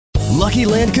Lucky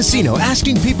Land Casino,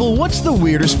 asking people, what's the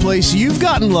weirdest place you've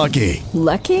gotten lucky?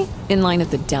 Lucky? In line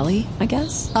at the deli, I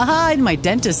guess? Aha, in my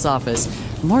dentist's office.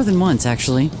 More than once,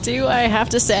 actually. Do I have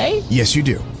to say? Yes, you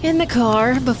do. In the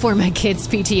car before my kids'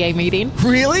 PTA meeting.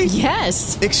 Really?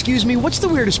 Yes. Excuse me, what's the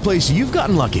weirdest place you've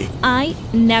gotten lucky? I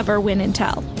never win and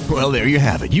tell. Well, there you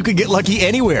have it. You can get lucky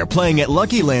anywhere, playing at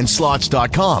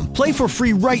LuckyLandSlots.com. Play for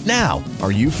free right now.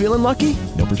 Are you feeling lucky?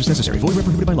 No purchase necessary. Void where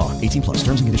prohibited by law. 18 plus.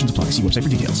 Terms and conditions apply. See website for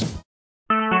details.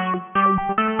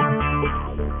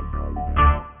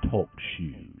 Talk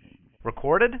shoes.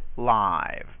 Recorded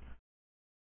live.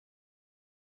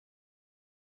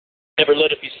 Never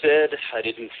let it be said I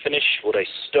didn't finish what I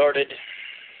started.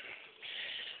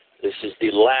 This is the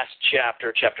last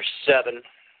chapter, chapter 7,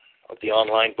 of the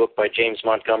online book by James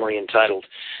Montgomery entitled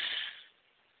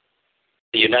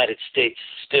The United States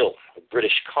Still a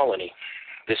British Colony.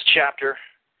 This chapter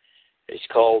is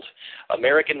called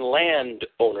American Land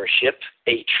Ownership,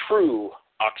 a True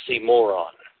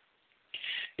Oxymoron.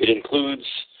 It includes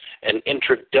an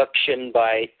introduction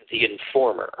by the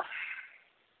informer.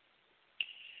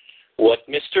 What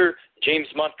Mr. James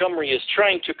Montgomery is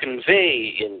trying to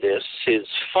convey in this, his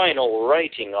final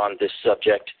writing on this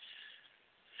subject,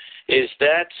 is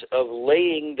that of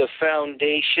laying the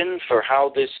foundation for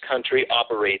how this country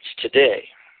operates today.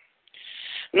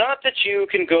 Not that you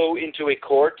can go into a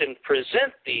court and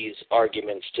present these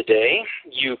arguments today.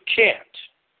 You can't.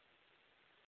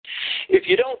 If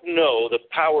you don't know the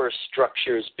power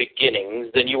structure's beginnings,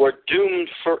 then you are doomed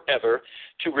forever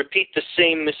to repeat the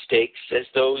same mistakes as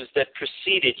those that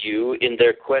preceded you in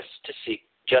their quest to seek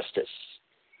justice.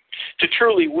 To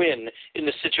truly win in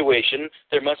the situation,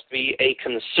 there must be a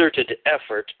concerted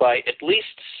effort by at least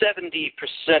 70%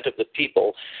 of the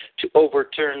people to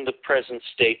overturn the present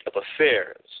state of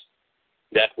affairs.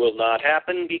 That will not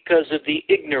happen because of the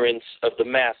ignorance of the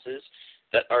masses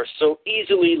that are so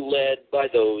easily led by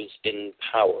those in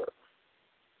power.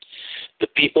 The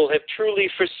people have truly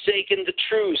forsaken the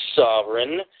true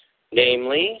sovereign,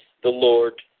 namely the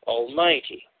Lord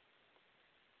Almighty.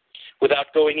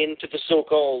 Without going into the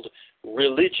so-called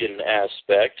religion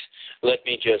aspect, let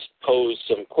me just pose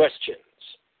some questions.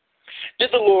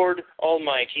 Did the Lord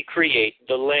Almighty create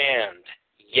the land?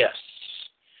 Yes.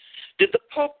 Did the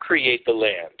Pope create the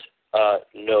land?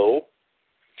 No.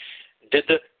 Did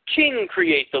the King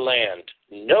create the land?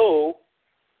 No.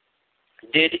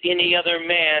 Did any other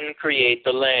man create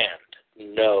the land?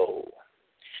 No.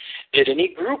 Did any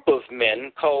group of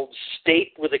men called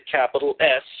state with a capital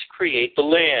S create the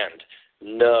land?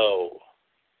 No.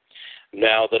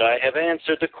 Now that I have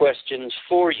answered the questions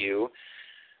for you,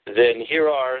 then here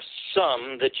are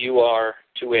some that you are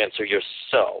to answer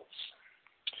yourselves.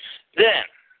 Then,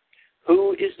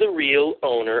 who is the real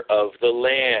owner of the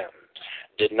land?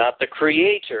 Did not the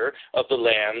creator of the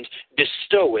land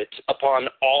bestow it upon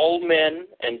all men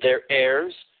and their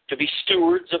heirs to be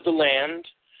stewards of the land,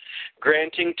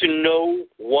 granting to no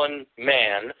one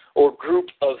man or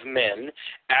group of men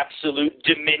absolute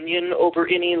dominion over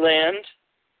any land?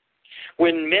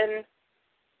 When men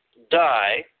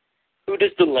die, who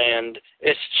does the land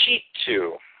escheat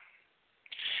to?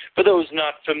 For those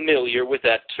not familiar with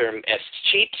that term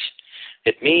escheat,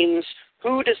 it means,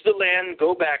 who does the land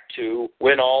go back to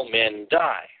when all men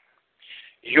die?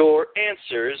 Your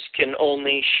answers can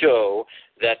only show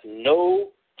that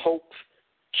no pope,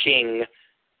 king,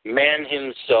 man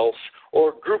himself,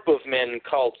 or group of men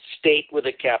called state with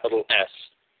a capital S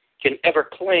can ever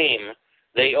claim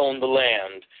they own the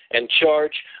land and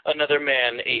charge another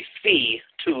man a fee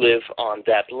to live on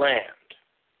that land.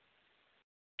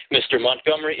 Mr.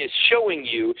 Montgomery is showing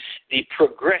you the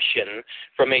progression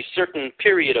from a certain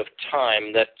period of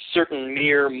time that certain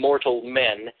mere mortal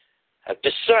men have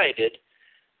decided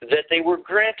that they were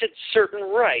granted certain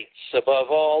rights above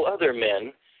all other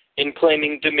men in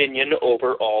claiming dominion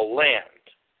over all land.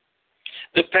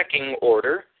 The pecking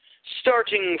order,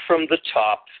 starting from the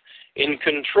top in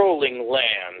controlling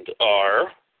land,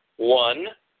 are 1.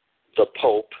 The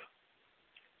Pope,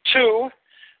 2.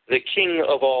 The King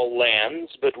of all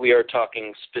lands, but we are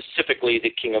talking specifically the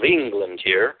King of England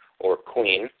here, or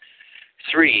Queen.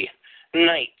 3.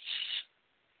 Knights.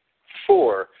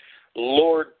 4.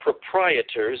 Lord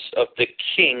Proprietors of the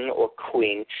King or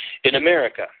Queen in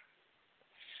America.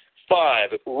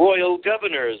 5. Royal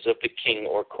Governors of the King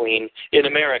or Queen in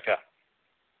America.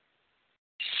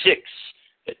 6.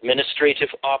 Administrative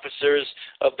Officers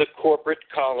of the Corporate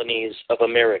Colonies of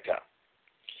America.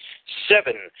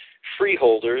 7.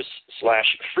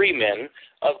 Freeholders/freemen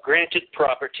of granted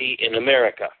property in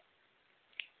America.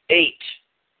 8.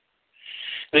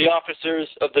 The officers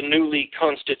of the newly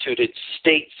constituted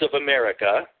States of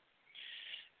America,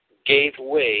 gave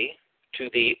way to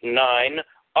the 9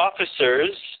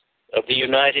 officers of the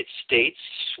United States,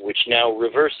 which now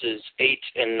reverses 8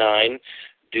 and 9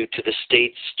 due to the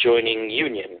states joining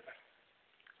union.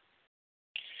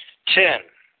 10,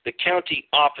 the county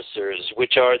officers,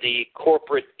 which are the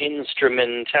corporate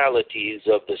instrumentalities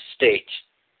of the state.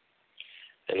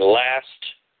 And last,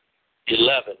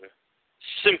 11,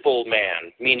 simple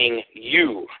man, meaning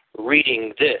you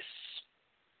reading this.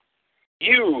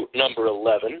 You, number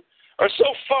 11, are so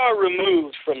far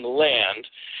removed from the land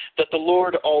that the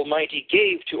Lord Almighty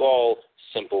gave to all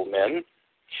simple men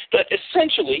that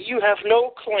essentially you have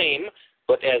no claim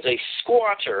but as a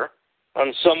squatter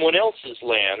on someone else's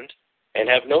land and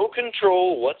have no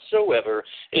control whatsoever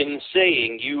in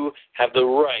saying you have the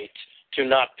right to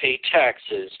not pay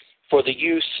taxes for the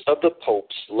use of the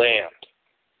Pope's land.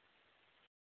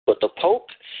 But the Pope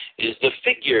is the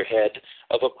figurehead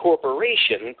of a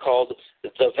corporation called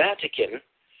the Vatican,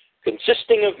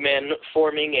 consisting of men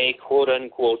forming a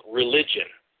quote-unquote religion,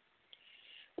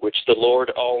 which the Lord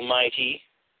Almighty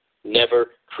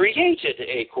never created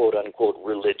a quote-unquote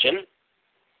religion,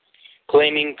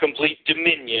 claiming complete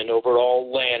dominion over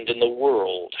all land in the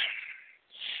world.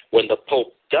 When the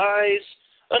Pope dies,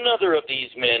 another of these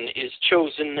men is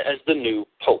chosen as the new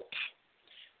Pope.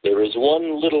 There is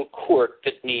one little quirk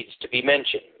that needs to be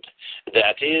mentioned.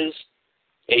 That is,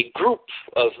 a group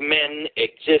of men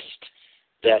exist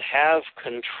that have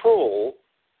control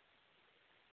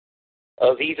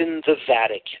of even the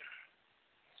Vatican.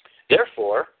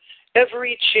 Therefore,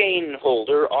 every chain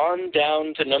holder on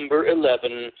down to number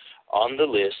 11 on the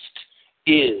list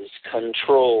is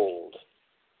controlled.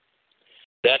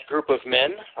 That group of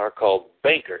men are called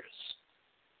bankers.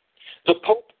 The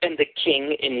Pope and the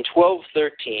King in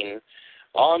 1213,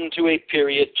 on to a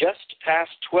period just past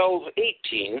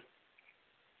 1218,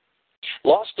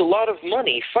 lost a lot of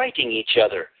money fighting each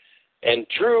other and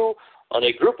drew on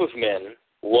a group of men,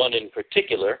 one in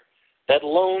particular, that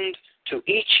loaned to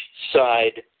each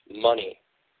side money.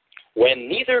 When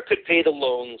neither could pay the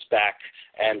loans back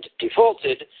and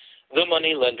defaulted, the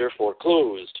moneylender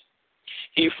foreclosed.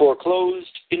 He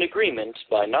foreclosed in agreement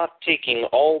by not taking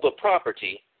all the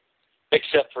property,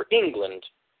 except for England,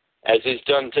 as is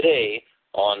done today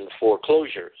on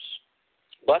foreclosures.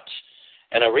 But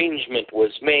an arrangement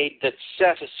was made that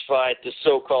satisfied the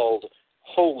so-called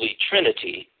Holy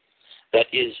Trinity that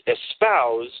is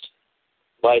espoused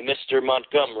by Mr.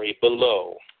 Montgomery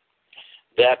below.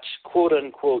 That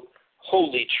quote-unquote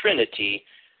Holy Trinity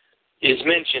is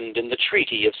mentioned in the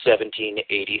Treaty of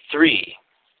 1783.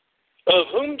 Of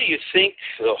whom do you think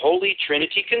the Holy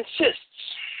Trinity consists?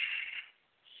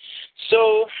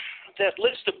 So, that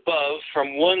list above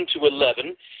from 1 to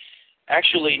 11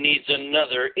 actually needs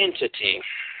another entity.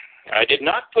 I did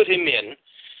not put him in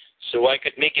so I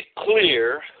could make it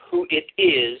clear who it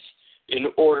is in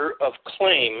order of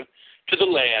claim to the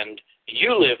land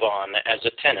you live on as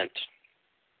a tenant.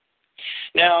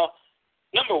 Now,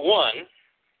 number 1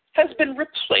 has been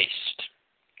replaced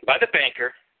by the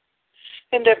banker,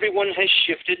 and everyone has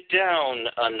shifted down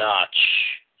a notch.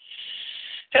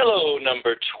 Hello,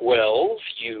 number 12,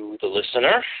 you, the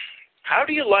listener. How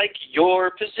do you like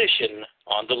your position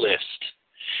on the list?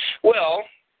 Well,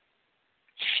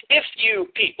 if you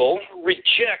people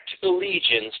reject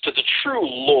allegiance to the true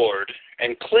Lord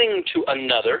and cling to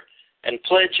another and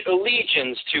pledge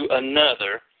allegiance to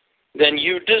another, then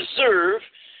you deserve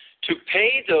to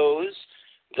pay those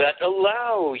that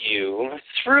allow you,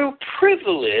 through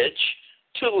privilege,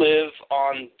 to live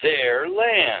on their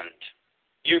land.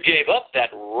 You gave up that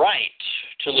right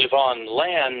to live on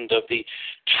land of the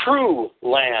true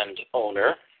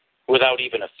landowner without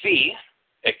even a fee,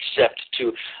 except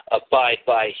to abide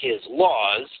by his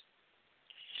laws,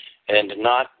 and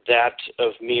not that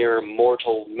of mere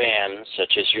mortal man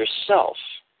such as yourself.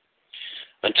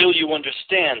 Until you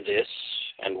understand this,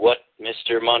 and what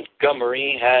Mr.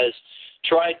 Montgomery has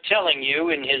tried telling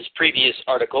you in his previous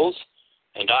articles,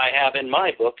 and I have in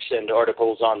my books and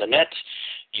articles on the net,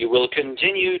 you will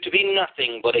continue to be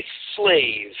nothing but a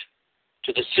slave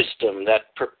to the system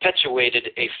that perpetuated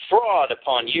a fraud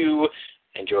upon you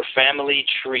and your family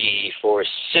tree for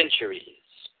centuries.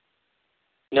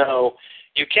 No,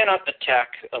 you cannot attack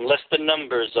unless the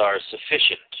numbers are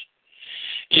sufficient.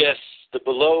 Yes, the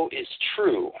below is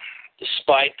true,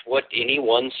 despite what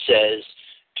anyone says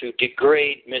to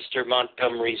degrade Mr.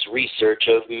 Montgomery's research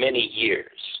of many years.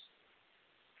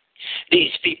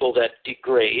 These people that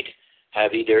degrade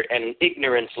have either an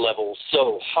ignorance level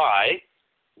so high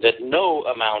that no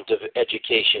amount of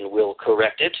education will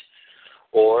correct it,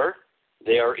 or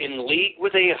they are in league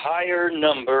with a higher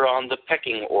number on the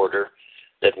pecking order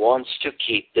that wants to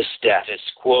keep the status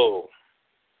quo.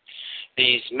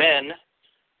 These men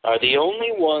are the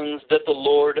only ones that the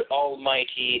Lord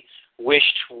Almighty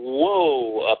wished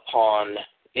woe upon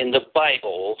in the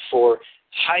Bible for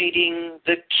hiding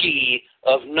the key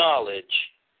of knowledge.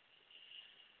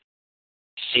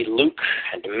 See Luke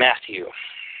and Matthew.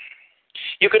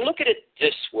 You can look at it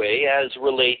this way as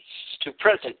relates to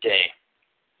present day.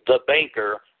 The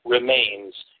banker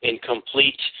remains in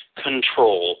complete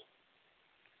control.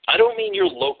 I don't mean your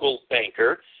local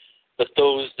banker, but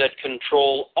those that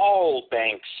control all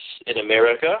banks in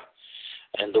America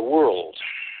and the world.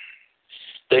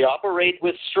 They operate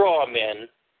with straw men,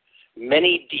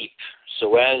 many deep,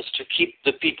 so as to keep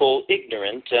the people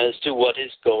ignorant as to what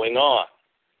is going on.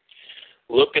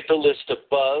 Look at the list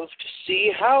above to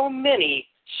see how many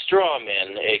straw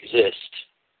men exist.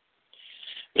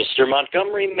 Mr.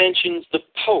 Montgomery mentions the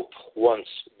Pope once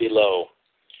below.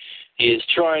 He is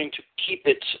trying to keep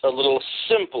it a little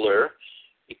simpler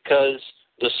because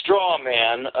the straw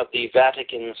man of the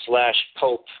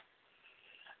Vatican/Pope,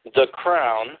 the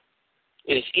crown,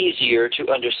 is easier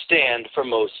to understand for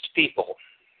most people.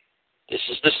 This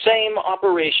is the same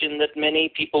operation that many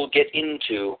people get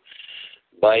into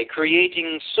by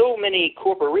creating so many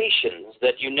corporations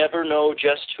that you never know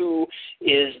just who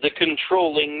is the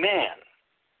controlling man.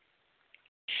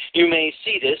 You may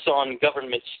see this on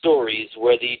government stories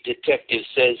where the detective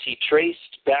says he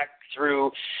traced back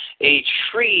through a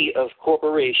tree of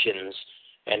corporations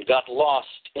and got lost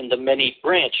in the many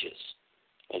branches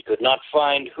and could not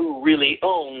find who really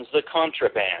owns the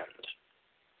contraband.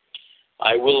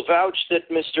 I will vouch that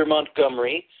Mr.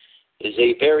 Montgomery is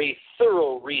a very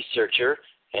thorough researcher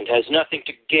and has nothing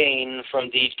to gain from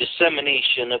the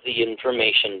dissemination of the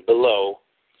information below,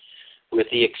 with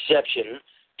the exception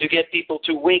to get people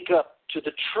to wake up to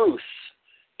the truth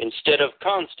instead of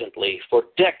constantly, for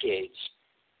decades,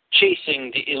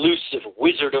 chasing the elusive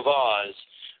Wizard of Oz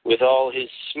with all his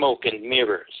smoke and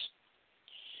mirrors.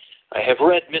 I have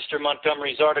read Mr.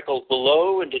 Montgomery's article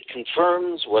below, and it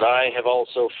confirms what I have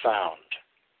also found.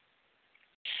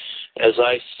 As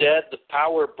I said, the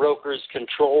power brokers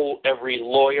control every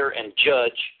lawyer and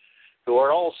judge, who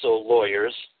are also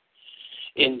lawyers,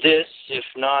 in this, if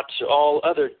not all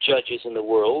other judges in the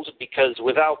world, because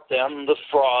without them the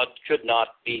fraud could not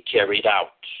be carried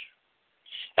out.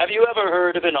 Have you ever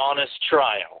heard of an honest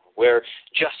trial where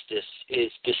justice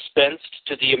is dispensed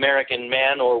to the American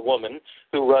man or woman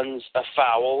who runs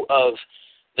afoul of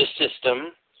the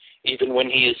system, even when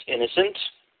he is innocent?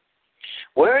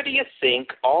 Where do you think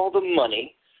all the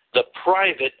money the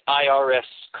private IRS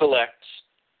collects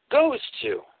goes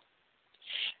to?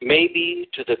 Maybe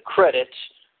to the credit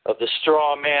of the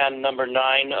straw man number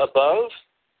 9 above?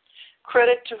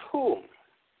 Credit to whom?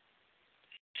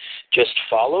 Just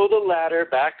follow the ladder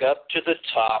back up to the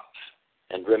top,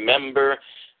 and remember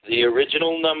the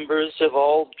original numbers have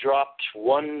all dropped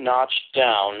one notch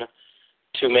down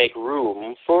to make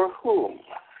room for whom?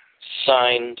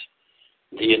 Signed,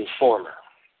 The Informer.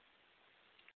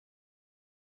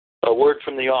 A word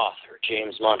from the author,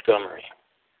 James Montgomery.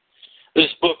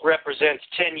 This book represents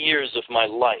 10 years of my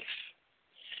life.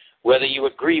 Whether you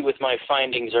agree with my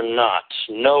findings or not,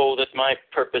 know that my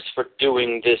purpose for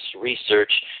doing this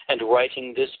research and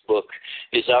writing this book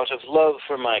is out of love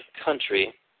for my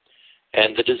country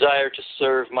and the desire to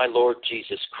serve my Lord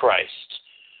Jesus Christ,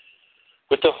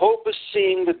 with the hope of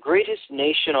seeing the greatest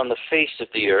nation on the face of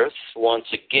the earth once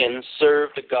again serve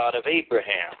the God of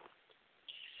Abraham.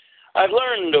 I've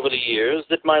learned over the years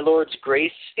that my Lord's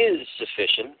grace is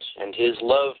sufficient, and his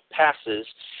love passes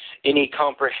any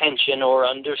comprehension or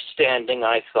understanding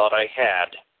I thought I had.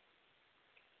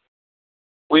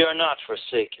 We are not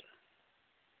forsaken.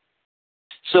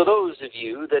 So those of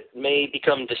you that may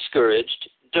become discouraged,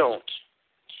 don't.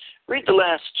 Read the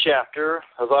last chapter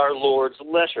of our Lord's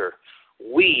letter.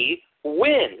 We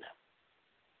win.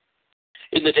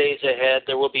 In the days ahead,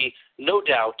 there will be no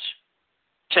doubt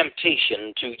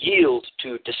temptation to yield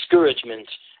to discouragement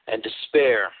and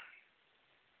despair.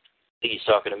 He's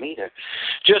talking to me there.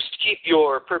 Just keep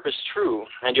your purpose true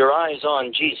and your eyes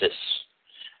on Jesus.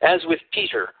 As with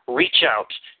Peter, reach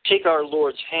out, take our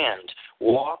Lord's hand,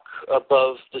 walk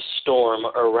above the storm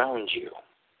around you.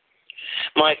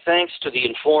 My thanks to the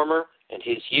Informer and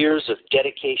his years of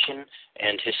dedication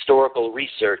and historical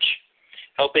research,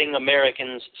 helping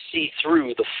Americans see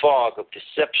through the fog of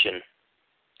deception,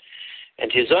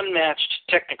 and his unmatched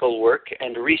technical work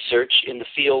and research in the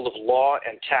field of law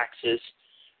and taxes,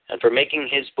 and for making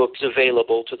his books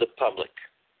available to the public.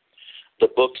 The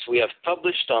books we have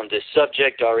published on this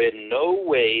subject are in no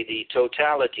way the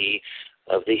totality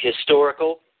of the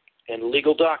historical and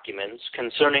legal documents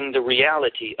concerning the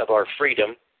reality of our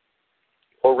freedom,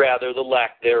 or rather the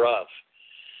lack thereof.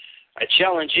 I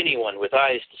challenge anyone with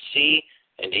eyes to see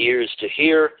and ears to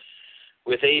hear,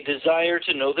 with a desire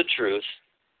to know the truth,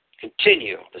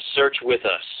 continue the search with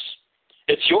us.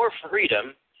 It's your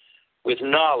freedom with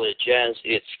knowledge as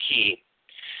its key.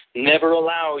 Never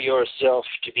allow yourself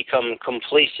to become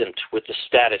complacent with the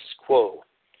status quo.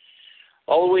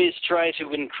 Always try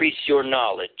to increase your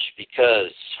knowledge,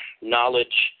 because knowledge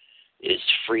is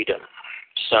freedom.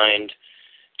 Signed,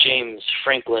 James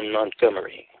Franklin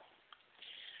Montgomery.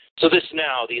 So this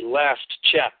now, the last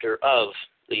chapter of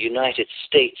The United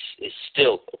States is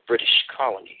Still a British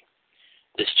Colony.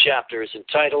 This chapter is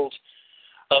entitled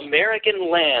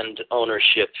American Land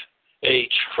Ownership, a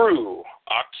True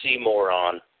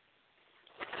Oxymoron.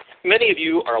 Many of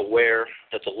you are aware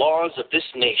that the laws of this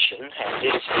nation and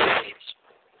its states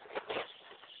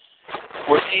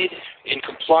were made in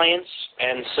compliance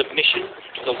and submission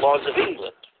to the laws of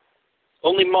England,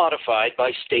 only modified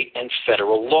by state and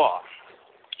federal law.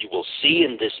 You will see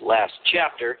in this last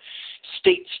chapter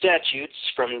state statutes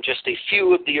from just a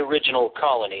few of the original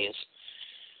colonies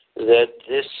that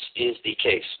this is the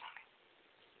case.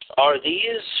 Are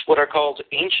these what are called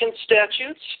ancient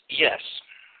statutes? Yes.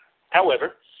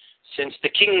 However, since the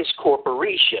King's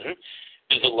Corporation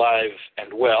is alive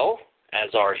and well, as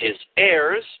are his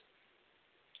heirs,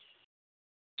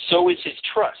 so is his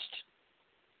trust,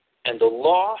 and the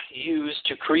law used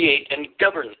to create and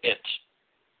govern it.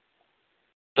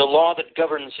 The law that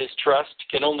governs his trust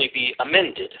can only be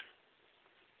amended.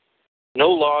 No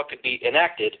law could be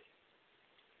enacted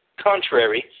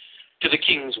contrary to the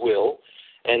King's will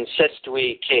and sets to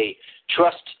a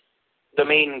trust the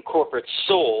main corporate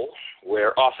soul,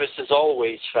 where office is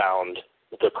always found,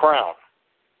 the crown.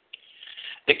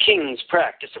 The King's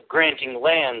practice of granting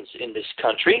lands in this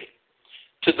country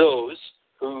to those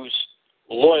whose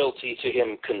loyalty to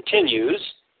him continues,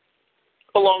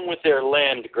 along with their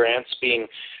land grants being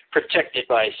protected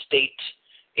by state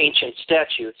ancient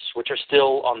statutes which are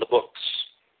still on the books.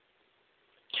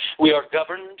 We are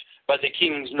governed by the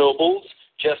King's nobles,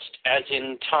 just as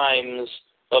in times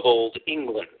of old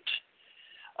England.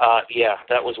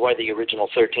 That was why the original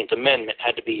 13th Amendment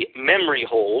had to be memory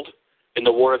hold in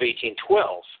the War of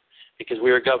 1812, because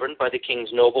we were governed by the King's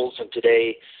nobles, and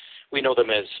today we know them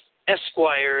as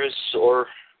esquires, or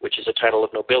which is a title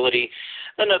of nobility.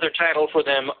 Another title for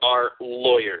them are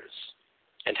lawyers.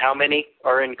 And how many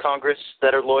are in Congress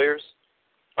that are lawyers?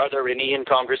 Are there any in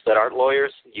Congress that aren't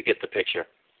lawyers? You get the picture.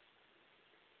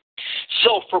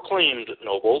 Self-proclaimed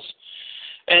nobles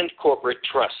and corporate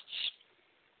trusts.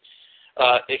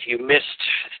 If you missed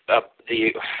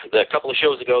the couple of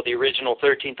shows ago, the original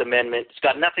 13th Amendment, it's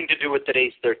got nothing to do with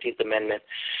today's 13th Amendment.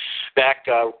 Back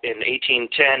in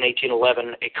 1810,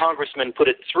 1811, a congressman put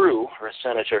it through, or a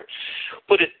senator,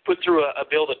 put through a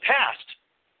bill that passed,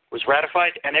 was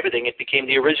ratified and everything. It became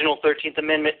the original 13th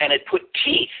Amendment, and it put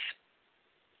teeth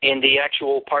in the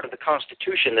actual part of the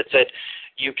Constitution that said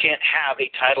you can't have a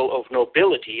title of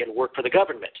nobility and work for the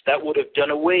government. That would have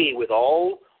done away with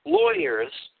all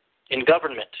lawyers in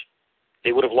government.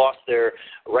 They would have lost their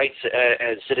rights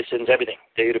as citizens, everything.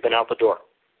 They would have been out the door.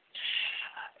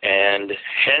 And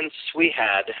hence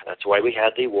that's why we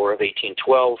had the War of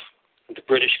 1812. The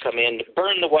British come in,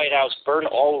 burn the White House, burn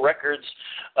all records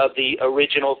of the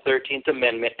original 13th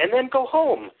Amendment, and then go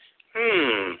home.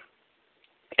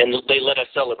 And they let us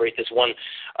celebrate this one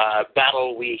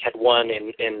battle we had won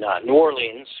in New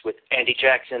Orleans with Andy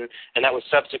Jackson, and that was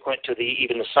subsequent to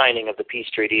even the signing of the peace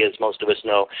treaty, as most of us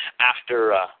know,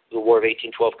 after the War of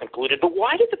 1812 concluded. But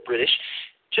why did the British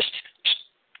just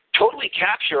totally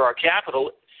capture our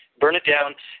capital, burn it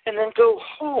down, and then go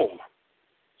home?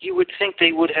 You would think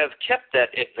they would have kept that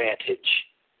advantage,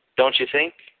 don't you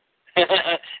think?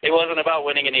 It wasn't about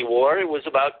winning any war. It was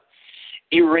about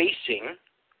erasing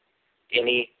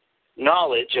any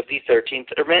knowledge of the 13th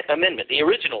Amendment, the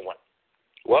original one.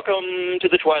 Welcome to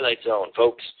the Twilight Zone,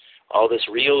 folks. All this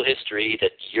real history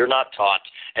that you're not taught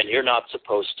and you're not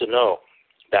supposed to know.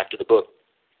 Back to the book.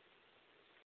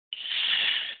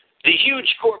 The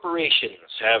huge corporations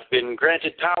have been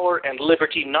granted power and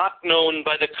liberty not known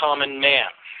by the common man.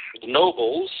 The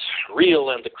nobles,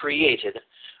 real and the created,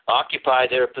 occupy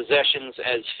their possessions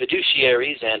as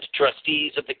fiduciaries and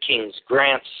trustees of the king's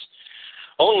grants.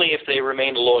 Only if they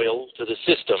remain loyal to the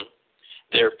system,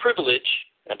 their privilege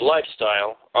and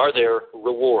lifestyle are their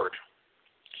reward.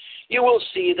 You will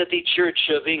see that the Church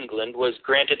of England was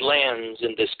granted lands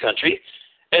in this country,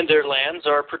 and their lands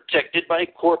are protected by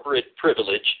corporate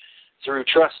privilege through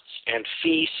trusts and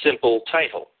fee simple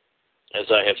title. As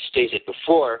I have stated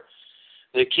before,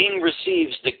 the king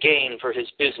receives the gain for his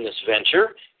business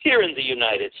venture here in the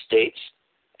United States,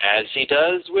 as he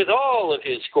does with all of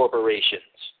his corporations.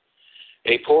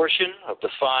 A portion of the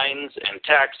fines and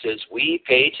taxes we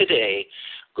pay today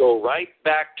go right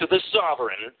back to the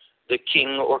sovereign, the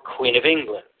King or Queen of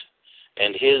England,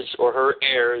 and his or her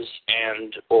heirs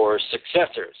and or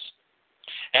successors.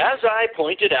 As I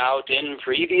pointed out in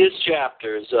previous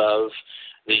chapters of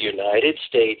the United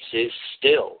States is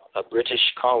still a British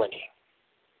colony.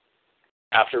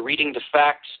 After reading the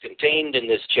facts contained in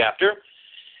this chapter,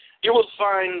 you will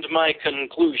find my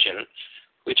conclusion,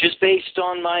 which is based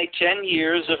on my 10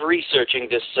 years of researching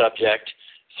this subject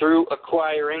through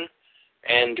acquiring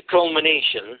and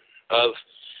culmination of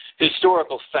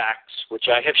historical facts, which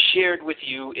I have shared with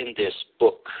you in this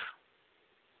book.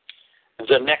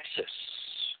 The Nexus.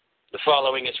 The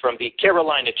following is from the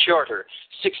Carolina Charter,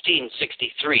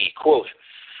 1663, quote,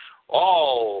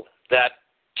 "All that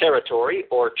territory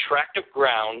or tract of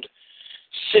ground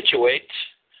situate,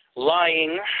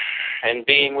 lying, and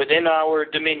being within our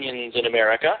dominions in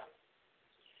America,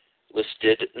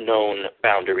 listed known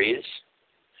boundaries,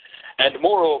 and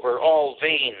moreover all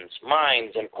veins,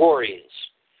 mines, and quarries,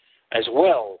 as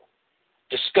well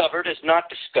discovered as not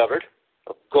discovered,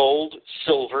 of gold,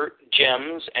 silver,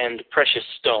 gems, and precious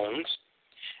stones,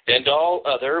 and all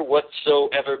other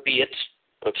whatsoever be it,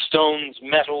 of stones,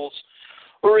 metals,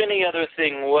 or any other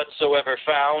thing whatsoever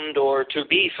found or to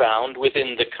be found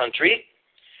within the country,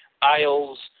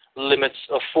 isles, limits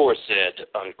aforesaid,"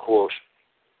 unquote.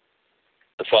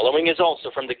 The following is also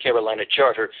from the Carolina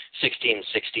Charter,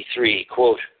 1663,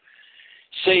 quote,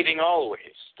 "Saving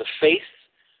always the faith,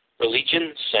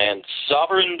 allegiance, and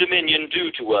sovereign dominion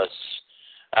due to us,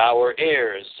 our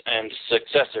heirs and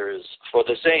successors for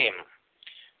the same,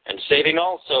 and saving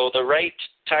also the right,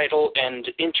 title,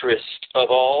 and interest of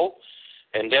all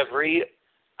and every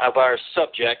of our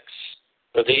subjects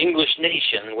of the English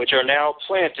nation, which are now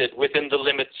planted within the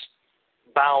limits,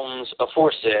 bounds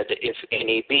aforesaid, if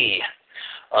any be,"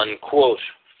 unquote.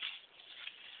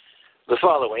 The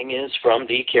following is from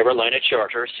the Carolina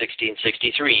Charter,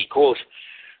 1663, quote,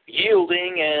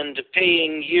 "Yielding and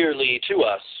paying yearly to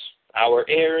us, our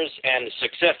heirs and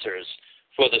successors,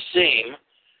 for the same,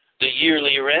 the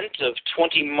yearly rent of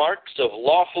 20 marks of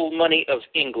lawful money of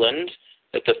England,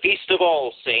 at the Feast of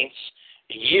All Saints,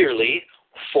 yearly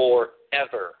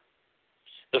forever.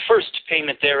 The first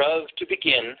payment thereof to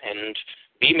begin and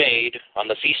be made on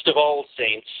the Feast of All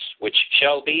Saints, which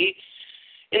shall be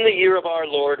in the year of our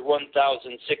Lord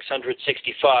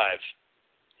 1665,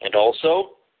 and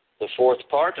also the fourth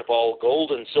part of all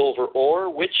gold and silver ore,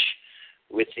 which,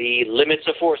 with the limits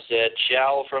aforesaid,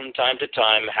 shall from time to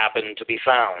time happen to be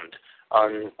found,"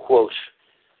 unquote.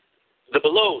 The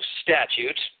below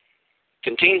statute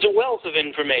contains a wealth of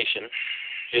information.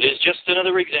 It is just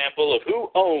another example of who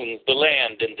owns the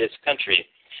land in this country.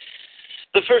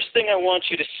 The first thing I want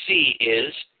you to see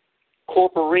is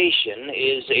corporation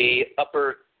is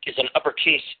an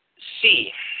uppercase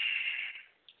C.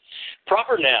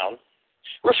 Proper noun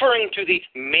referring to the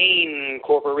main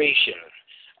corporation,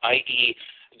 i.e.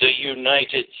 the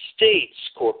United States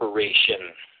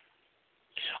Corporation.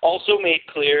 Also made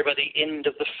clear by the end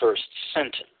of the first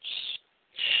sentence.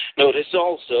 Notice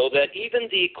also that even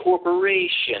the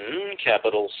corporation,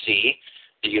 capital C,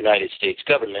 the United States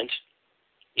government,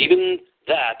 even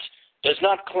that does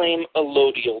not claim a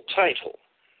allodial title,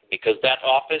 because that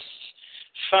office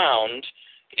found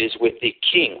is with the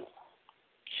king.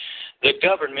 The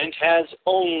government has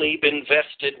only been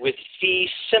vested with fee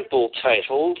simple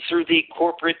title through the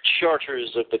corporate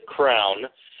charters of the Crown,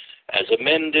 as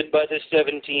amended by the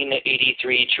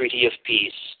 1783 Treaty of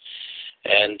Peace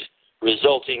and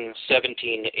resulting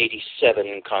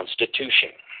 1787 Constitution.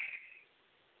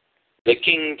 The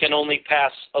king can only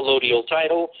pass a allodial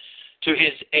title to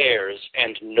his heirs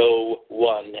and no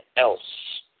one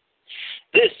else.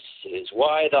 This is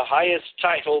why the highest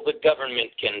title the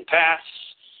government can pass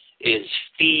is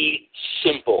fee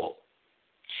simple.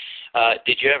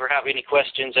 Did you ever have any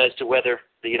questions as to whether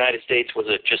the United States was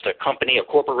just a company, a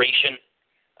corporation?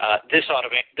 This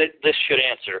should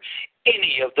answer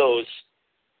any of those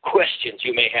questions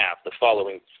you may have, the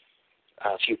following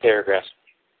few paragraphs.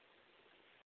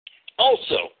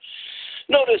 Also,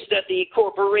 notice that the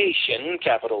corporation,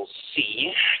 capital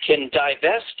C, can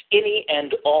divest any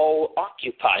and all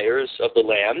occupiers of the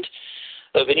land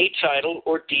of any title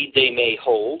or deed they may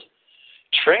hold,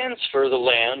 transfer the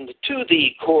land to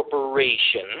the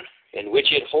corporation in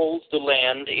which it holds the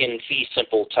land in fee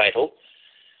simple title,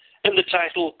 and the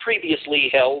title previously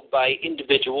held by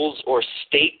individuals or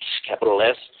state, capital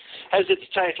S, has its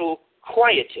title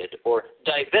quieted or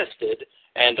divested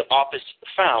and office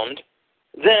found,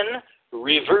 then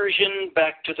reversion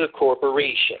back to the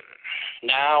corporation.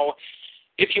 Now,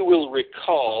 if you will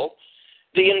recall,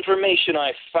 the information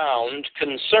I found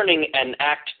concerning an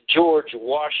act George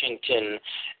Washington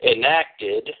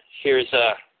enacted,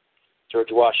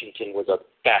 George Washington was a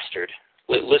bastard.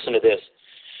 Listen to this.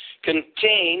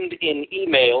 Contained in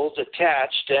emails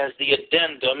attached as the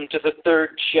addendum to the 3rd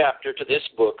chapter to this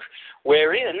book,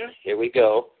 wherein, here we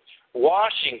go,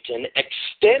 Washington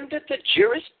extended the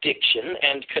jurisdiction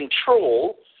and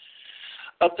control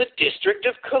of the District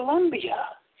of Columbia.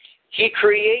 He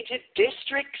created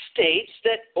district states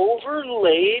that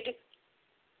overlaid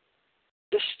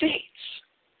the states.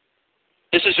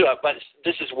 This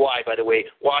is why, by the way,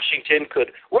 Washington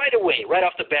could right away, right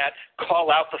off the bat,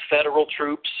 call out the federal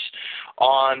troops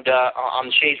on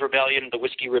Shays' Rebellion, the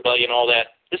Whiskey Rebellion, all that.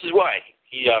 This is why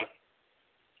he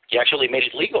actually made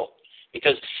it legal,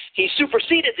 because he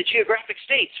superseded the geographic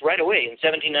states right away in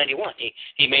 1791.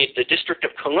 He made the District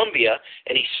of Columbia,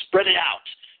 and he spread it out.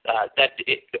 That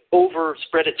it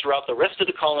overspread it throughout the rest of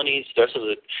the colonies, the rest of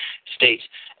the states,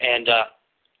 and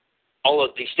all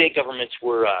of the state governments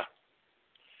were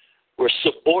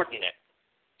subordinate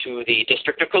to the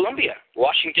District of Columbia.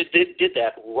 Washington did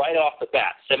that right off the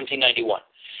bat, 1791.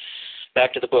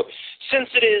 Back to the book. Since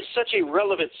it is such a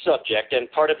relevant subject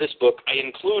and part of this book, I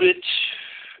included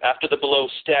after the below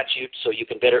statute so you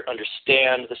can better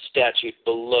understand the statute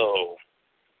below.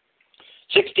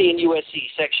 16 U.S.C.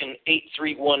 Section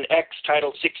 831X,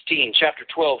 Title 16, Chapter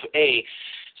 12A,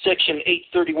 Section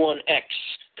 831X,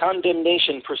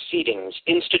 Condemnation Proceedings,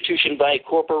 Institution by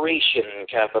Corporation,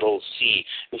 capital C,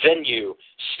 Venue,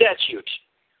 Statute.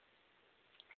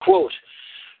 Quote,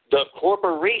 the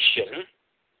corporation,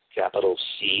 capital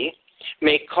C,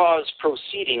 may cause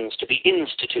proceedings to be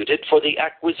instituted for the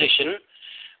acquisition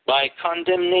by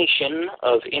condemnation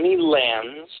of any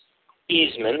lands,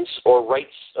 easements, or rights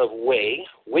of way,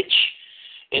 which,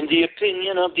 in the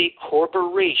opinion of the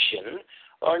corporation,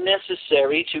 are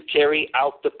necessary to carry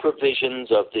out the provisions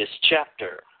of this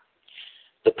chapter.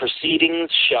 The proceedings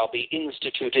shall be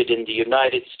instituted in the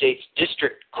United States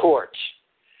District Court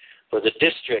for the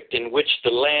district in which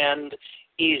the land,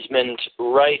 easement,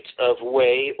 right of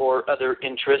way, or other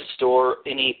interest, or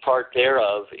any part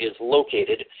thereof is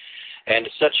located, and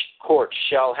such court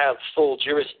shall have full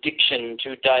jurisdiction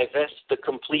to divest the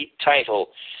complete title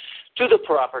to the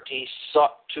property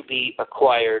sought to be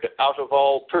acquired out of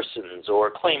all persons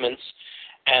or claimants,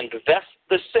 and vest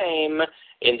the same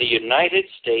in the United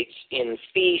States in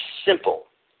fee simple,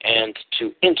 and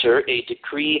to enter a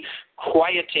decree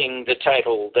quieting the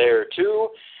title thereto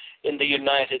in the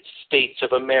United States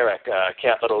of America,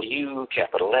 capital U,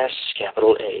 capital S,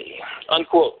 capital A,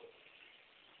 unquote.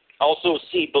 Also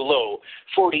see below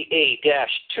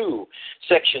 40A-2,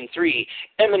 Section 3,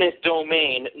 Eminent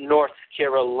Domain, North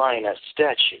Carolina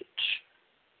Statute.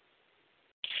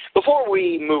 Before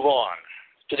we move on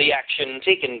to the action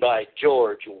taken by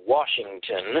George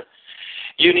Washington,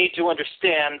 you need to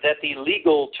understand that the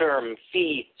legal term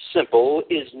fee simple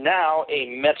is now a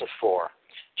metaphor,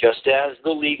 just as the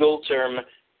legal term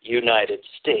United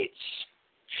States.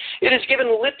 It is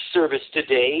given lip service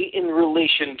today in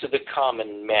relation to the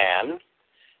common man,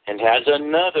 and has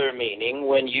another meaning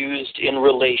when used in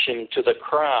relation to the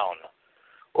Crown,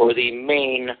 or the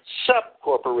main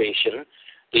subcorporation,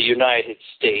 the United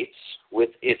States, with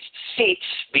its seats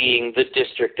being the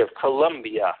District of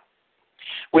Columbia.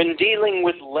 When dealing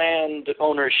with land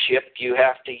ownership, you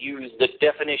have to use the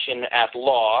definition at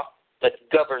law that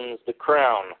governs the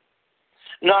Crown,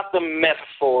 not the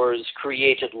metaphors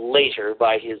created later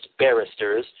by his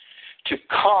barristers to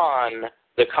con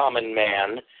the common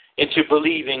man into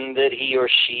believing that he or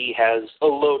she has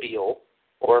allodial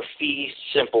or fee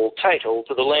simple title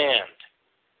to the land.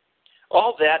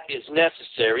 All that is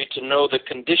necessary to know the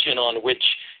condition on which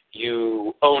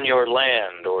you own your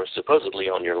land, or supposedly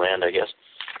own your land, I guess.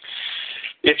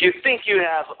 If you think you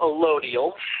have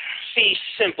allodial, fee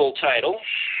simple title,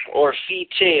 or fee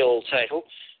tail title,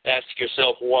 ask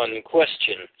yourself one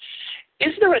question.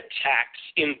 Is there a tax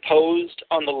imposed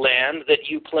on the land that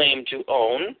you claim to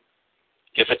own?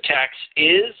 If a tax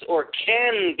is or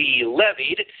can be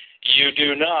levied, you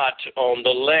do not own the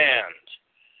land.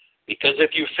 Because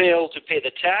if you fail to pay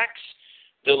the tax,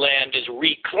 the land is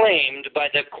reclaimed by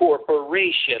the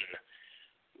corporation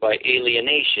by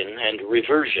alienation and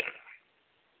reversion.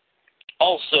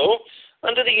 Also,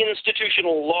 under the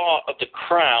institutional law of the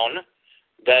Crown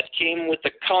that came with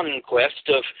the conquest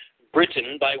of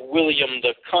Britain by William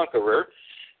the Conqueror,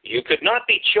 you could not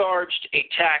be charged a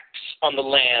tax on the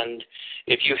land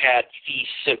if you had fee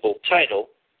simple title.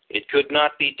 It could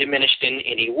not be diminished in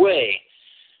any way.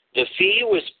 The fee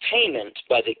was payment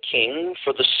by the king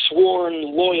for the sworn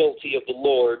loyalty of the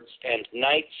lords and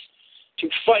knights to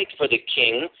fight for the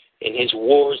king in his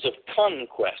wars of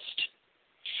conquest,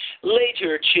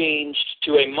 later changed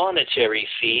to a monetary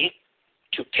fee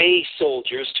to pay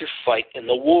soldiers to fight in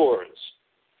the wars.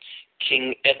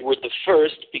 King Edward I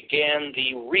began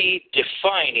the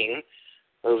redefining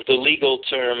of the legal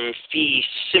term fee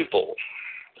simple.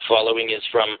 The following is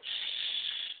from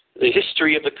The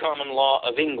History of the Common Law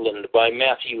of England by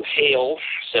Matthew Hale,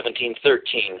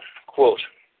 1713. Quote,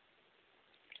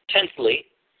 "Tenthly,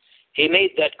 he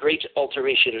made that great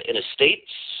alteration in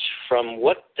estates from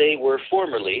what they were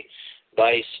formerly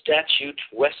by statute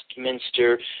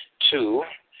Westminster 2,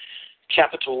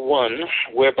 Capital 1,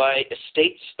 whereby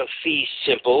estates of fee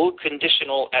simple,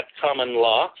 conditional at common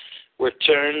law, were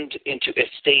turned into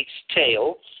estates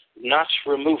tail, not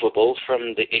removable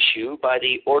from the issue by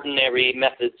the ordinary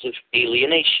methods of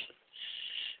alienation.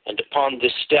 And upon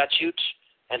this statute,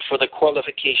 and for the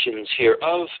qualifications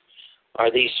hereof, are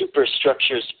the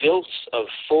superstructures built of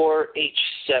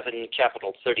 4H7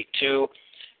 capital 32,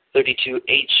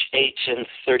 32H8, and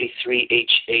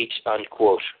 33H8,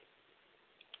 unquote.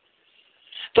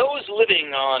 Those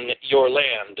living on your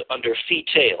land under fee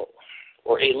tail,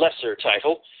 or a lesser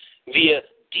title, via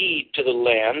deed to the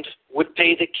land, would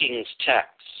pay the king's tax.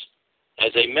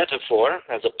 As a metaphor,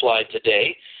 as applied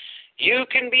today, you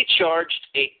can be charged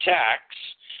a tax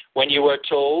when you are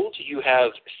told you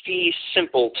have fee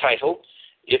simple title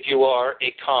if you are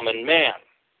a common man.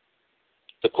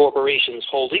 The corporation's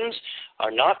holdings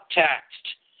are not taxed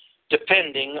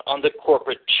depending on the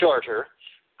corporate charter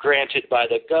granted by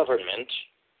the government,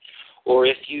 or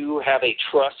if you have a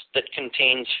trust that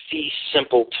contains fee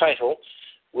simple title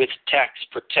with tax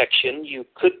protection, you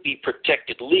could be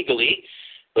protected legally,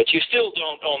 but you still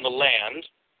don't own the land.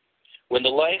 When the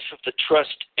life of the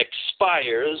trust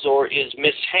expires or is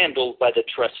mishandled by the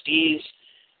trustees,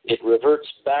 it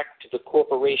reverts back to the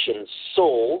corporation's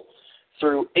soul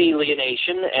through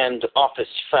alienation and office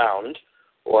found,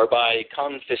 or by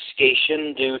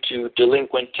confiscation due to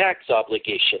delinquent tax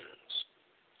obligations.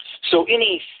 So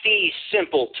any fee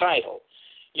simple title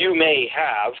you may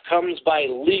have comes by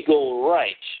legal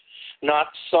right, not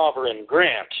sovereign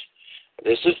grant.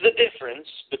 This is the difference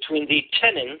between the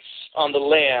tenants on the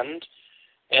land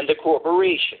and the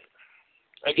corporation.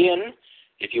 Again,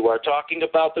 if you are talking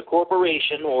about the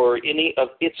corporation or any of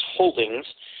its holdings,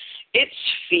 its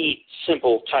fee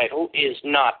simple title is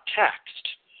not taxed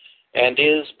and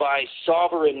is by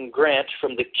sovereign grant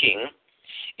from the king,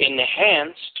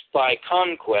 enhanced by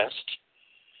conquest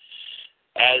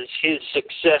as his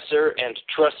successor and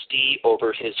trustee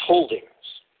over his holdings.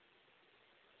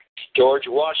 George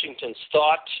Washington's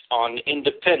thought on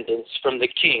independence from the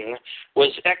king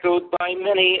was echoed by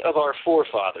many of our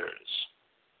forefathers.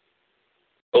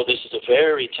 Oh, this is a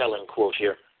very telling quote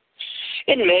here.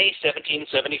 In May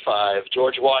 1775,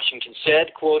 George Washington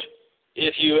said, quote,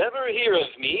 "If you ever hear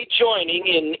of me joining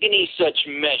in any such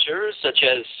measure, such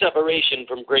as separation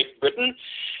from Great Britain,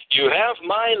 you have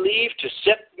my leave to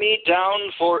set me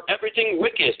down for everything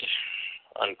wicked,"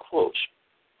 unquote.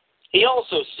 He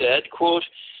also said, quote,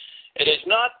 "It is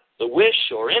not the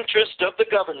wish or interest of the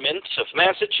government of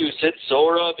Massachusetts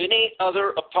or of any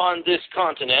other upon this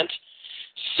continent,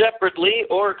 separately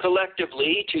or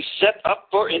collectively, to set up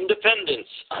for independence,"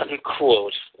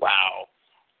 unquote. Wow.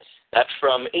 That's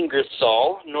from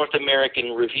Ingersoll, North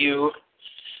American Review,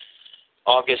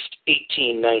 August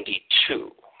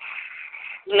 1892.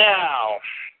 Now,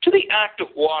 to the Act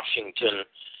of Washington,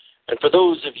 and for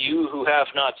those of you who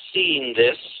have not seen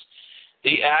this,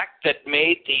 the act that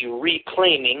made the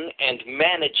reclaiming and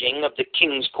managing of the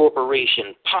King's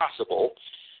Corporation possible,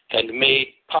 and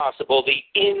made possible the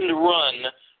end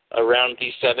run around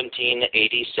the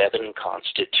 1787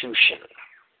 Constitution.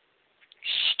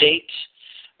 State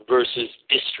versus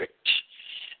district.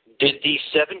 Did the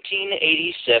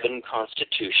 1787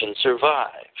 Constitution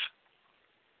survive?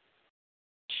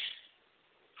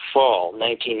 Fall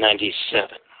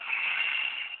 1997.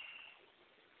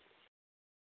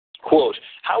 Quote,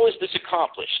 "How is this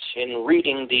accomplished? In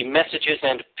reading the messages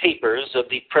and papers of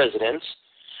the presidents,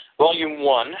 Volume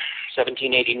 1,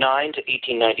 1789 to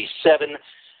 1897,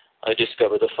 I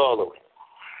discover the following.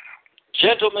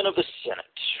 Gentlemen of the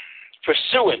Senate,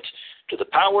 pursuant to the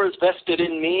powers vested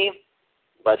in me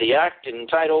by the act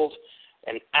entitled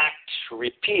An Act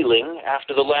Repealing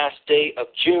after the last day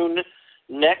of June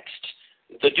next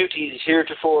the duties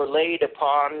heretofore laid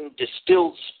upon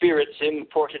distilled spirits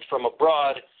imported from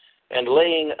abroad, and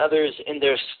laying others in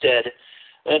their stead,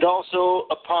 and also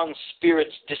upon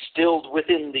spirits distilled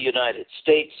within the United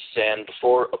States, and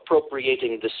for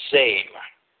appropriating the same.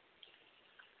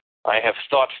 I have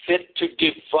thought fit to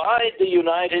divide the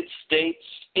United States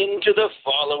into the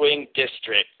following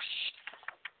districts,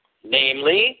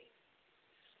 namely,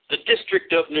 the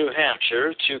District of New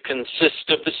Hampshire to consist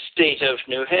of the state of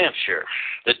New Hampshire,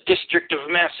 the District of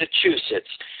Massachusetts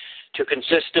to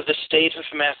consist of the state of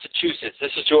Massachusetts.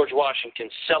 This is George Washington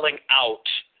selling out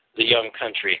the young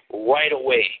country right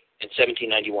away in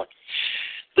 1791.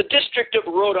 The District of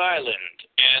Rhode Island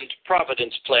and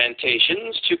Providence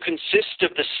Plantations to consist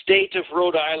of the state of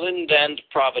Rhode Island and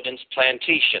Providence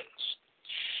Plantations.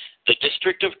 The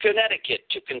District of Connecticut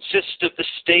to consist of the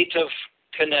state of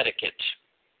Connecticut.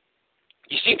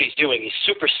 You see what he's doing? He's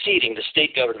superseding the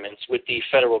state governments with the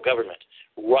federal government.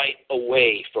 Right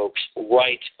away, folks.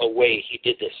 Right away he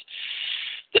did this.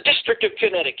 The District of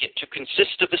Connecticut to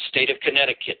consist of the state of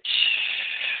Connecticut.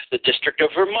 The District of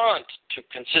Vermont to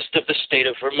consist of the state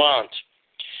of Vermont.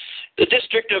 The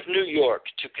District of New York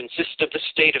to consist of the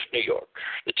state of New York.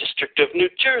 The District of New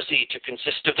Jersey to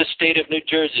consist of the state of New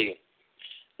Jersey.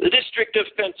 The District of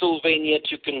Pennsylvania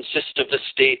to consist of the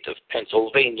state of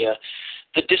Pennsylvania.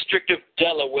 The District of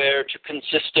Delaware to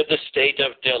consist of the state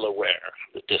of Delaware.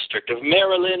 The District of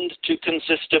Maryland to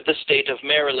consist of the state of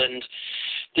Maryland.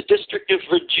 The District of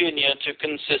Virginia to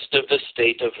consist of the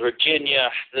state of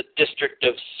Virginia. The District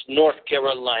of North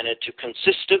Carolina to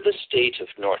consist of the state of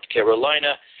North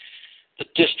Carolina. The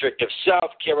District of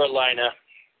South Carolina.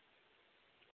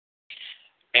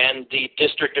 And the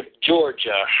District of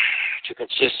Georgia to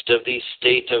consist of the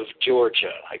state of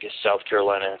Georgia. I guess South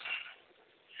Carolina.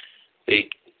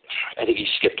 I think he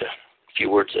skipped a few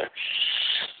words there.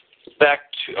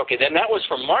 Then that was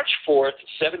from March 4th,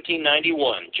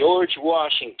 1791. George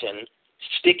Washington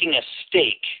sticking a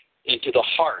stake into the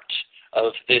heart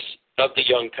of the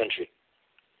young country.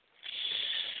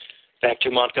 Back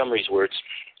to Montgomery's words.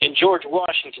 In George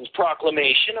Washington's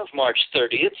proclamation of March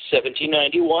 30th,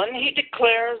 1791, he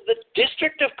declares the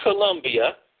District of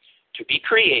Columbia to be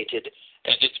created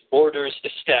and its borders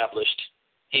established.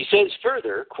 He says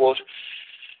further, quote,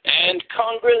 and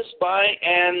Congress, by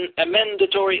an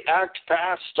amendatory act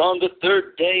passed on the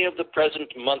 3rd day of the present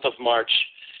month of March,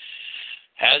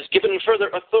 has given further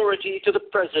authority to the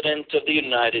President of the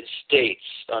United States,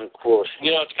 unquote.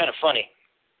 You know, it's kind of funny.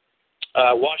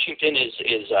 Washington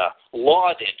is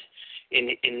lauded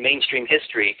in mainstream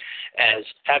history as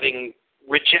having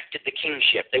rejected the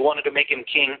kingship. They wanted to make him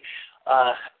king,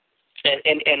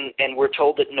 and we're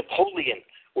told that Napoleon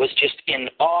was just in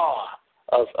awe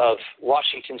of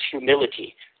Washington's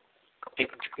humility,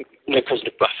 because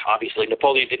obviously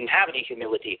Napoleon didn't have any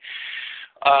humility.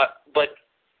 But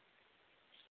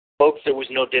folks, there was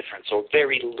no difference, or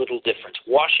very little difference.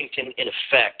 Washington, in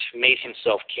effect, made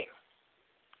himself king.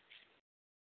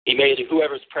 He made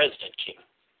whoever's president king.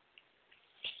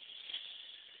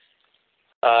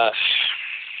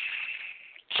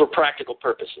 For practical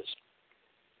purposes,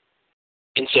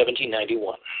 in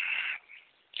 1791.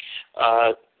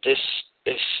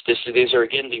 These are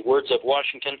again the words of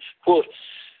Washington. Quote,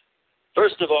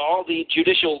 first of all, the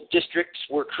judicial districts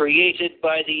were created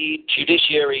by the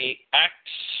Judiciary Acts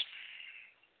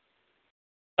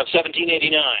of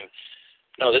 1789.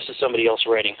 No, this is somebody else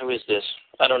writing. Who is this?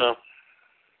 I don't know.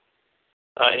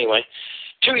 Anyway,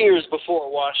 2 years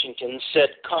before Washington said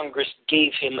Congress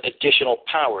gave him additional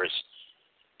powers.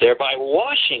 Thereby,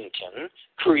 Washington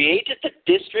created the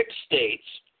district states.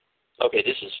 Okay,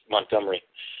 this is Montgomery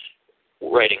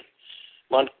writing.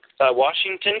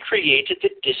 Washington created the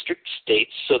district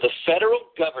states so the federal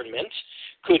government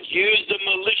could use the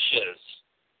militias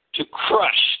to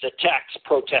crush the tax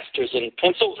protesters in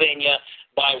Pennsylvania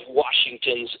by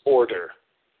Washington's order.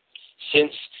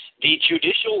 Since the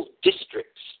judicial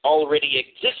districts already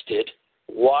existed,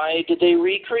 why did they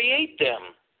recreate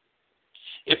them?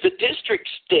 If the district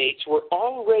states were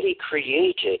already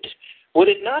created, would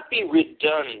it not be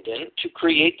redundant to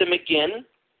create them again?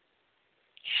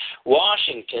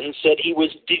 Washington said he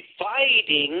was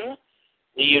dividing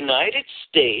the United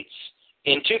States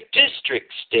into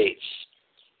district states.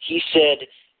 He said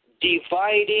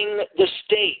dividing the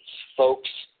states, folks.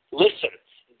 Listen,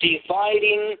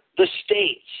 dividing the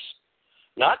states.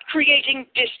 Not creating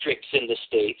districts in the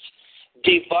states,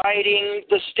 dividing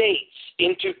the states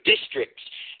into districts,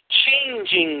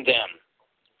 changing them.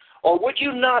 Or would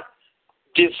you not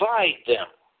divide them?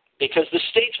 Because the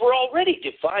states were already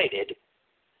divided.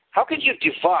 How could you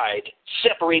divide,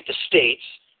 separate the states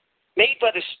made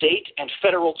by the state and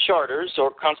federal charters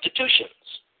or constitutions?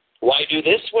 Why do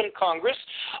this when Congress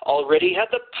already had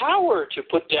the power to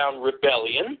put down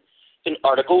rebellion in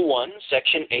Article 1,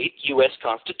 Section 8, U.S.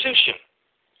 Constitution?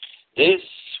 This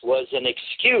was an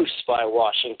excuse by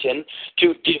Washington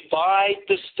to divide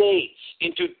the states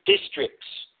into districts,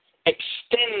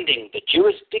 extending the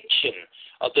jurisdiction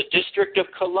of the District of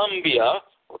Columbia,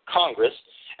 or Congress,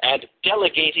 and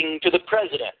delegating to the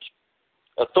President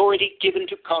authority given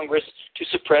to Congress to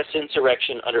suppress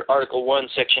insurrection under Article 1,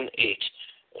 Section 8.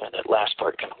 That last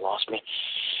part kind of lost me.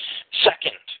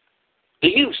 Second, the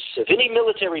use of any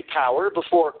military power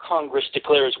before Congress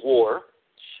declares war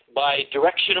by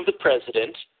direction of the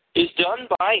President is done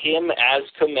by him as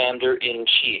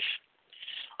Commander-in-Chief.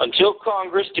 Until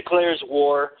Congress declares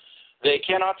war, they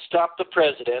cannot stop the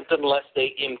President unless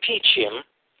they impeach him,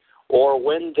 or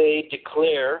when they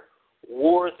declare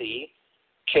worthy,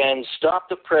 can stop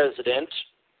the President.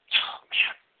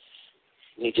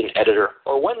 Needs an editor.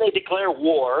 Or when they declare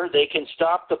war, they can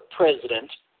stop the President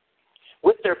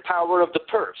with their power of the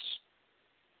purse,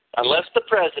 unless the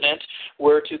President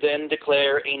were to then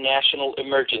declare a national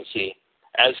emergency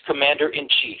as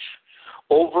Commander-in-Chief,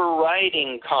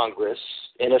 overriding Congress,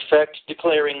 in effect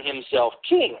declaring himself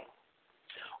king,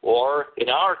 or, in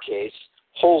our case,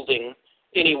 holding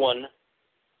anyone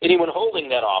holding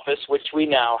that office, which we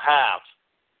now have.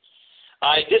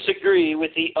 I disagree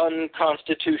with the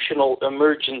unconstitutional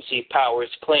emergency powers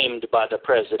claimed by the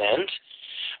President,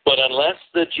 but unless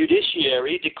the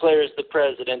judiciary declares the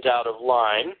President out of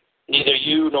line, neither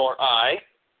you nor I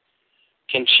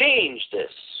can change this,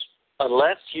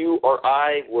 unless you or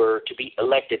I were to be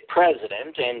elected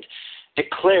President and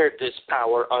declared this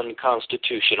power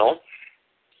unconstitutional.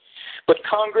 But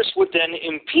Congress would then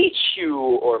impeach you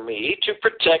or me to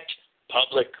protect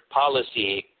public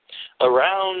policy.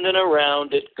 Around and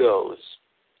around it goes.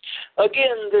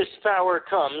 Again, this power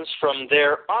comes from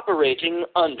their operating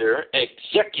under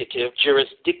executive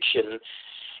jurisdiction,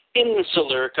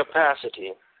 insular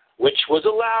capacity, which was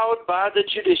allowed by the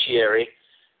judiciary,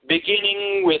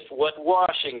 beginning with what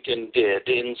Washington did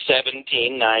in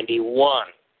 1791.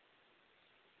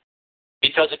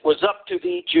 Because it was up to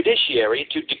the judiciary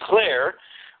to declare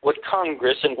what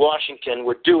Congress and Washington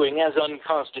were doing as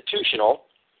unconstitutional,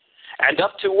 and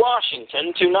up to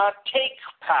Washington to not take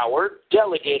power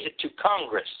delegated to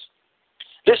Congress.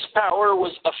 This power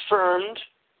was affirmed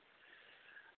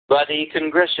by the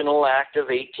Congressional Act of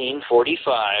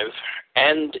 1845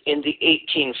 and in the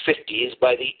 1850s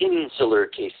by the insular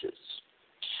cases.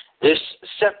 This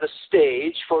set the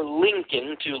stage for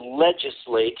Lincoln to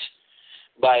legislate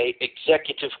by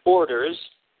executive orders,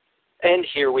 and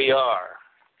here we are.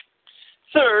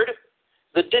 Third,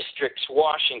 the districts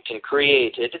Washington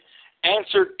created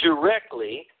answered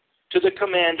directly to the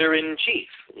Commander-in-Chief,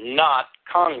 not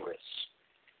Congress.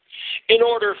 In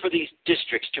order for these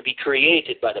districts to be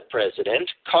created by the President,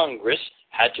 Congress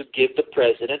had to give the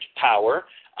President power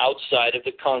outside of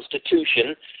the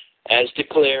Constitution as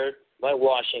declared by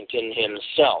Washington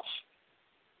himself.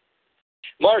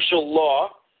 Martial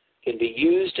law can be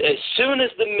used as soon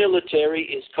as the military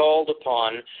is called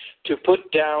upon to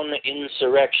put down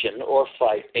insurrection or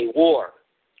fight a war.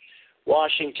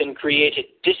 Washington created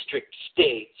district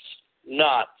states,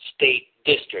 not state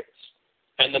districts,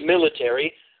 and the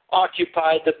military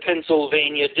occupied the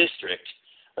Pennsylvania district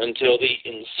until the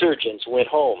insurgents went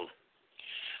home.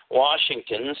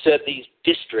 Washington said these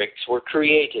districts were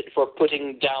created for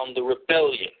putting down the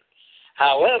rebellion.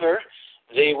 However,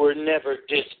 they were never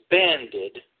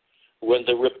disbanded when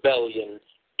the rebellion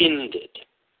ended.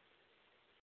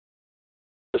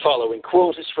 The following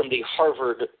quote is from the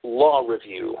Harvard Law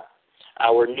Review,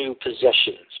 Our New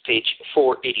Possessions, page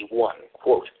 481,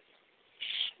 quote,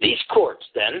 "These courts,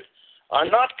 then, are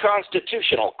not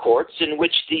constitutional courts in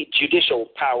which the judicial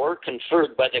power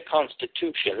conferred by the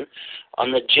Constitution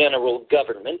on the general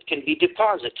government can be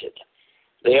deposited.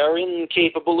 They are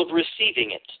incapable of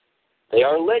receiving it. They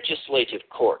are legislative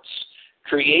courts,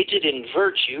 created in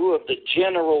virtue of the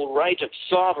general right of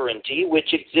sovereignty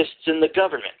which exists in the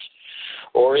government,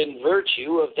 or in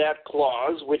virtue of that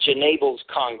clause which enables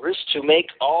Congress to make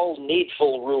all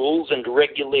needful rules and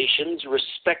regulations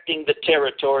respecting the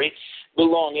territory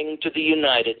belonging to the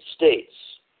United States."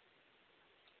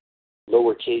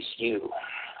 Lowercase u.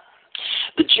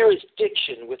 The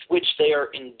jurisdiction with which they are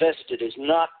invested is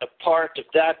not a part of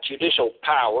that judicial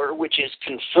power which is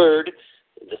conferred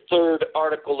in the third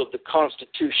article of the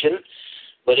Constitution,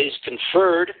 but is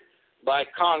conferred by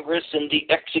Congress in the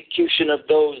execution of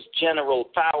those general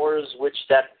powers which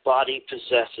that body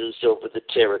possesses over the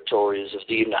territories of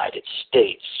the United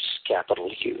States,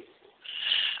 capital U,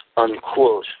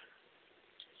 unquote.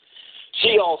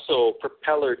 See also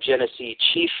Propeller Genesee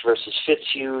Chief versus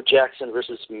Fitzhugh, Jackson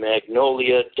versus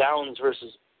Magnolia, Downs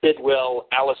versus Bidwell,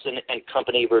 Allison and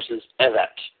Company versus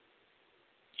Evet.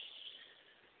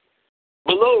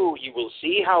 Below, you will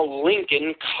see how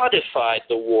Lincoln codified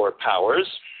the war powers.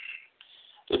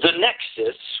 The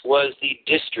nexus was the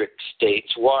district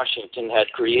states Washington had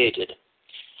created.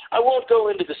 I won't go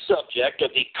into the subject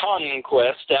of the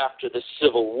conquest after the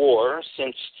Civil War,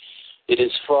 since it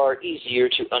is far easier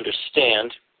to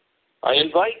understand. I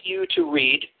invite you to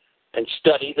read and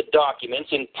study the documents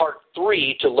in Part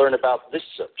 3 to learn about this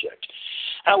subject.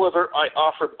 However, I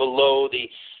offer below the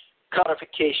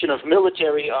codification of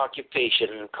military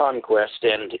occupation, conquest,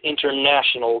 and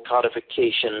international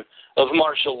codification of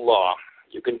martial law.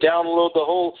 You can download the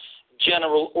whole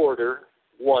General Order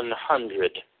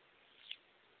 100.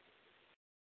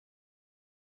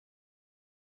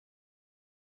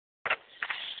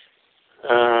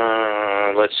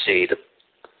 Let's see. The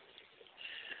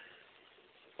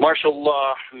martial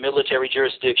law, military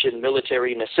jurisdiction,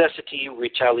 military necessity,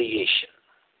 retaliation.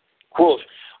 Quote,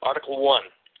 Article 1.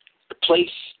 The place,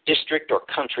 district, or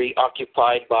country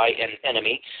occupied by an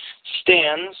enemy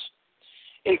stands,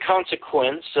 in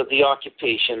consequence of the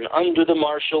occupation, under the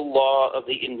martial law of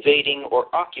the invading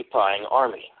or occupying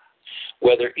army,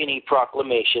 whether any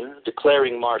proclamation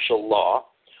declaring martial law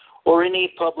or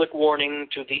any public warning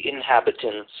to the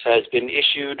inhabitants has been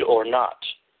issued or not.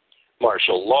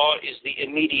 Martial law is the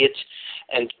immediate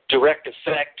and direct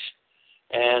effect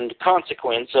and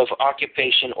consequence of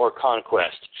occupation or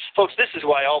conquest. Folks, this is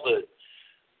why all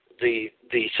the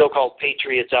so-called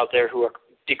patriots out there who are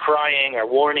decrying or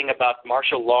warning about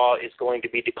martial law is going to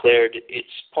be declared, it's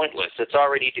pointless. It's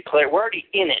already declared. We're already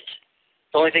in it.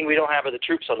 The only thing we don't have are the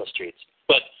troops on the streets.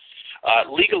 But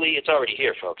legally, it's already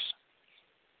here, folks.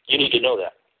 You need to know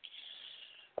that.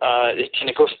 And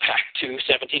it goes back to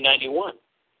 1791.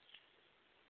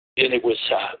 And it was,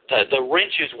 the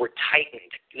wrenches were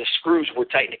tightened. The screws were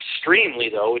tightened extremely,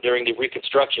 though, during the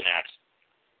Reconstruction Acts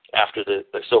after the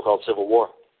so-called Civil War.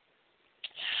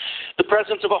 The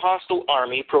presence of a hostile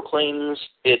army proclaims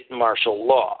it martial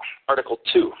law. Article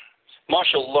 2.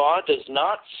 Martial law does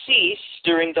not cease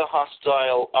during the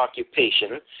hostile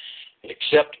occupation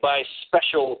except by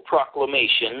special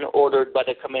proclamation ordered by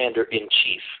the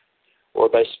commander-in-chief or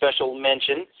by special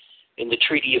mention in the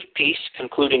treaty of peace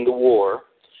concluding the war,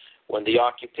 when the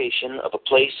occupation of a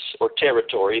place or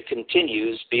territory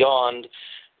continues beyond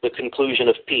the conclusion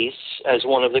of peace as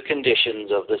one of the conditions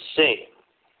of the same.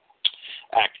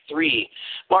 Act 3.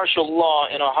 Martial law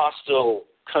in a hostile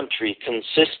country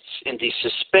consists in the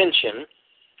suspension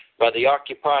by the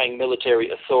occupying military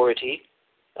authority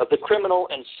of the criminal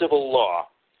and civil law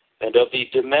and of the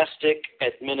domestic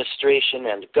administration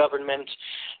and government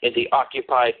in the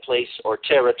occupied place or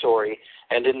territory,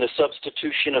 and in the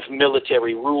substitution of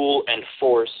military rule and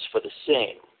force for the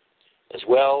same, as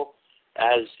well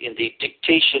as in the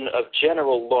dictation of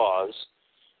general laws,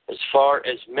 as far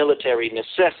as military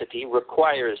necessity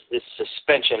requires this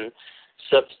suspension,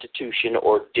 substitution,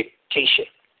 or dictation.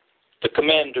 The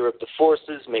commander of the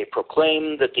forces may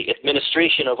proclaim that the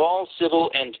administration of all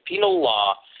civil and penal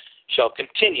law shall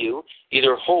continue,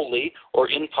 either wholly or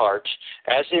in part,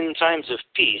 as in times of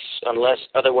peace, unless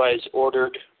otherwise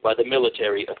ordered by the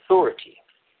military authority.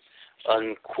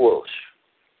 Unquote.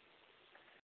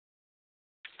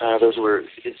 Those were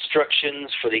instructions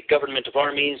for the government of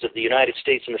armies of the United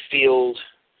States in the field,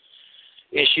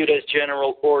 issued as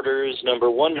General Orders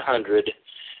number 100,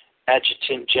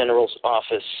 Adjutant General's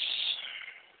Office.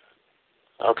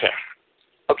 Okay,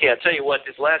 I'll tell you what,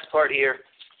 this last part here,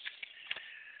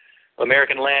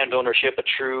 American Land Ownership, a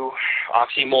True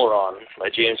Oxymoron, by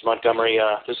James Montgomery.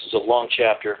 This is a long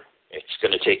chapter. It's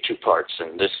going to take 2 parts,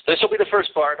 and this will be the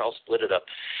first part. I'll split it up.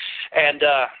 And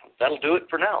that'll do it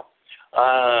for now.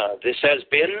 This has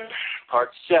been Part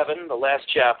 7, the last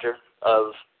chapter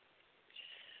of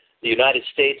The United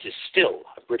States is Still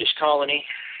a British Colony.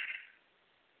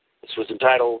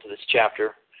 This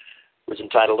chapter was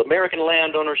entitled American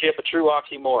Land Ownership, a True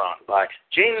Oxymoron by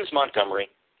James Montgomery.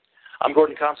 I'm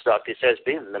Gordon Comstock. This has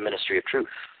been the Ministry of Truth.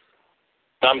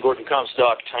 I'm Gordon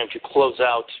Comstock. Time to close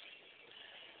out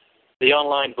the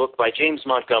online book by James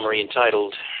Montgomery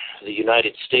entitled The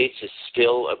United States is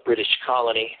Still a British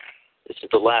Colony. This is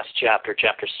the last chapter,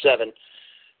 Chapter 7.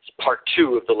 It's Part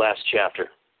 2 of the last chapter.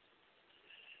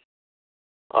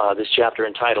 This chapter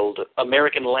entitled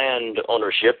American Land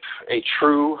Ownership, a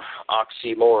True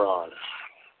Oxymoron.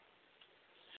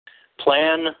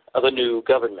 Plan of a New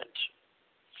Government.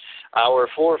 Our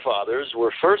forefathers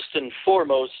were first and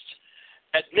foremost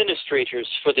administrators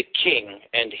for the king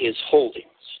and his holdings,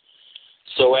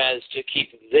 so as to keep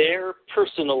their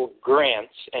personal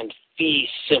grants and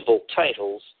fee-simple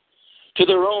titles to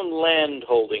their own land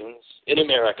holdings in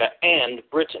America and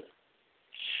Britain.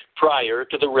 Prior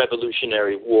to the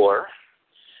Revolutionary War,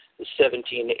 the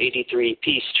 1783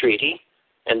 Peace Treaty,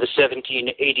 and the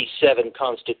 1787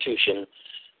 Constitution,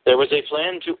 there was a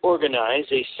plan to organize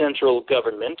a central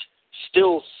government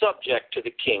still subject to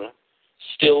the king,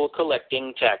 still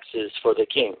collecting taxes for the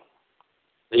king.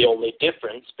 The only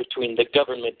difference between the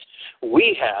government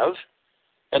we have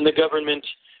and the government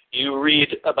you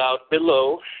read about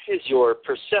below is your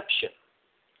perception,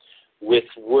 with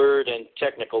word and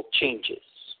technical changes.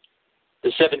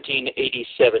 The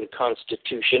 1787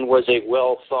 Constitution was a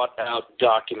well-thought-out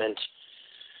document,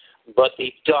 but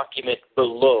the document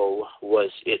below was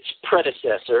its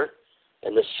predecessor,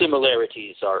 and the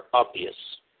similarities are obvious.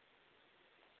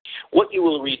 What you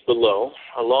will read below,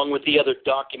 along with the other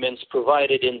documents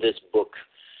provided in this book,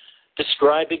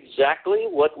 describe exactly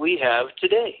what we have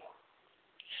today.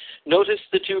 Notice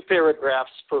the two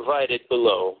paragraphs provided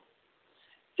below.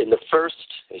 In the first,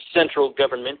 a central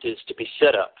government is to be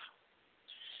set up,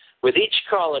 with each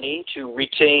colony to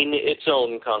retain its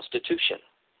own constitution.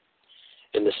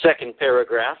 In the second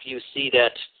paragraph, you see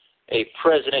that a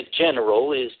president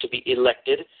general is to be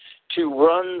elected to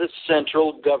run the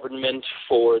central government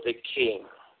for the king.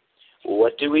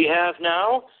 What do we have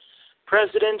now?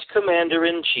 President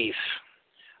Commander-in-Chief.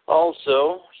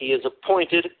 Also, he is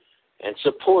appointed and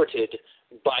supported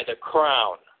by the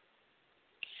crown.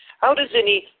 How does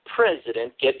any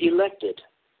president get elected?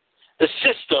 The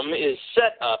system is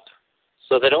set up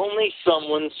so that only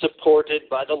someone supported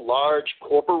by the large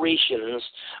corporations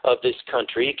of this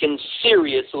country can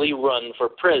seriously run for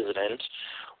president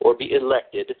or be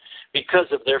elected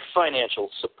because of their financial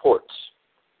support.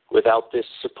 Without this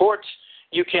support,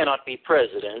 you cannot be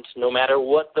president, no matter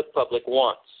what the public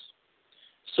wants.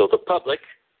 So the public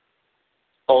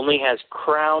only has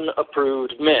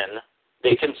crown-approved men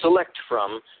they can select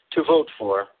from to vote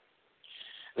for.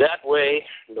 That way,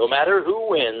 no matter who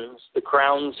wins, the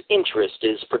crown's interest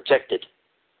is protected.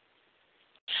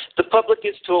 The public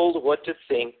is told what to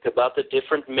think about the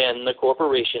different men the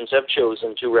corporations have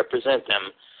chosen to represent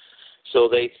them, so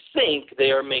they think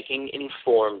they are making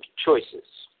informed choices.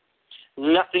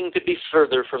 Nothing could be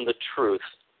further from the truth.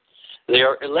 They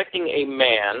are electing a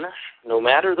man, no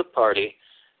matter the party,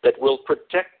 that will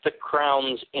protect the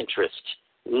crown's interest,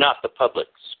 not the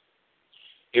public's.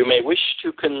 You may wish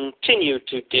to continue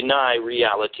to deny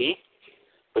reality,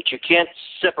 but you can't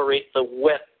separate the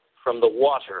wet from the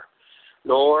water,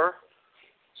 nor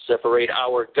separate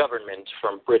our government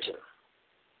from Britain.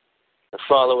 The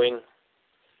following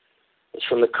is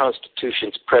from the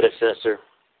Constitution's predecessor,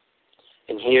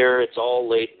 and here it's all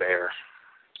laid bare.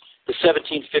 The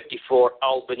 1754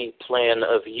 Albany Plan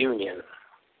of Union.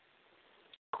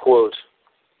 Quote,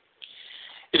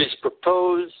 "It is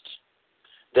proposed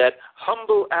that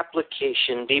humble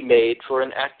application be made for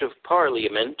an Act of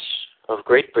Parliament of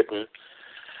Great Britain,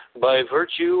 by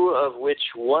virtue of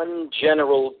which one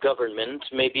general government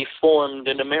may be formed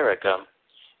in America,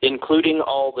 including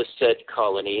all the said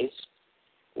colonies,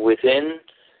 within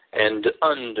and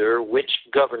under which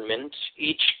government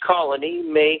each colony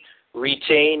may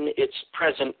retain its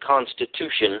present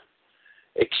constitution,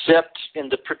 except in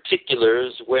the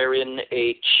particulars wherein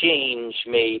a change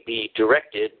may be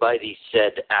directed by the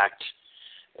said act,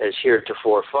 as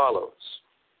heretofore follows.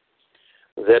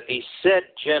 That the said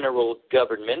general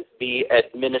government be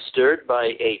administered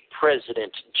by a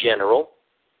president general,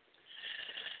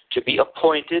 to be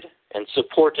appointed and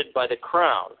supported by the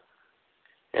crown,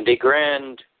 and a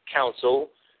grand council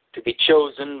to be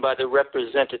chosen by the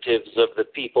representatives of the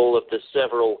people of the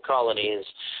several colonies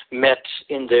met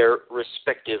in their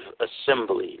respective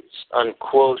assemblies."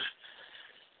 Unquote.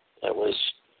 That was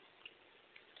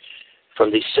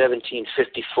from the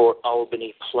 1754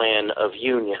 Albany Plan of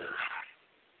Union.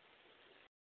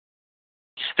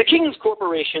 The king's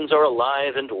corporations are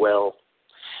alive and well.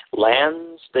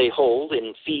 Lands they hold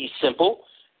in fee simple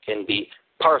can be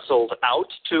parceled out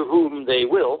to whom they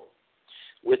will,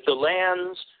 with the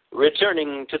lands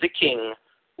returning to the king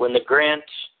when the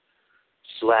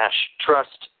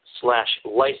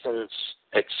grant/trust/license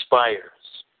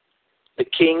expires. The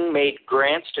king made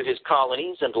grants to his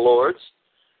colonies and lords.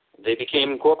 They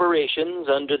became corporations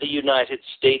under the United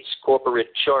States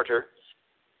Corporate Charter.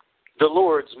 The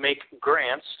lords make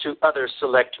grants to other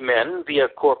select men via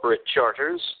corporate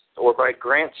charters, or by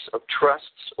grants of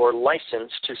trusts or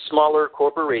license to smaller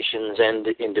corporations and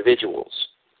individuals.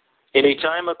 Any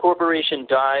time a corporation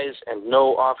dies and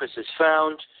no office is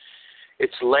found,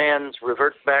 its lands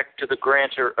revert back to the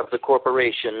grantor of the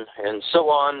corporation, and so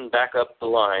on back up the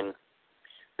line.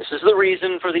 This is the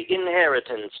reason for the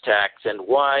inheritance tax and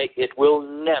why it will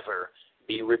never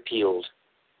be repealed.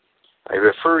 I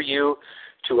refer you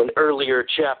to an earlier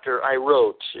chapter I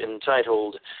wrote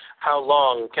entitled How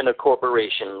long can a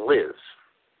corporation live?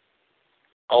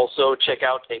 Also, check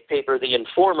out a paper the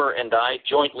Informer and I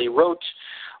jointly wrote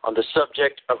on the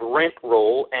subject of rent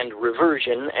roll and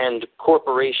reversion and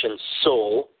corporation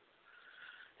soul,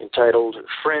 entitled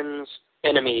Friends,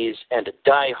 Enemies, and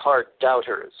Die-Hard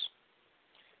Doubters.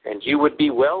 And you would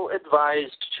be well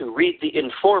advised to read the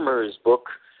Informer's book,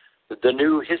 The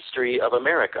New History of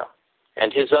America,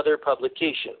 and his other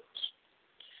publications.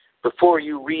 Before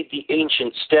you read the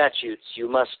ancient statutes, you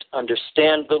must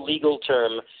understand the legal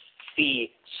term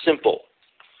fee simple.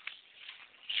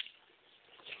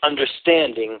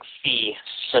 Understanding fee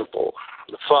simple.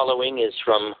 The following is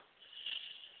from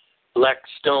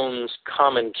Blackstone's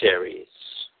Commentaries.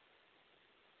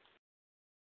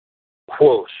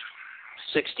 Quote,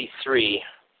 63.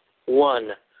 1.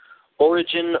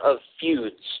 Origin of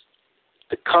feuds.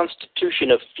 The constitution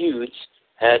of feuds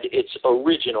had its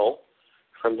original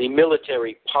from the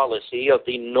military policy of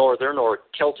the northern or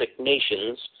Celtic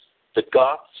nations, the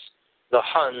Goths, the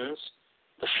Huns,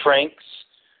 the Franks,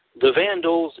 the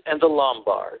Vandals, and the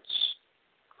Lombards,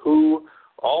 who,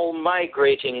 all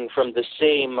migrating from the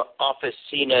same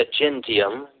officina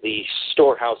gentium, the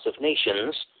storehouse of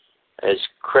nations, as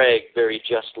Craig very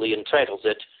justly entitles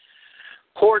it,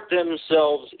 poured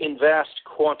themselves in vast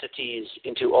quantities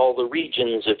into all the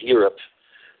regions of Europe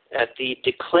at the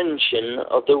declension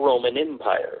of the Roman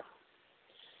Empire.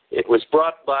 It was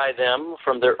brought by them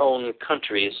from their own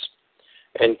countries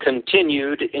and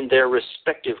continued in their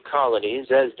respective colonies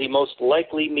as the most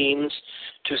likely means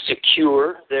to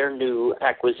secure their new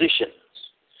acquisitions.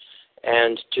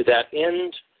 And to that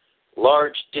end,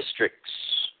 large districts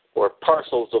or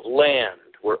parcels of land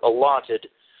were allotted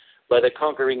by the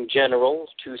conquering general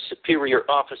to superior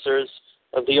officers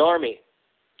of the army,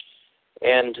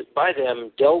 and by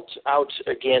them dealt out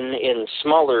again in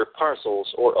smaller parcels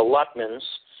or allotments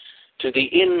to the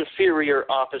inferior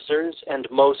officers and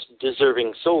most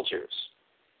deserving soldiers.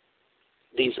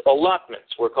 These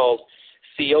allotments were called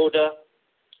feoda,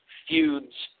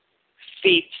 feuds,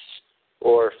 fiefs,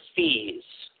 or fees,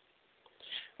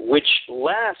 which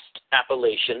last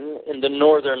appellation in the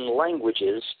northern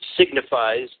languages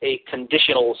signifies a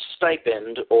conditional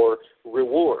stipend or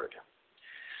reward.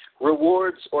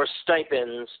 Rewards or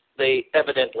stipends they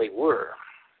evidently were,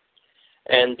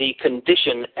 and the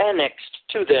condition annexed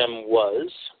to them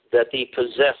was that the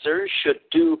possessor should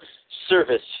do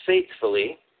service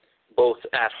faithfully, both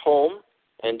at home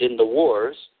and in the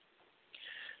wars,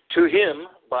 to him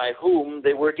by whom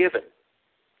they were given,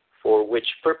 for which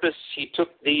purpose he took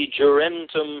the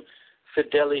jurentum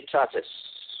fidelitatis,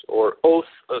 or oath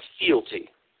of fealty,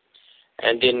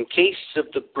 and in case of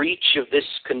the breach of this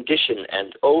condition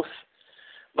and oath,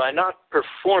 by not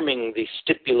performing the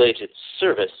stipulated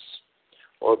service,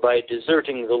 or by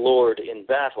deserting the Lord in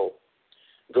battle,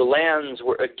 the lands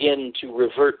were again to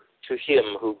revert to him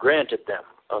who granted them,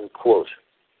 unquote.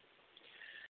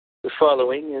 The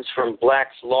following is from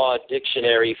Black's Law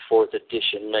Dictionary, 4th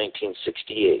edition,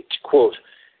 1968. Quote,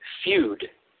 feud,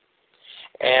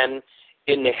 an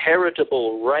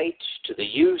inheritable right to the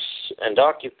use and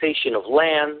occupation of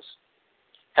lands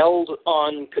held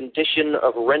on condition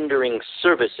of rendering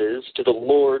services to the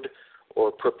lord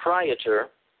or proprietor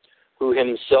who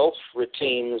himself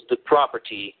retains the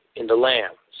property in the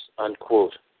lands,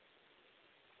 unquote.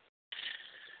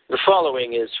 The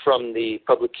following is from the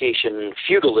publication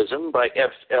Feudalism by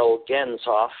F.L.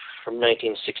 Ganshoff from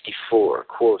 1964.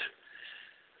 Quote,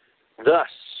 thus,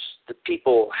 the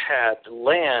people had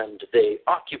land they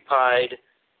occupied,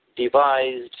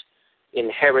 devised,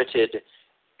 inherited,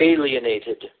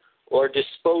 alienated, or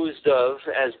disposed of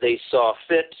as they saw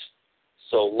fit,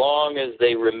 so long as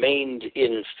they remained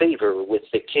in favor with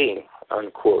the king,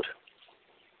 unquote.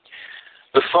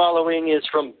 The following is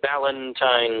from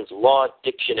Ballantyne's Law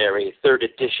Dictionary, 3rd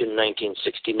edition,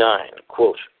 1969.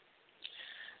 Quote,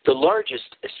 the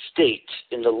largest estate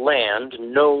in the land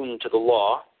known to the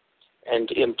law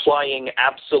and implying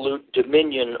absolute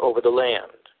dominion over the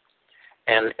land,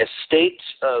 an estate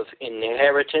of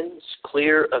inheritance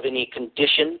clear of any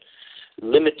condition,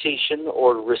 limitation,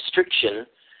 or restriction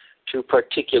to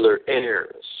particular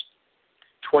heirs.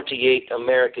 28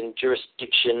 American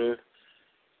Jurisdiction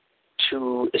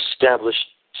to establish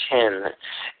 10.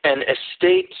 An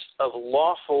estate of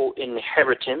lawful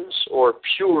inheritance or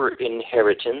pure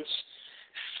inheritance,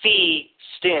 fee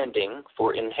standing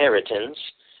for inheritance,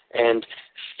 and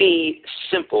fee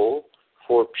simple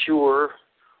for pure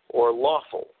or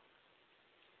lawful.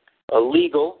 A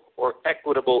legal or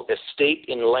equitable estate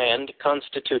in land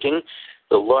constituting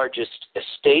the largest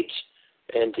estate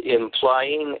and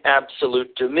implying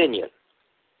absolute dominion,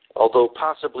 although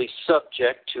possibly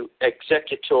subject to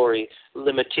executory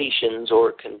limitations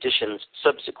or conditions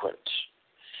subsequent.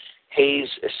 Hayes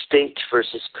Estate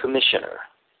versus Commissioner.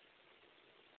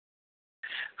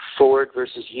 Ford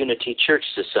versus Unity Church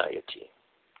Society.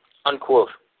 Unquote.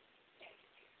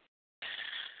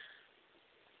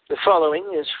 The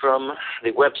following is from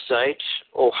the website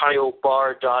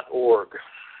ohiobar.org.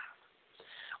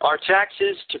 Are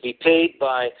taxes to be paid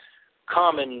by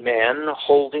common man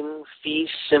holding fee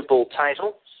simple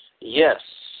title? Yes,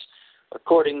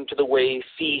 according to the way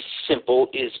fee simple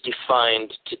is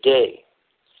defined today.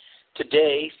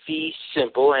 Today, fee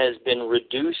simple has been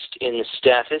reduced in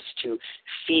status to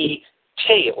fee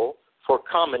tail for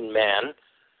common man.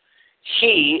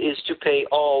 He is to pay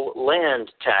all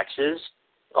land taxes.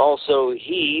 Also,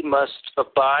 he must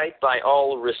abide by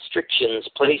all restrictions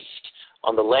placed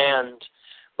on the land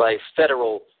by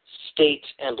federal, state,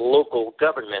 and local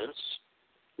governments,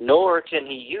 nor can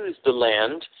he use the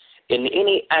land in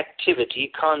any activity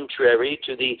contrary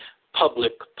to the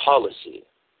public policy.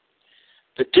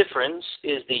 The difference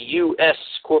is the U.S.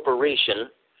 corporation,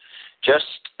 just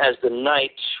as the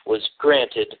knight was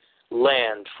granted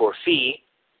land for fee,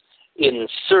 in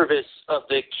service of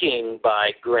the king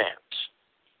by grant.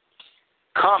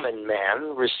 Common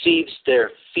man receives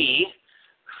their fee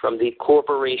from the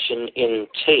corporation in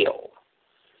tail,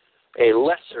 a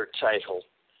lesser title.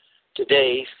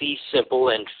 Today, fee simple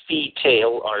and fee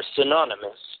tail are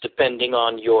synonymous depending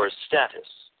on your status.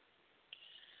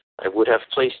 I would have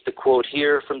placed the quote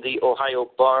here from the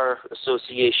Ohio Bar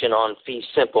Association on fee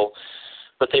simple,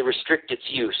 but they restrict its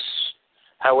use.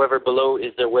 However, below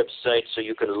is their website so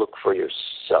you can look for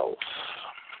yourself.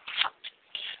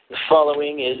 The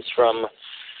following is from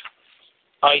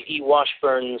I.E.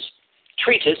 Washburn's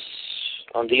Treatise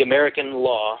on the American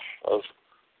Law of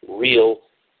Real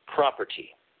Property.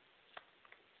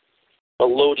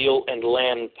 Allodial and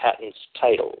Land Patents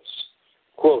Titles.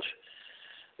 Quote,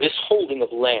 this holding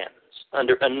of lands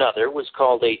under another was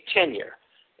called a tenure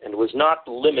and was not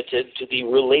limited to the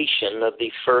relation of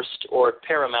the first or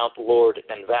paramount lord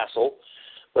and vassal,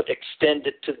 but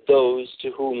extended to those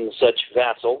to whom such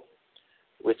vassal,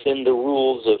 within the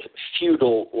rules of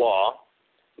feudal law,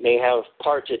 may have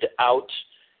parted out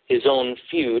his own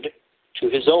feud to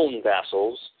his own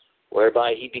vassals,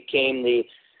 whereby he became the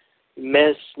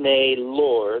mesne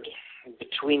lord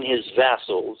between his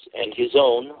vassals and his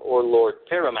own or lord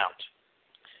paramount.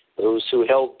 Those who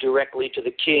held directly to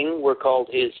the king were called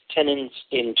his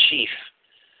tenants-in-chief,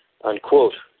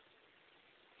 unquote.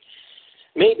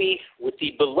 Maybe with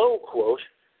the below quote,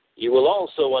 you will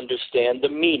also understand the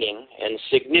meaning and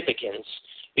significance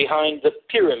behind the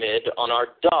pyramid on our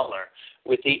dollar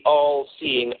with the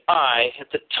all-seeing eye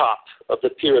at the top of the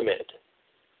pyramid.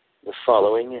 The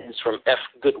following is from F.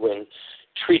 Goodwin,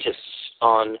 Treatise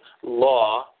on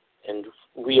Law and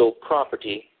Real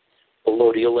Property,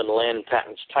 Allodial and Land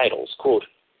Patents Titles. Quote,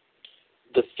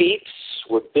 the fiefs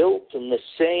were built in the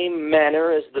same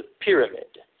manner as the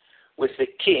pyramid, with the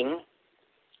king,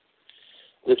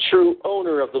 the true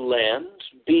owner of the land,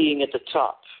 being at the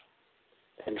top.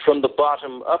 And from the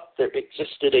bottom up there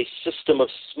existed a system of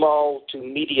small to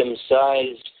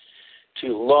medium-sized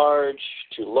to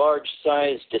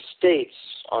large-sized estates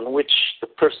on which the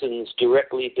persons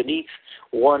directly beneath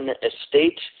one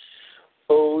estate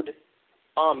owed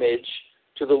homage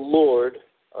to the lord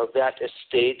of that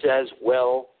estate as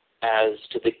well as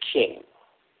to the king.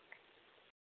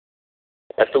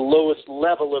 At the lowest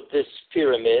level of this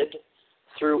pyramid,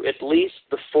 through at least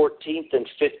the 14th and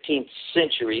 15th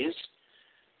centuries,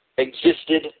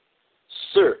 existed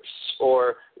serfs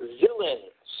or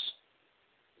villains.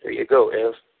 There you go,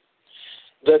 Ev.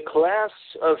 The class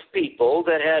of people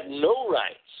that had no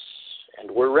rights and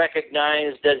were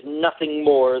recognized as nothing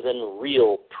more than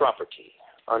real property,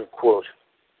 unquote.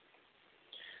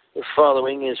 The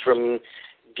following is from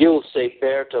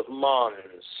Gilsebert of Mons,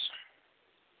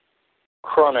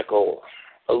 Chronicle,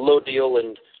 Allodial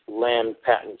and Land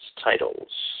Patents Titles.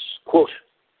 Quote,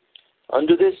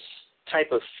 under this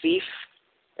type of fief,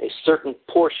 a certain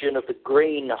portion of the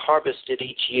grain harvested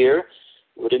each year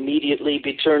would immediately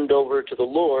be turned over to the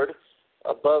Lord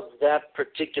above that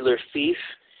particular fief,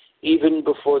 even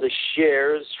before the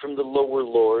shares from the lower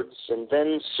lords, and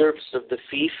then serfs of the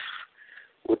fief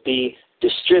would be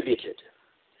distributed.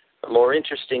 A more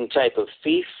interesting type of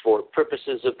fief for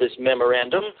purposes of this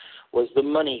memorandum was the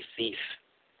money fief.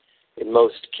 In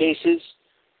most cases,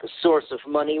 the source of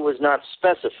money was not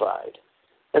specified,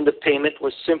 and the payment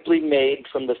was simply made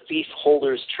from the fief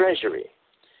holder's treasury.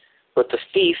 But the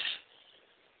fief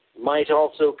might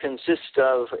also consist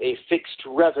of a fixed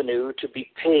revenue to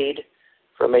be paid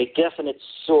from a definite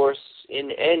source in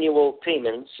annual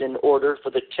payments in order for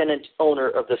the tenant owner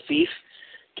of the fief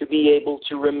to be able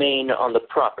to remain on the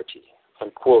property,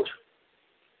 unquote.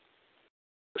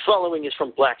 The following is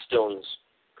from Blackstone's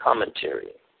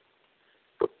commentary,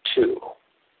 Book 2.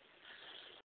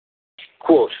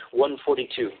 Quote,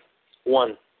 142.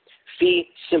 1. Fee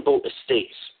simple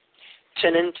estates.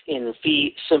 Tenant in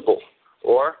fee simple,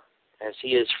 or, as he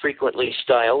is frequently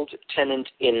styled, tenant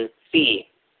in fee,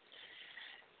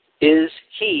 is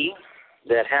he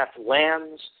that hath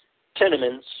lands,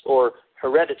 tenements, or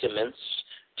hereditaments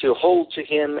to hold to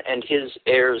him and his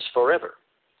heirs forever,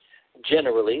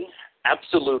 generally,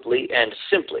 absolutely, and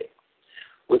simply,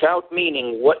 without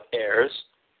meaning what heirs,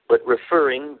 but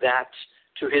referring that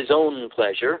to his own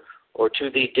pleasure or to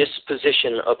the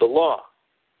disposition of the law.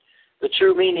 The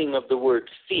true meaning of the word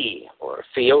fee, or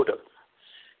feodum,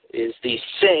 is the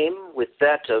same with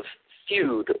that of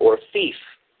feud or fief,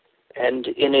 and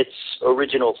in its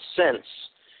original sense,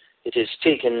 it is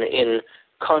taken in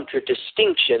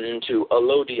contradistinction to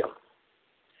allodium,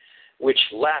 which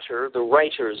latter the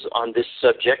writers on this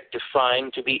subject define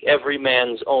to be every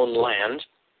man's own land,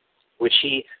 which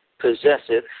he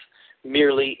possesseth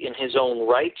merely in his own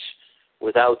right,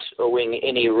 without owing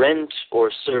any rent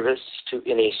or service to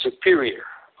any superior,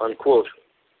 unquote.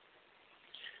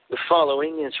 The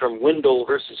following is from Windle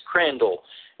versus Crandall,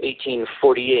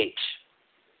 1848.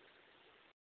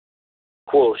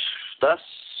 Quote, thus,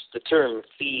 the term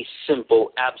fee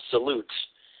simple absolute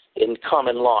in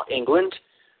common law England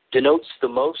denotes the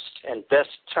most and best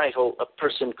title a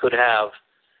person could have,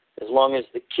 as long as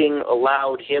the king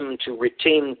allowed him to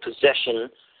retain possession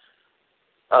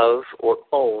of or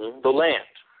own the land.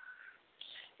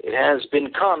 It has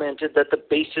been commented that the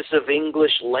basis of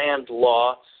English land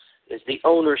law is the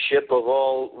ownership of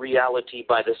all reality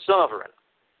by the sovereign.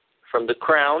 From the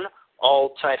crown,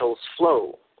 all titles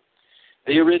flow.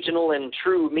 The original and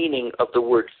true meaning of the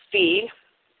word fee,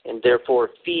 and therefore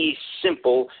fee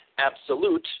simple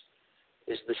absolute,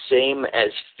 is the same as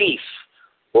fief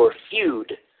or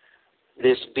feud,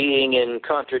 this being in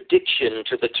contradiction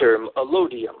to the term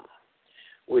allodium,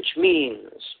 which means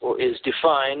or is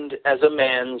defined as a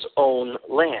man's own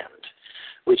land,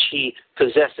 which he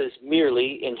possesses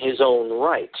merely in his own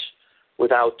right,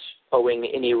 without owing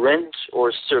any rent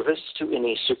or service to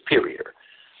any superior,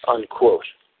 unquote.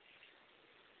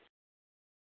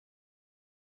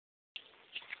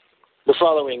 The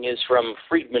following is from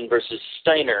Friedman versus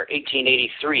Steiner,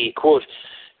 1883, quote,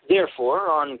 therefore,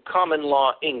 on common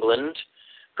law England,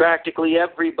 practically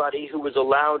everybody who was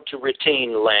allowed to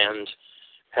retain land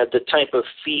had the type of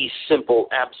fee simple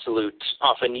absolute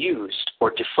often used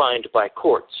or defined by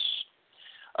courts.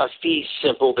 A fee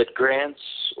simple that grants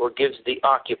or gives the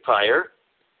occupier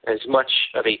as much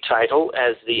of a title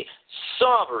as the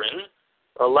sovereign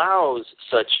allows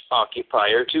such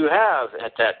occupier to have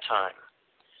at that time.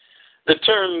 The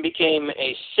term became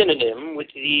a synonym with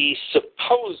the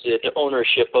supposed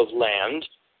ownership of land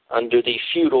under the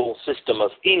feudal system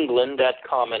of England at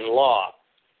common law.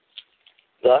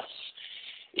 Thus,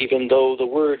 even though the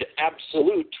word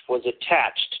absolute was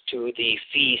attached to the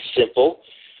fee simple,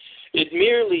 it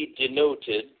merely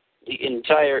denoted the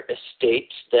entire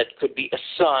estate that could be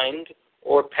assigned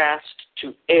or passed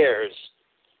to heirs,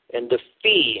 and the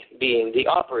fee being the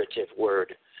operative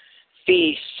word.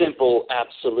 Fee simple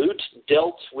absolute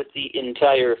dealt with the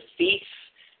entire fief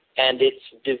and its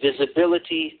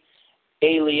divisibility,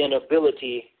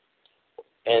 alienability,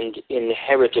 and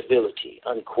inheritability,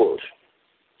 unquote.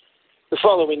 The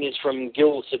following is from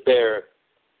Gilsebert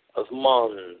of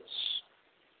Mons,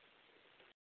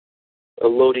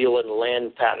 Allodial and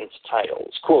Land Patents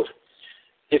Titles. Quote,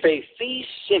 if a fee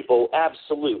simple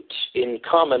absolute in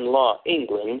common law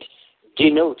England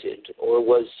denoted or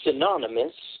was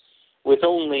synonymous with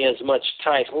only as much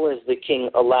title as the king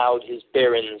allowed his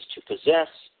barons to possess,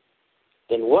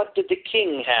 then what did the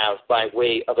king have by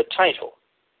way of a title?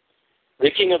 The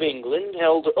King of England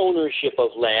held ownership of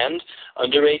land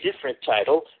under a different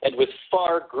title and with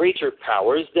far greater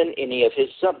powers than any of his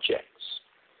subjects.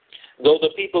 Though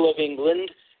the people of England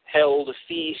held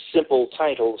fee simple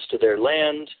titles to their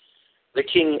land, the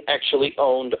king actually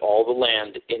owned all the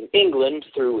land in England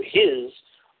through his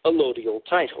allodial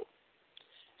title.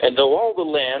 And though all the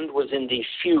land was in the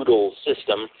feudal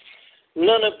system,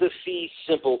 none of the fee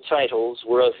simple titles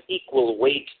were of equal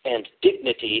weight and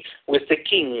dignity with the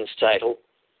king's title,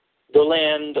 the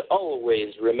land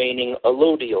always remaining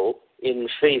allodial in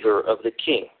favor of the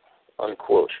king,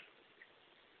 unquote.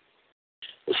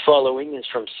 The following is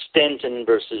from Stanton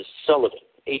versus Sullivan,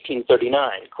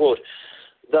 1839, quote,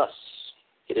 thus,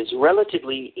 it is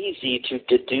relatively easy to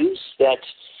deduce that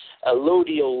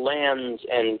allodial lands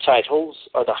and titles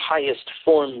are the highest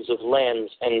forms of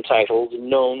lands and titles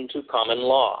known to common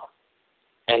law.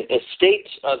 An estate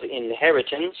of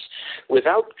inheritance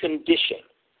without condition,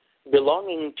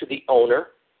 belonging to the owner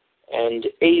and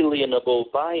alienable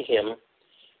by him,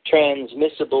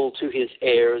 transmissible to his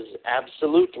heirs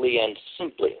absolutely and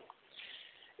simply,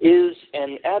 is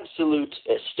an absolute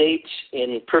estate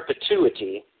in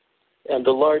perpetuity and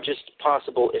the largest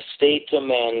possible estate a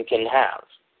man can have,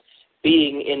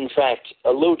 being in fact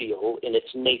allodial in its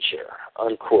nature,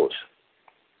 unquote.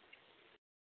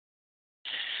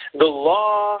 The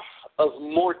law of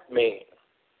mortmain,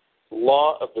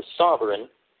 law of the sovereign,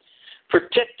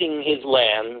 protecting his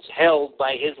lands held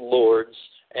by his lords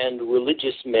and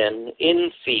religious men in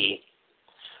fee,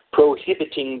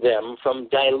 prohibiting them from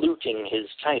diluting his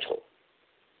title,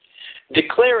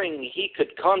 declaring he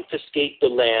could confiscate the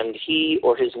land he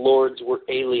or his lords were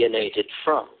alienated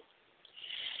from.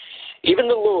 Even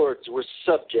the lords were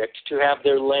subject to have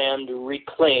their land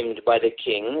reclaimed by the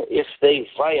king if they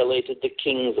violated the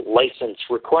king's license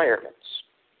requirements.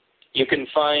 You can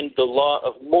find the law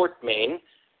of mortmain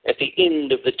at the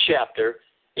end of the chapter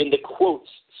in the quotes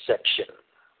section.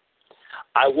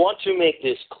 I want to make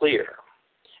this clear.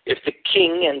 If the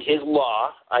king and his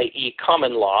law, i.e.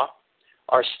 common law,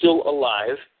 are still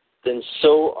alive, then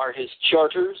so are his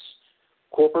charters,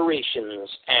 corporations,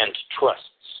 and trusts.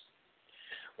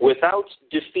 Without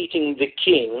defeating the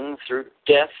king through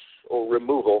death or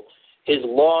removal, his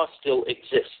law still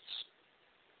exists.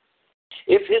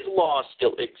 If his law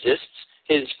still exists,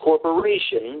 his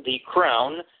corporation, the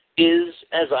crown, is,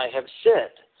 as I have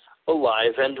said,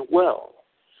 alive and well.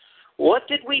 What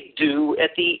did we do at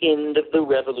the end of the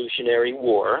Revolutionary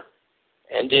War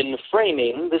and in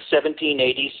framing the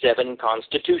 1787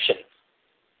 Constitution?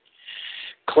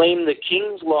 Claim the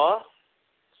king's law,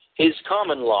 his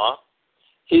common law,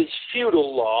 his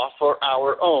feudal law for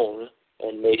our own,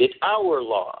 and made it our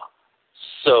law.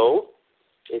 So,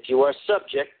 if you are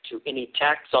subject to any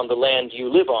tax on the land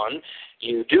you live on,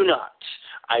 you do not,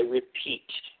 I repeat,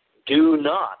 do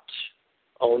not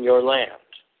own your land.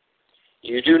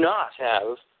 You do not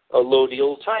have a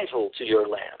allodial title to your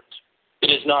land. It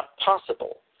is not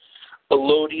possible.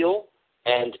 Allodial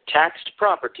and taxed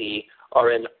property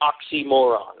are an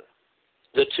oxymoron.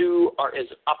 The two are as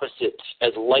opposite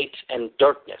as light and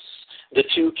darkness. The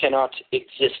two cannot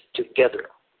exist together.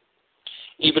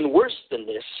 Even worse than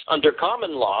this, under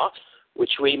common law,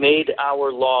 which we made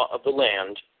our law of the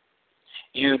land,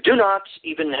 you do not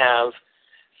even have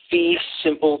fee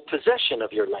simple possession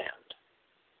of your land.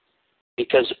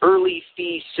 Because early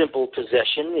fee simple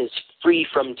possession is free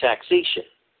from taxation.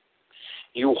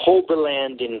 You hold the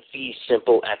land in fee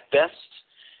simple at best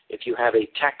if you have a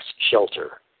tax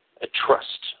shelter, a trust.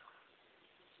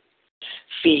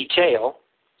 Fee tail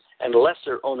and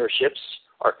lesser ownerships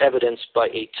are evidenced by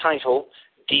a title,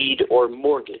 deed, or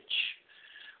mortgage,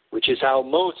 which is how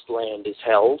most land is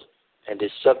held and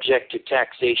is subject to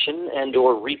taxation and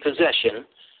or repossession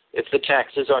if the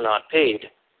taxes are not paid.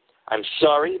 I'm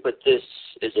sorry, but this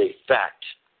is a fact.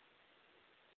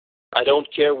 I don't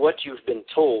care what you've been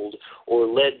told or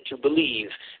led to believe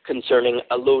concerning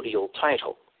allodial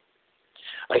title.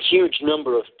 A huge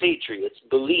number of patriots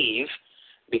believe,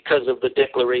 because of the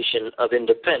Declaration of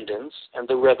Independence and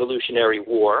the Revolutionary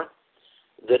War,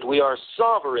 that we are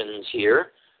sovereigns here,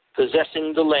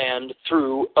 possessing the land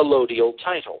through allodial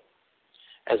title,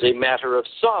 as a matter of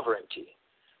sovereignty,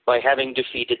 by having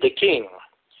defeated the king.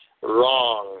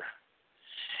 Wrong.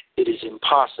 It is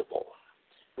impossible.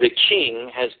 The king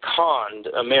has conned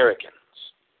Americans,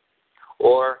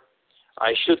 or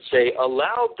I should say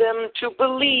allowed them to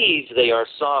believe they are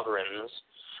sovereigns,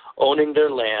 owning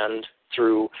their land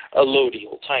through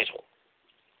allodial title.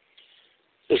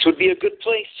 This would be a good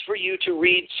place for you to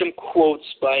read some quotes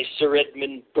by Sir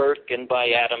Edmund Burke and by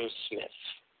Adam Smith.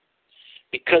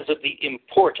 Because of the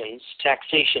importance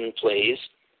taxation plays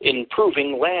in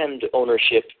proving land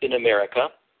ownership in America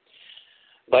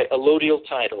by allodial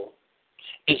title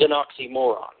is an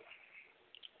oxymoron.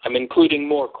 I'm including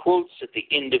more quotes at the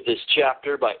end of this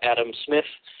chapter by Adam Smith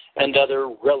and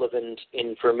other relevant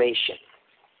information.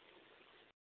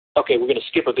 Okay, we're going to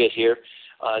skip a bit here.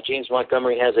 James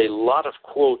Montgomery has a lot of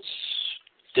quotes,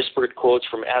 disparate quotes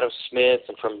from Adam Smith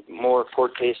and from more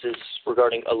court cases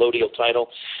regarding allodial title.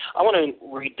 I want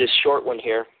to read this short one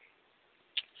here.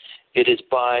 It is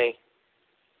by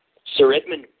Sir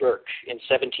Edmund Burke in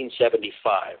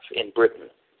 1775 in Britain.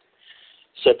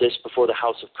 Said this before the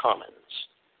House of Commons.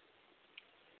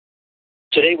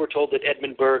 Today we're told that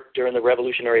Edmund Burke, during the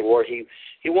Revolutionary War,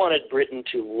 he wanted Britain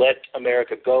to let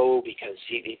America go because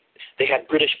they had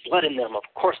British blood in them. Of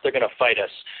course they're going to fight us.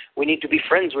 We need to be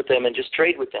friends with them and just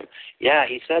trade with them. Yeah,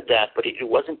 he said that, but it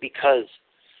wasn't because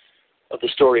of the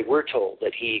story we're told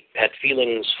that he had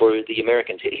feelings for the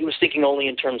Americans. He was thinking only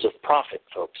in terms of profit,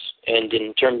 folks, and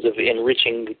in terms of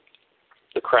enriching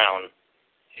the crown,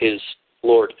 his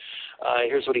lord.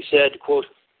 Here's what he said, quote,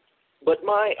 "But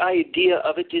my idea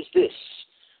of it is this,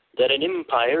 that an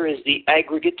empire is the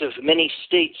aggregate of many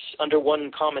states under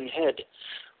one common head,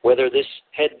 whether this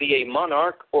head be a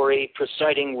monarch or a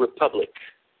presiding republic,"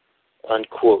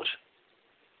 unquote.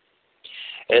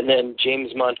 And then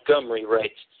James Montgomery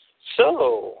writes,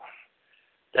 "So,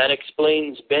 that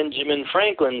explains Benjamin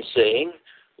Franklin saying,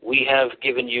 'We have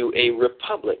given you a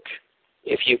republic,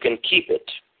 if you can keep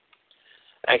it.'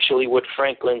 Actually, what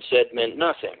Franklin said meant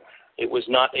nothing. It was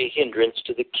not a hindrance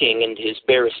to the king and his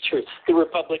barristers. The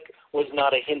republic was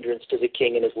not a hindrance to the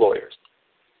king and his lawyers."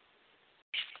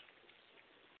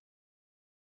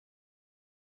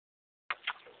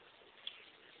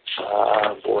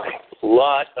 Boy, a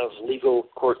lot of legal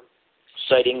court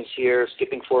sightings here.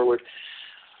 Skipping forward.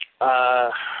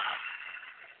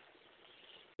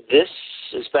 This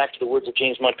is back to the words of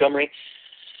James Montgomery.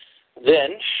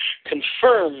 Then,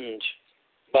 confirmed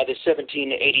by the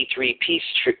 1783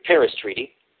 Paris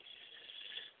Treaty,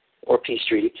 or Peace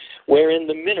Treaty, wherein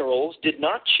the minerals did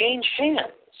not change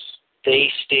hands.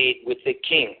 They stayed with the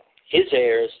king, his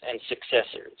heirs, and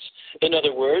successors. In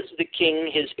other words, the king,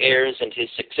 his heirs, and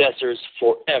his successors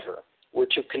forever were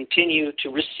to continue to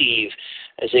receive,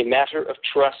 as a matter of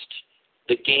trust,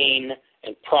 the gain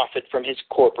and profit from his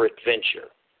corporate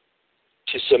venture.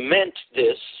 To cement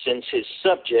this, since his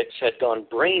subjects had gone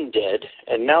brain dead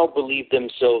and now believed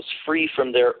themselves free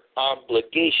from their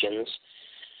obligations,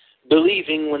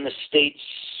 believing when the states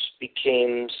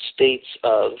became states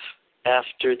of,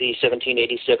 after the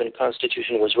 1787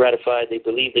 Constitution was ratified, they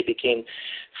believed they became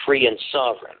free and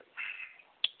sovereign.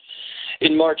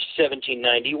 In March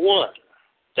 1791,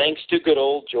 thanks to good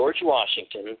old George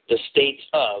Washington, the states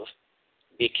of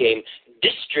became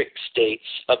district states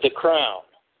of the Crown,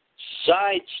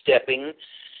 sidestepping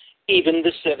even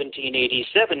the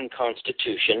 1787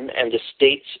 Constitution and the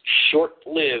state's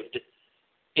short-lived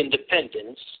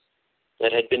independence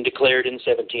that had been declared in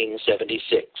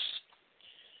 1776.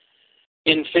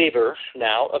 In favor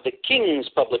now of the king's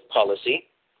public policy,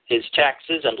 his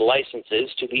taxes and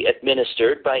licenses to be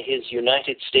administered by his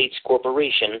United States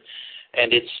Corporation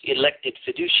and its elected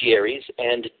fiduciaries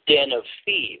and den of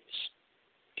thieves.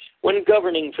 When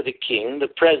governing for the king, the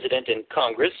president and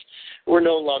Congress were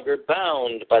no longer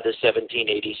bound by the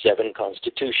 1787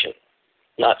 Constitution.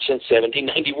 Not since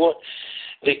 1791.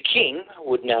 The king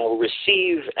would now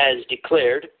receive, as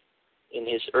declared in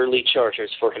his early charters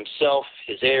for himself,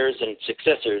 his heirs, and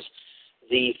successors,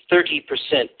 the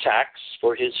 30% tax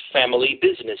for his family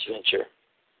business venture.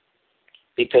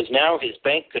 Because now his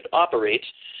bank could operate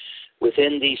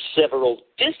within the several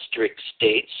district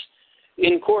states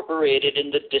incorporated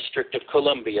in the District of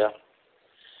Columbia.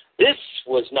 This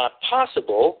was not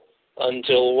possible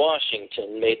until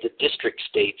Washington made the district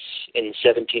states in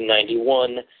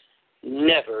 1791,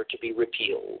 never to be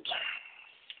repealed.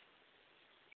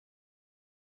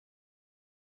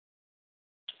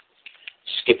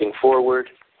 Skipping forward,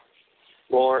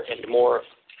 more and more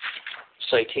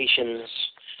citations.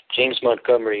 James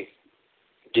Montgomery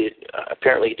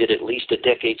apparently did at least a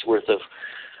decade's worth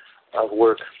of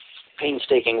work,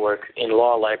 painstaking work in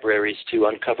law libraries to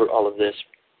uncover all of this.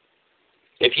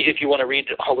 If you want to read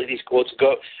all of these quotes,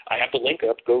 go. I have the link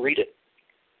up. Go read it.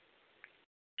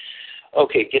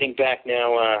 Okay, getting back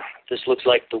now. This looks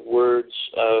like the words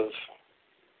of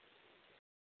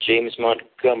James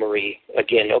Montgomery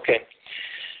again. Okay.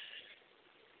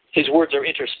 His words are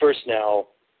interspersed now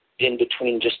in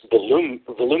between just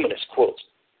voluminous quotes.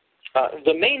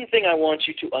 The main thing I want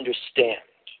you to understand,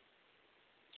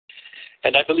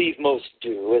 and I believe most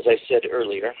do, as I said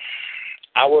earlier,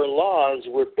 our laws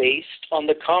were based on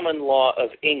the common law of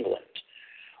England.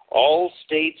 All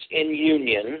states in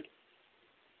union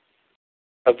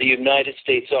of the United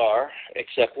States are,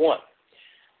 except one.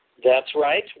 That's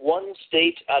right, one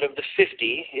state out of the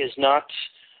 50 is not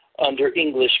under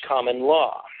English common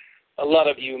law. A lot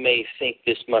of you may think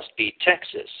this must be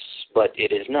Texas, but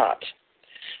it is not.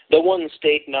 The one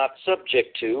state not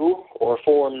subject to or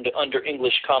formed under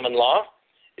English common law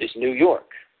is New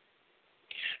York.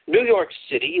 New York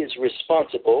City is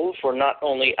responsible for not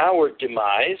only our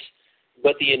demise,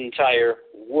 but the entire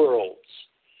world's.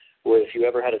 Well, if you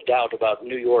ever had a doubt about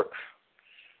New York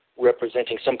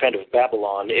representing some kind of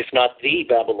Babylon, if not the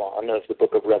Babylon of the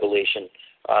book of Revelation.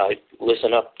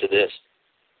 Listen up to this.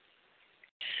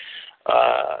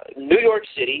 New York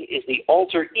City is the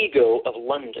alter ego of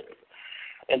London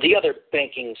and the other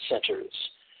banking centers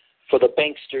for the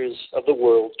banksters of the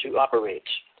world to operate.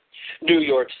 New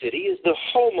York City is the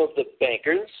home of the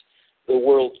bankers, the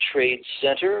World Trade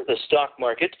Center, the stock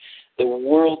market, the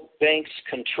World Bank's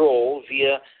control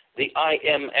via the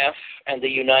IMF and the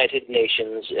United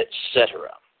Nations, etc.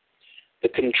 The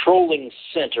controlling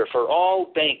center for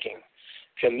all banking,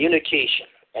 communication,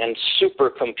 and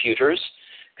supercomputers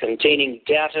containing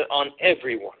data on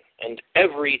everyone and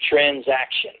every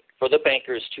transaction for the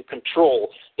bankers to control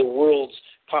the world's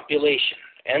population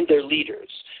and their leaders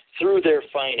through their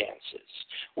finances,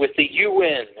 with the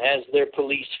UN as their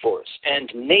police force and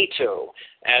NATO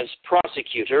as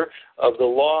prosecutor of the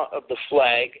law of the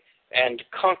flag and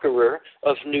conqueror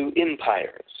of new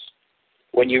empires.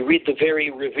 When you read the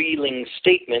very revealing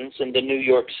statements in the New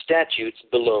York statutes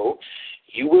below,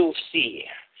 you will see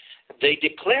they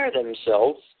declare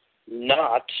themselves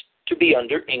not to be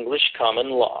under English common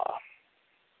law.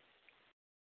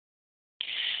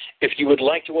 If you would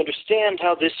like to understand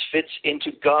how this fits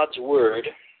into God's Word,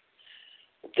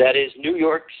 that is New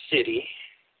York City,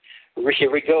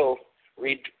 here we go.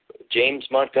 Read James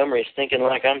Montgomery's Thinking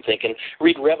Like I'm Thinking.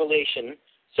 Read Revelation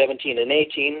 17 and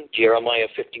 18, Jeremiah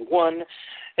 51,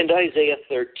 and Isaiah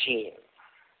 13.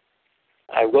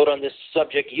 I wrote on this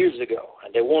subject years ago,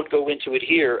 and I won't go into it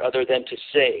here other than to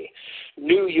say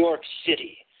New York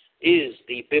City is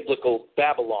the biblical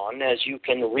Babylon, as you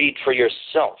can read for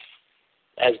yourself,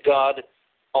 as God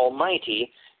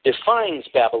Almighty defines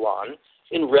Babylon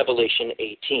in Revelation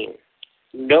 18.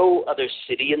 No other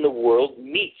city in the world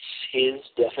meets his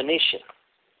definition.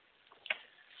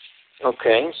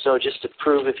 Okay, so just to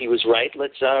prove if he was right,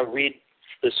 let's read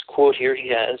this quote here he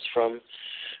has from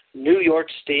New York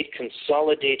State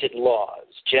Consolidated Laws,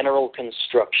 General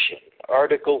Construction,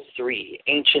 Article 3,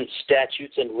 Ancient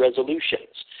Statutes and Resolutions,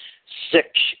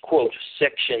 quote,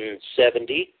 Section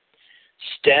 70,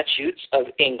 Statutes of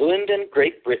England and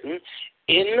Great Britain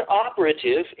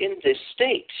inoperative in this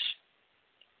state.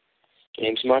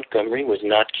 James Montgomery was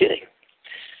not kidding.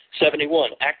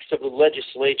 71, Acts of the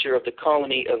Legislature of the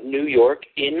Colony of New York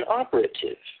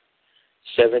inoperative.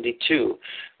 72,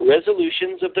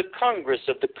 Resolutions of the Congress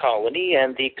of the Colony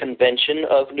and the Convention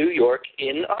of New York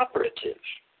inoperative.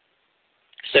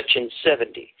 Section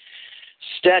 70,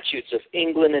 Statutes of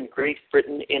England and Great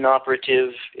Britain inoperative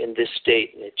in this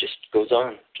state. And it just goes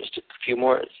on, just a few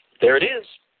more. There it is.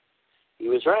 He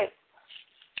was right.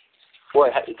 Boy,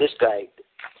 this guy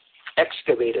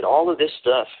excavated all of this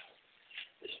stuff.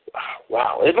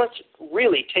 Wow, it must have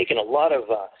really taken a lot of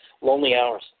lonely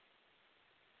hours.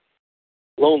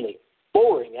 Lonely,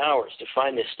 boring hours to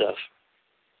find this stuff.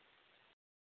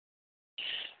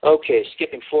 Okay,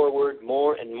 skipping forward,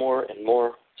 more and more and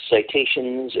more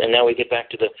citations, and now we get back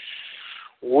to the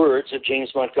words of James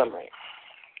Montgomery.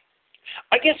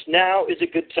 I guess now is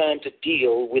a good time to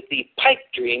deal with the pipe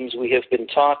dreams we have been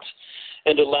taught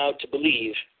and allowed to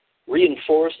believe,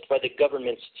 reinforced by the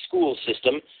government's school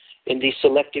system in the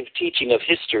selective teaching of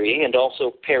history and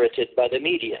also parroted by the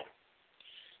media.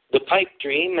 The pipe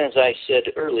dream, as I said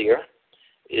earlier,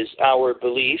 is our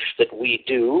belief that we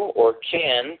do or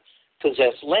can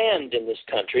possess land in this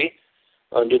country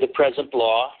under the present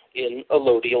law in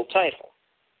allodial title.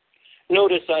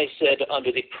 Notice I said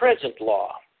under the present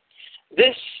law.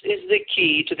 This is the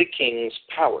key to the king's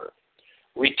power,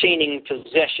 retaining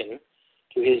possession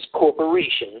to his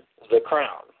corporation, the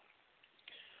crown.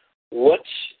 What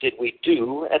did we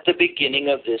do at the beginning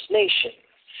of this nation?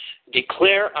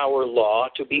 Declare our law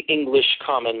to be English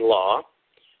common law,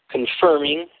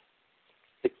 confirming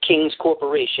the king's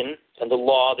corporation and the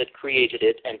law that created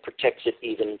it and protects it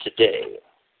even today.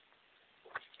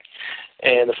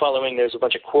 And the following, there's a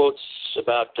bunch of quotes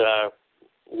about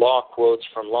law quotes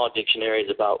from law dictionaries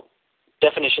about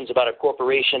definitions about a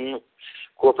corporation,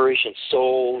 corporation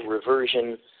soul,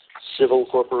 reversion, civil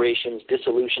corporations,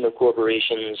 dissolution of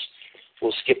corporations.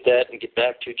 We'll skip that and get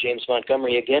back to James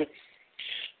Montgomery again.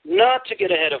 Not to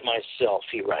get ahead of myself,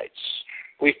 he writes.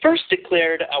 We first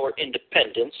declared our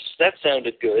independence. That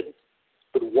sounded good.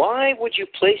 But why would you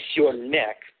place your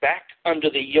neck back under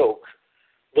the yoke,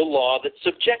 the law that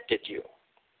subjected you?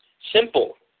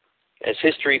 Simple. As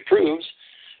history proves,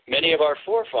 many of our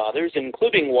forefathers,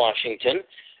 including Washington,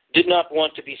 did not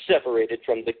want to be separated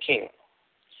from the king.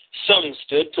 Some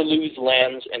stood to lose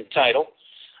lands and title.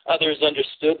 Others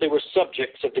understood they were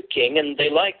subjects of the king and they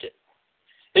liked it.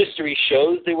 History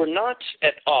shows they were not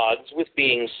at odds with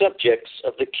being subjects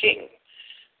of the king.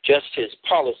 just his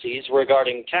policies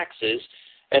regarding taxes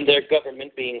and their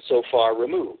government being so far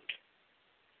removed.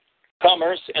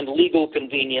 Commerce and legal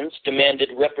convenience demanded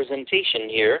representation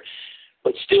here,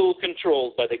 but still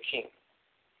controlled by the king.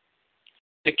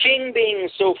 The king, being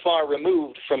so far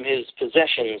removed from his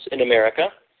possessions in America,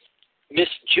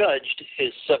 misjudged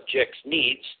his subjects'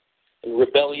 needs, and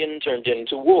rebellion turned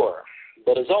into war.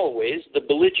 But as always, the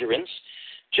belligerents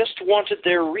just wanted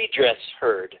their redress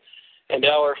heard, and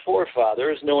our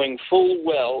forefathers, knowing full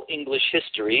well English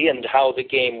history and how the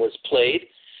game was played,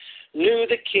 knew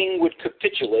the king would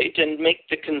capitulate and make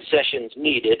the concessions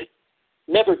needed,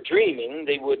 never dreaming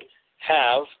they would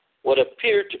have what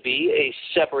appeared to be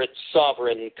a separate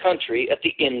sovereign country at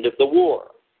the end of the war.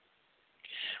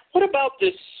 What about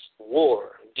this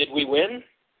war? Did we win?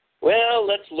 Well,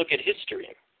 let's look at history.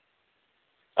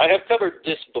 I have covered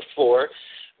this before,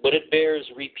 but it bears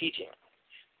repeating.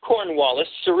 Cornwallis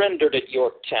surrendered at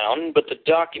Yorktown, but the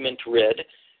document read,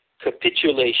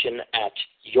 "Capitulation at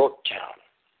Yorktown."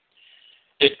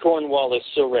 Did Cornwallis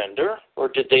surrender, or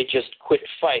did they just quit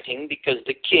fighting because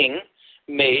the king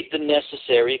made the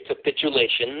necessary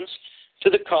capitulations to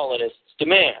the colonists'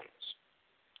 demands?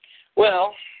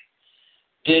 Well,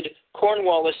 did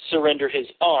Cornwallis surrender his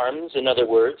arms, in other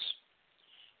words?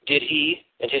 Did he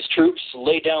and his troops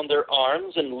lay down their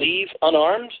arms and leave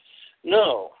unarmed?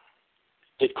 No.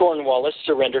 Did Cornwallis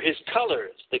surrender his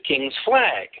colors, the king's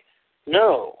flag?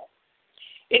 No.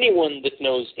 Anyone that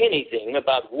knows anything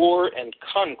about war and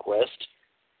conquest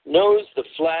knows the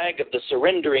flag of the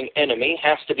surrendering enemy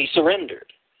has to be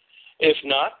surrendered. If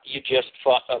not, you just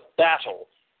fought a battle.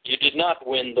 You did not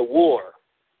win the war.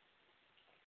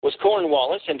 Was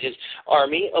Cornwallis and his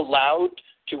army allowed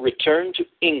to return to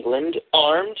England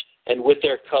armed and with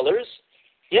their colors?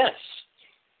 Yes.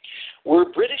 Were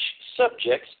British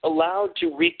subjects allowed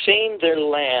to retain their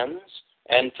lands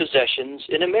and possessions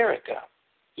in America?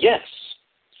 Yes.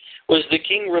 Was the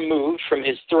king removed from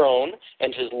his throne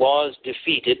and his laws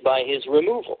defeated by his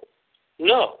removal?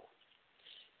 No.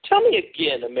 Tell me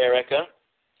again, America,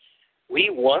 we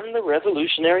won the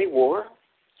Revolutionary War?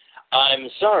 I'm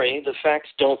sorry, the facts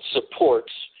don't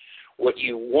support what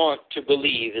you want to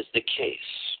believe is the case.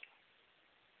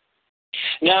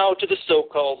 Now to the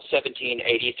so-called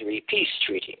 1783 peace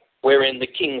treaty, wherein the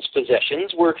king's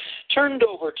possessions were turned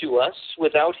over to us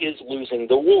without his losing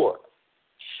the war.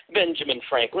 Benjamin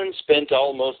Franklin spent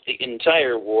almost the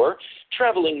entire war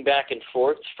traveling back and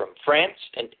forth from France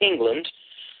and England,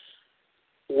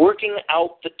 working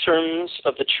out the terms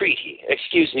of the treaty,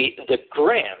 the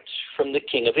grant from the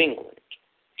King of England.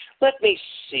 Let me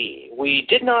see. We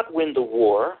did not win the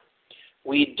war.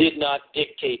 We did not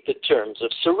dictate the terms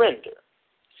of surrender.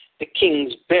 The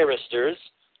king's barristers,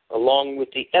 along with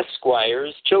the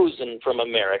esquires chosen from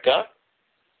America,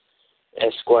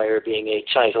 esquire being a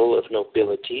title of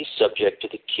nobility subject to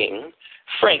the king,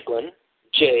 Franklin,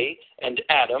 Jay, and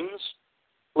Adams,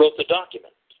 wrote the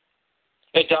document.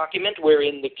 A document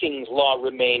wherein the king's law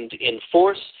remained in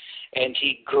force, and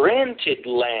he granted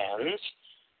lands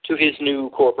to his new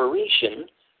corporation,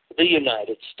 the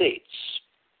United States.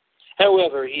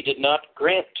 However, he did not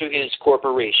grant to his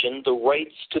corporation the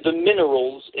rights to the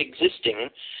minerals existing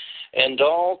and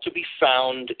all to be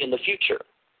found in the future.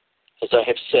 As I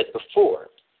have said before,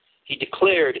 he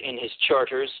declared in his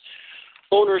charters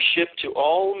ownership to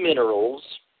all minerals,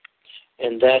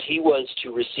 and that he was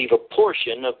to receive a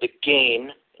portion of the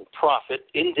gain and profit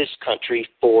in this country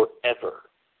forever.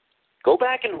 Go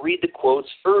back and read the quotes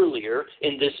earlier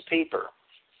in this paper.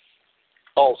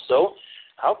 Also,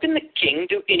 how can the king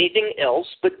do anything else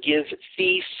but give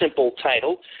fee simple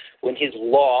title when his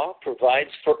law provides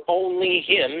for only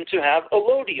him to have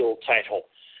allodial title?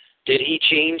 Did he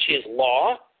change his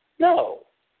law? No.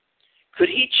 Could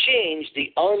he change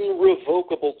the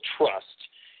unrevocable trust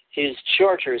his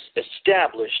charters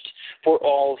established for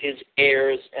all his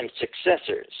heirs and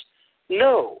successors?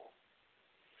 No.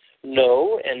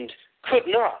 No, and could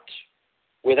not,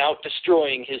 without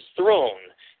destroying his throne,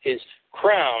 his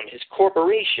crown, his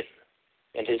corporation,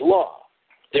 and his law,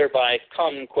 thereby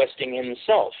conquesting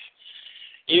himself.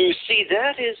 You see,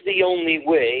 that is the only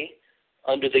way,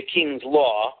 under the king's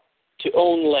law, to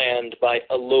own land by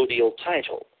allodial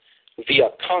title, via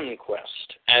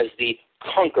conquest, as the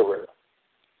conqueror.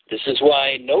 This is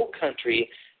why no country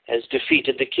has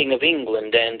defeated the King of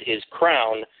England and his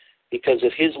crown, because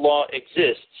if his law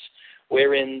exists,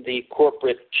 wherein the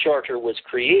corporate charter was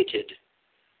created,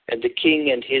 and the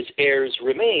king and his heirs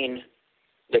remain,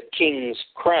 the king's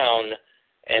crown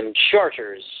and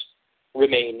charters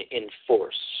remain in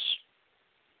force.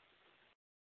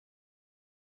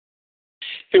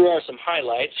 Here are some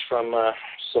highlights from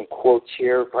some quotes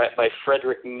here by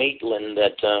Frederick Maitland,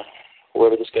 that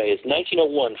whoever this guy is.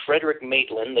 1901, Frederick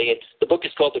Maitland. The book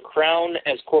is called The Crown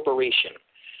as Corporation.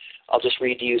 I'll just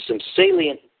read to you some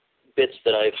salient bits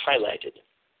that I've highlighted.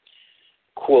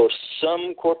 Quote,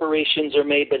 some corporations are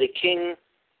made by the king,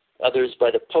 others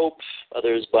by the pope,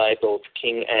 others by both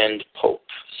king and pope.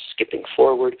 Skipping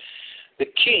forward, the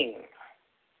king,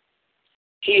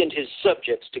 he and his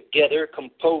subjects together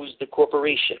compose the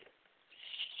corporation.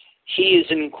 He is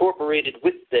incorporated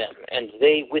with them, and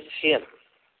they with him.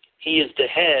 He is the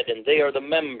head, and they are the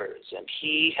members, and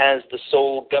he has the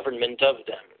sole government of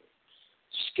them.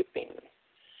 Skipping.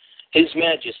 His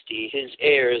Majesty, his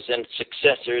heirs and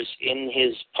successors in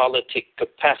his politic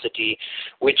capacity,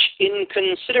 which in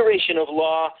consideration of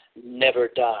law never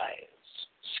dies.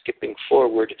 Skipping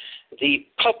forward, the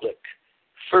public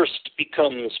first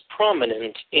becomes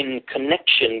prominent in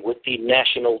connection with the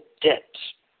national debt.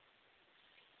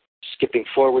 Skipping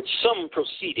forward, some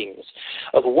proceedings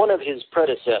of one of his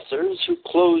predecessors who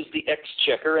closed the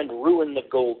exchequer and ruined the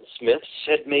goldsmiths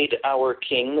had made our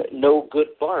king no good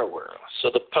borrower,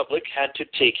 so the public had to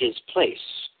take his place.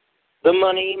 The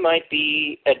money might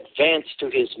be advanced to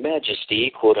his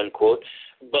majesty, quote unquote,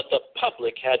 but the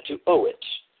public had to owe it.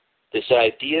 This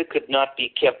idea could not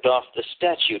be kept off the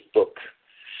statute book.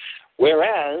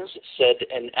 Whereas, said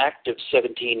an act of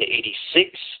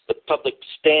 1786, the public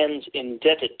stands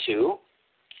indebted to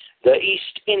the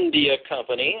East India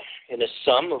Company in a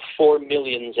sum of 4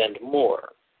 millions and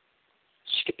more.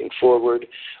 Skipping forward,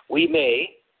 we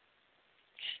may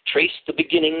trace the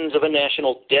beginnings of a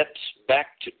national debt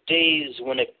back to days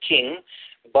when a king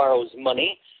borrows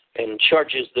money and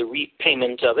charges the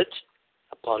repayment of it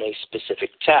upon a specific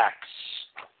tax.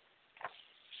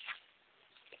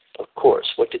 Of course,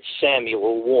 what did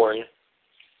Samuel warn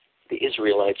the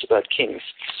Israelites about kings?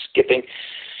 Skipping.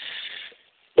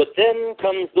 But then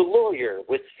comes the lawyer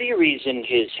with theories in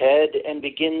his head and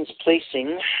begins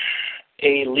placing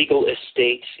a legal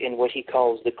estate in what he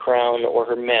calls the crown or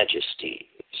her majesty.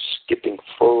 Skipping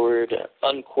forward,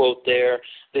 unquote there.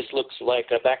 This looks like,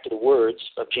 back to the words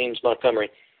of James Montgomery.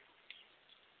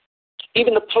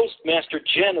 Even the Postmaster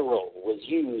General was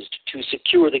used to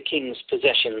secure the king's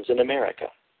possessions in America,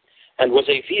 and was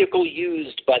a vehicle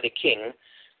used by the king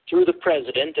through the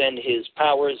president and his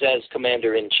powers as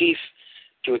commander-in-chief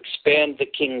to expand the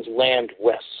king's land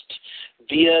west,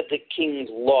 via the king's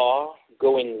law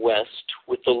going west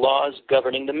with the laws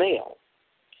governing the mail.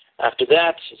 After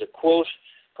that is a quote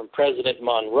from President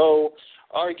Monroe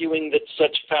arguing that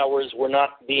such powers were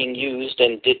not being used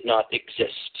and did not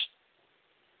exist.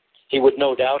 He would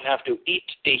no doubt have to eat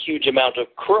a huge amount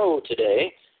of crow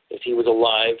today, if he was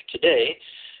alive today,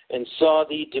 and saw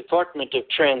the Department of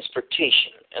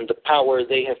Transportation and the power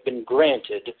they have been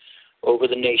granted over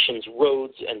the nation's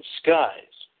roads and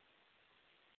skies.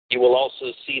 You will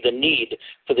also see the need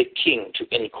for the king to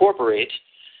incorporate,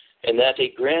 and that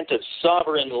a grant of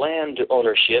sovereign land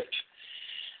ownership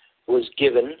was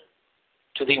given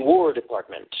to the War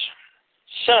Department.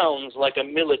 Sounds like a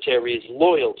military's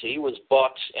loyalty was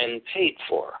bought and paid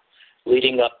for,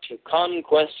 leading up to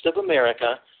conquest of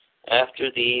America after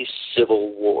the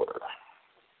Civil War.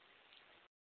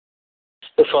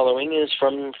 The following is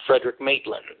from Frederick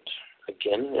Maitland,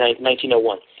 again,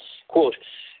 1901. Quote,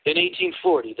 in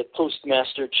 1840, the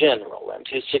Postmaster General and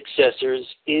his successors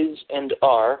is and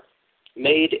are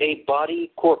made a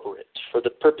body corporate for the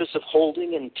purpose of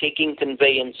holding and taking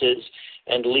conveyances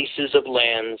and leases of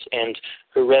lands and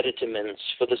hereditaments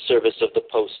for the service of the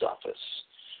post office.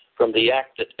 From the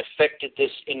act that effected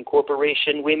this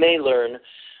incorporation, we may learn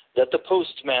that the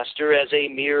postmaster, as a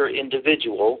mere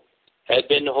individual, had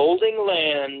been holding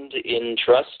land in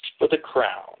trust for the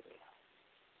crown.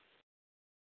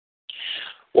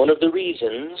 One of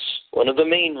the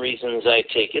main reasons, I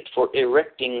take it, for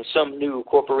erecting some new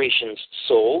corporation's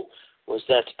soul was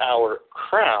that our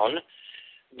crown,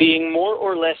 being more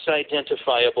or less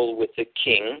identifiable with the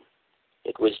king,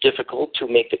 it was difficult to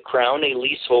make the crown a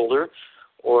leaseholder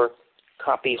or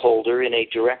copy holder in a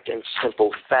direct and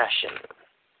simple fashion.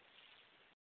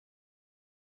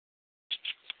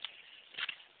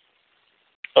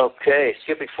 Okay,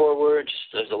 skipping forward,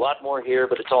 there's a lot more here,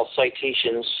 but it's all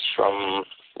citations from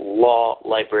law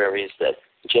libraries that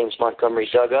James Montgomery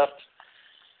dug up.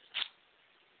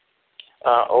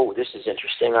 This is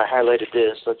interesting. I highlighted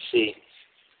this. Let's see.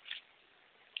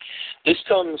 This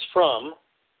comes from,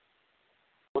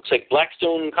 looks like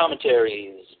Blackstone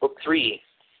Commentaries, Book 3,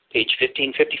 page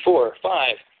 1554,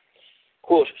 5.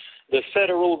 Quote, the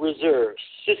Federal Reserve,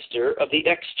 sister of the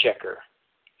Exchequer.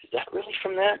 Is that really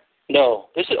from that? No.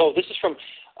 This is from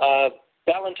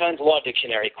Ballantyne's Law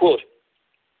Dictionary. Quote,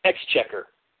 Exchequer,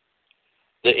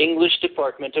 The English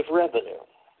Department of Revenue,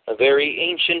 a very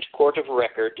ancient court of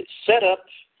record set up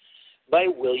by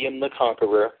William the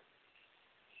Conqueror,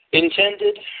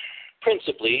 intended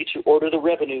principally to order the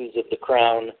revenues of the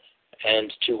crown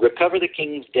and to recover the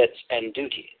king's debts and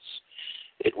duties.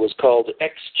 It was called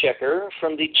exchequer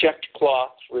from the checked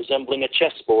cloth resembling a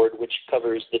chessboard which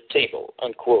covers the table,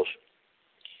 unquote.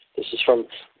 This is from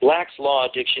Black's Law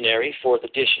Dictionary, 4th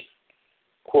edition.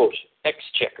 Quote,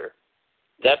 exchequer,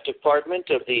 that department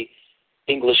of the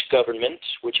English government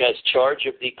which has charge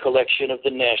of the collection of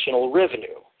the national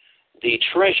revenue, the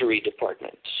Treasury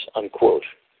Department, unquote.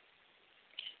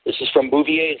 This is from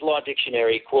Bouvier's Law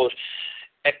Dictionary, quote,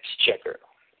 exchequer,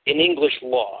 in English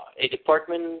law, a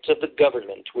department of the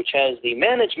government which has the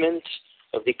management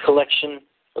of the collection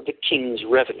of the king's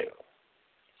revenue.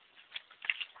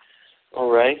 All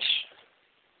right.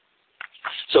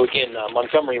 So again,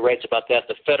 Montgomery writes about that.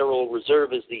 The Federal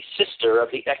Reserve is the sister of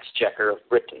the Exchequer of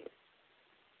Britain.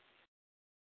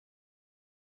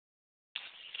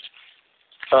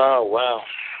 Oh, wow.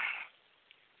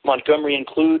 Montgomery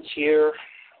includes here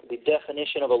the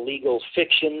definition of a legal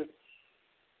fiction,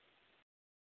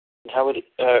 and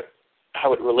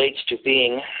how it relates to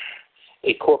being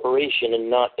a corporation and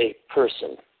not a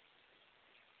person.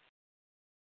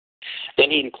 Then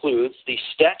he includes the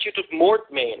Statute of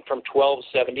Mortmain from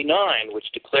 1279,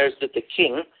 which declares that the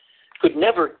king could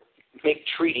never make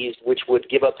treaties which would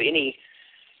give up any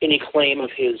claim of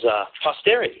his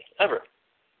posterity, ever.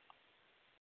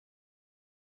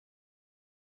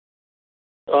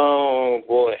 Oh,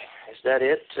 boy. Is that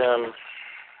it?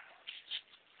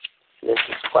 This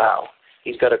is, wow.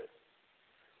 He's got a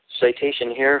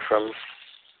citation here from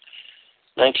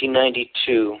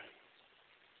 1992.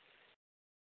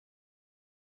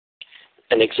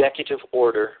 An executive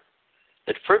order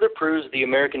that further proves the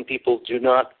American people do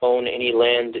not own any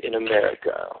land in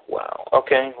America. Wow.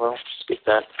 Okay, well, skip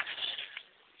that.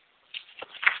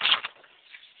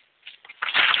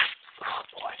 Oh,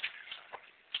 boy.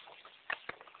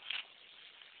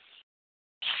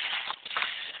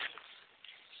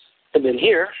 And then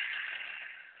here,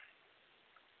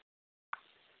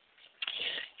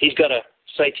 he's got a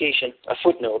citation, a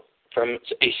footnote, from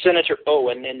a Senator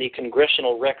Owen in the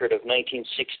Congressional Record of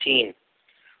 1916.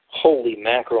 Holy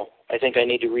mackerel. I think I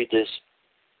need to read this.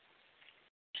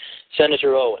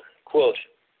 Senator Owen, quote,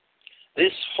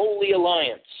 this holy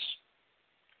alliance,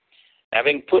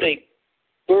 having put a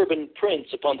Bourbon prince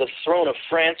upon the throne of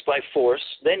France by force,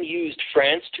 then used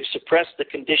France to suppress the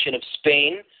condition of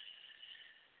Spain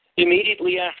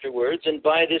immediately afterwards, and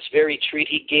by this very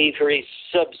treaty gave her a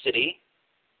subsidy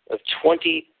of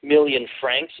 20 million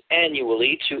francs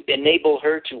annually to enable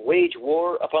her to wage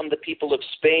war upon the people of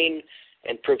Spain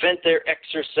and prevent their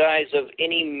exercise of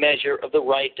any measure of the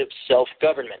right of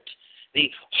self-government. The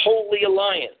Holy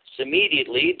Alliance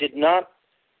immediately did not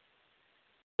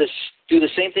do the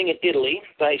same thing in Italy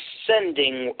by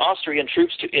sending Austrian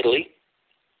troops to Italy,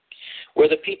 where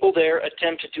the people there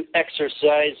attempted to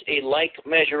exercise a like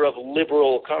measure of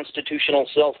liberal constitutional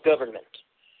self-government.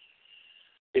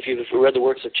 If you've read the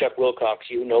works of Chuck Wilcox,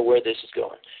 you know where this is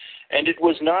going. And it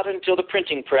was not until the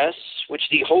printing press, which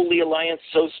the Holy Alliance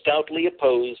so stoutly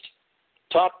opposed,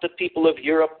 taught the people of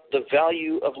Europe the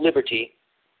value of liberty,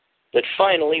 that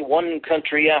finally one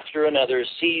country after another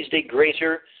seized a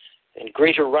greater and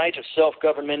greater right of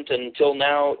self-government, until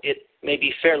now it may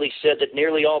be fairly said that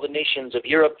nearly all the nations of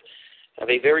Europe have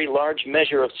a very large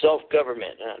measure of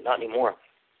self-government. Not anymore.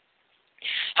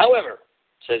 However,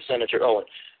 says Senator Owen,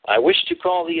 I wish to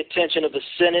call the attention of the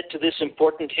Senate to this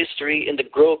important history in the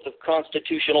growth of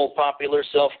constitutional popular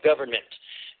self-government.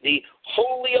 The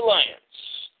Holy Alliance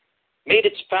made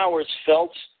its powers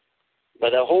felt by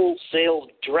the wholesale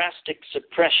drastic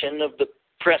suppression of the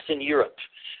press in Europe,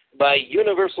 by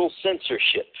universal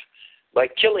censorship, by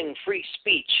killing free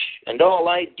speech and all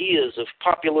ideas of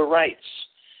popular rights,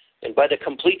 and by the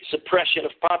complete suppression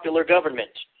of popular government.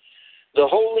 The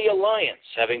Holy Alliance,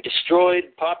 having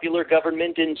destroyed popular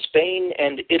government in Spain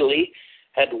and Italy,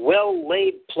 had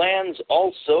well-laid plans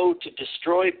also to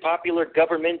destroy popular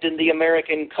government in the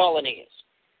American colonies,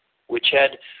 which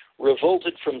had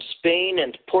revolted from Spain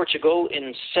and Portugal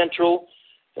in Central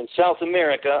and South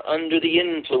America under the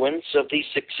influence of the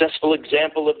successful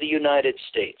example of the United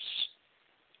States.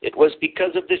 It was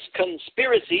because of this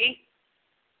conspiracy,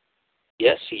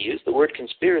 yes, he used the word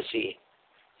conspiracy,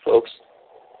 folks,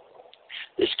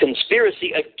 this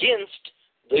conspiracy against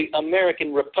the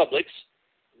American republics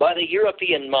by the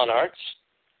European monarchs,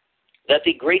 that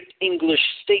the great English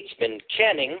statesman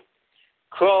Canning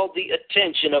called the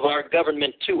attention of our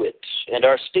government to it, and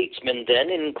our statesmen then,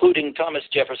 including Thomas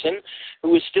Jefferson, who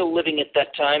was still living at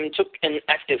that time, took an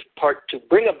active part to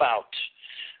bring about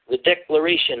the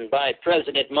declaration by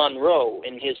President Monroe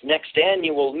in his next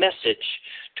annual message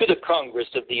to the Congress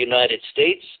of the United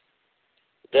States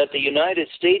that the United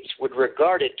States would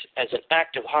regard it as an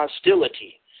act of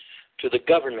hostility to the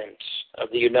government of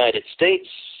the United States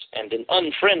and an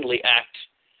unfriendly act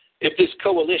if this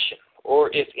coalition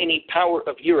or if any power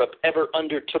of Europe ever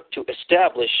undertook to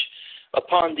establish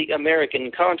upon the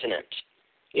American continent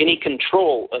any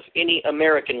control of any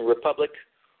American republic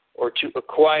or to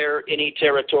acquire any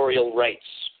territorial rights.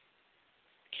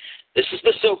 This is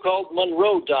the so-called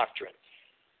Monroe Doctrine,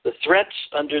 the threats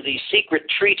under the secret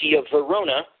Treaty of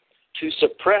Verona to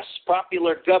suppress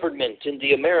popular government in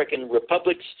the American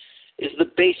republics is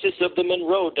the basis of the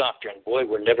Monroe Doctrine. Boy,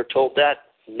 we're never told that.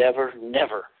 Never,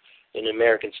 never in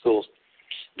American schools.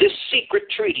 This secret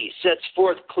treaty sets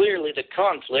forth clearly the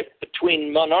conflict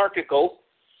between monarchical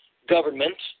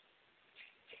government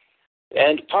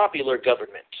and popular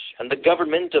government, and the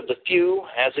government of the few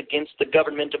as against the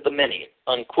government of the many.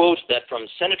 Unquote. That from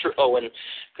Senator Owen,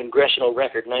 Congressional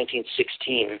Record,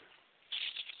 1916.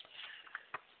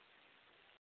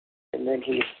 And then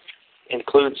he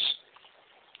includes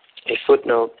a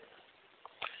footnote,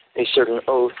 a certain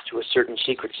oath to a certain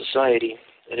secret society.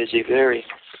 That is a very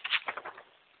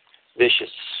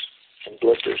vicious and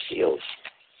bloodthirsty oath.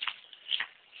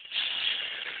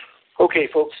 Okay,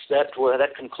 folks, that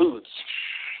concludes.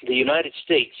 The United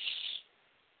States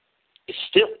is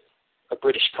still a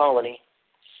British colony.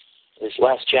 This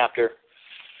last chapter,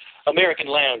 American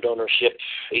Land Ownership,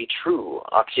 a True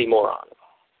Oxymoron.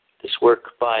 This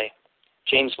work by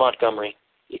James Montgomery.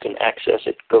 You can access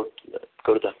it. Go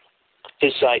to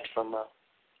his site from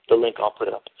the link I'll put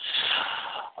up.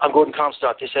 I'm Gordon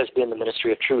Comstock. This has been the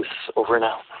Ministry of Truth. Over and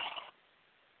out.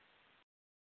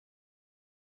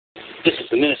 This is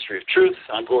the Ministry of Truth.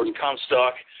 I'm Gordon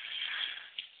Comstock.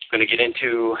 I'm going to get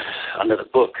into another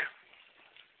book.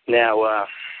 Now,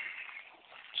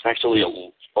 it's actually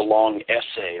a long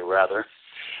essay, rather,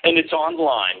 and it's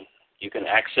online. You can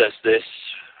access this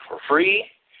for free,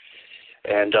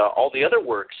 and all the other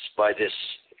works by this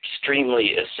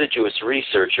extremely assiduous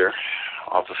researcher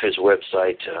off of his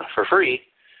website for free,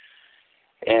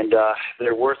 and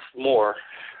they're worth more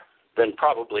than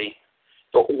probably,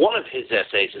 but one of his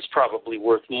essays is probably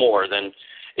worth more than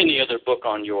any other book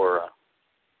on your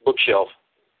bookshelf.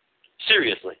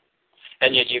 Seriously.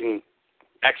 And yet you can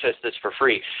access this for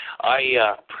free.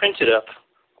 I printed up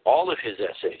all of his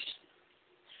essays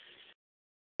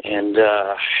and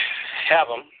have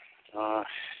them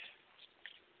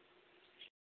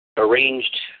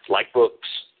arranged like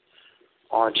books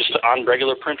on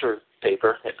regular printer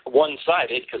paper,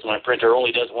 one-sided, because my printer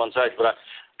only does one side, but I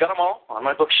got them all on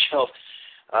my bookshelf.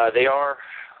 They are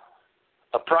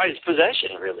a prized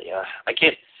possession, really. I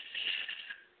can't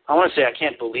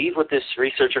believe what this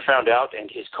researcher found out, and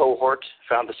his cohort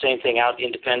found the same thing out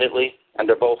independently, and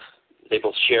they both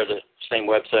share the same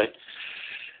website.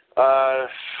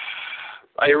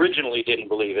 I originally didn't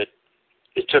believe it.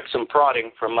 It took some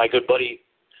prodding from my good buddy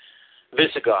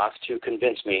Visigoth to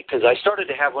convince me, because I started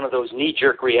to have one of those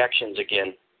knee-jerk reactions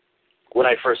again. When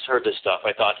I first heard this stuff,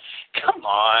 I thought, come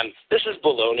on, this is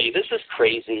baloney, this is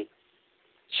crazy.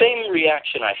 Same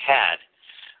reaction I had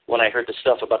when I heard the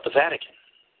stuff about the Vatican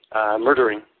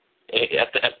murdering,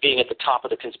 being at the top of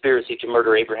the conspiracy to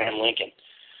murder Abraham Lincoln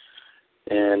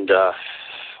and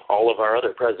all of our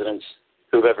other presidents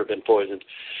who've ever been poisoned.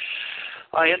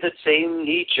 I had that same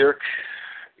knee-jerk,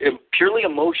 purely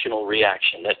emotional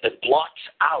reaction that blocks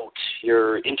out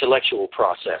your intellectual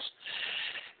process.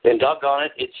 And doggone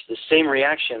it, it's the same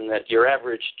reaction that your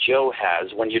average Joe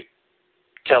has when you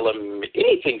tell him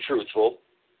anything truthful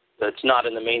that's not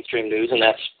in the mainstream news, and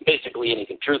that's basically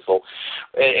anything truthful.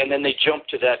 And then they jump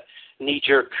to that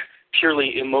knee-jerk,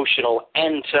 purely emotional,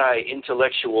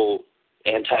 anti-intellectual,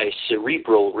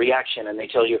 anti-cerebral reaction, and they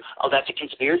tell you, oh, that's a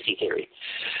conspiracy theory.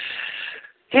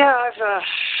 Yeah,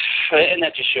 and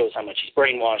that just shows how much he's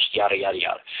brainwashed, yada, yada,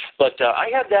 yada. But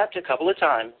I had that a couple of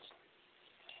times.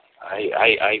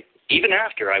 I even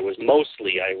after I was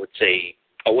mostly, I would say,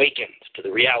 awakened to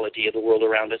the reality of the world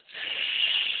around us.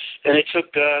 And it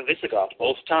took Visigoth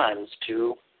both times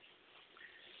to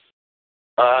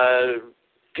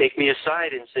take me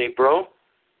aside and say, bro,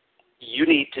 you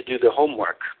need to do the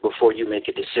homework before you make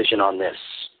a decision on this.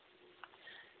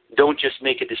 Don't just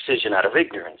make a decision out of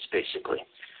ignorance, basically.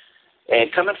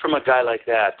 And coming from a guy like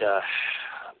that,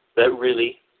 that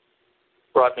really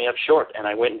brought me up short. And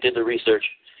I went and did the research,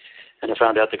 and I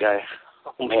found out the guy,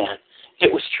 oh man,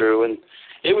 It was true, and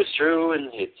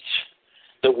it's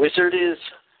the wizard is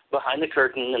behind the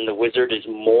curtain, and the wizard is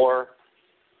more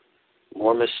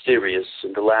mysterious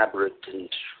and elaborate and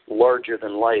larger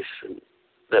than life. And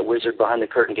that wizard behind the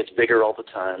curtain gets bigger all the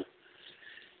time.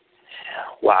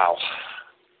 Wow.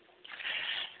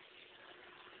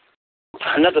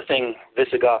 Another thing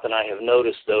Visigoth and I have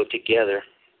noticed, though, together,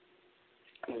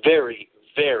 very,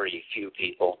 very few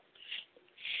people,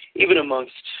 even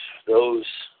amongst those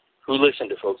who listen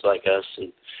to folks like us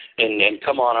and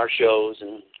come on our shows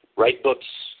and write books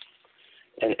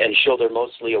and show they're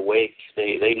mostly awake.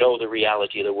 They know the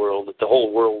reality of the world, that the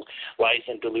whole world lies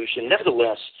in delusion.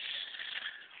 Nevertheless,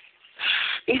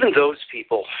 even those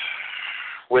people,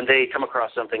 when they come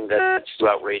across something that's too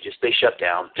outrageous, they shut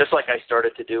down, just like I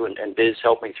started to do, and Biz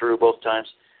helped me through both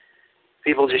times.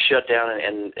 People just shut down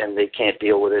and they can't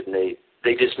deal with it, and they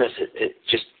dismiss it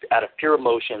just out of pure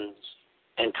emotions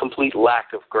and complete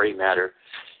lack of gray matter.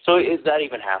 So that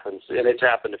even happens, and it's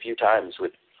happened a few times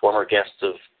with former guests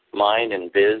of mine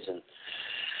and Biz, and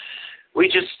we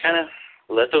just kind of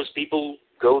let those people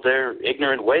go their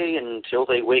ignorant way until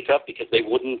they wake up, because they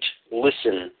wouldn't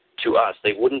listen to us.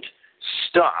 They wouldn't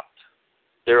stop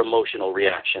their emotional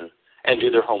reaction and do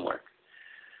their homework.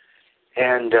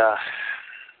 And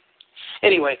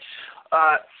anyway,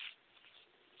 I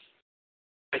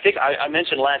think I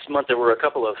mentioned last month there were a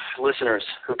couple of listeners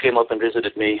who came up and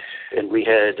visited me, and we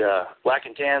had black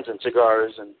and tans and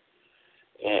cigars and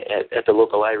at the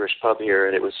local Irish pub here,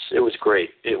 and it was great.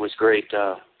 It was great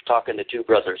talking to two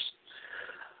brothers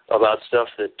about stuff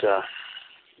that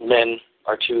men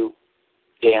are too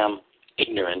damn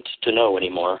ignorant to know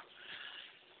anymore.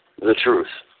 The truth,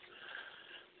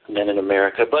 men in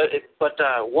America. But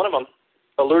one of them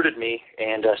alerted me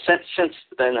and sent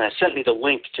me the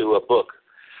link to a book.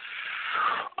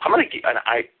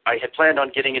 I had planned on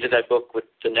getting into that book with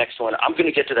the next one. I'm going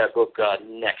to get to that book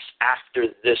next, after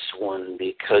this one,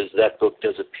 because that book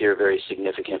does appear very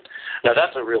significant. Now,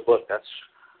 that's a real book.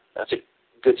 That's a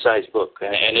good-sized book,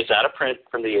 and it's out of print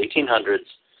from the 1800s.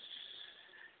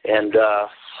 And,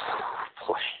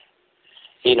 boy,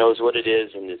 he knows what it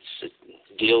is, and it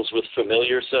deals with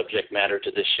familiar subject matter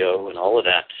to this show and all of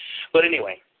that. But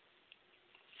anyway,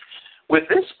 with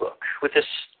this book, with this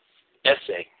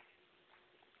essay,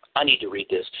 I need to read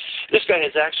this. This guy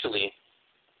is actually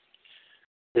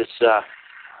this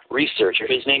researcher.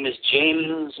 His name is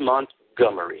James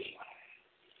Montgomery.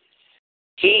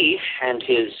 He and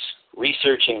his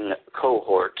researching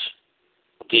cohort,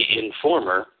 the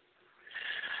Informer,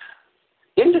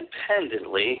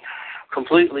 independently,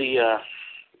 completely,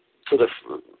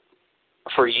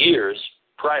 for years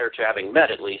prior to having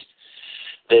met, at least,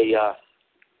 they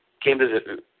came to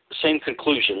the same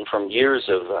conclusion from years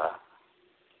of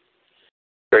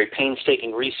very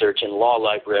painstaking research in law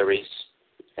libraries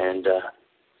and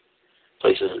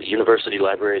places, university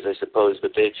libraries, I suppose.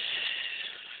 But they,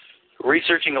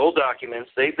 researching old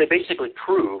documents, they basically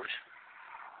proved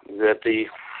that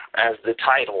as the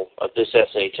title of this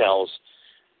essay tells,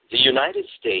 the United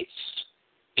States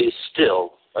is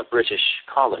still a British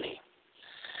colony.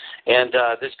 And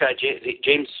this guy,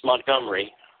 James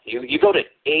Montgomery, you go to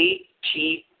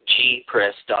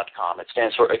ATGpress.com. It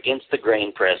stands for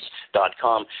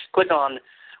AgainstTheGrainPress.com.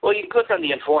 You can click on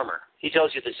The Informer. He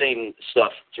tells you the same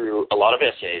stuff through a lot of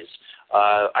essays.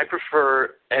 I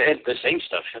prefer, and the same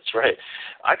stuff, that's right.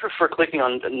 I prefer clicking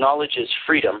on Knowledge is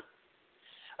Freedom,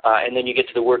 and then you get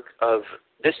to the work of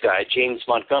this guy, James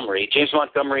Montgomery. James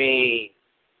Montgomery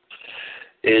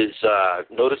is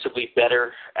noticeably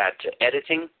better at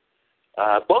editing.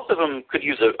 Both of them could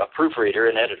use a proofreader,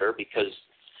 an editor, because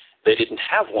they didn't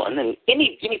have one. And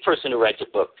any person who writes a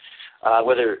book,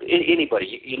 whether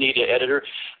anybody, you need an editor.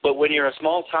 But when you're a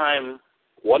small-time,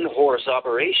 one-horse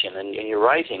operation and you're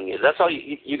writing, that's all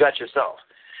you got yourself.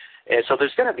 And so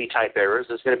there's going to be type errors.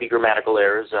 There's going to be grammatical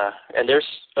errors. And there's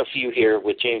a few here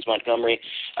with James Montgomery.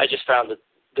 I just found that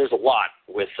there's a lot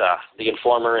with The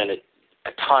Informer, and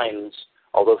at times,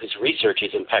 although his research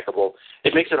is impeccable,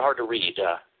 it makes it hard to read.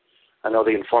 I know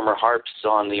The Informer harps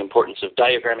on the importance of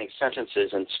diagramming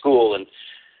sentences in school, and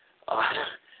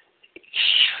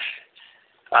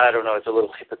I don't know, it's a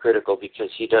little hypocritical because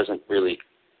he doesn't really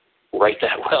write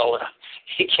that well.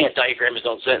 He can't diagram his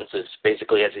own sentences,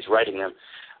 basically, as he's writing them.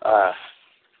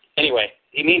 Anyway,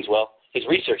 he means well. His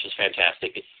research is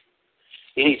fantastic.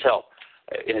 He needs help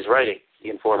in his writing, The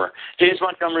Informer. James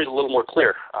Montgomery is a little more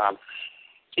clear.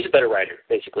 He's a better writer,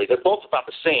 basically. They're both about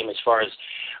the same as far as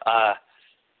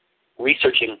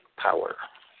researching power,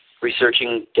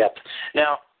 researching depth.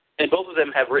 Now, and both of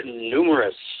them have written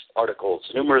numerous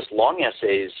articles, numerous long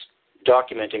essays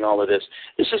documenting all of this.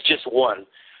 This is just one.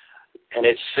 And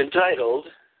it's entitled,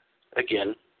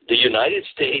 again, "The United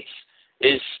States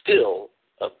is Still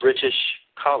a British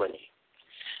Colony."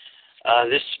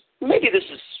 Maybe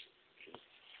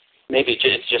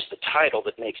it's just the title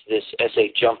that makes this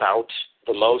essay jump out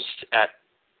the most at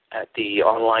the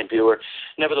online viewer.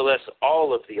 Nevertheless,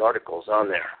 all of the articles on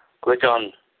there.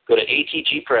 Go to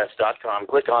atgpress.com,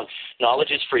 click on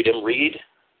Knowledge is Freedom, read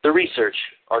the research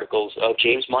articles of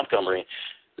James Montgomery.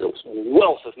 There's a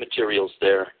wealth of materials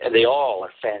there, and they all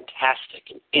are fantastic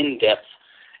and in-depth.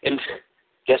 And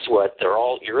guess what? They're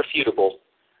all irrefutable.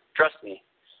 Trust me.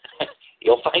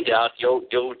 You'll find out. You'll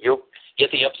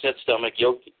get the upset stomach.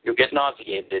 You'll get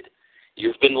nauseated.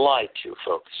 You've been lied to,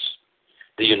 folks.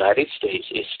 The United States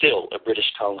is still a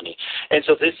British colony. And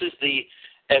so this is the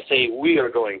essay we are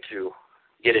going to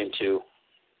get into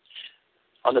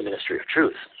on the Ministry of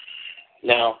Truth.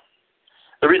 Now,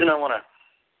 the reason I want to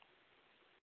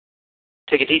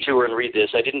take a detour and read this,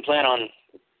 I didn't plan on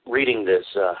reading this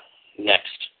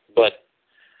next, but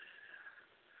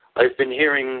I've been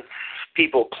hearing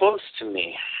people close to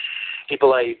me,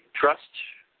 people I trust,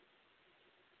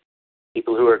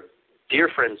 people who are dear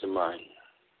friends of mine,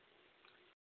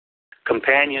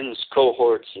 companions,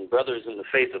 cohorts, and brothers in the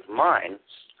faith of mine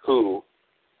who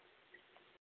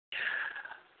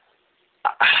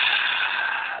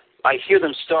I hear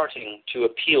them starting to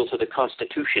appeal to the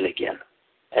Constitution again.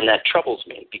 And that troubles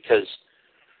me because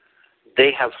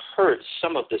they have heard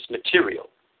some of this material.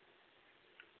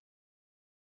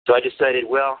 So I decided,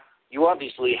 well, you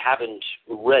obviously haven't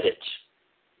read it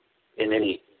in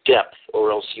any depth,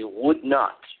 or else you would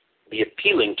not be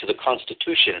appealing to the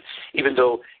Constitution, even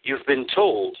though you've been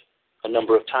told a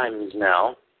number of times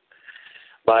now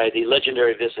by the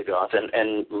legendary Visigoth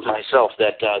and myself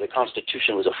that the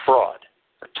Constitution was a fraud,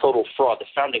 a total fraud. The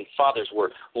Founding Fathers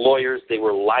were lawyers, they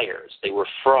were liars, they were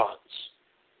frauds.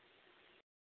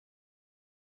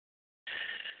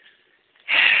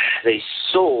 They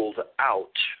sold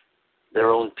out their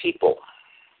own people.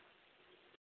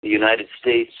 The United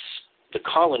States, the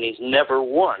colonies, never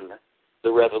won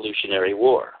the Revolutionary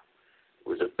War. It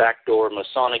was a backdoor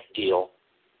Masonic deal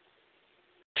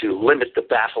to limit the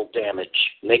battle damage,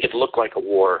 make it look like a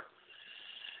war,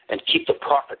 and keep the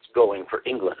profits going for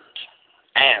England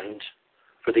and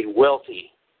for the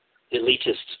wealthy,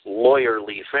 elitist,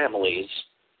 lawyerly families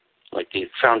like the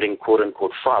founding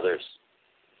quote-unquote fathers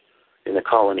in the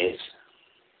colonies.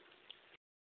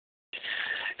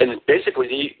 And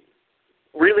basically,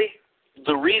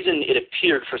 the reason it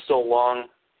appeared for so long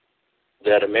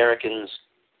that Americans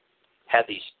had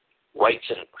these rights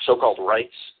and so-called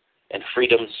rights and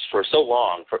freedoms for so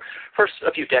long, for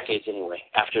a few decades anyway,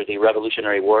 after the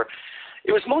Revolutionary War,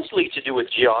 it was mostly to do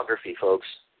with geography, folks.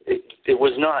 It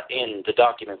was not in the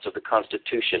documents of the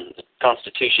Constitution. The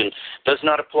Constitution does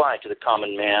not apply to the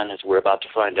common man, as we're about to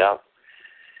find out.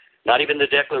 Not even the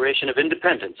Declaration of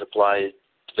Independence applies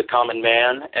to the common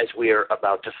man, as we are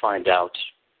about to find out.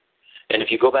 And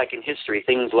if you go back in history,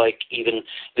 things like even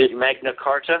the Magna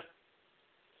Carta,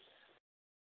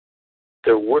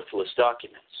 they're worthless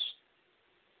documents.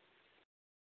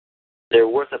 They're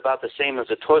worth about the same as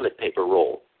a toilet paper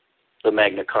roll, the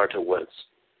Magna Carta was.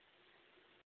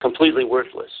 Completely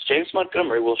worthless. James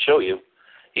Montgomery will show you.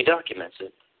 He documents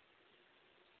it.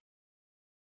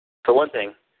 For one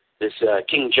thing, this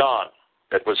King John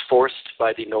that was forced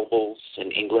by the nobles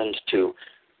in England to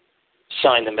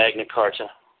sign the Magna Carta,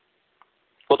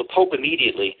 well, the Pope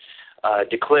immediately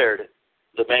declared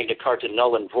the Magna Carta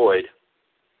null and void.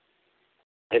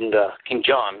 And King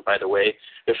John, by the way,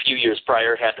 a few years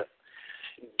prior had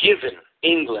given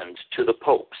England to the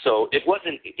Pope. So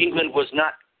England was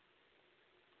not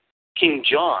King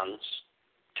John's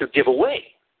to give away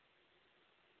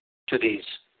to these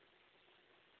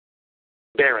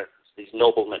barons, these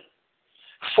noblemen,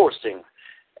 forcing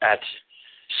at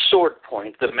sword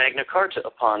point the Magna Carta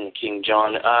upon King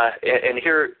John. And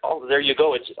here, there you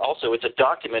go. It's a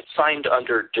document signed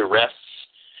under duress.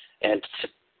 And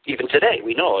even today,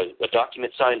 we know a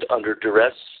document signed under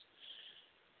duress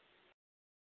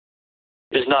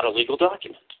is not a legal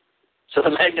document. So the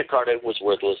Magna Carta was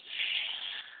worthless.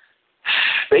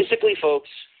 Basically, folks,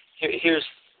 here it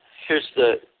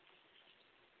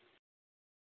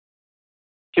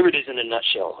is in a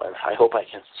nutshell. I hope I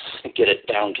can get it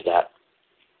down to that.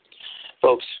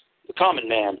 Folks, the common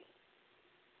man,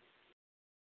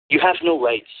 you have no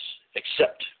rights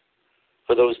except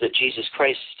for those that Jesus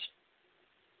Christ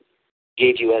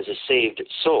gave you as a saved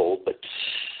soul, but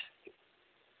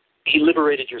he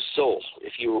liberated your soul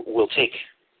if you will take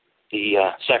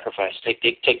the sacrifice,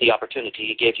 take the opportunity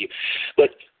he gave you.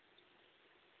 But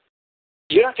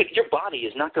your body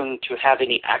is not going to have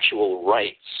any actual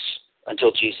rights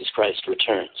until Jesus Christ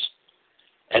returns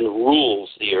and rules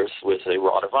the earth with a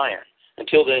rod of iron.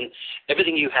 Until then,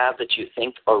 everything you have that you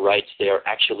think are rights, they are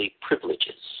actually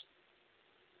privileges.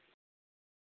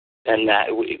 And that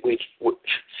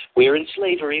we're in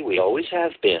slavery. We always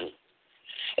have been.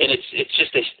 And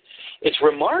it's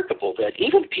remarkable that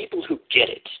even people who get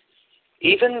it,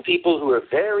 even people who are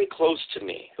very close to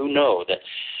me, who know that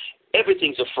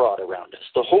everything's a fraud around us,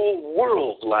 the whole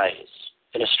world lies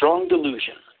in a strong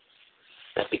delusion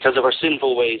that because of our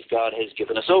sinful ways, God has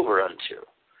given us over unto.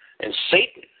 And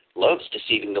Satan loves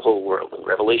deceiving the whole world. And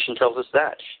Revelation tells us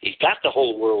that. He's got the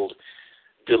whole world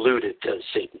deluded, does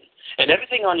Satan. And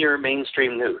everything on your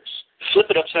mainstream news, flip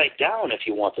it upside down if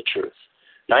you want the truth.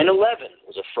 9/11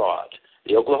 was a fraud.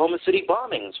 The Oklahoma City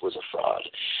bombings was a fraud.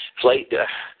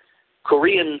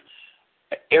 Korean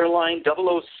airline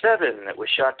 007 that was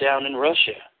shot down in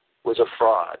Russia was a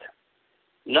fraud.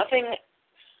 Nothing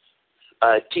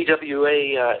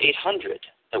TWA 800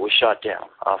 that was shot down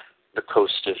off the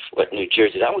coast of New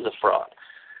Jersey, that was a fraud.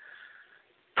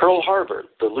 Pearl Harbor,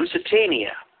 the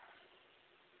Lusitania,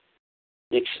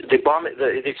 the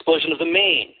explosion of the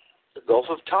Maine, the Gulf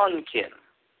of Tonkin,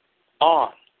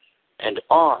 on and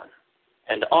on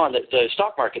and on. The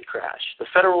stock market crash, the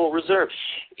Federal Reserve.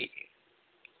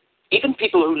 Even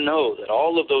people who know that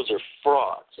all of those are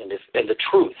frauds and the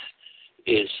truth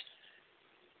is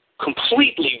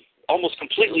almost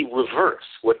completely reverse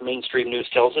what mainstream news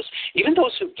tells us, even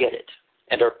those who get it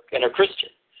and are Christian,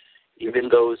 even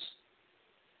those,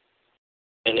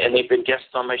 and they've been guests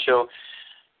on my show,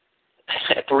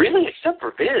 really except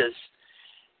for Viz,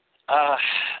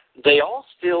 they all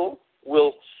still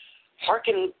will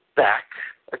hearken back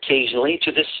occasionally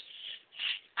to this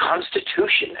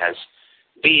Constitution as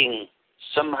being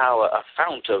somehow a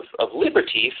fount of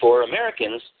liberty for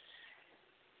Americans,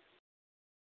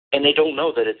 and they don't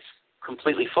know that it's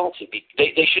completely faulty.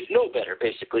 They should know better,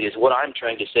 basically, is what I'm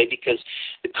trying to say, because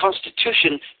the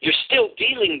Constitution, you're still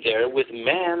dealing there with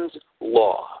man's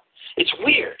law. It's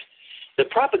weird. The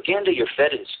propaganda you're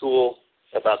fed in school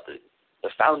about the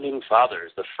founding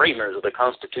fathers, the framers of the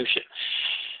Constitution,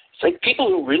 it's like people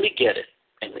who really get it,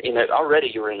 and already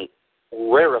you're in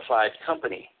rarefied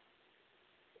company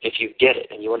if you get it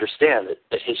and you understand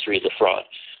that history is a fraud.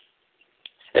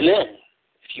 And then,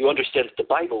 if you understand that the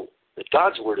Bible, that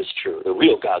God's Word is true, the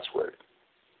real God's Word.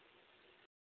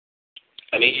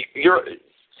 I mean, there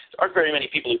aren't very many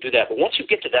people who do that, but once you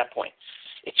get to that point,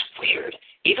 it's weird.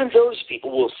 Even those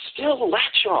people will still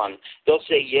latch on. They'll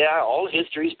say, yeah, all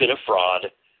history's been a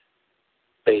fraud,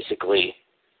 basically.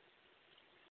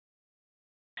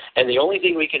 And the only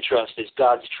thing we can trust is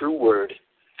God's true Word.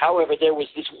 However, there was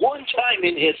this one time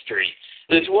in history,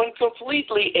 this one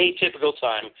completely atypical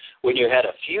time when you had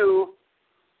a few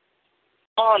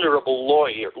honorable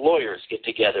lawyers get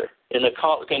together in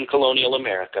colonial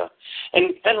America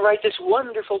and write this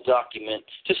wonderful document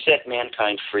to set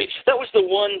mankind free. That was the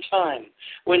one time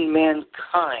when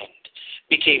mankind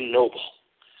became noble.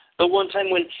 The one time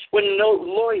when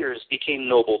lawyers became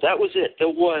noble. That was it, the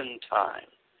one time.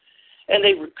 And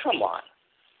come on,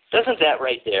 doesn't that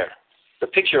right there, the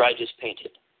picture I just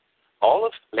painted, all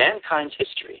of mankind's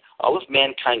history, all of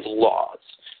mankind's laws,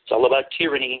 it's all about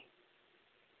tyranny,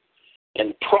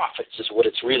 and profits is what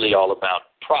it's really all about,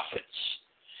 profits.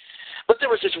 But there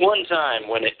was this one time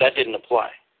when that didn't apply.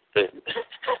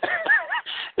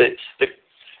 The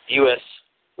U.S.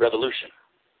 Revolution,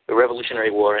 the Revolutionary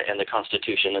War and the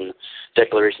Constitution and the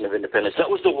Declaration of Independence, that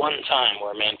was the one time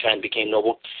where mankind became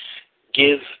noble.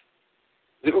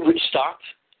 Stop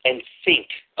and think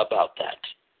about that.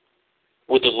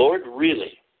 Would the Lord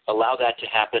really allow that to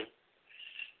happen?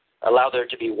 Allow there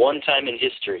to be one time in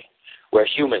history where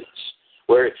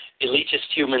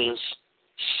elitist humans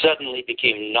suddenly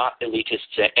became not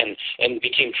elitists and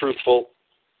became truthful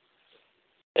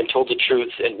and told the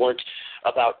truth and weren't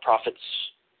about profits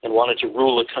and wanted to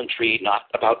rule a country not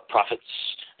about profits.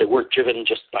 They weren't driven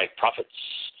just by profits.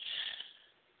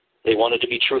 They wanted to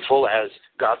be truthful as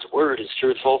God's Word is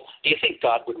truthful. Do you think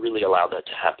God would really allow that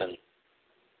to happen?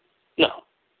 No.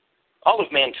 All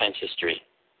of mankind's history.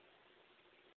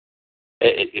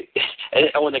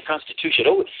 When the Constitution,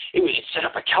 it was set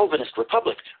up a Calvinist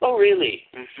republic. Oh, really?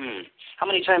 Mm-hmm. How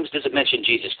many times does it mention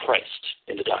Jesus Christ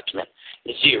in the document?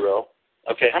 0.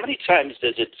 Okay. How many times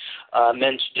does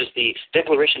the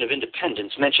Declaration of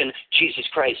Independence mention Jesus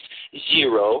Christ?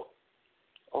 0.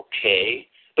 Okay.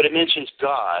 But it mentions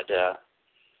God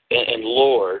and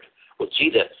Lord. Well, gee,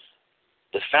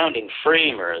 the founding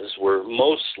framers were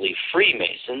mostly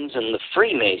Freemasons, and the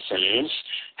Freemasons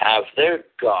have their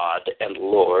God and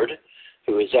Lord,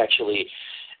 who is actually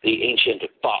the ancient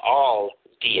Baal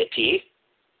deity.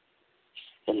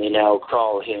 and they now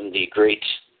call him the great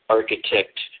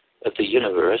architect of the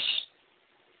universe.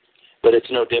 But it's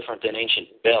no different than ancient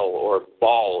Bel or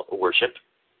Baal worship.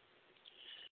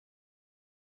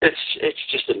 It's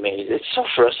just amazing. It's so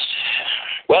frustrating.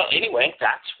 Well, anyway,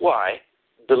 that's why,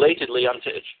 belatedly,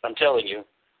 I'm telling you,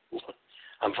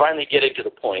 I'm finally getting to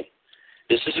the point.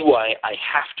 This is why I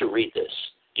have to read this.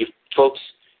 You folks,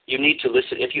 you need to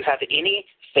listen. If you have any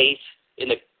faith in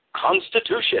the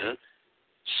Constitution,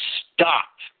 stop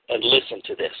and listen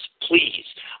to this, please.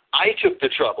 I took the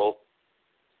trouble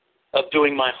of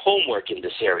doing my homework in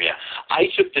this area. I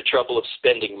took the trouble of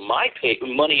spending my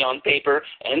money on paper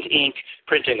and ink,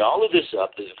 printing all of this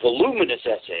up, these voluminous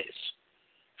essays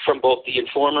from both the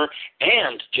Informer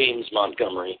and James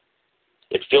Montgomery.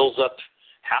 It fills up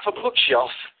half a bookshelf,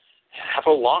 half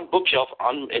a long bookshelf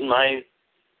in my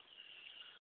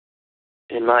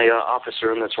office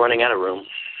room that's running out of room.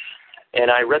 And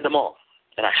I read them all,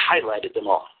 and I highlighted them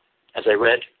all. As I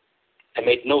read, I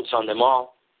made notes on them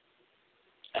all.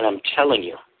 And I'm telling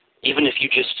you, even if you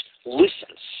just listen,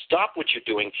 stop what you're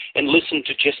doing and listen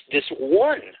to just this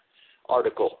one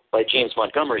article by James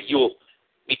Montgomery, you'll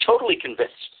be totally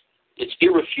convinced. It's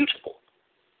irrefutable.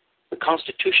 The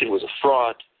Constitution was a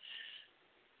fraud.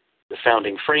 The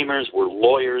founding framers were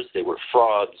lawyers. They were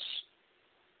frauds.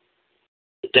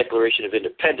 The Declaration of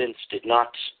Independence did not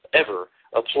ever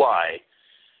apply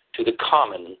to the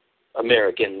common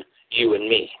American, you and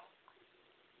me.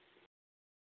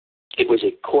 It was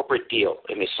a corporate deal,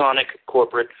 a Masonic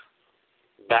corporate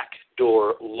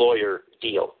backdoor lawyer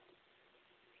deal.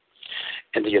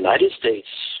 And the United States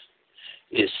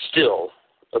is still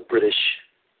a British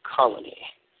colony.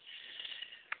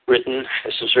 This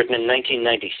was written in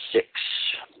 1996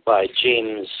 by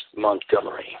James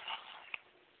Montgomery.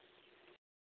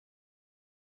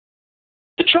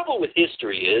 The trouble with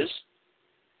history is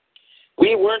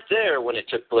we weren't there when it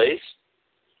took place,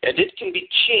 and it can be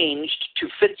changed to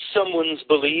fit someone's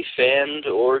belief and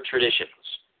or traditions.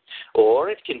 Or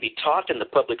it can be taught in the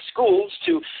public schools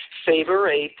to favor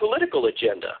a political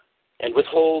agenda and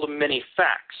withhold many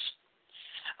facts.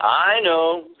 I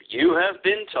know you have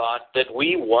been taught that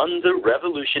we won the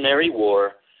Revolutionary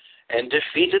War and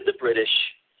defeated the British,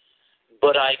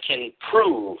 but I can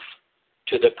prove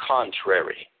to the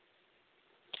contrary.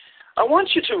 I want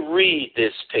you to read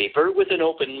this paper with an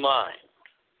open mind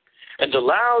and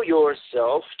allow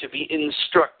yourself to be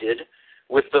instructed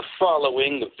with the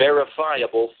following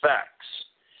verifiable facts.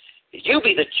 You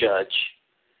be the judge,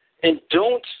 and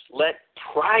don't let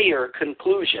prior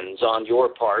conclusions on your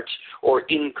part or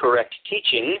incorrect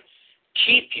teaching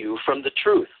keep you from the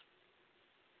truth.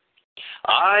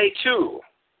 I, too,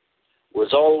 was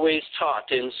always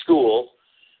taught in school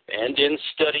and in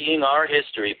studying our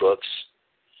history books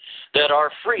that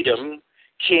our freedom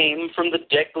came from the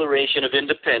Declaration of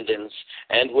Independence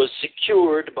and was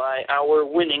secured by our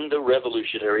winning the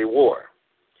Revolutionary War.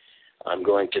 I'm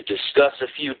going to discuss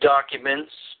a few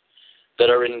documents that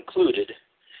are included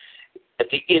at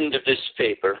the end of this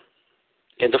paper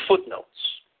in the footnotes.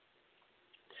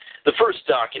 The first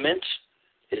document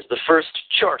is the first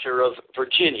charter of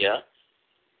Virginia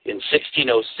in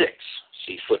 1606.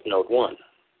 See footnote 1.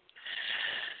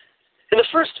 In the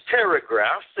first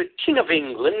paragraph, the King of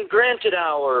England granted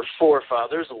our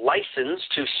forefathers license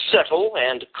to settle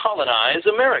and colonize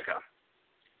America.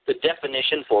 The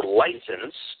definition for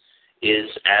license is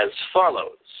as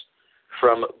follows,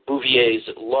 from Bouvier's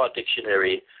Law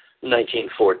Dictionary,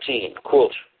 1914,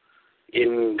 quote,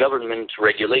 in government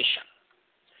regulation,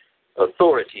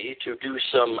 authority to do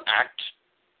some act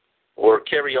or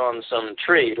carry on some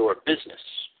trade or business,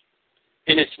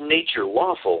 in its nature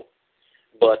lawful,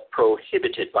 but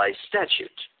prohibited by statute,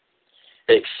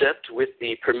 except with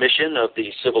the permission of the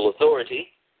civil authority,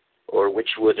 or which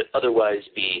would otherwise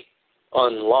be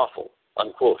unlawful,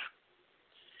 unquote.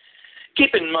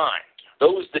 Keep in mind,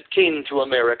 those that came to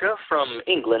America from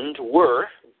England were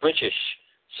British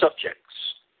subjects.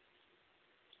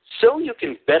 So you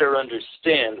can better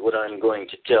understand what I'm going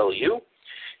to tell you,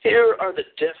 here are the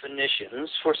definitions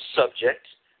for subject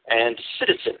and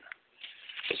citizen.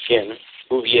 Again,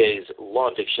 Bouvier's Law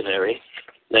Dictionary,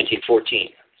 1914.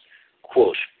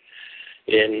 Quote,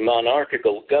 in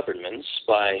monarchical governments,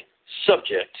 by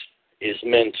subject is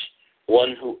meant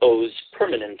one who owes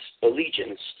permanent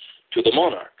allegiance to the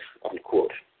monarch,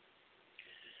 unquote.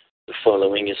 The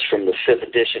following is from the 5th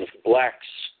edition of Black's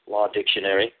Law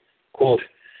Dictionary. Quote,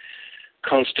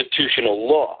 constitutional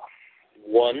law,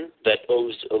 one that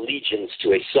owes allegiance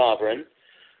to a sovereign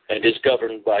and is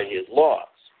governed by his laws.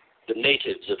 The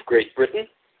natives of Great Britain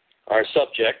are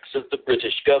subjects of the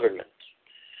British government.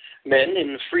 Men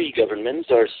in free governments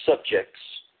are subjects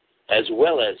as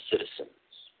well as citizens.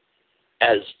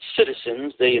 As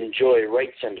citizens, they enjoy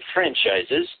rights and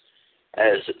franchises.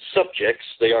 As subjects,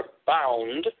 they are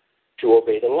bound to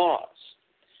obey the laws.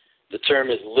 The term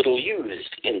is little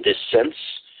used in this sense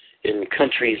in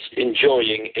countries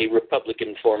enjoying a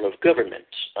republican form of government,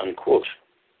 unquote.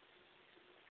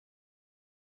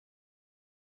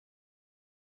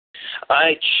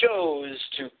 I chose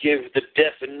to give the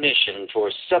definition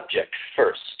for subject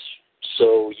first,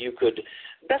 so you could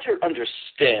better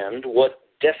understand what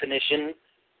definition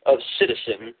of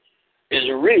citizen is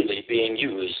really being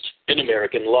used in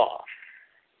American law.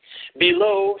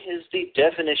 Below is the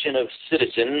definition of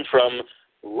citizen from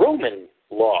Roman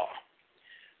law,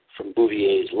 from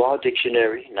Bouvier's Law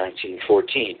Dictionary,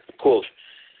 1914. Quote,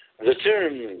 the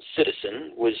term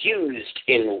citizen was used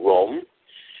in Rome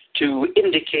to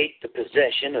indicate the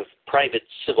possession of private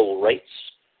civil rights,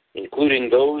 including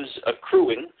those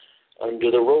accruing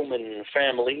under the Roman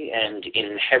family and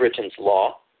inheritance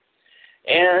law,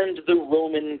 and the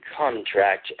Roman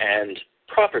contract and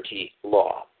property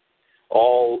law.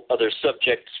 All other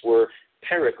subjects were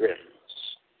peregrines.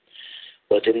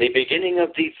 But in the beginning of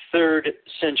the 3rd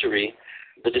century,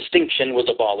 the distinction was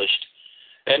abolished,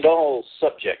 and all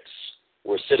subjects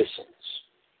were citizens,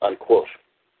 unquote.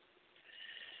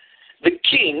 The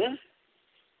king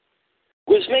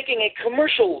was making a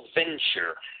commercial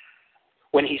venture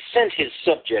when he sent his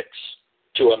subjects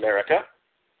to America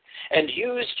and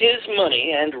used his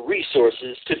money and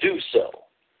resources to do so.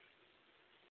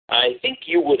 I think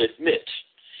you would admit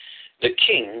the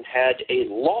king had a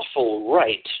lawful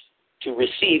right to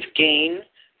receive gain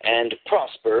and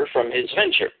prosper from his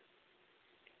venture.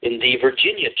 In the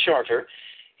Virginia Charter,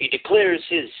 he declares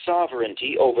his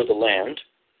sovereignty over the land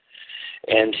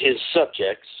and his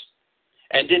subjects,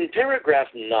 and in paragraph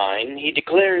 9, he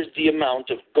declares the amount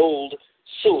of gold,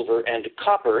 silver, and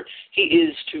copper he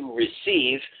is to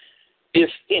receive, if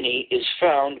any is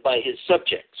found by his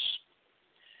subjects.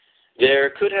 There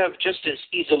could have just as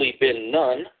easily been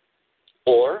none,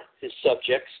 or his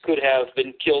subjects could have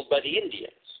been killed by the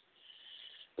Indians.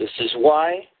 This is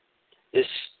why this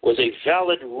was a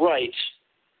valid right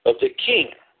of the king.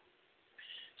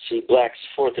 See Black's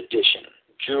 4th edition,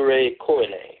 Jure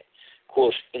Coine,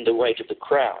 quote, in the right of the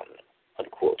crown,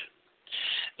 unquote.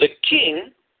 The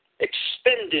king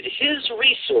expended his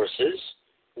resources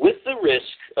with the risk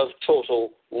of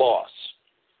total loss.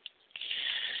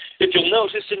 If you'll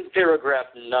notice in paragraph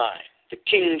 9, the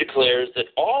king declares that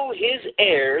all his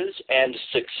heirs and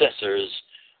successors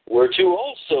were to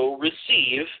also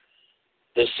receive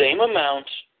the same amount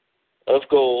of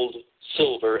gold,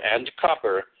 silver, and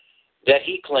copper that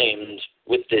he claimed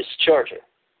with this charter.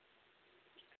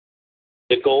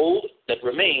 The gold that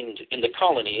remained in the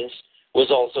colonies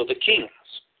was also the king's.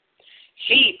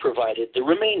 He provided the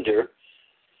remainder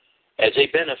as a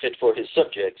benefit for his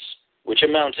subjects, which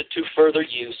amounted to further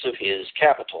use of his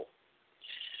capital.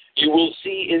 You will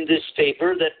see in this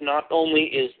paper that not only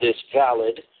is this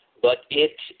valid, but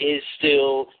it is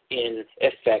still in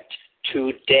effect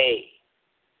today.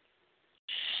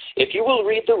 If you will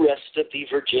read the rest of the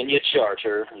Virginia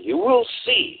Charter, you will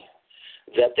see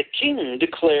that the king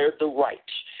declared the right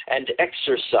and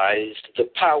exercised the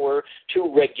power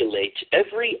to regulate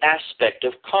every aspect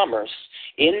of commerce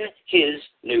in his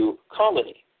new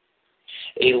colony.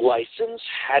 A license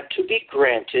had to be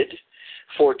granted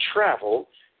for travel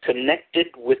connected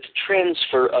with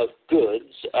transfer of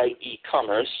goods, i.e.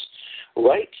 commerce,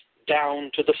 right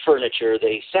down to the furniture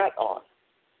they sat on.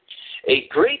 A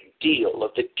great deal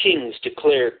of the king's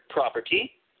declared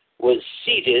property was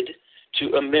ceded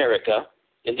to America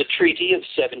in the Treaty of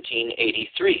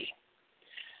 1783.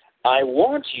 I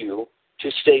want you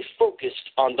to stay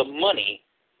focused on the money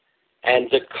and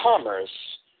the commerce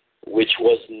which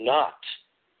was not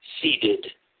ceded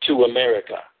to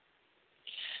America.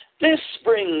 This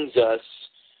brings us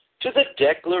to the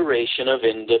Declaration of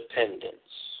Independence.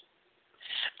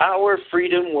 Our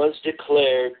freedom was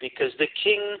declared because the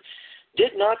king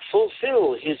did not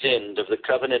fulfill his end of the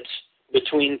covenant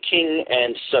between king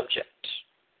and subject.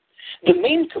 The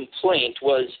main complaint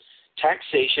was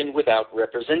taxation without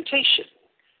representation,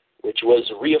 which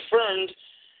was reaffirmed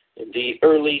in the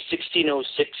early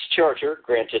 1606 charter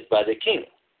granted by the king.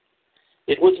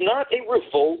 It was not a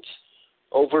revolt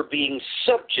over being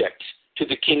subject to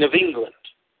the King of England.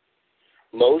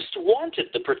 Most wanted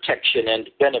the protection and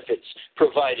benefits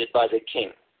provided by the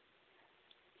king.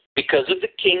 Because of the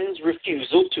king's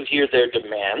refusal to hear their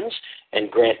demands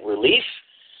and grant relief,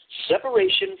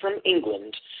 separation from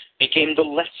England became the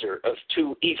lesser of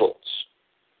two evils.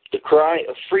 The cry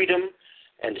of freedom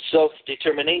and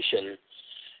self-determination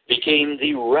became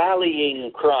the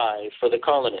rallying cry for the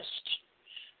colonists.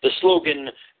 The slogan,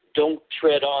 "Don't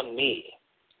tread on me,"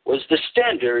 was the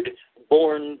standard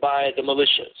borne by the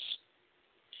militias.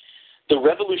 The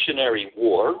Revolutionary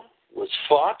War was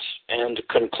fought and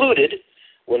concluded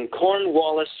when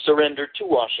Cornwallis surrendered to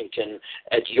Washington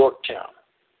at Yorktown.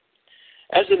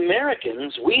 As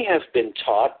Americans, we have been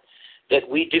taught that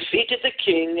we defeated the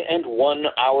king and won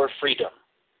our freedom.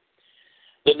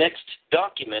 The next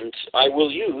document I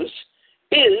will use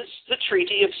is the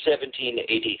Treaty of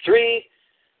 1783,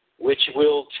 which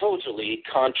will totally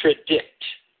contradict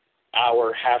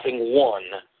our having won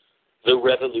the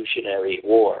Revolutionary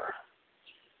War.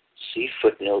 See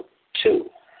footnote 2.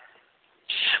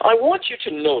 I want you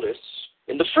to notice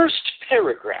in the first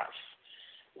paragraph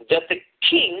that the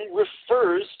king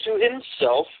refers to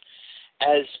himself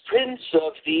as Prince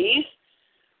of the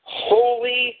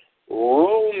Holy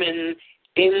Roman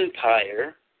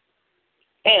Empire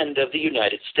and of the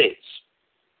United States.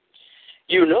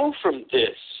 You know from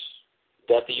this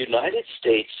that the United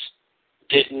States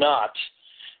did not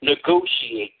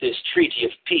negotiate this treaty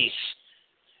of peace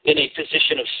in a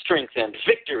position of strength and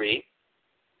victory,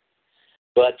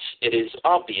 but it is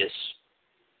obvious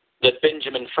that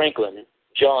Benjamin Franklin,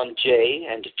 John Jay,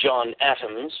 and John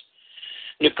Adams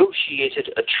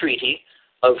negotiated a treaty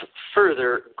of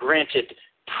further granted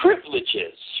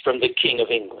privileges from the King of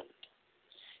England.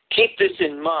 Keep this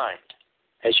in mind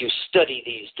as you study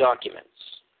these documents.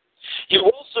 You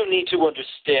also need to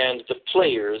understand the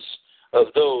players of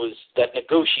those that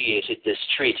negotiated this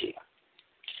treaty.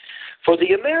 For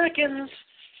the Americans,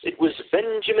 it was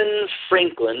Benjamin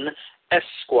Franklin,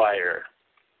 Esquire,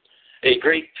 a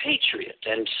great patriot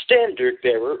and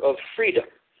standard-bearer of freedom.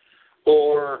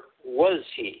 Or was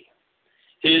he?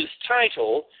 His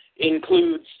title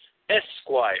includes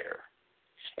Esquire.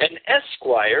 An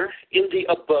esquire, in the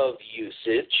above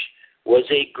usage, was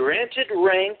a granted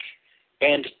rank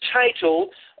and title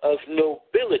of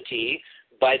nobility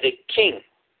by the king,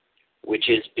 which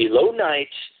is below knight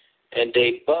and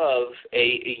above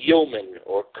a yeoman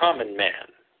or common man.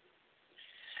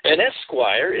 An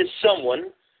esquire is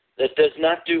someone that does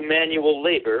not do manual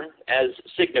labor as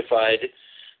signified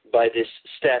by this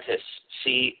status.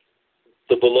 See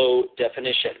the below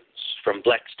definitions from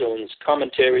Blackstone's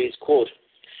commentaries, quote,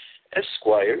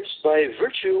 "Esquires, by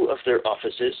virtue of their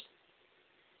offices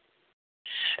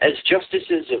as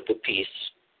justices of the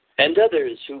peace, and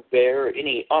others who bear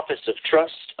any office of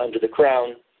trust under the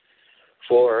crown,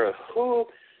 for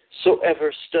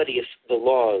whosoever studieth the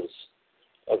laws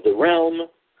of the realm,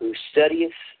 who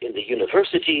studieth in the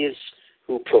universities,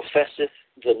 who professeth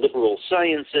the liberal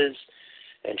sciences,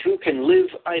 and who can live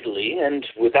idly and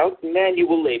without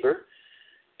manual labor,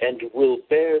 and will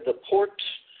bear the port,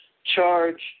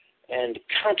 charge, and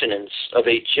countenance of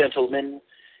a gentleman,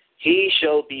 he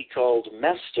shall be called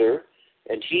master,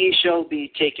 and he shall be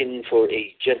taken for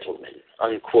a gentleman,"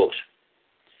 unquote.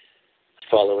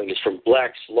 Following is from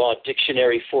Black's Law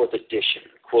Dictionary, 4th edition,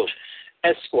 quote,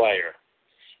 "Esquire,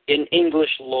 in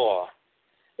English law,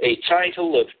 a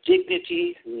title of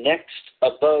dignity next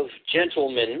above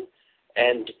gentleman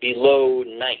and below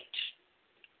knight.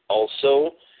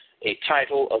 Also, a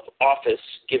title of office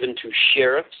given to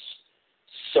sheriffs,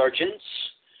 sergeants,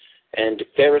 and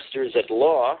barristers at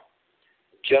law,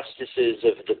 justices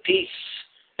of the peace,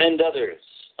 and others,"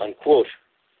 unquote.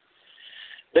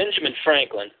 Benjamin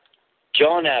Franklin,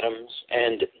 John Adams,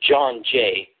 and John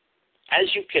Jay,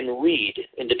 as you can read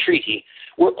in the treaty,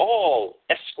 were all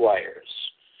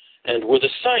esquires and were the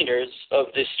signers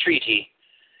of this treaty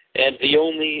and the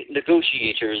only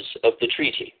negotiators of the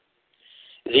treaty.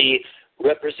 The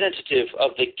representative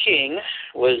of the king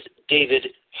was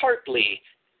David Hartley,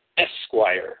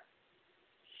 Esquire.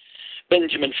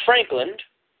 Benjamin Franklin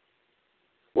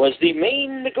was the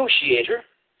main negotiator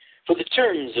for the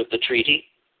terms of the treaty.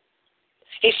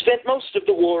 He spent most of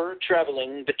the war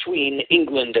traveling between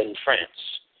England and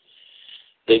France.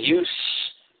 The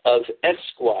use of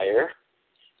Esquire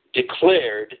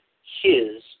declared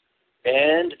his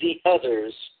and the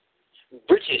others'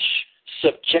 British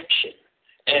subjection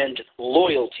and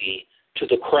loyalty to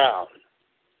the crown.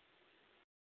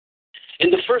 In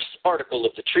the first article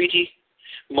of the treaty,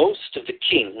 most of the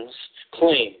king's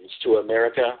claims to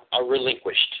America are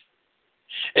relinquished,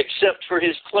 except for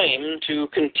his claim to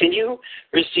continue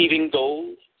receiving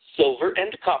gold, silver,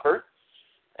 and copper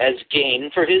as gain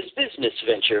for his business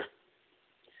venture.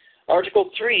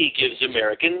 Article 3 gives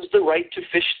Americans the right to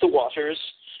fish the waters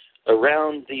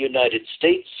around the United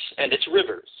States and its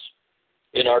rivers.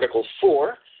 In Article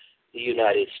 4, the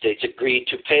United States agreed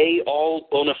to pay all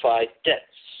bona fide debts.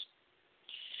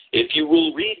 If you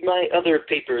will read my other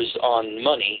papers on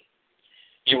money,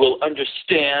 you will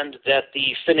understand that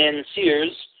the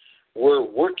financiers were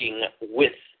working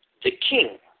with the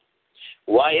king.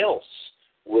 Why else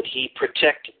would he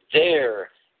protect their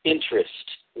interest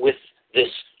with this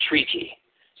treaty?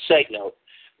 Side note,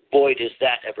 boy, does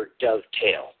that ever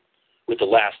dovetail with the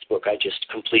last book I just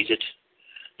completed,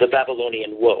 The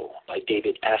Babylonian Woe by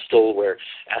David Astle, where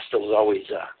Astle is always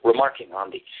remarking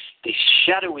on the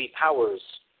shadowy powers,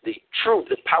 the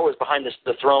powers behind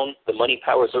the throne. The money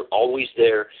powers are always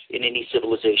there in any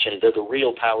civilization. They're the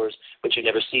real powers, but you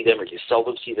never see them, or you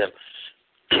seldom see them.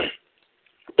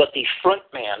 But the front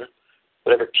man,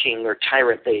 whatever king or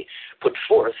tyrant they put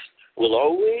forth, will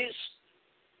always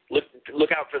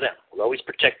look out for them, will always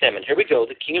protect them. And here we go,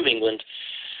 the King of England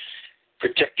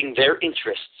protecting their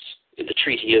interests in the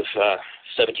Treaty of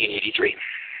 1783.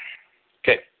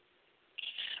 Okay.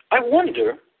 I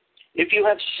wonder if you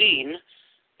have seen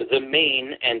the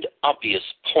main and obvious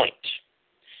point.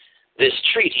 This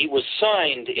treaty was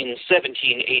signed in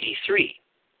 1783.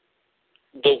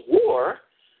 The war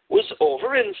was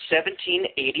over in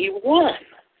 1781.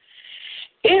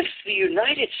 If the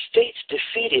United States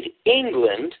defeated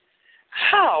England,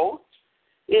 how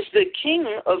is the King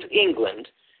of England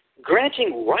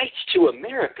granting rights to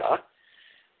America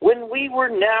when we were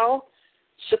now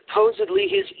supposedly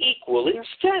his equal in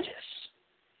status?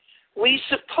 We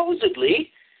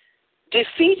supposedly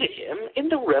defeated him in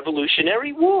the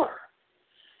Revolutionary War.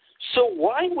 So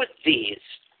why would these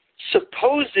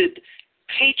supposed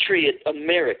patriot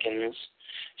Americans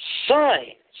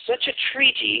sign such a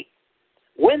treaty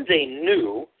when they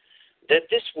knew that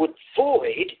this would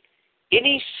void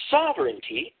any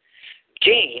sovereignty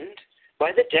gained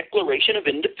by the Declaration of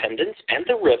Independence and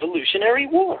the Revolutionary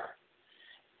War?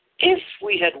 If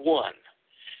we had won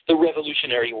the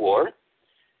Revolutionary War,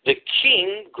 the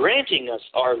king granting us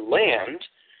our land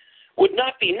would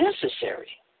not be necessary.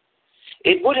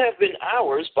 It would have been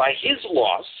ours by his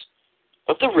loss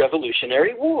of the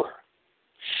Revolutionary War.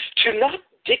 To not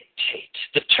dictate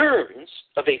the terms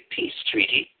of a peace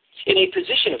treaty in a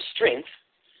position of strength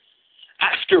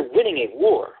after winning a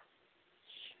war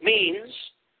means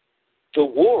the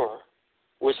war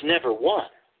was never won.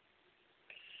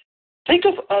 Think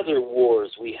of other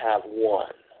wars we have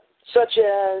won, such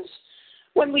as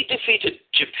when we defeated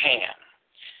Japan.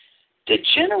 Did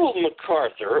General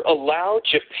MacArthur allow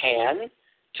Japan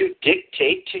to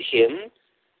dictate to him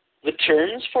the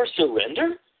terms for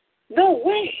surrender? No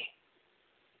way.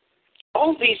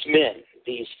 All these men,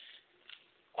 these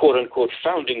quote-unquote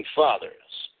founding fathers,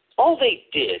 all they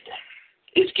did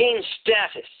is gain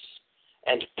status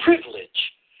and privilege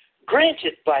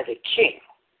granted by the king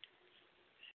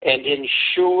and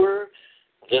ensure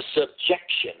the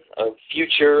subjection of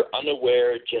future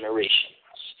unaware generations.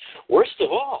 Worst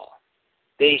of all,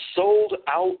 they sold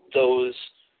out those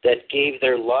that gave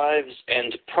their lives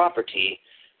and property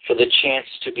for the chance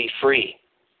to be free.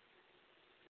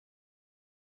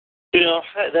 You know,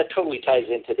 that totally ties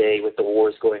in today with the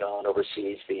wars going on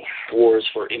overseas, the wars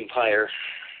for empire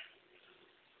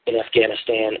in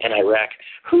Afghanistan and Iraq,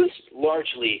 who's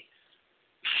largely,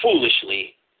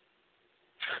 foolishly,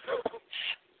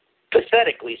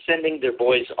 pathetically sending their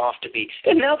boys off to be,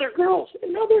 and now they're girls,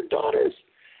 and now they're daughters.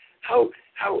 How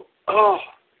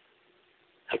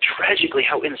tragically,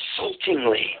 how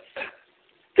insultingly,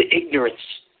 the ignorance,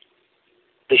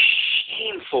 the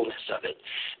shamefulness of it.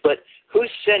 But who's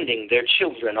sending their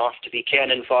children off to be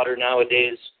cannon fodder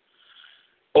nowadays?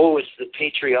 Oh, it's the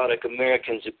patriotic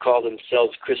Americans who call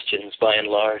themselves Christians by and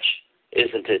large,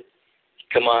 isn't it?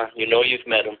 Come on, you know you've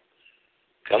met them.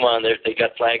 Come on, they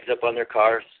got flags up on their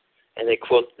cars, and they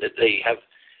quote that they have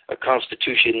a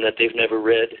Constitution that they've never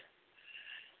read,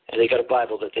 and they got a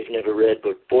Bible that they've never read,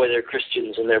 but boy, they're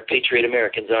Christians and they're patriot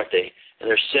Americans, aren't they? And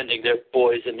they're sending their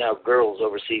boys and now girls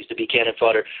overseas to be cannon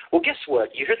fodder. Well, guess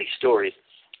what? You hear these stories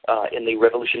in the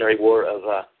Revolutionary War of,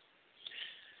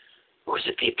 was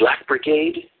it the Black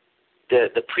Brigade?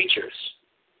 The preachers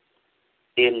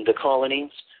in the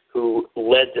colonies who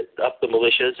led up the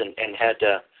militias and had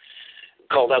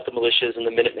called out the militias and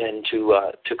the Minutemen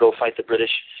to go fight the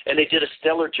British. And they did a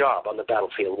stellar job on the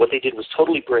battlefield. What they did was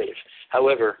totally brave.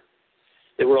 However,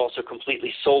 they were also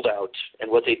completely sold out,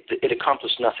 and it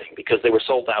accomplished nothing because they were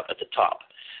sold out at the top.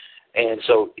 And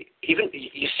so even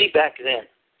you see back then,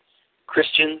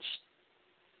 Christians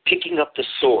picking up the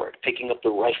sword, picking up the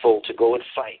rifle to go and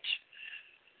fight.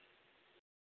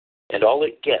 And all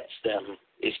it gets them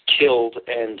is killed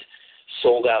and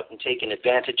sold out and taken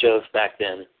advantage of back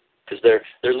then because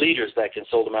their leaders back then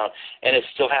sold them out. And it's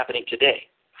still happening today.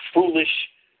 Foolish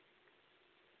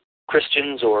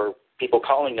Christians or people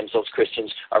calling themselves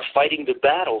Christians are fighting the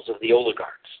battles of the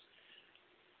oligarchs.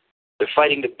 They're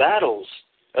fighting the battles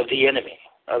of the enemy,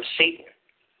 of Satan,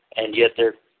 and yet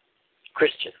they're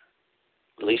Christian,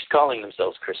 at least calling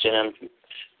themselves Christian, and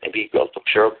maybe, well, I'm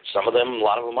sure some of them, a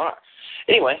lot of them are.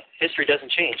 Anyway, history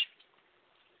doesn't change.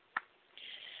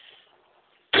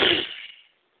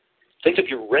 Think of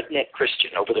your redneck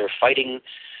Christian over there fighting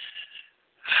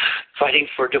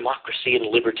for democracy and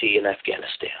liberty in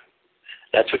Afghanistan.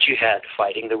 That's what you had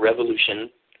fighting the revolution,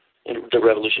 the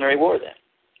Revolutionary War then.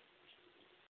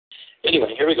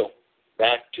 Anyway, here we go.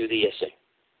 Back to the essay.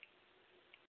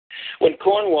 When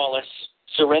Cornwallis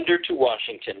surrendered to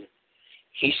Washington,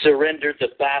 he surrendered the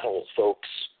battle, folks,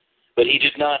 but he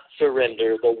did not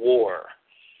surrender the war.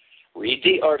 Read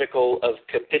the article of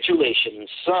capitulation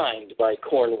signed by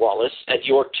Cornwallis at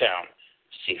Yorktown.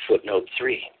 See footnote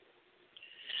 3.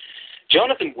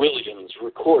 Jonathan Williams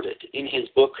recorded in his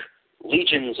book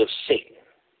Legions of Satan,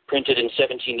 printed in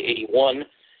 1781,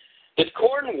 that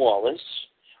Cornwallis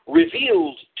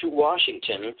revealed to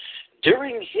Washington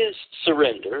during his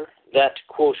surrender that,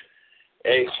 quote,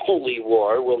 a holy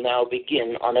war will now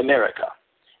begin on America,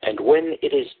 and when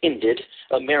it is ended,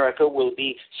 America will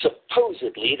be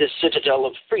supposedly the citadel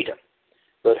of freedom,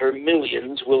 but her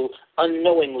millions will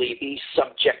unknowingly be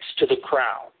subjects to the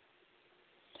crown.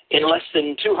 In less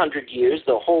than 200 years,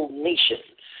 the whole nation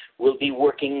will be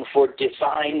working for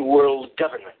divine world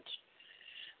government.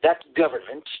 That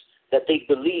government that they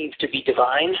believe to be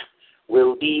divine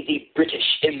will be the British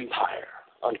Empire,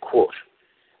 unquote.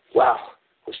 Wow,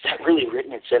 was that really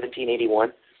written in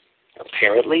 1781?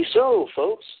 Apparently so,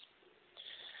 folks.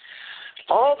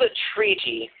 All the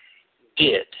treaty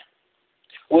did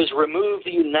was remove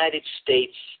the United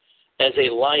States as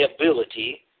a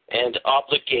liability and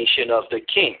obligation of the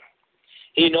king.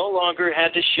 He no longer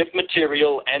had to ship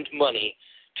material and money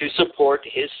to support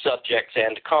his subjects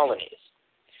and colonies.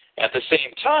 At the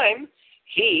same time,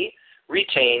 he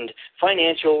retained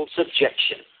financial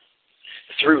subjection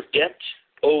through debt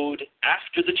owed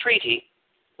after the treaty,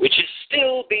 which is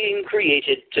still being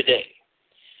created today,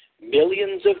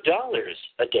 millions of dollars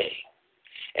a day,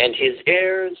 and his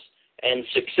heirs and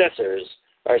successors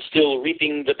are still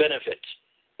reaping the benefit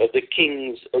of the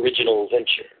king's original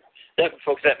venture. That,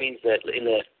 folks, that means that in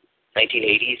the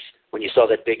 1980s, when you saw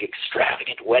that big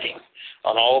extravagant wedding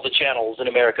on all the channels in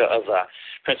America of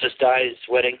Princess Di's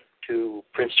wedding to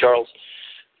Prince Charles,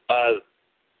 I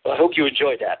hope you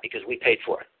enjoyed that because we paid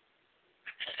for it.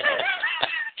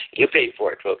 You paid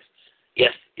for it, folks.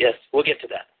 Yes, we'll get to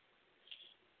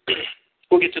that.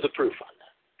 We'll get to the proof on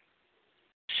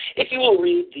that. If you will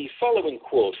read the following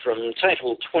quote from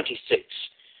Title 26,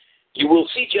 you will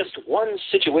see just one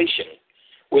situation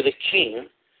where the king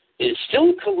is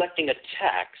still collecting a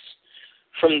tax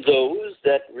from those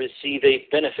that receive a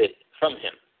benefit from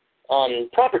him on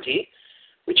property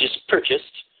which is purchased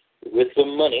with the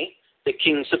money the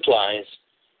king supplies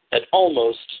at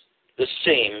almost the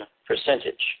same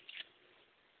percentage.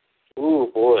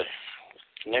 Ooh, boy.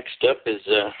 Next up is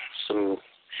some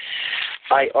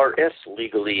IRS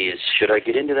legalese. Should I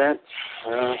get into that?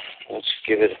 Let's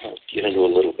get into a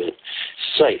little bit.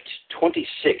 Cite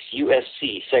 26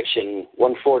 USC Section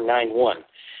 1491.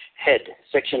 Head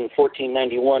Section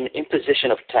 1491,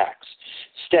 Imposition of Tax.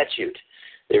 Statute.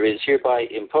 There is hereby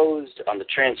imposed on the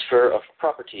transfer of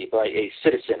property by a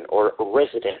citizen or a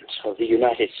resident of the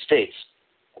United States,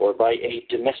 or by a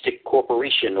domestic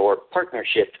corporation or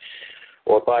partnership,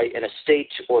 or by an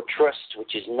estate or trust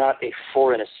which is not a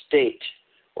foreign estate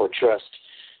or trust,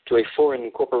 to a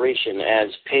foreign corporation as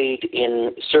paid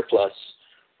in surplus,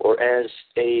 or as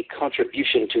a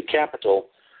contribution to capital,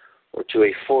 or to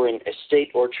a foreign estate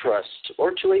or trust,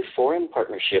 or to a foreign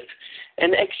partnership,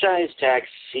 an excise tax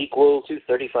equal to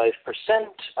 35%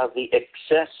 of the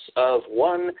excess of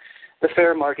 1, the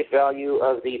fair market value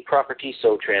of the property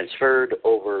so transferred,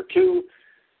 over 2,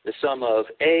 the sum of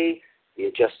A, the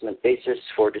adjustment basis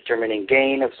for determining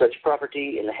gain of such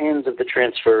property in the hands of the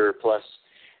transferor, plus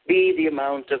B, the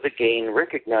amount of the gain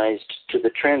recognized to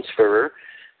the transferor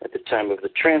at the time of the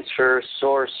transfer,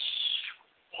 source,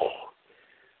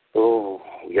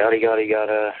 yada, yada,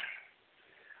 yada,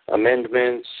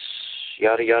 amendments,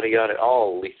 yada, yada, yada,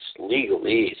 all these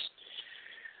legalese.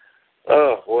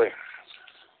 Oh, boy.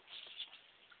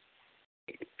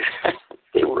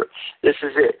 This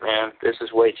is it, man. This is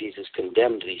why Jesus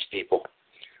condemned these people.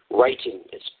 Writing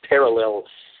is parallel,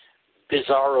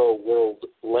 bizarro world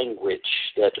language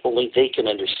that only they can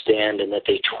understand and that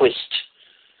they twist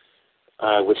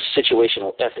with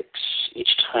situational ethics each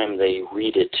time they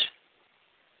read it.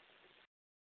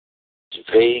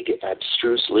 Vague,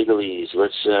 abstruse legalese.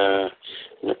 Let's,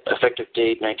 effective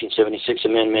date, 1976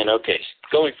 amendment. Okay,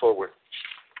 going forward.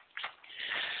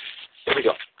 Here we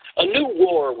go. A new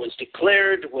war was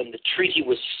declared when the treaty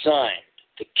was signed.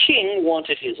 The king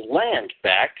wanted his land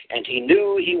back, and he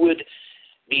knew he would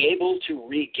be able to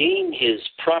regain his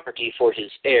property for his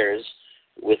heirs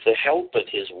with the help of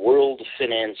his world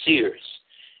financiers.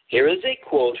 Here is a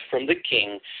quote from the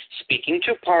king speaking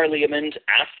to Parliament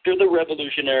after the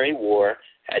Revolutionary War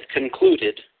had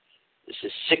concluded. This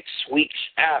is 6 weeks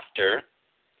after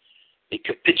the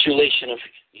capitulation of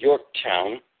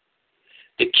Yorktown.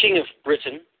 The King of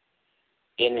Britain,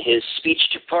 in his speech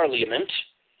to Parliament,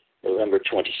 November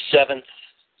 27th,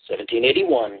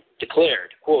 1781,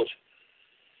 declared, quote,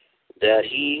 that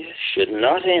he should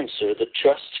not answer the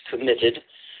trust committed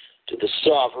to the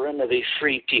sovereign of a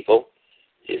free people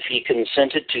if he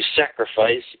consented to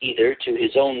sacrifice either to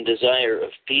his own desire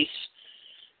of peace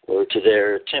or to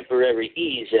their temporary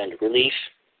ease and relief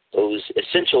those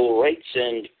essential rights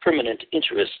and permanent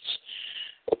interests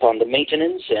upon the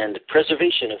maintenance and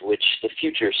preservation of which the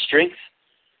future strength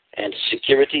and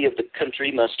security of the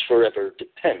country must forever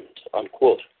depend,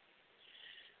 unquote.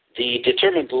 The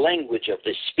determined language of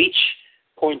this speech,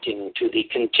 pointing to the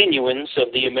continuance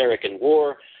of the American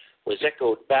war, was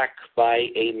echoed back by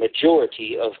a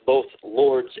majority of both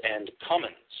Lords and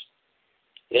Commons.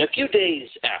 In a few days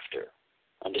after,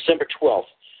 on December 12th,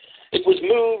 it was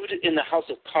moved in the House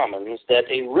of Commons that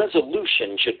a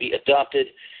resolution should be adopted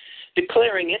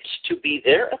declaring it to be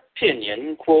their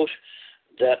opinion, quote,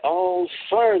 that all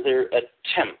further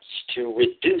attempts to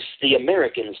reduce the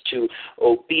Americans to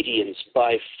obedience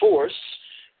by force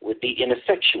would be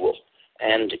ineffectual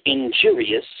and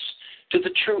injurious to the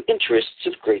true interests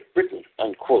of Great Britain,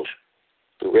 unquote.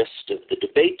 The rest of the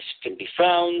debate can be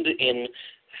found in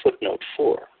footnote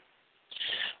 4.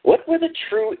 What were the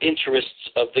true interests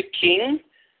of the king?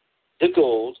 The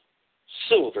gold,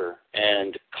 silver,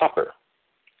 and copper.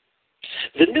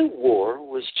 The new war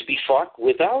was to be fought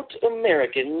without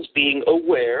Americans being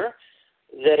aware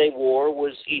that a war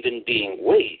was even being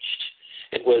waged.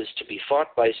 It was to be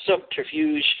fought by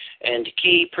subterfuge and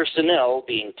key personnel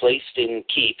being placed in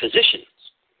key positions.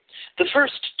 The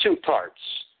first two parts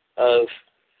of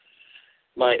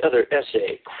my other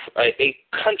essay, A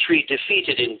Country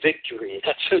Defeated in Victory,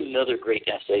 that's another great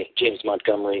essay James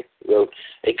Montgomery wrote,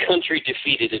 A Country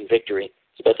Defeated in Victory.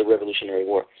 It's about the Revolutionary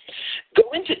War. Go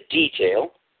into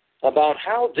detail about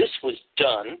how this was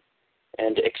done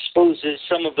and exposes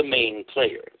some of the main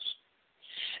players.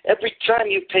 Every time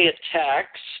you pay a tax,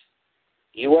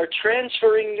 you are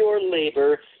transferring your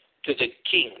labor to the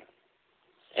king,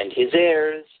 and his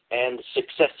heirs and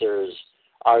successors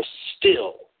are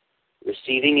still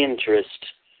receiving interest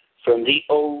from the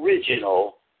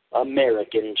original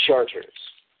American charters.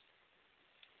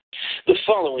 The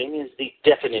following is the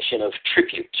definition of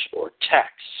tribute or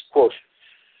tax. Quote,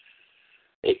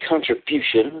 a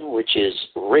contribution which is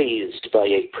raised by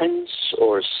a prince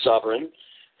or sovereign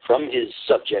from his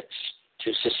subjects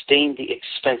to sustain the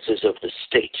expenses of the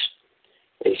state.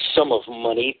 A sum of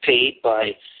money paid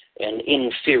by an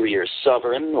inferior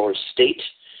sovereign or state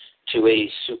to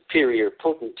a superior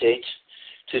potentate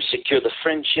to secure the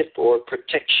friendship or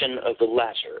protection of the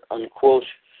latter, unquote.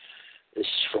 This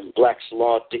is from Black's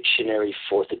Law Dictionary,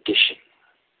 4th edition.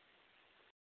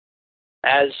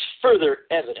 As further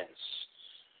evidence,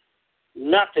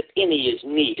 not that any is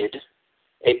needed,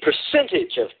 a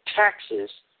percentage of taxes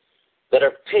that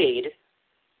are paid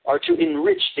are to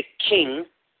enrich the King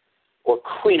or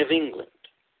Queen of England.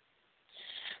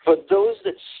 For those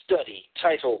that study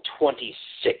Title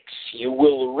 26, you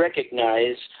will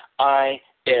recognize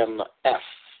IMF,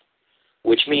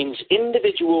 which means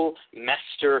Individual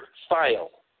Master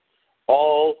File.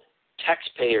 All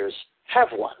taxpayers have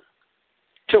one.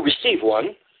 To receive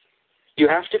one, you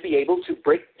have to be able to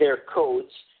break their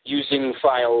codes using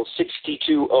File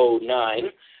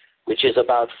 6209, which is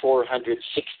about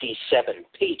 467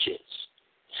 pages.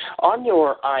 On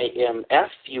your IMF,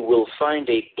 you will find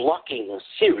a blocking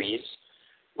series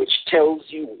which tells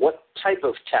you what type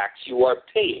of tax you are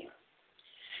paying.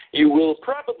 You will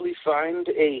probably find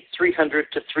a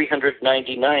 300 to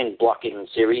 399 blocking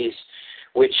series,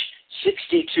 which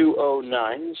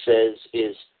 6209 says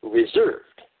is reserved.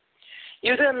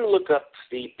 You then look up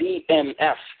the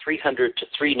BMF 300 to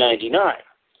 399,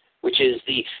 which is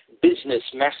the Business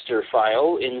Master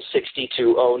File in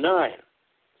 6209.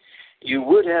 You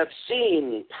would have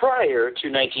seen prior to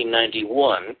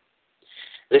 1991,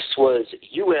 this was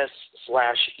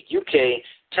US/UK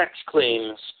tax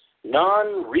claims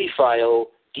non-refile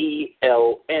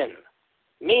DLN,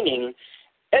 meaning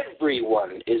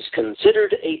everyone is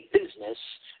considered a business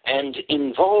and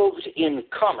involved in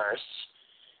commerce,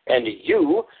 and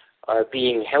you are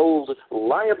being held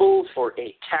liable for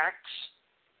a tax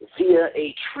via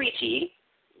a treaty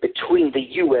between the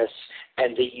U.S.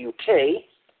 and the U.K.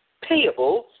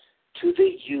 payable to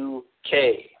the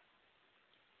U.K.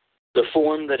 The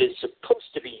form that is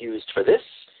supposed to be used for this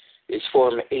is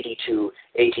Form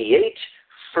 8288,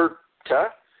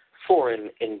 FIRTA, Foreign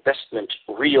Investment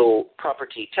Real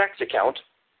Property Tax Account.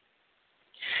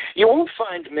 You won't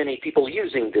find many people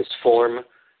using this form,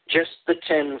 just the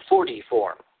 1040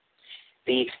 form.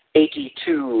 The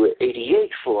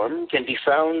 8288 form can be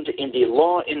found in the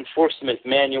Law Enforcement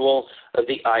Manual of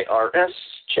the IRS,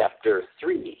 Chapter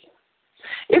 3.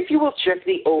 If you will check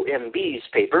the OMB's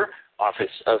paper,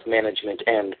 Office of Management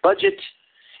and Budget,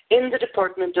 in the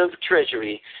Department of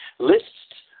Treasury, lists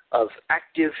of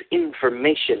active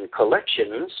information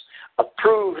collections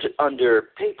approved under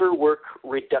Paperwork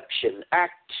Reduction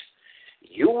Act,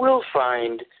 you will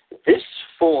find this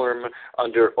form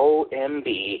under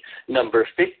OMB number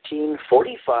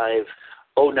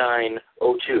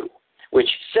 15450902, which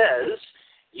says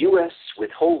U.S.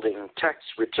 withholding tax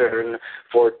return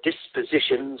for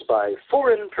dispositions by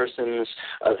foreign persons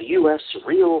of U.S.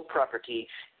 real property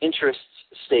interests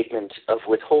statement of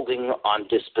withholding on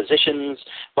dispositions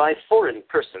by foreign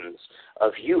persons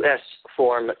of U.S.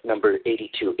 Form number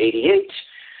 8288,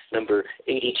 number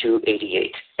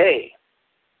 8288A.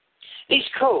 These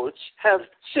codes have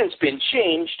since been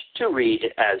changed to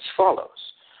read as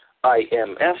follows: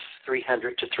 IMF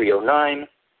 300-309,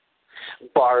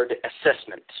 Barred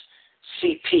Assessment,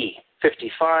 CP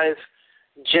 55,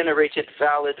 generated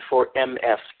valid for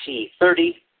MFT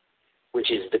 30,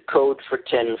 which is the code for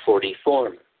 1040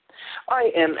 form.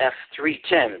 IMF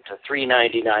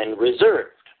 310-399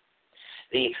 reserved.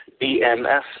 The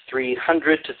BMF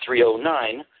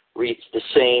 300-309 reads the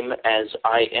same as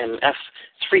IMF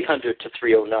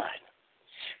 300-309.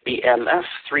 BMF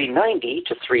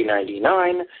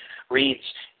 390-399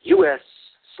 reads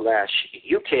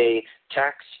U.S./UK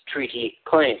tax treaty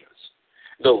claims.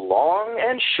 The long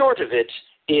and short of it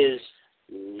is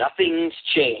nothing's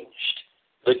changed.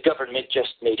 The government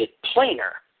just made it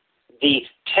plainer. The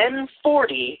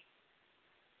 1040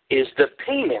 is the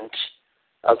payment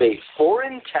of a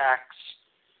foreign tax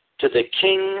to the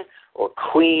King or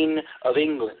Queen of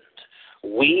England.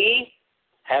 We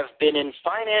have been in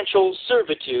financial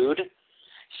servitude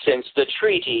since the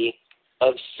Treaty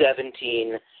of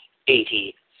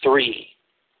 1783.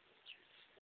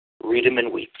 Read 'em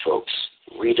and weep, folks.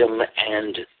 Read 'em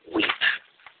and weep.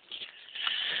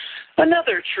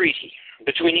 Another treaty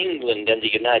between England and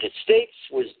the United States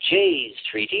was Jay's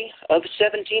Treaty of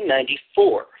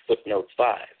 1794, footnote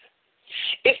 5.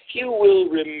 If you will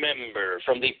remember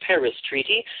from the Paris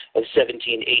Treaty of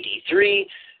 1783,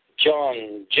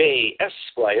 John Jay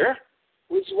Esquire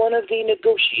was one of the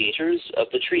negotiators of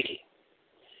the treaty.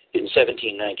 In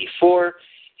 1794,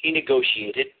 he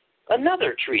negotiated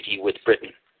another treaty with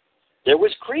Britain. There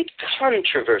was great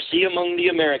controversy among the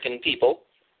American people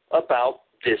about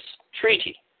this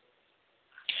treaty.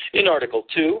 In Article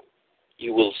 2,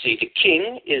 you will see the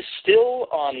king is still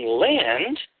on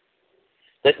land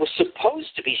that was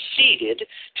supposed to be ceded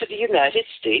to the United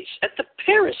States at the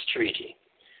Paris Treaty.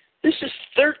 This is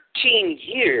 13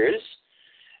 years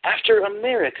after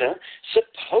America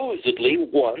supposedly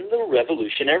won the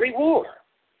Revolutionary War.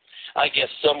 I guess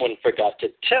someone forgot to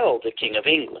tell the King of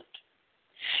England.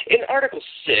 In Article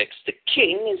 6, the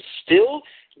king is still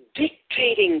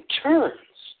dictating terms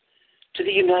to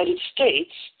the United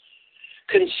States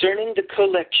concerning the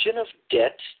collection of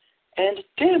debt and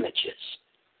damages.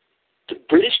 The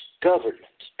British government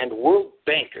and world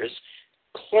bankers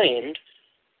claimed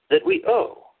that we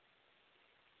owe.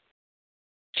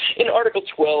 In Article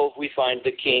 12, we find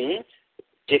the king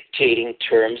dictating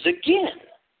terms again,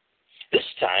 this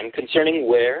time concerning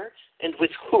where and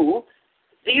with who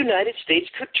the United States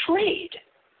could trade.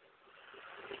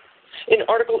 In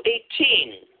Article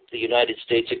 18, the United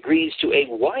States agrees to a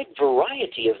wide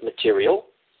variety of material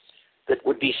that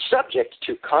would be subject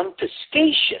to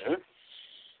confiscation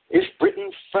if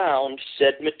Britain found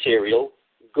said material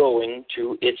going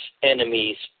to its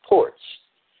enemies' ports.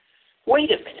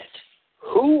 Wait a minute.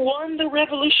 Who won the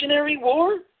Revolutionary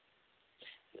War?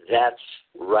 That's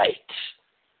right.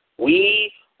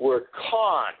 We were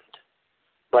conned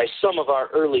by some of our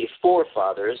early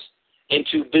forefathers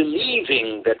into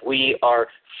believing that we are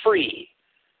free,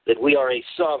 that we are a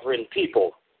sovereign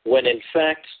people, when in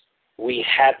fact we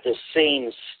had the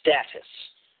same status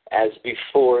as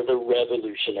before the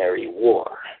Revolutionary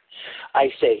War.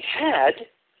 I say had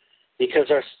because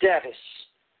our status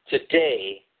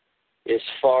today is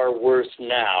far worse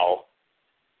now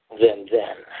than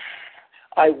then.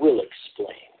 I will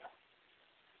explain.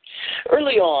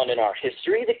 Early on in our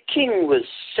history, the king was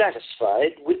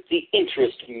satisfied with the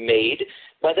interest made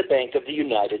by the Bank of the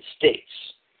United States.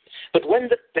 But when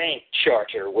the bank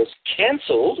charter was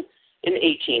canceled in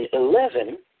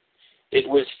 1811, it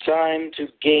was time to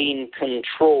gain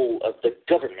control of the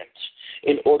government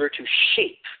in order to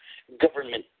shape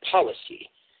government policy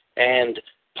and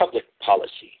public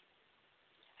policy.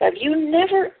 Have you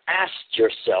never asked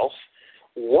yourself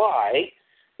why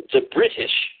the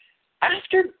British,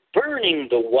 after burning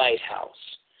the White House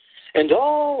and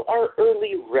all our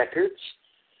early records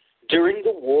during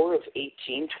the War of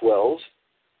 1812,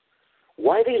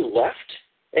 why they left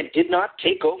and did not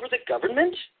take over the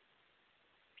government?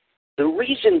 The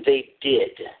reason they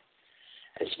did,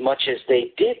 as much as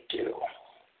they did do,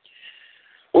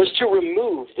 was to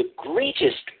remove the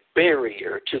greatest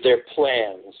barrier to their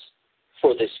plans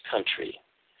for this country.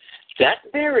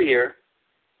 That barrier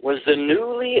was the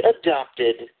newly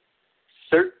adopted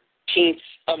 13th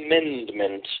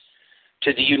Amendment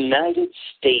to the United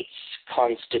States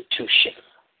Constitution.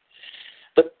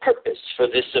 The purpose for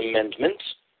this amendment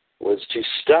was to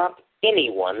stop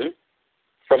anyone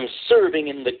from serving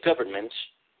in the government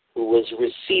who was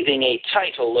receiving a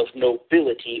title of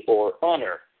nobility or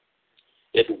honor.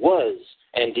 It was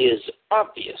and is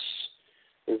obvious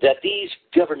that these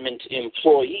government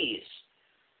employees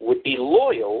would be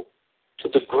loyal to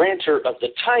the grantor of the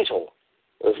title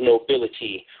of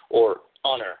nobility or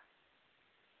honor.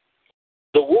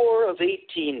 The War of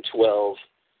 1812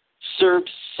 served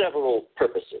several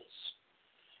purposes.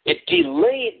 It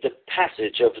delayed the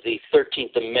passage of the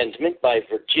 13th Amendment by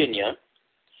Virginia,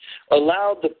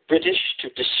 allowed the British to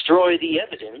destroy the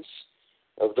evidence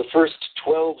of the first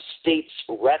 12 states'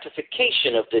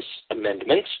 ratification of this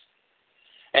amendment,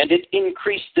 and it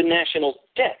increased the national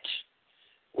debt,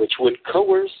 which would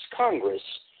coerce Congress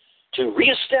to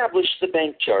reestablish the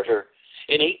bank charter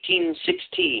in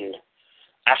 1816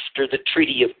 after the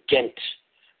Treaty of Ghent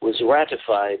was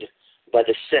ratified by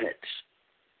the Senate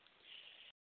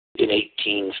in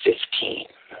 1815.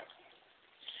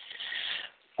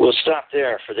 We'll stop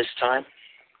there for this time,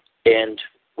 and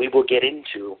we will get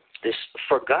into this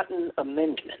forgotten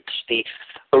amendment, the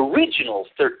original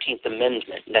 13th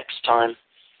Amendment, next time,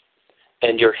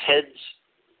 and your heads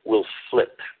will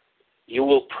flip. You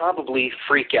will probably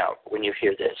freak out when you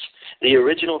hear this. The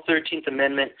original 13th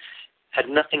Amendment had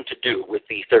nothing to do with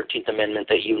the 13th Amendment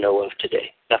that you know of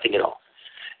today. Nothing at all.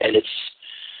 And it's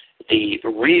the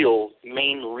real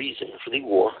main reason for the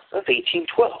War of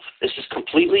 1812. This is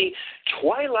completely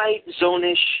Twilight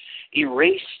Zone-ish,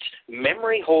 erased,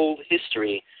 memory hold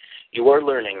history you are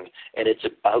learning, and it's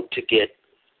about to get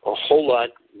a whole lot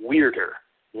weirder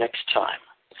next time.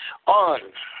 On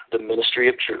the Ministry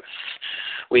of Truth,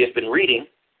 we have been reading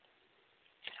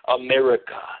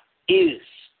America is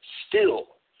Still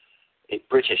a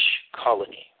British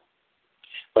Colony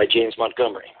by James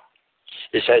Montgomery.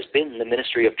 This has been the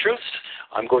Ministry of Truth.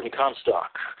 I'm Gordon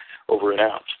Comstock. Over and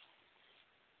out.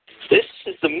 This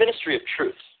is the Ministry of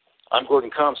Truth. I'm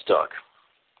Gordon Comstock.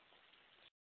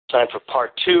 Time for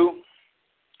part 2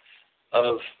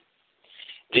 of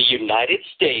The United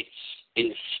States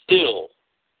is Still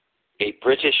a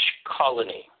British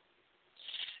Colony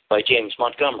by James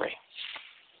Montgomery.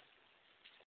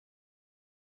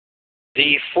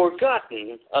 The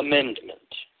Forgotten Amendment.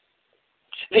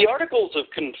 The Articles of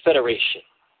Confederation,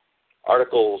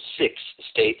 Article 6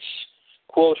 states,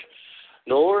 quote,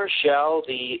 "Nor shall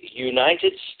the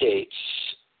United States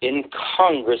in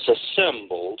Congress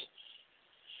assembled,"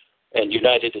 and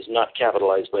United is not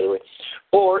capitalized, by the way,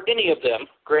 "or any of them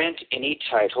grant any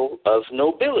title of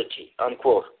nobility,"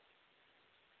 unquote.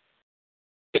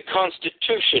 The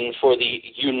Constitution for the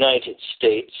United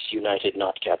States, United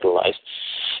not capitalized,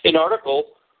 in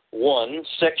Article 1,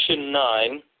 Section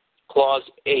 9, Clause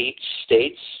 8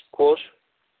 states, quote,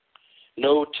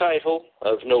 "No title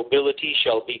of nobility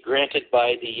shall be granted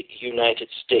by the United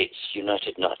States,"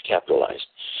 United not capitalized,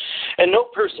 "and no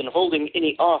person holding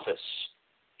any office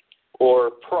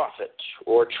or profit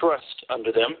or trust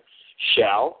under them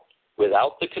shall,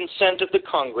 without the consent of the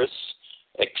Congress,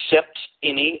 accept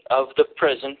any of the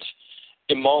present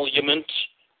emolument,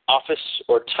 office,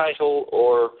 or title,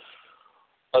 or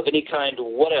of any kind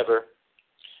whatever,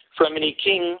 from any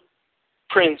king,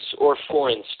 prince, or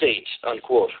foreign state,"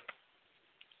 unquote.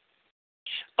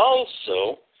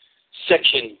 Also,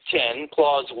 Section 10,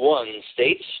 Clause 1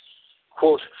 states,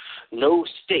 quote, "No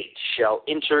state shall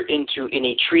enter into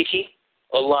any treaty,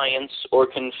 alliance, or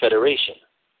confederation,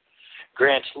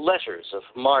 grant letters of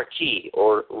marque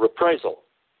or reprisal,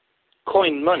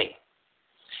 coin money,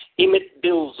 emit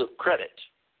bills of credit,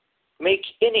 make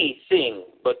anything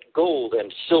but gold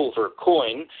and silver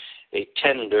coin a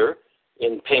tender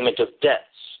in payment of debts,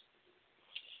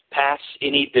 pass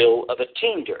any bill of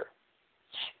attainder,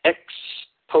 ex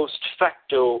post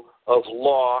facto of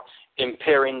law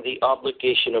impairing the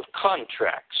obligation of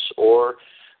contracts, or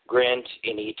grant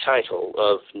any title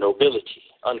of nobility,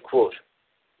 unquote.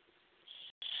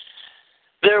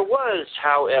 There was,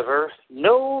 however,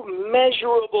 no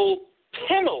measurable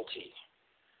penalty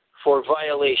for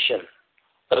violation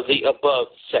of the above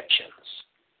sections.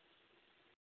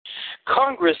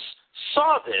 Congress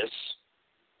saw this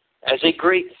as a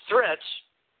great threat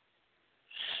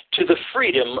to the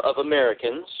freedom of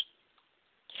Americans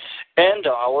and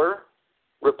our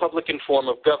Republican form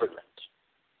of government.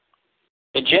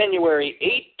 In January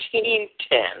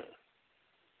 1810,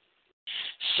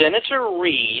 Senator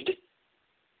Reed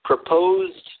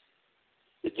proposed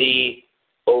the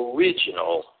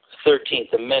original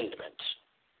 13th Amendment.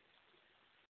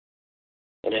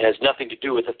 And it has nothing to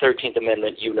do with the 13th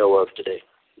Amendment you know of today.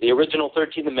 The original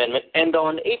 13th Amendment, and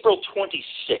on April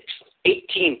 26,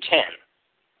 1810,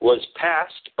 was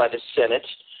passed by the Senate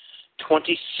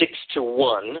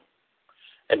 26-1,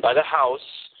 and by the House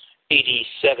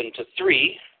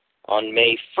 87-3 on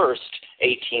May 1st,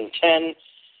 1810,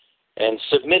 and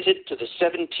submitted to the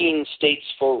 17 states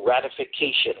for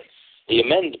ratification. The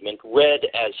amendment read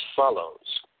as follows,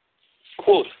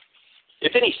 quote,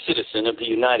 if any citizen of the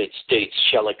United States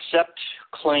shall accept,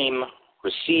 claim,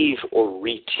 receive, or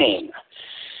retain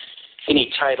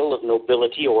any title of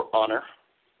nobility or honor,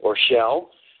 or shall,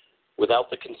 without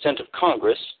the consent of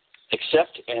Congress,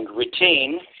 accept and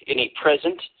retain any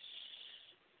present,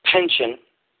 pension,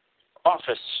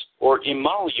 office, or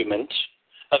emolument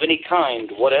of any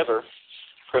kind whatever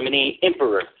from any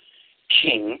emperor,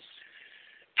 king,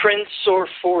 prince, or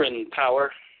foreign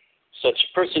power, such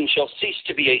person shall cease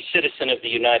to be a citizen of the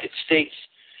United States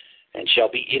and shall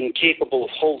be incapable of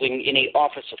holding any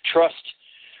office of trust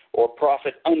or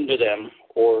profit under them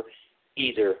or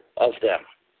either of them,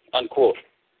 unquote.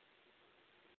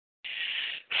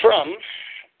 From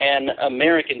an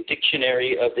American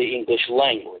Dictionary of the English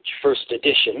Language, first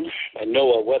edition by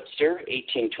Noah Webster,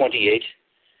 1828,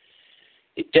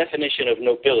 the definition of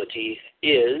nobility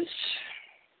is,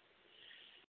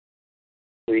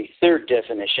 the third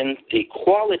definition, the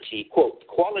quality, quote,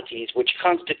 qualities which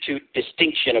constitute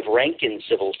distinction of rank in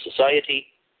civil society,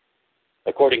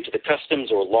 according to the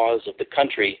customs or laws of the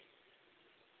country,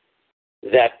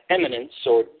 that eminence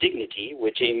or dignity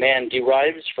which a man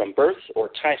derives from birth or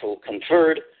title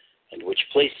conferred, and which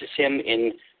places him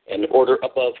in an order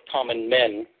above common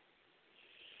men.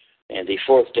 And the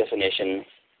fourth definition,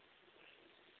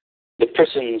 the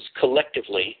persons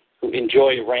collectively who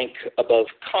enjoy rank above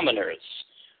commoners,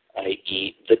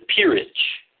 i.e. the peerage,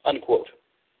 unquote.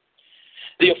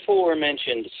 The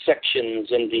aforementioned sections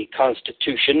in the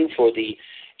Constitution for the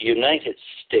United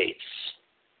States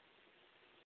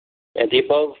and the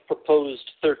above proposed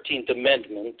 13th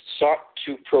Amendment sought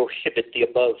to prohibit the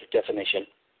above definition,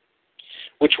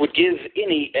 which would give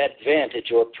any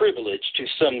advantage or privilege to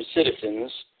some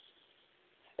citizens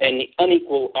an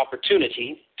unequal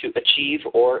opportunity to achieve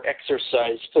or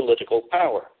exercise political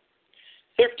power.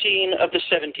 13 of the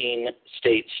 17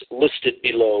 states listed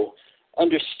below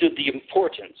understood the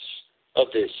importance of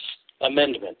this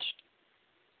amendment.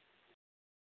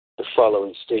 The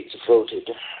following states voted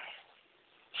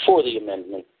for the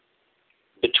amendment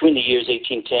between the years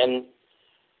 1810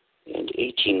 and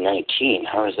 1819.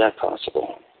 How is that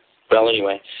possible? Well,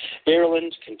 anyway,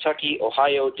 Maryland, Kentucky,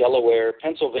 Ohio, Delaware,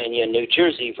 Pennsylvania, New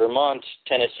Jersey, Vermont,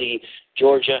 Tennessee,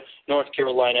 Georgia, North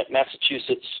Carolina,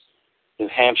 Massachusetts, New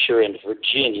Hampshire, and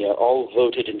Virginia all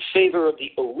voted in favor of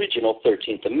the original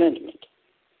 13th Amendment,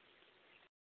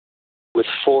 with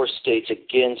 4 states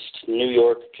against: New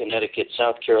York, Connecticut,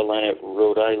 South Carolina,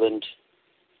 Rhode Island.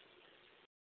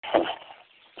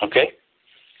 Okay.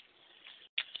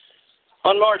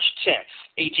 On March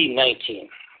 10th, 1819,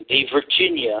 the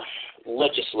Virginia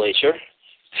legislature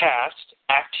passed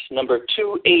Act Number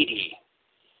 280,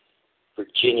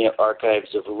 Virginia Archives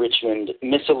of Richmond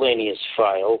Miscellaneous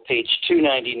File, page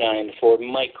 299, for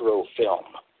microfilm.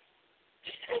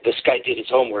 This guy did his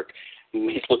homework.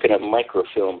 He's looking at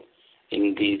microfilm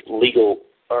in the legal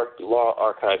law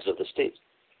archives of the state.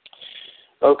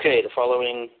 Okay, the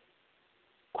following,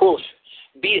 quote,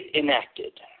 be it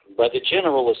enacted by the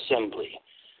General Assembly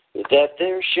that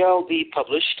there shall be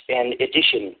published an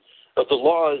edition of the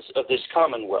laws of this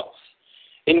Commonwealth,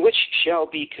 in which shall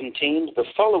be contained the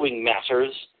following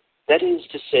matters, that is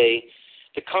to say,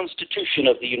 the Constitution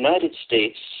of the United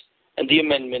States and the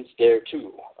amendments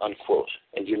thereto, unquote,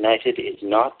 and united is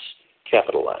not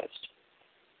capitalized.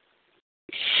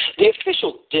 The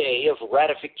official day of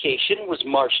ratification was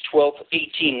March 12,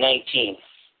 1819.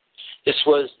 This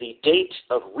was the date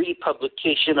of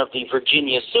republication of the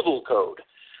Virginia Civil Code.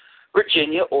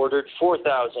 Virginia ordered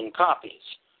 4,000 copies,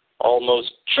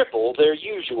 almost triple their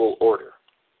usual order.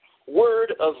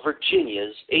 Word of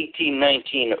Virginia's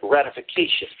 1819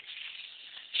 ratification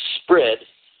spread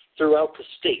throughout the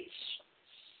states,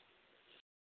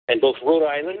 and both Rhode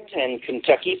Island and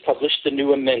Kentucky published the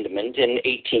new amendment in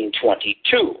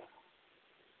 1822.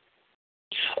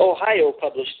 Ohio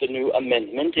published the new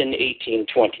amendment in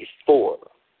 1824.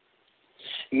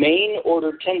 Maine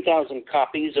ordered 10,000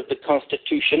 copies of the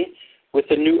Constitution with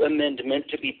the new amendment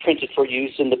to be printed for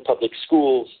use in the public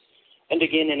schools, and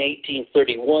again in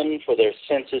 1831 for their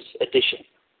census edition.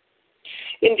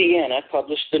 Indiana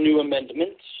published the new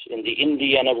amendment in the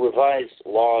Indiana Revised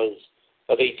Laws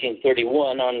of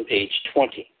 1831 on page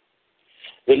 20.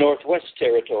 The Northwest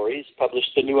Territories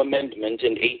published the new amendment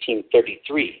in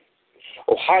 1833.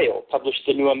 Ohio published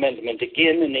the new amendment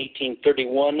again in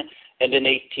 1831 and in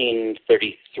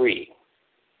 1833.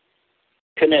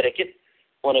 Connecticut,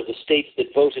 one of the states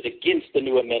that voted against the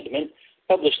new amendment,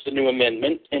 published the new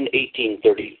amendment in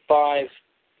 1835.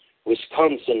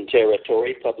 Wisconsin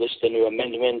Territory published the new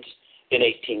amendment in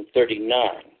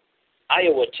 1839.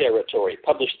 Iowa Territory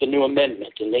published the new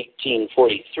amendment in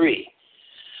 1843.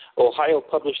 Ohio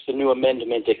published the new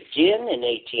amendment again in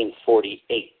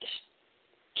 1848.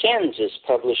 Kansas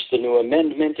published the new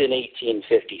amendment in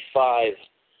 1855.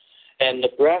 And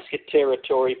Nebraska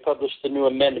Territory published the new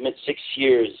amendment 6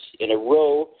 years in a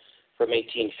row from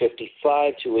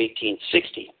 1855 to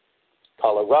 1860.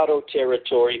 Colorado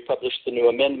Territory published the new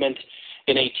amendment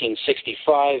in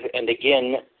 1865 and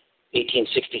again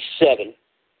 1867.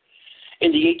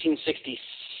 In the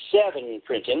 1867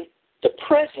 printing, the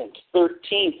present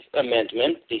 13th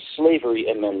Amendment, the Slavery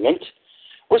Amendment,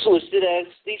 was listed as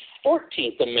the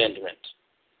 14th Amendment.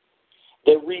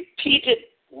 The repeated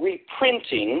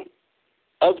reprinting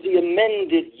of the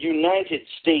amended United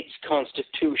States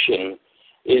Constitution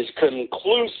is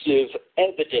conclusive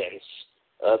evidence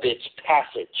of its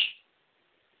passage.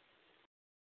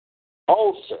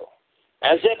 Also,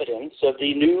 as evidence of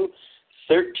the new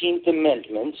 13th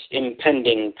Amendment's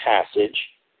impending passage,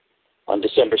 on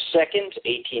December 2nd,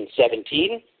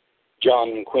 1817,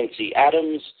 John Quincy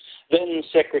Adams, then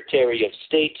Secretary of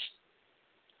State,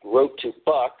 wrote to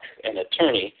Buck, an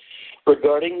attorney,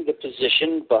 regarding the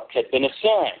position Buck had been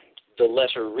assigned. The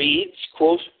letter reads,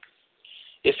 quote,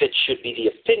 "If it should be the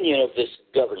opinion of this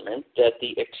government that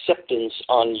the acceptance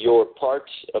on your part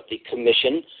of the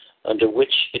commission under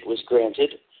which it was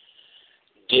granted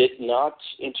did not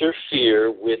interfere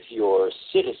with your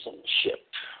citizenship,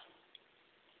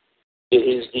 it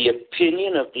is the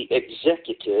opinion of the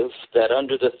executive that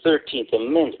under the 13th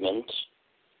Amendment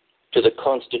to the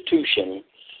Constitution,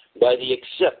 by the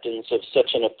acceptance of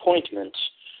such an appointment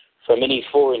from any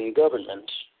foreign government,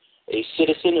 a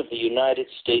citizen of the United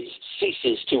States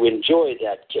ceases to enjoy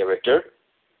that character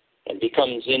and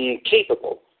becomes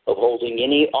incapable of holding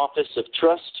any office of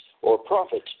trust or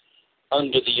profit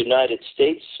under the United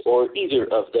States or either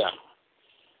of them."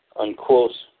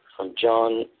 Unquote, from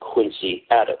John Quincy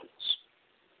Adams.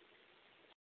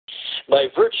 By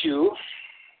virtue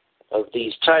of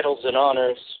these titles and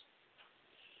honors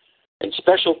and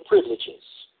special privileges,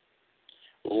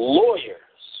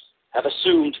 lawyers have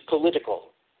assumed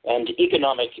political and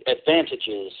economic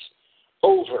advantages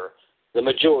over the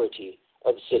majority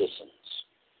of citizens.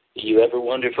 Do you ever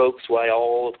wonder, folks, why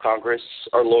all of Congress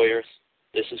are lawyers?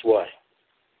 This is why.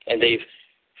 And they've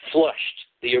flushed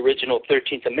the original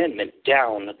 13th Amendment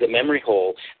down the memory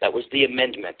hole. That was the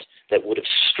amendment that would have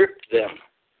stripped them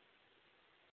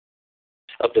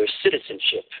of their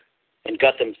citizenship and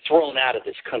got them thrown out of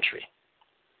this country.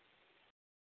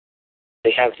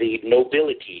 They have the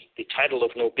nobility, the title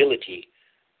of nobility,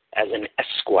 as an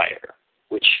esquire,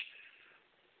 which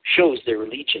shows their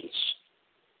allegiance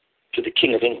to the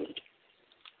King of England.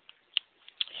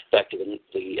 Back to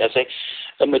the essay.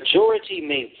 A majority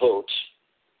may vote,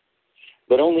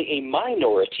 but only a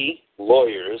minority,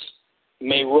 lawyers,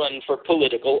 may run for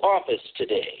political office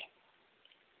today.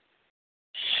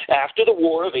 After the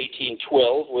War of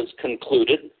 1812 was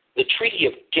concluded, the Treaty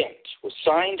of Ghent was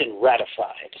signed and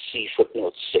ratified. See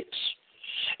footnote 6.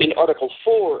 In Article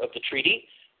 4 of the treaty,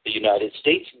 the United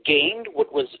States gained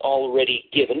what was already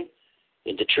given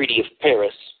in the Treaty of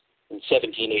Paris in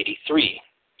 1783,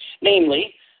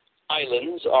 namely,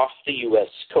 islands off the U.S.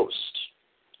 coast.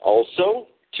 Also,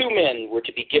 2 men were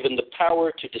to be given the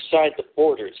power to decide the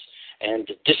borders and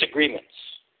disagreements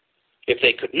If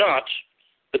they could not,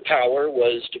 the power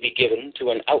was to be given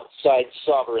to an outside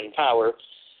sovereign power,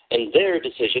 and their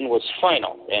decision was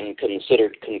final and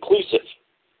considered conclusive.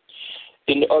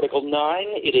 In Article 9,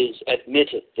 it is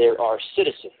admitted there are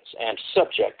citizens and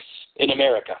subjects in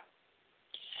America.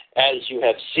 As you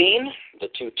have seen, the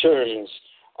two terms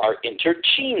are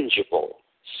interchangeable,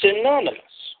 synonymous.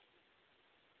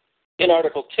 In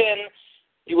Article 10,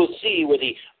 you will see where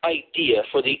the idea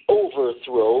for the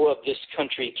overthrow of this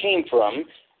country came from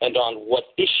and on what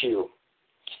issue.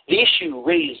 The issue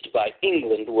raised by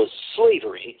England was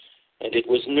slavery, and it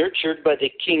was nurtured by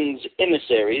the king's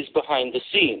emissaries behind the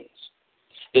scenes.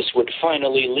 This would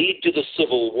finally lead to the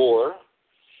Civil War,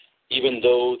 even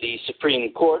though the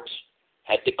Supreme Court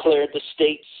had declared the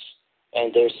states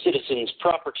and their citizens'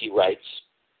 property rights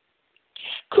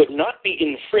could not be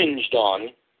infringed on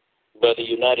by the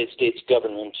United States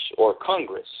government or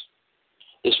Congress.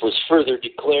 This was further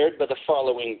declared by the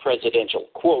following presidential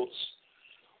quotes,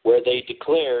 where they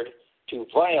declared to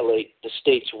violate the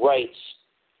states' rights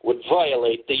would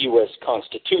violate the U.S.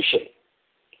 Constitution.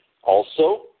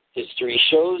 Also, history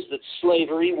shows that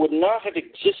slavery would not have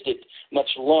existed much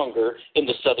longer in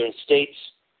the southern states.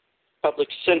 Public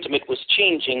sentiment was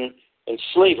changing, and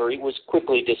slavery was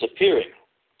quickly disappearing.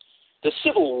 The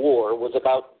Civil War was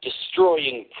about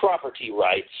destroying property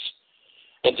rights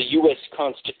and the U.S.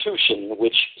 Constitution,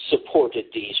 which supported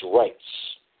these rights.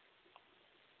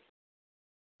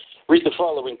 Read the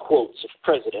following quotes of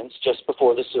presidents just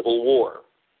before the Civil War.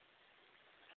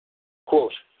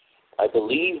 Quote, I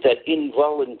believe that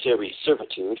involuntary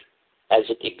servitude, as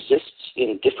it exists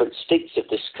in different states of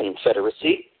this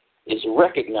Confederacy, is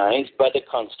recognized by the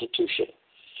Constitution.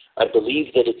 I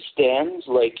believe that it stands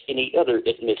like any other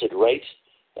admitted right,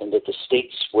 and that the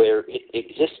states where it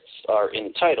exists are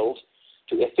entitled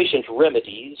to efficient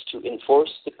remedies to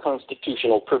enforce the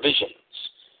constitutional provisions.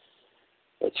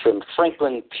 It's from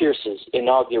Franklin Pierce's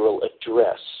inaugural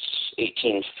address,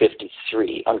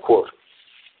 1853, unquote.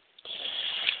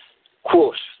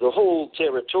 Quote, the whole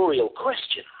territorial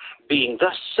question being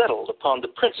thus settled upon the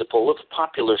principle of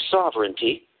popular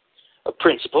sovereignty, a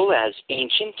principle as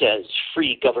ancient as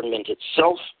free government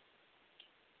itself,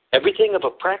 everything of a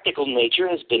practical nature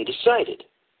has been decided.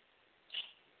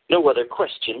 No other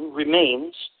question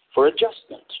remains for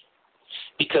adjustment,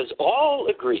 because all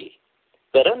agree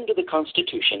that under the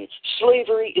Constitution,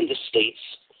 slavery in the states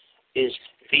is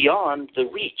beyond the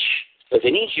reach of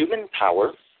any human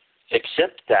power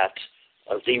except that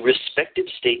of the respective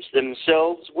states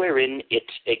themselves wherein it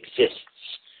exists.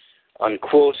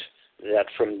 Unquote. That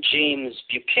from James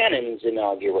Buchanan's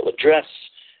inaugural address,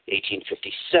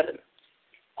 1857.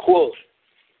 Quote,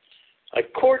 I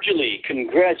cordially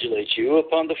congratulate you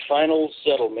upon the final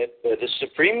settlement by the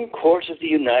Supreme Court of the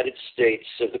United States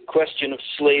of the question of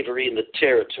slavery in the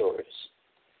territories,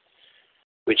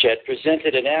 which had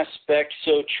presented an aspect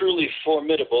so truly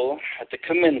formidable at the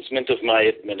commencement of my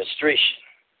administration.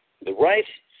 The right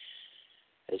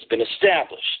has been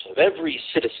established of every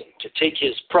citizen to take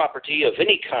his property of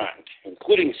any kind,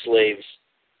 including slaves,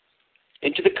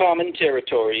 into the common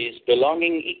territories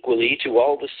belonging equally to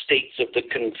all the states of the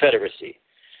Confederacy,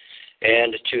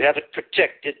 and to have it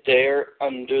protected there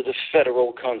under the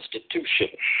federal Constitution.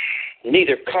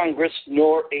 Neither Congress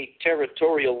nor a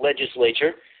territorial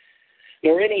legislature,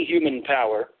 nor any human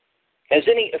power, has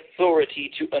any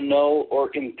authority to annul or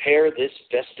impair this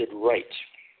vested right.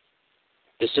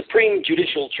 The Supreme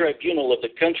Judicial Tribunal of the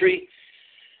country,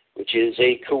 which is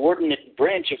a coordinate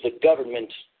branch of the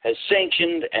government, has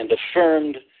sanctioned and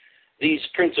affirmed these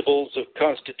principles of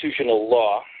constitutional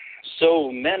law,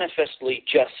 so manifestly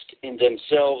just in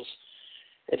themselves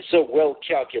and so well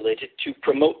calculated to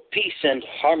promote peace and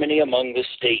harmony among the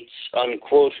states,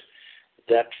 unquote.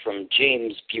 That from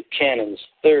James Buchanan's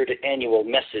third annual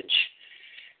message,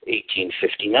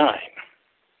 1859.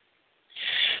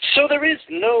 So there is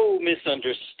no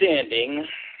misunderstanding.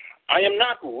 I am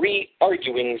not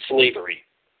re-arguing slavery.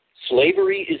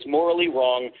 Slavery is morally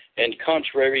wrong and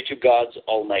contrary to God's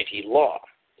almighty law.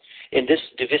 In this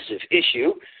divisive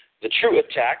issue, the true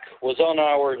attack was on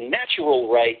our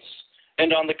natural rights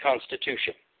and on the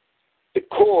Constitution. The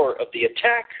core of the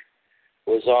attack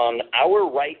was on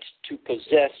our right to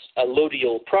possess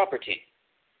allodial property.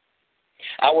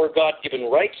 Our God-given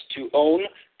right to own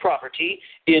property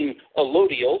in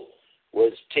allodial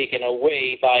was taken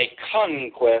away by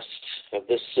conquest of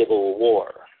the Civil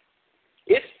War.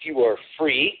 If you are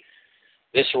free,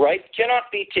 this right cannot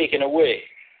be taken away.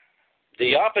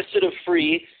 The opposite of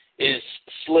free is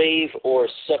slave or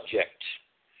subject.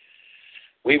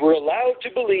 We were allowed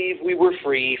to believe we were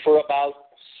free for about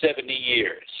 70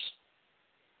 years.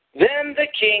 Then the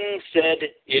king said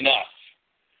enough,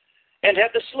 and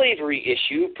had the slavery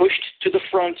issue pushed to the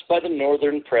front by the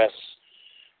Northern press,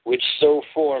 which so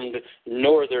formed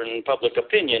Northern public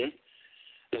opinion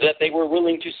that they were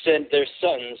willing to send their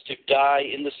sons to die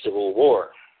in the Civil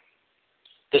War.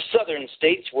 The Southern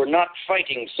states were not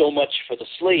fighting so much for the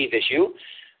slave issue,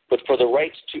 but for the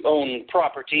right to own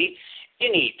property,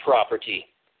 any property.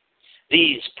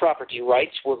 These property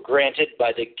rights were granted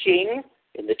by the king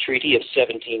in the Treaty of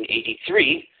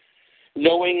 1783,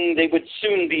 knowing they would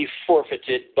soon be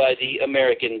forfeited by the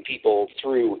American people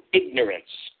through ignorance.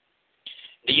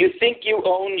 Do you think you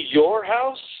own your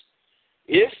house?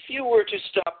 If you were to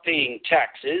stop paying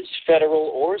taxes,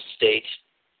 federal or state,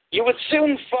 you would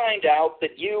soon find out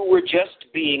that you were just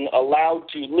being allowed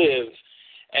to live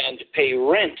and pay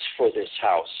rent for this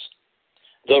house,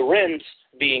 the rent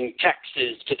being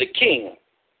taxes to the king,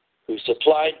 who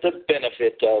supplied the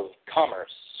benefit of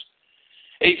commerce.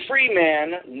 A free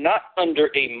man, not under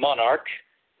a monarch,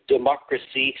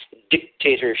 democracy,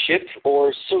 dictatorship,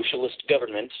 or socialist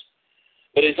government,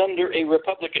 but is under a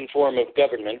republican form of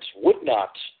government, would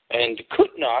not and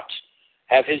could not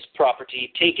have his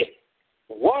property taken.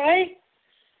 Why?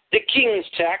 The king's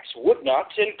tax would not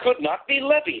and could not be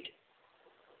levied.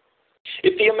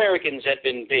 If the Americans had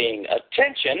been paying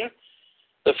attention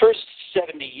the first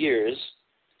 70 years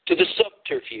to the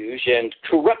subterfuge and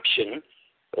corruption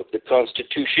of the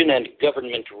Constitution and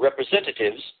government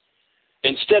representatives,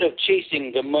 instead of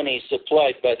chasing the money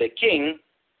supplied by the king,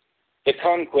 the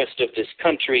conquest of this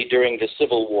country during the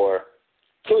Civil War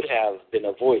could have been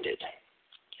avoided.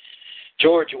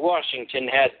 George Washington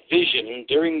had vision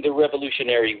during the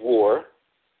Revolutionary War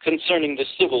concerning the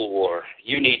Civil War.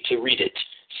 You need to read it.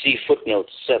 See footnote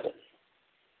 7.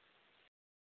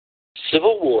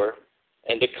 Civil War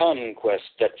and the conquest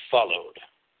that followed.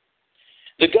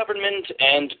 The government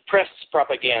and press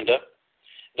propaganda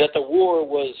that the war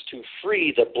was to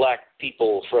free the black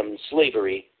people from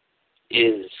slavery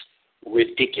is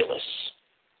ridiculous.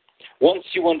 Once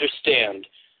you understand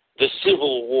the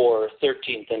Civil War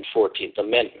 13th and 14th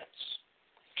Amendments,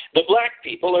 the black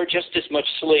people are just as much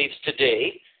slaves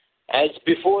today as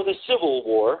before the Civil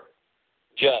War,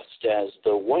 just as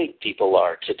the white people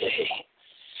are today.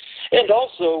 And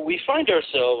also, we find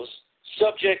ourselves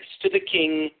subjects to the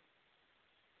King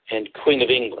and Queen of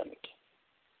England.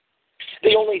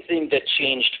 The only thing that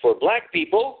changed for black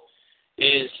people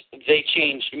is they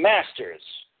changed masters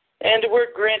and were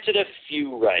granted a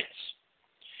few rights,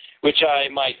 which I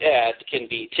might add can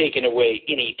be taken away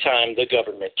any time the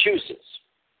government chooses.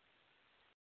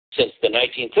 Since the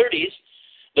 1930s,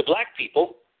 the black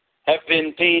people have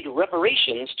been paid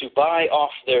reparations to buy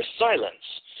off their silence.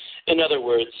 In other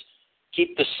words,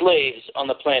 keep the slaves on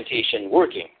the plantation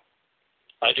working.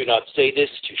 I do not say this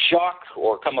to shock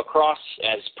or come across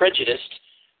as prejudiced,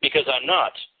 because I'm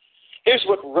not. Here's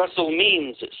what Russell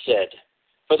Means said.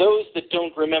 For those that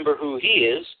don't remember who he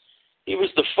is, he was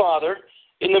the father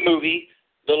in the movie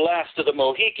The Last of the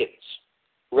Mohicans.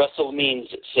 Russell Means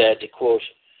said, quote,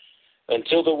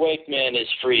 "Until the white man is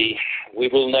free, we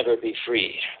will never be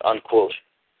free," unquote.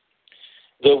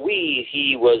 The we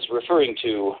he was referring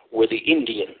to were the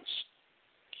Indians.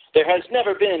 There has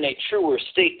never been a truer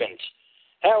statement.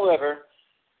 However,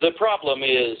 the problem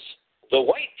is the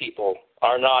white people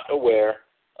are not aware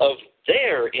of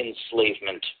their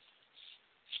enslavement.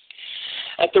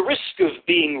 At the risk of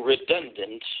being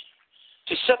redundant,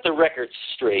 to set the record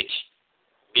straight,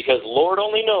 because Lord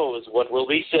only knows what will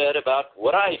be said about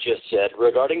what I just said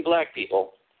regarding black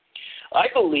people, I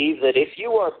believe that if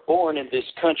you are born in this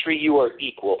country, you are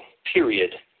equal,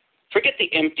 period. Forget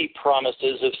the empty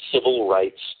promises of civil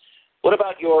rights. What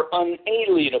about your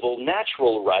unalienable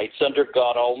natural rights under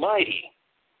God Almighty?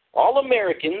 All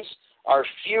Americans are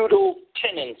feudal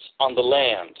tenants on the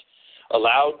land,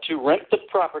 allowed to rent the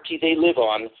property they live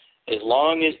on as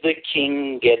long as the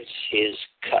king gets his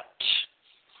cut.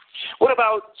 What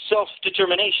about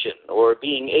self-determination, or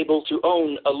being able to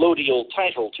own a allodial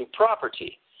title to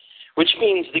property, which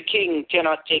means the king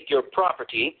cannot take your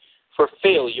property for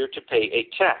failure to pay a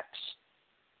tax,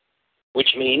 which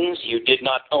means you did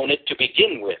not own it to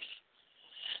begin with.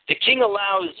 The king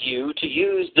allows you to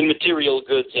use the material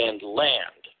goods and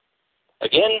land.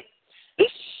 Again,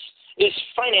 this is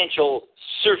financial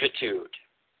servitude.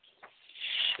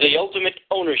 The ultimate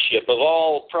ownership of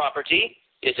all property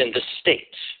is in the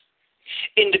state.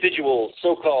 Individual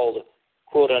so-called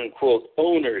quote-unquote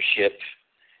ownership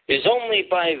is only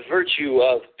by virtue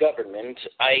of government,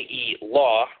 i.e.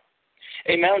 law,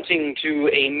 amounting to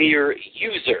a mere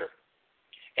user,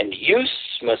 and use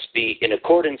must be in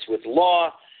accordance with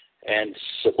law and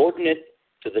subordinate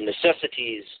to the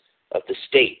necessities of the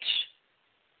state.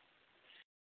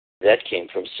 That came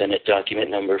from Senate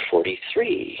document number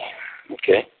 43,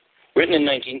 written in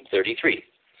 1933.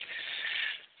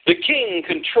 The king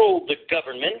controlled the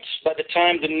government by the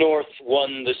time the North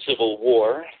won the Civil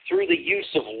War through the use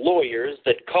of lawyers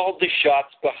that called the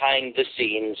shots behind the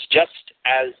scenes, just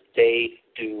as they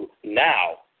do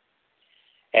now,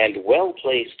 and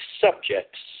well-placed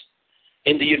subjects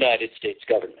in the United States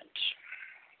government.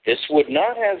 This would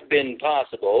not have been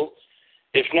possible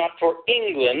if not for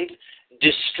England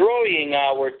destroying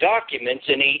our documents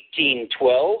in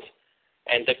 1812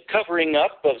 and the covering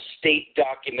up of state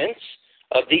documents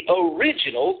of the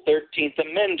original 13th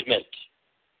Amendment.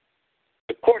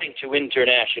 According to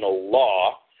international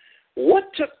law, what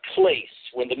took place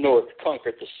when the North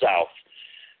conquered the South?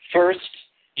 First,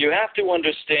 you have to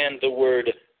understand the word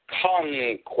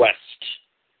conquest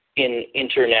in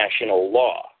international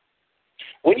law.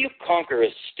 When you conquer a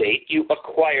state, you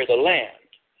acquire the land,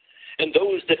 and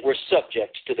those that were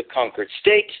subject to the conquered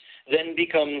state then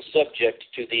become subject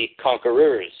to the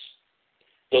conquerors.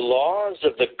 The laws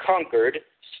of the conquered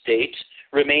state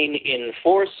remain in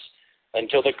force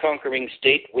until the conquering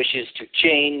state wishes to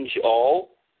change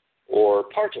all or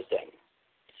part of them.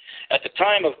 At the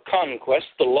time of conquest,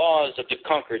 the laws of the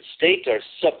conquered state are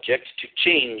subject to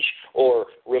change or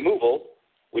removal,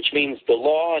 which means the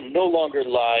law no longer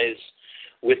lies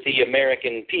with the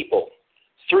American people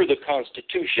through the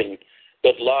Constitution,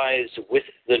 but lies with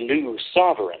the new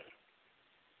sovereign.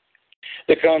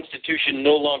 The Constitution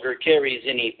no longer carries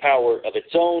any power of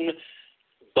its own,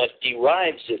 but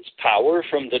derives its power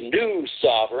from the new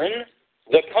sovereign,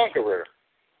 the conqueror.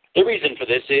 The reason for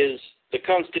this is the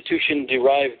Constitution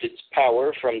derived its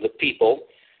power from the people,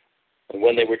 and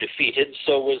when they were defeated,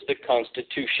 so was the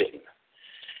Constitution.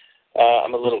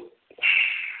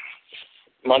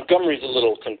 Montgomery's a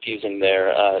little confusing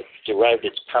there. Derived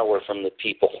its power from the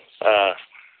people.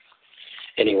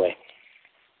 Anyway.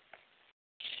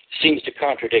 Seems to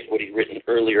contradict what he'd written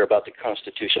earlier about the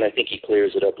Constitution. I think he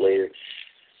clears it up later.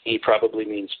 He probably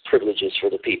means privileges for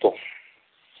the people.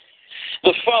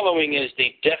 The following is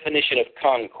the definition of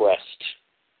conquest.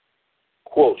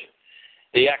 Quote,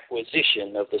 the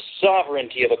acquisition of the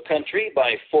sovereignty of a country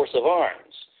by force of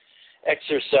arms,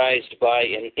 exercised by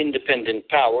an independent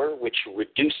power which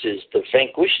reduces the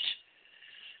vanquished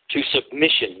to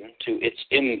submission to its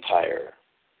empire.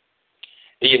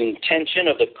 The intention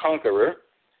of the conqueror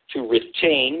to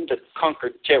retain the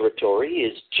conquered territory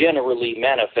is generally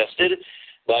manifested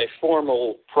by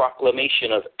formal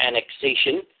proclamation of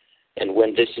annexation, and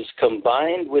when this is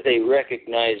combined with a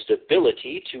recognized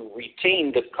ability to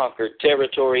retain the conquered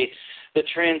territory, the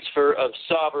transfer of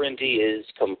sovereignty is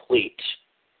complete.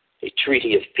 A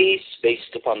treaty of peace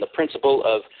based upon the principle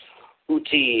of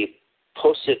uti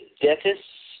possidetis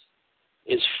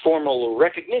is formal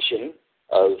recognition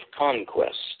of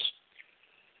conquest.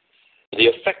 The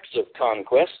effects of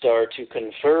conquest are to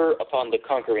confer upon the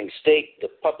conquering state the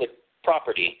public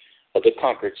property of the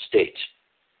conquered state,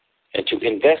 and to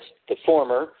invest the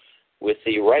former with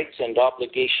the rights and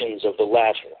obligations of the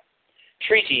latter.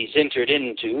 Treaties entered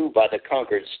into by the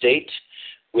conquered state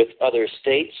with other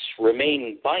states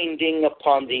remain binding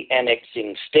upon the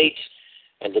annexing state,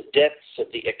 and the debts of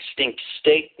the extinct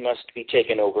state must be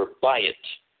taken over by it.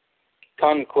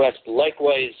 Conquest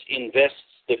likewise invests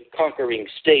the conquering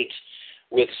state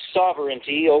with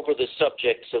sovereignty over the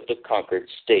subjects of the conquered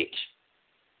state.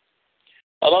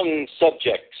 Among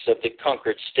subjects of the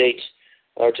conquered state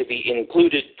are to be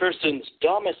included persons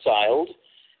domiciled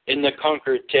in the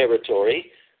conquered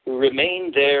territory who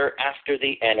remain there after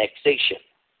the annexation.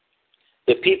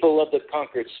 The people of the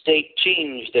conquered state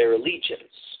change their allegiance,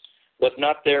 but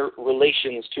not their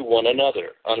relations to one another,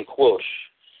 unquote.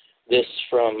 This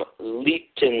from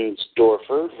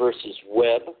Lietensdorfer versus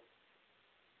Webb.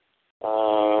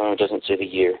 Doesn't say the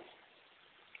year.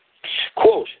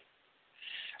 Quote,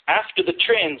 after the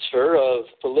transfer of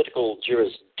political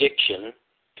jurisdiction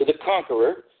to the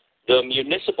conqueror, the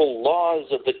municipal laws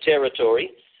of the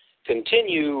territory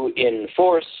continue in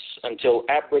force until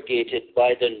abrogated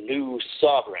by the new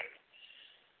sovereign.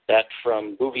 That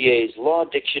from Bouvier's Law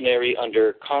Dictionary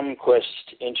under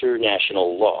Conquest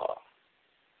International Law.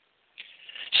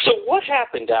 So what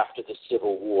happened after the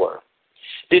Civil War?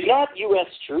 Did not U.S.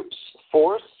 troops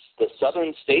force the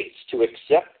southern states to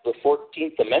accept the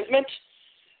 14th Amendment?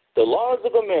 The laws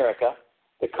of America,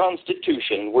 the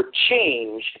Constitution, were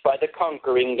changed by the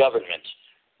conquering government.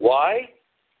 Why?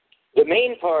 The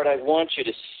main part I want you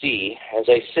to see, as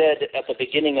I said at the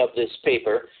beginning of this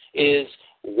paper, is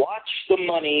watch the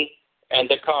money and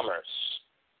the commerce.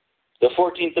 The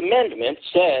 14th Amendment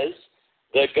says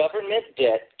The government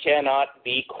debt cannot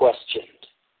be questioned.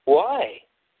 Why?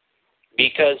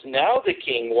 Because now the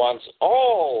king wants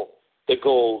all the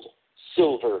gold,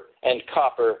 silver, and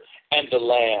copper, and the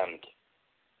land,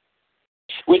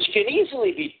 which can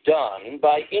easily be done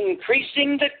by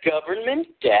increasing the government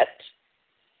debt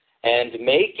and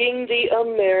making the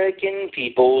American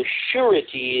people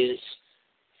sureties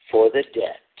for the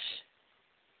debt.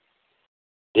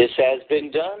 This has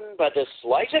been done by the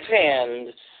sleight of hand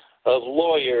of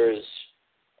lawyers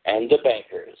and the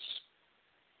bankers.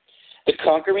 The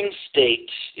conquering state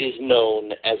is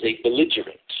known as a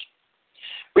belligerent.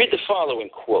 Read the following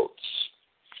quotes.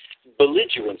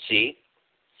 Belligerency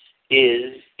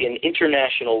is in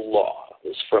international law.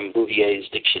 This is from Bouvier's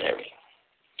dictionary.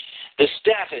 The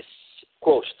status,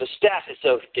 quote, the status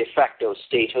of de facto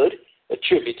statehood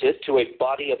attributed to a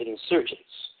body of insurgents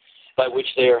by which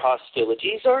their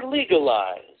hostilities are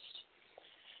legalized.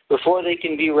 Before they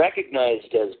can be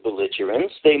recognized as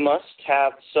belligerents, they must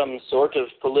have some sort of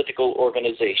political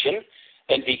organization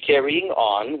and be carrying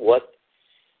on what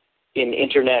in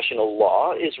international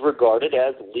law is regarded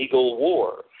as legal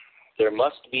war. There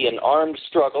must be an armed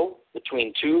struggle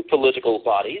between two political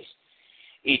bodies,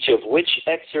 each of which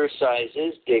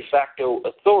exercises de facto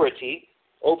authority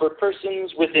over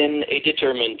persons within a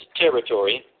determined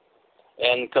territory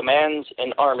and commands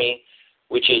an army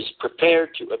which is prepared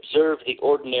to observe the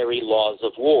ordinary laws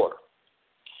of war.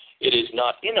 It is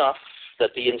not enough that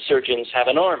the insurgents have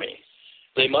an army.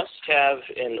 They must have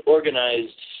an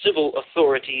organized civil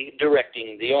authority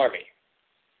directing the army.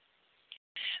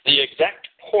 The exact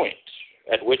point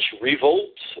at which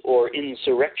revolt or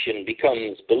insurrection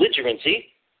becomes belligerency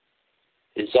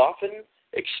is often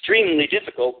extremely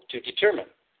difficult to determine,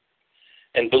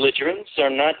 and belligerents are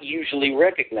not usually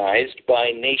recognized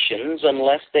by nations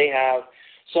unless they have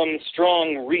some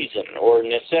strong reason or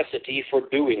necessity for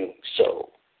doing so.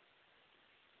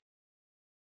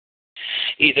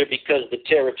 Either because the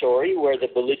territory where the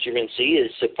belligerency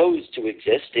is supposed to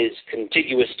exist is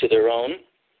contiguous to their own,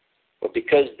 or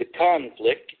because the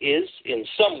conflict is in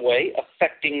some way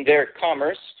affecting their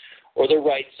commerce or the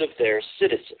rights of their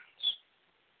citizens.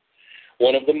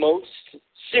 One of the most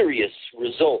serious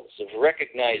results of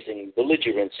recognizing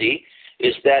belligerency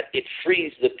is that it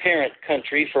frees the parent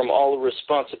country from all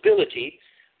responsibility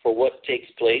for what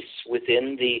takes place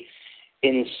within the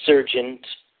insurgent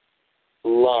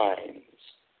lines.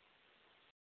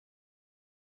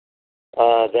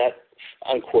 That,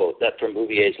 unquote, that from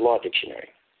Bouvier's Law Dictionary.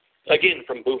 Again,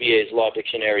 from Bouvier's Law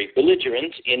Dictionary,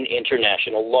 belligerent in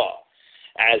international law,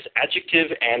 as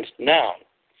adjective and noun,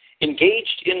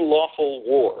 engaged in lawful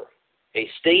war, a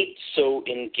state so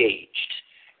engaged.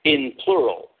 In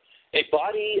plural, a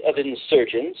body of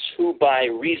insurgents who, by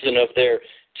reason of their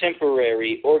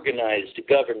temporary organized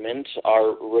government,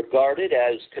 are regarded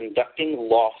as conducting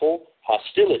lawful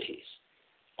hostilities.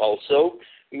 Also,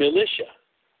 militia,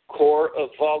 corps of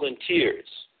volunteers,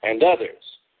 and others,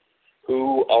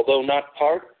 who, although not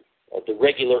part of the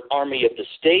regular army of the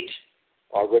state,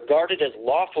 are regarded as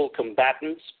lawful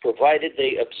combatants provided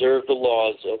they observe the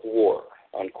laws of war,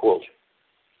 unquote.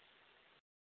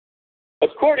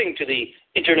 According to the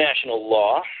international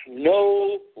law,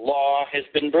 no law has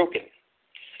been broken.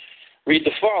 Read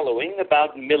the following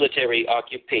about military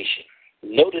occupation.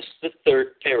 Notice the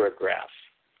third paragraph.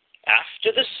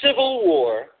 After the Civil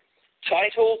War,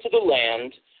 title to the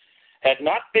land had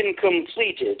not been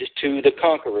completed to the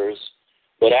conquerors,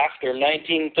 but after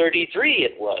 1933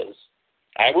 it was.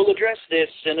 I will address this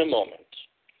in a moment.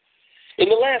 In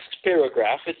the last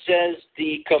paragraph, it says,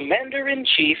 the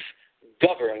commander-in-chief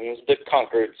governs the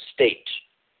conquered state.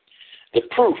 The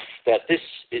proof that this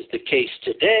is the case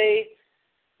today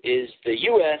is the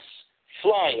U.S.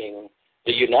 flying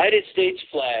the United States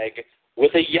flag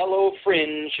with a yellow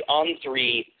fringe on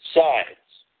 3 sides.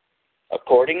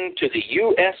 According to the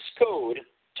U.S. Code,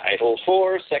 Title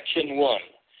 4, Section 1,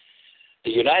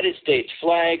 the United States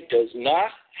flag does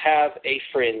not have a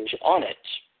fringe on it.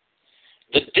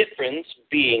 The difference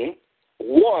being,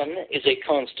 one is a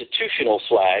constitutional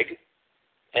flag,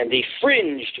 and the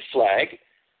fringed flag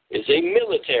is a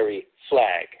military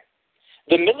flag.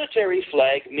 The military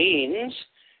flag means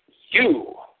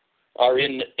you are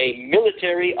in a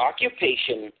military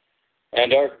occupation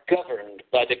and are governed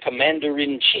by the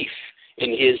commander-in-chief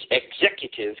in his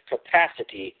executive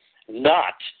capacity,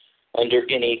 not under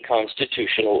any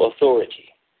constitutional authority.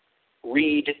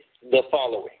 Read the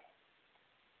following.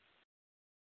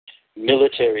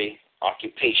 Military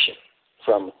occupation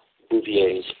from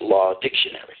Bouvier's Law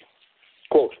Dictionary.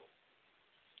 Quote,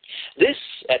 this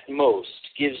at most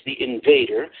gives the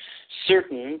invader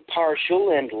certain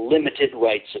partial and limited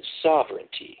rights of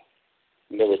sovereignty.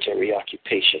 military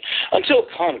occupation. Until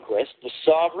conquest, the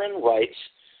sovereign rights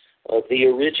of the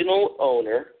original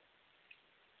owner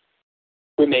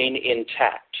remain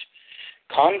intact.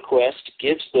 Conquest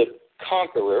gives the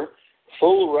conqueror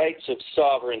full rights of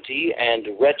sovereignty and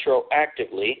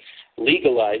retroactively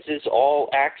legalizes all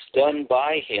acts done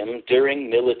by him during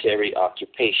military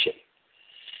occupation.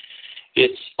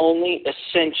 Its only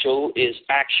essential is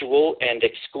actual and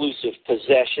exclusive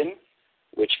possession,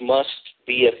 which must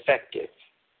be effective.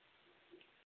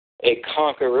 A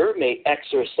conqueror may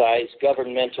exercise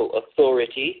governmental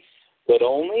authority, but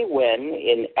only when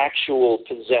in actual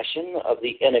possession of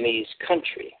the enemy's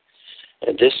country.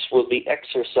 And this will be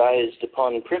exercised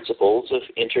upon principles of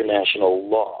international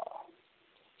law.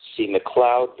 See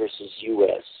McLeod versus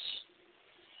U.S.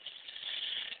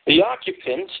 The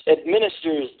occupant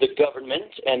administers the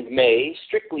government and may,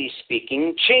 strictly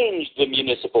speaking, change the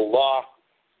municipal law,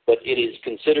 but it is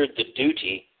considered the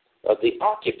duty of the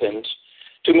occupant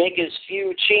to make as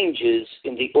few changes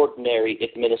in the ordinary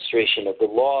administration of the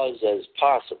laws as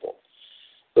possible,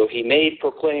 though he may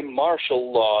proclaim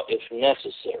martial law if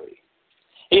necessary.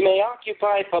 He may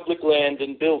occupy public land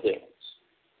and buildings.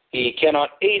 He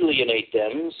cannot alienate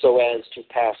them so as to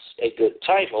pass a good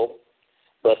title,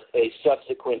 but a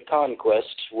subsequent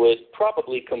conquest would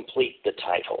probably complete the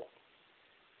title.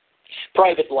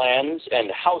 Private lands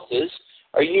and houses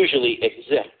are usually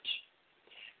exempt.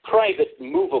 Private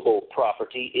movable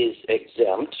property is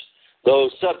exempt, though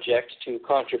subject to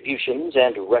contributions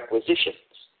and requisitions.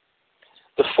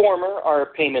 The former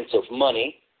are payments of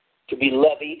money to be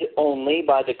levied only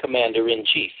by the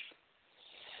commander-in-chief.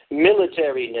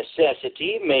 Military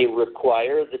necessity may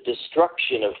require the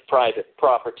destruction of private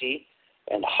property,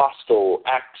 and hostile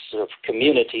acts of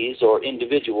communities or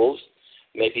individuals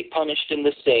may be punished in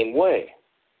the same way.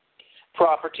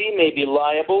 Property may be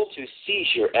liable to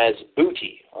seizure as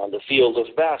booty on the field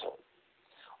of battle,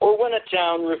 or when a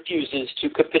town refuses to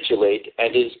capitulate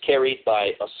and is carried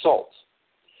by assault.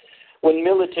 When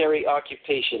military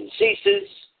occupation ceases,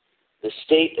 the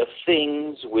state of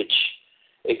things which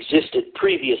existed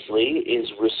previously is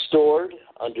restored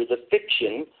under the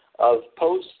fiction of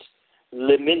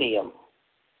post-liminium.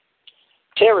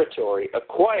 Territory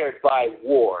acquired by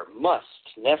war must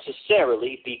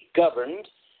necessarily be governed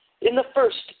in the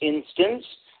first instance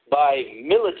by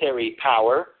military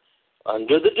power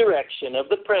under the direction of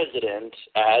the President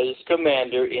as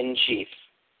Commander-in-Chief.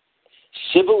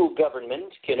 Civil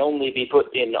government can only be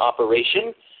put in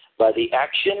operation by the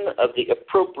action of the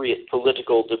appropriate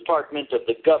political department of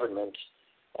the government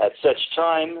at such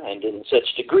time and in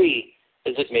such degree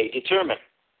as it may determine.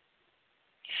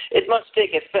 It must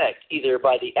take effect either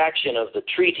by the action of the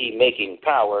treaty-making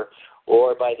power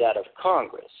or by that of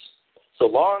Congress. So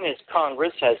long as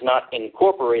Congress has not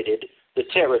incorporated the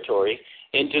territory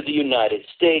into the United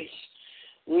States,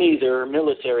 neither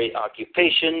military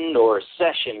occupation nor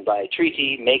cession by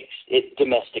treaty makes it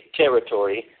domestic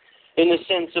territory in the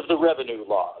sense of the revenue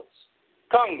laws.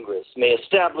 Congress may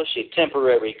establish a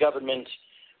temporary government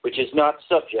which is not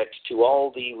subject to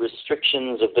all the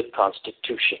restrictions of the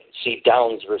Constitution. See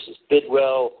Downs versus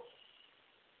Bidwell.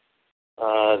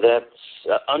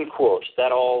 That's unquote.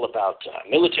 That all about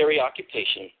military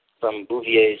occupation from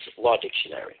Bouvier's Law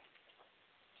Dictionary.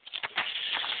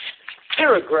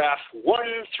 Paragraph 1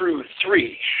 through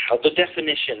 3 of the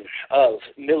definition of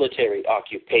military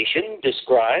occupation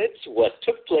describes what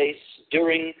took place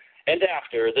during and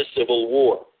after the Civil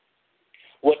War.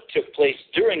 What took place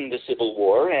during the Civil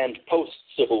War and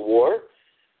post-Civil War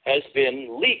has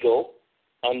been legal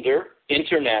under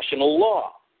international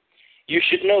law. You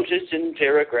should notice in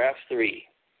paragraph 3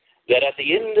 that at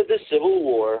the end of the Civil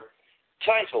War,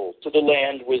 title to the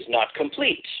land was not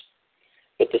complete,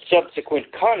 but the subsequent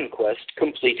conquest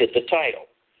completed the title.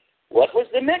 What was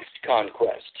the next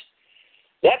conquest?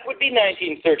 That would be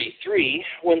 1933,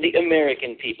 when the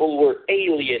American people were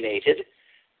alienated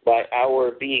by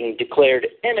our being declared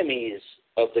enemies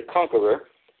of the conqueror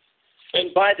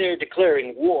and by their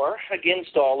declaring war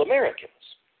against all Americans.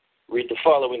 Read the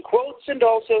following quotes and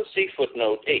also see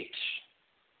footnote 8.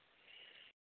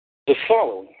 The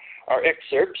following are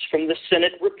excerpts from the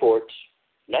Senate report,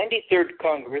 93rd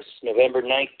Congress, November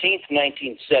 19,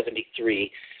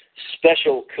 1973,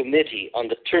 Special Committee on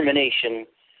the Termination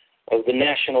of the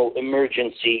National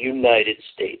Emergency, United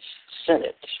States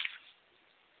Senate.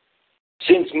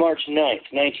 Since March 9,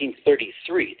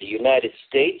 1933, the United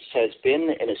States has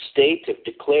been in a state of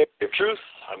declared truth.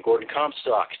 I'm Gordon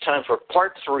Comstock. Time for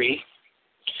part 3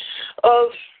 of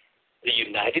The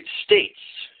United States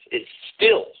is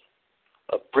Still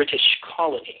a British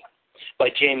Colony by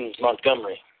James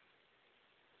Montgomery.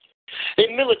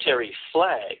 A military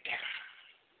flag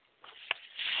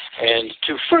And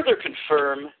to further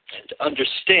confirm and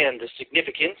understand the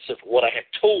significance of what I have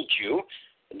told you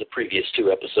in the previous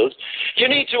 2 episodes, you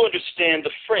need to understand the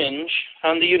fringe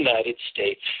on the United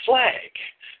States flag.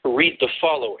 Read the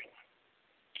following.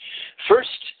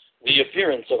 First, the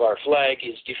appearance of our flag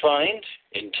is defined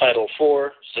in Title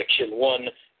IV, Section 1,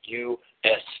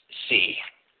 USC.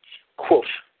 Quote,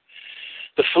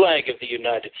 the flag of the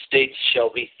United States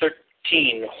shall be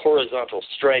 13 horizontal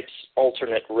stripes,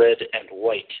 alternate red and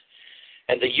white,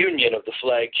 and the union of the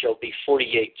flag shall be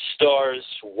 48 stars,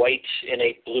 white in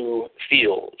a blue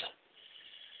field.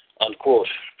 Unquote.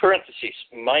 Parentheses,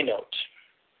 my note.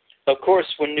 Of course,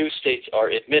 when new states are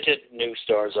admitted, new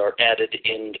stars are added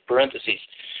in parentheses.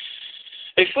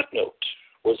 A footnote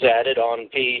was added on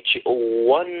page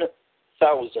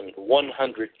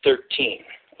 1113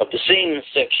 of the same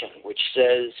section, which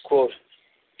says, quote,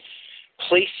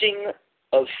 placing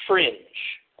of fringe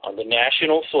on the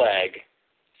national flag,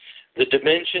 the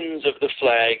dimensions of the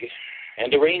flag,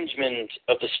 and arrangement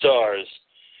of the stars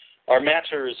are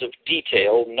matters of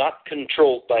detail not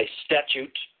controlled by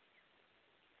statute,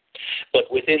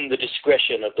 but within the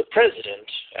discretion of the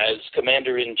President as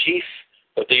Commander-in-Chief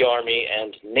of the Army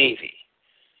and Navy.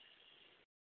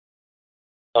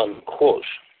 Unquote.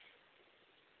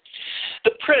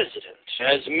 The President,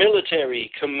 as military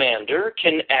commander,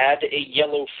 can add a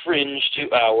yellow fringe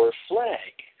to our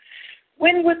flag.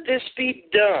 When would this be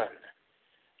done?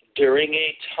 During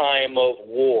a time of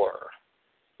war.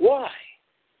 Why?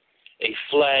 A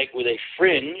flag with a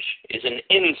fringe is an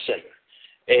ensign,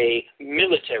 a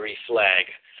military flag.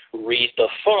 Read the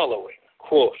following,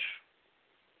 quote,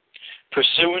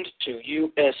 pursuant to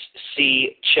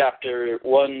USC Chapter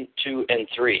 1, 2, and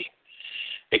 3,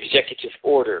 Executive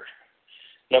Order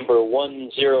Number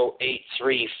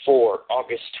 10834,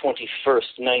 August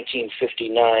 21st,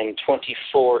 1959,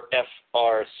 24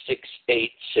 FR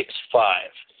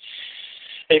 6865.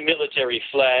 A military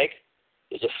flag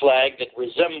is a flag that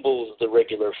resembles the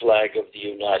regular flag of the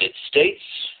United States,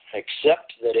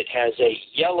 except that it has a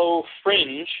yellow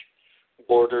fringe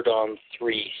bordered on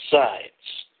 3 sides.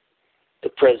 The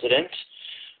President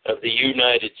of the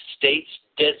United States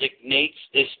designates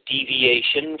this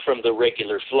deviation from the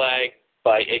regular flag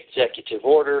by executive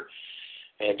order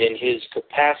and in his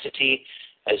capacity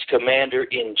as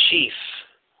Commander-in-Chief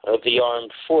of the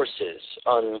Armed Forces,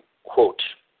 unquote.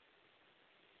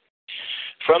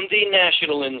 From the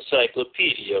National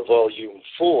Encyclopedia, Volume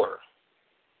 4,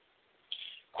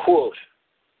 quote,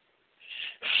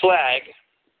 flag,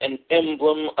 an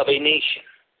emblem of a nation,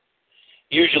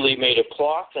 usually made of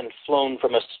cloth and flown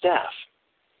from a staff.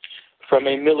 From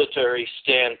a military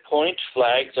standpoint,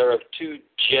 flags are of 2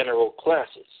 general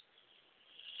classes.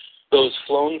 Those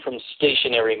flown from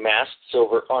stationary masts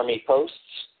over army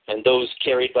posts, and those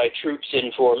carried by troops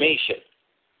in formation.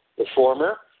 The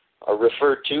former are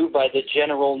referred to by the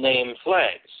general name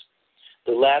flags.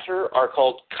 The latter are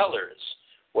called colors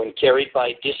when carried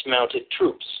by dismounted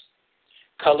troops.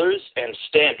 Colors and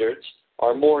standards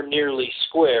are more nearly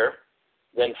square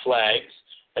than flags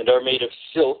and are made of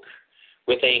silk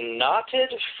with a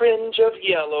knotted fringe of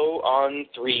yellow on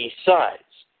 3 sides. ...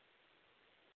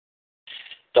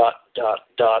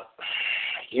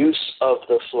 Use of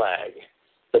the flag.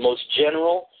 The most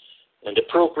general and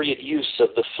appropriate use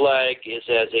of the flag is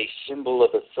as a symbol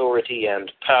of authority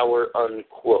and power,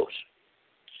 unquote.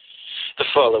 The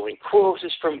following quote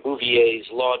is from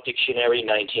Bouvier's Law Dictionary,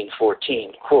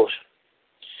 1914. Quote,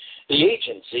 the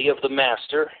agency of the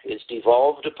master is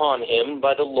devolved upon him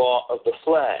by the law of the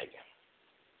flag.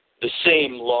 The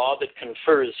same law that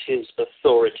confers his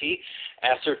authority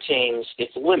ascertains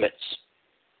its limits,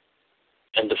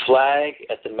 and the flag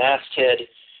at the masthead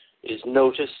is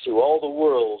notice to all the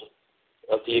world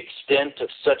of the extent of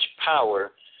such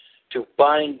power to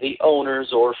bind the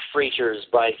owners or freighters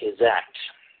by his act.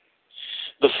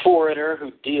 The foreigner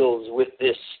who deals with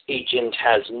this agent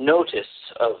has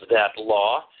notice of that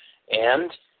law,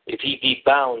 and if he be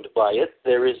bound by it,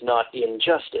 there is not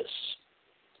injustice.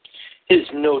 His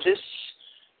notice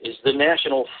is the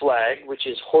national flag which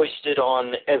is hoisted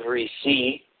on every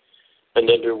sea and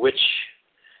under which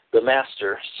the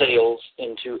master sails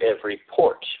into every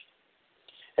port.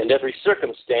 And every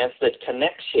circumstance that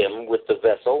connects him with the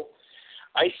vessel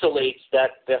isolates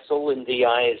that vessel in the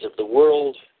eyes of the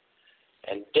world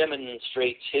and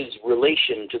demonstrates his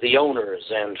relation to the owners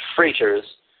and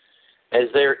freighters as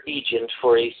their agent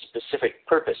for a specific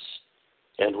purpose,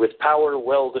 and with power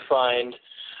well defined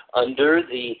under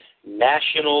the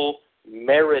National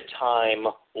Maritime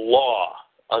Law,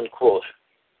 unquote.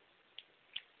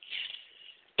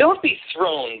 Don't be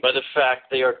thrown by the fact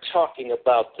they are talking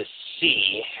about the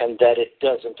sea and that it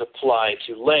doesn't apply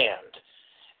to land.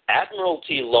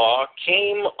 Admiralty law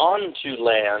came onto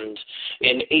land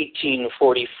in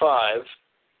 1845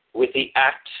 with the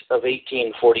Act of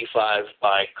 1845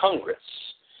 by Congress.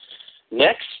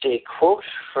 Next, a quote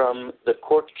from the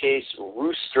court case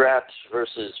Roostrat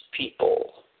versus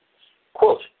People.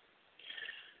 Quote,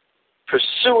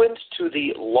 pursuant to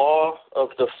the law of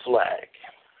the flag,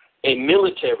 a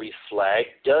military flag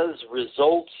does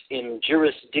result in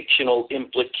jurisdictional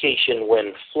implication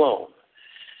when flown.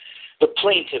 The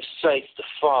plaintiff cites the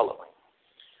following.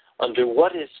 Under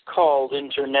what is called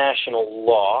international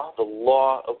law, the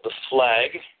law of the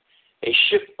flag, a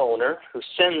ship owner who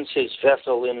sends his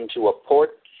vessel into a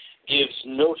port gives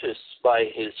notice by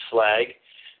his flag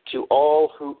to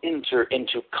all who enter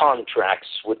into contracts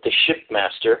with the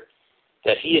shipmaster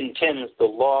that he intends the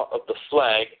law of the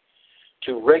flag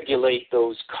to regulate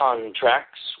those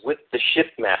contracts with the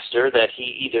shipmaster, that he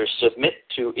either submit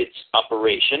to its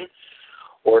operation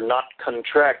or not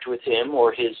contract with him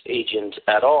or his agent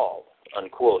at all,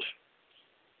 unquote.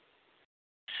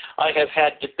 I have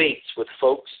had debates with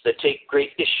folks that take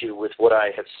great issue with what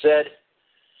I have said.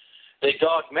 They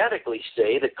dogmatically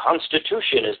say the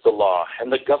Constitution is the law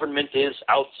and the government is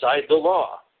outside the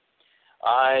law.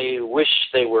 I wish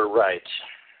they were right.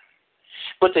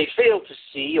 But they fail to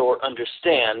see or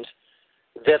understand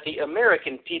that the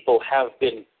American people have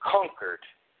been conquered,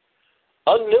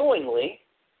 unknowingly,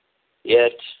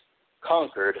 yet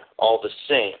conquered all the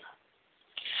same.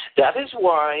 That is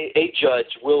why a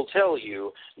judge will tell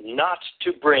you not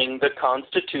to bring the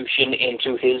Constitution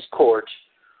into his court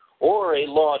or a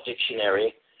law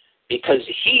dictionary, because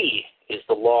he is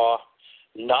the law,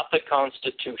 not the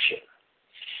Constitution.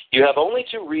 You have only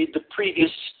to read the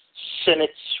previous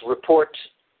Senate's report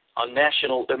on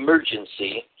national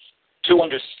emergency to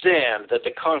understand that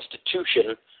the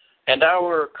Constitution and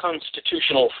our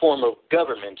constitutional form of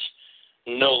government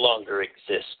no longer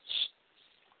exists.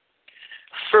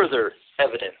 Further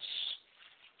evidence.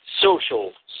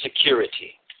 Social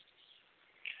security.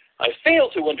 I fail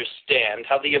to understand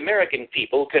how the American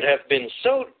people could have been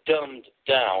so dumbed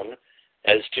down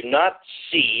as to not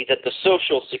see that the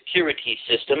social security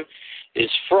system is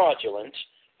fraudulent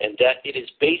and that it is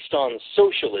based on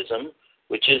socialism,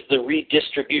 which is the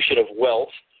redistribution of wealth,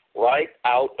 right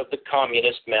out of the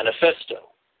Communist Manifesto.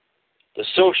 The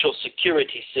social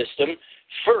security system,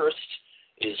 first,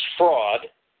 is fraud.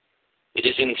 It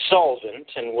is insolvent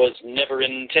and was never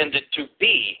intended to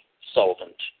be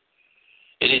solvent.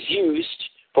 It is used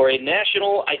for a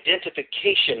national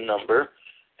identification number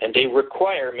and a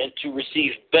requirement to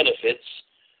receive benefits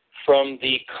from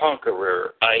the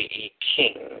conqueror, i.e.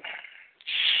 king.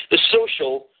 The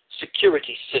social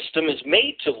security system is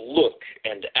made to look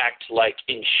and act like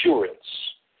insurance.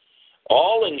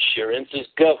 All insurance is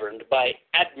governed by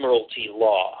admiralty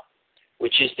law,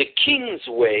 which is the king's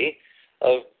way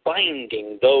of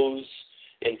binding those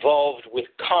involved with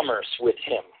commerce with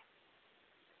him.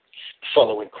 The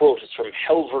following quote is from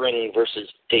Helvering versus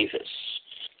Davis.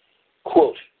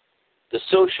 Quote, the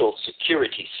social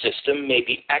security system may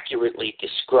be accurately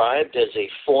described as a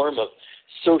form of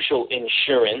social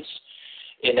insurance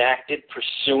enacted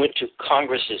pursuant to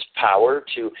Congress's power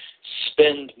to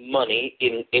spend money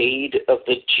in aid of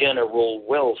the general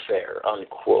welfare,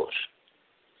 unquote.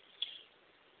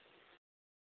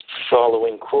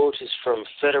 Following quote is from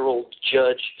Federal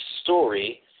Judge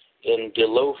Story in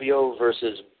Delovio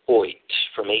versus Boyd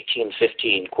from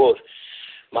 1815. Quote,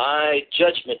 my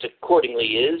judgment accordingly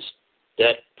is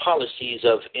that policies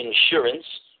of insurance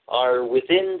are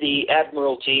within the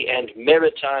admiralty and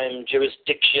maritime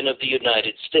jurisdiction of the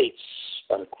United States,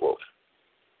 unquote.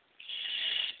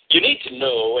 You need to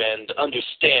know and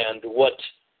understand what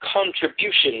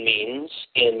contribution means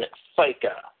in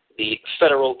FICA, the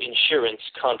Federal Insurance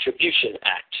Contribution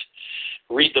Act.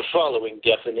 Read the following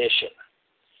definition.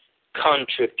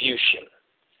 Contribution,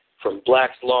 from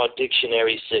Black's Law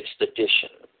Dictionary, 6th edition.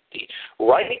 The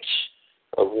right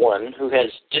of one who has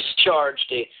discharged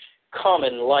a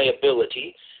common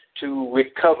liability to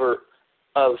recover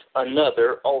of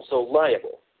another also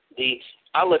liable. The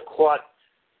aliquot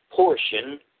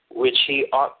portion which he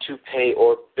ought to pay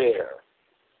or bear.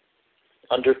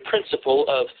 Under principle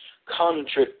of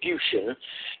contribution,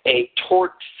 a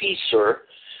tortfeasor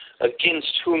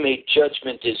against whom a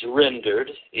judgment is rendered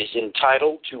is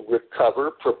entitled to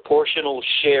recover proportional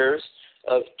shares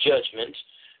of judgment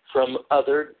from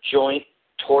other joint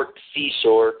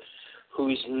tortfeasor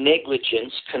whose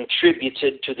negligence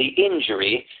contributed to the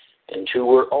injury and who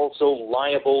were also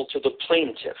liable to the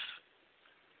plaintiff.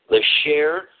 The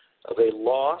share of a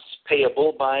loss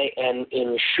payable by an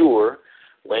insurer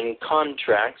when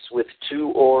contracts with two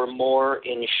or more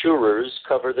insurers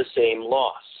cover the same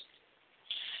loss.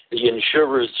 The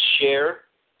insurer's share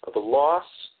of a loss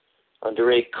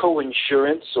under a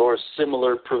coinsurance or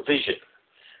similar provision.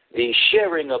 The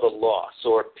sharing of a loss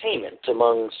or payment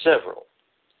among several.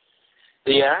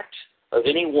 The act of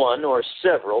any one or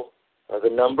several of a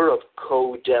number of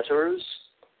co-debtors,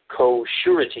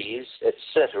 co-sureties,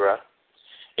 etc.,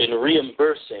 in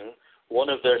reimbursing one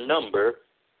of their number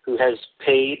who has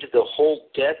paid the whole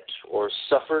debt or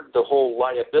suffered the whole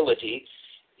liability,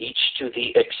 each to the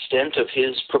extent of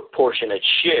his proportionate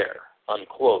share,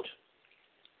 unquote.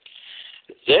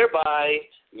 Thereby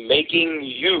making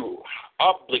you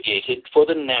obligated for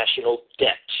the national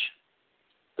debt.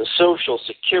 The Social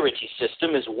Security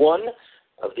system is one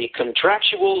of the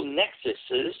contractual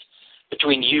nexuses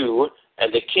between you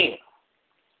and the king.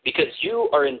 Because you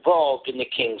are involved in the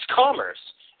king's commerce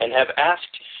and have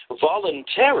asked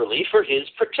voluntarily for his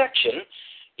protection,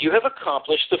 you have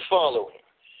accomplished the following.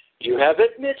 You have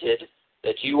admitted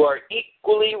that you are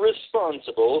equally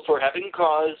responsible for having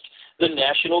caused the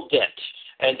national debt,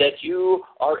 and that you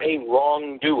are a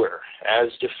wrongdoer, as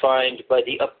defined by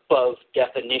the above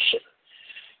definition.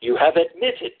 You have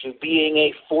admitted to being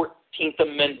a 14th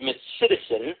Amendment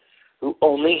citizen who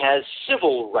only has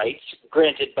civil rights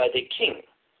granted by the king.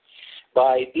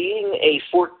 By being a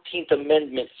 14th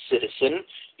Amendment citizen,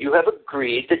 you have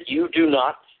agreed that you do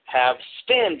not have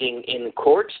standing in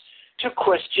court to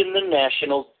question the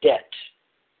national debt.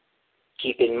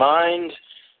 Keep in mind,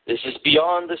 this is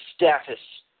beyond the status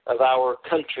of our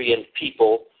country and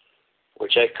people,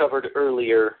 which I covered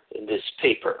earlier in this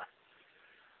paper.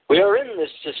 We are in this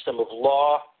system of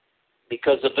law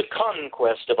because of the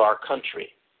conquest of our country.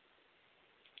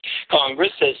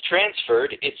 Congress has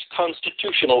transferred its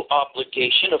constitutional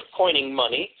obligation of coining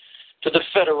money to the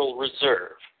Federal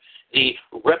Reserve, the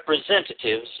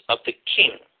representatives of the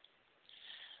king.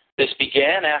 This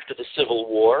began after the Civil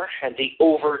War and the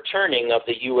overturning of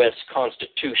the U.S.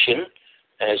 Constitution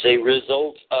as a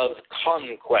result of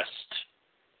conquest.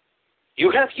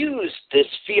 You have used this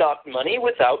fiat money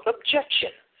without objection,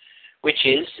 which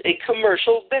is a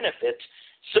commercial benefit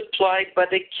supplied by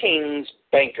the king's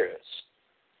bankers.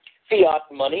 Fiat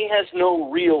money has no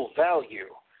real value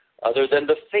other than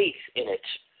the faith in it,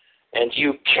 and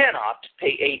you cannot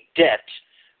pay a debt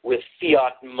with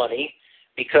fiat money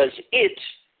because it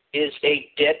is a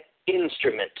debt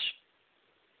instrument.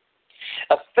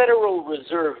 A Federal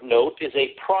Reserve note is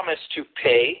a promise to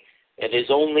pay and is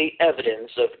only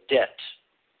evidence of debt.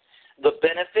 The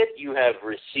benefit you have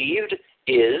received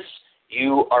is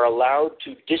you are allowed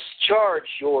to discharge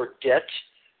your debt,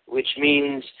 which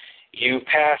means you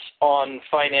pass on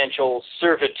financial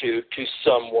servitude to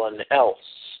someone else.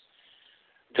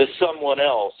 The someone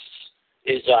else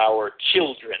is our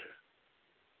children.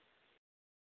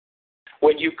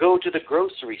 When you go to the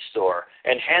grocery store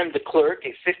and hand the clerk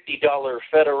a $50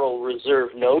 Federal Reserve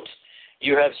note,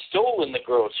 you have stolen the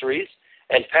groceries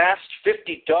and passed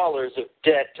 $50 of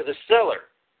debt to the seller.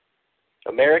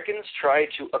 Americans try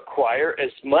to acquire as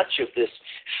much of this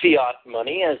fiat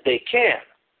money as they can.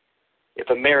 If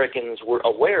Americans were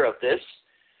aware of this,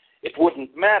 it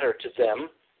wouldn't matter to them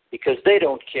because they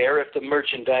don't care if the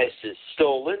merchandise is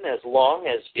stolen as long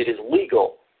as it is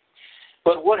legal.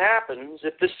 But what happens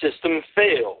if the system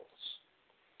fails?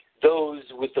 Those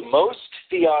with the most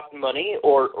fiat money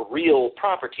or real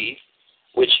property,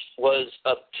 which was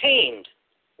obtained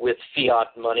with fiat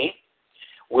money,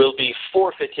 will be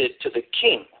forfeited to the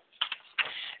king.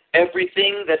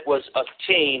 Everything that was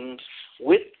obtained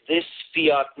with this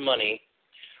fiat money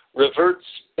reverts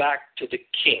back to the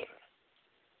king.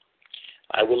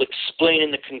 I will explain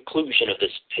in the conclusion of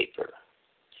this paper.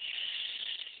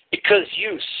 Because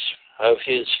use of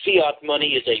his fiat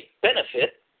money is a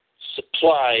benefit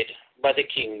supplied by the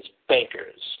king's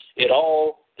bankers, it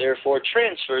all therefore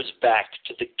transfers back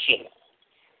to the king.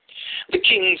 The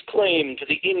king's claim to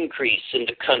the increase in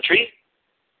the country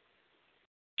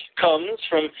comes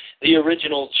from the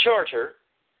original charter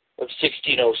of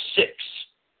 1606.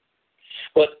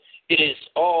 But it is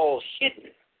all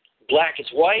hidden. Black is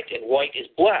white and white is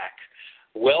black.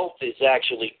 Wealth is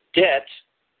actually debt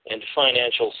and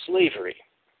financial slavery.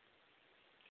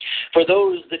 For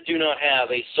those that do not have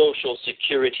a Social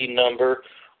Security number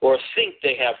or think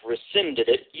they have rescinded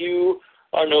it, you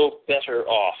are no better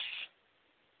off.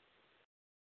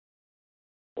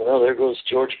 Well, there goes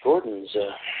George Gordon's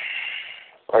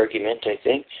argument, I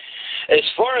think. As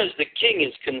far as the king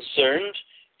is concerned,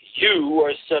 you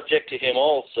are subject to him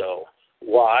also.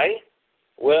 Why?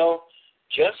 Well,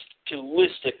 just to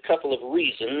list a couple of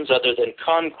reasons other than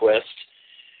conquest,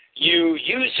 you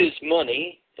use his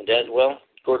money, and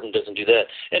Gordon doesn't do that.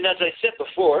 And as I said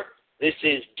before, this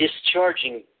is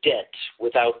discharging debt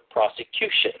without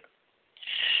prosecution.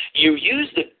 You use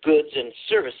the goods and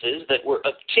services that were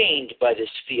obtained by this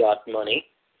fiat money.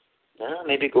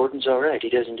 Maybe Gordon's all right. He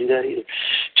doesn't do that either.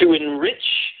 To enrich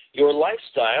your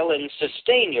lifestyle and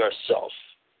sustain yourself.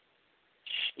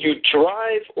 You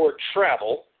drive or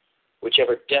travel,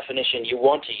 whichever definition you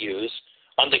want to use,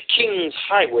 on the king's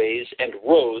highways and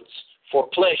roads for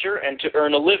pleasure and to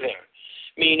earn a living,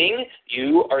 meaning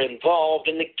you are involved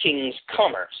in the king's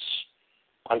commerce.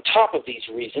 On top of these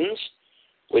reasons,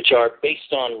 which are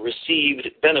based on received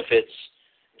benefits,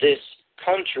 this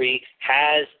country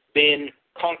has been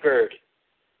conquered.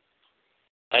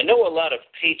 I know a lot of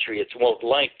patriots won't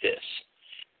like this.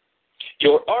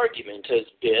 Your argument has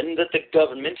been that the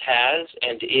government has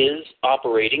and is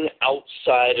operating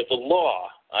outside of the law,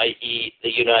 i.e.,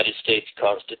 the United States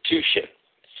Constitution.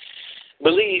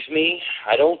 Believe me,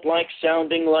 I don't like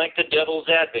sounding like the devil's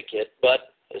advocate,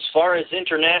 but as far as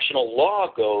international law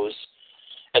goes,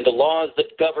 and the laws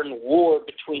that govern war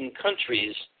between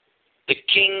countries, the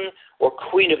King or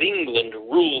Queen of England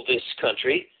rule this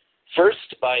country,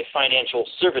 first by financial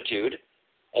servitude,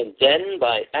 and then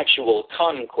by actual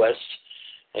conquest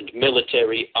and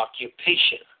military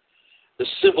occupation. The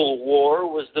Civil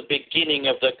War was the beginning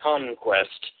of the conquest,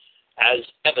 as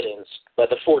evidenced by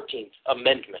the 14th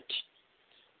Amendment.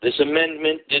 This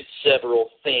amendment did several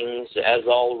things, as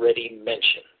already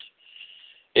mentioned.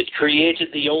 It created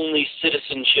the only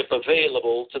citizenship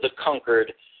available to the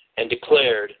conquered and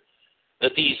declared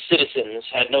that these citizens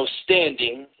had no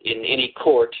standing in any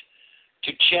court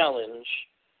to challenge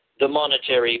the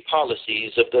monetary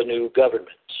policies of the new government.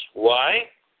 Why?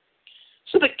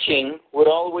 So the king would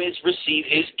always receive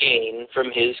his gain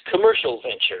from his commercial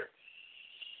venture.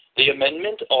 The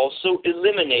amendment also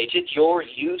eliminated your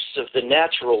use of the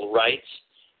natural rights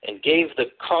and gave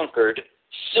the conquered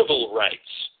civil rights.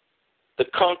 The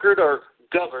conquered are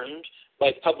governed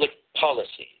by public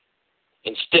policy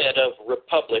instead of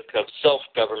republic of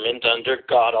self-government under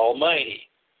God Almighty.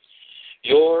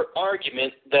 Your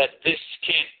argument that this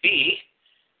can't be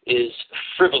is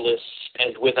frivolous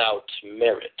and without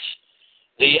merit.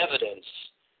 The evidence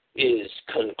is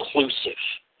conclusive.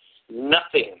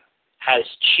 Nothing has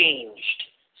changed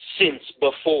since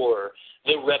before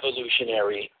the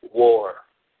Revolutionary War.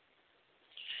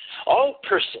 All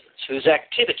persons whose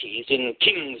activities in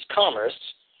king's commerce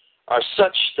are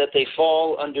such that they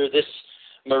fall under this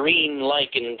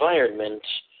marine-like environment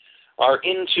are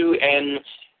into an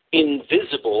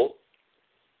invisible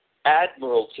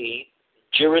admiralty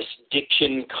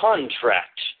jurisdiction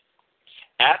contract.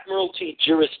 Admiralty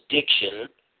jurisdiction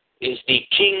is the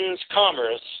king's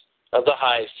commerce of the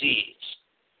high seas.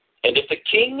 And if the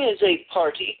king is a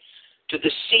party to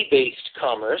the sea-based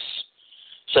commerce,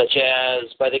 such as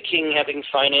by the king having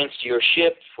financed your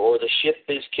ship, or the ship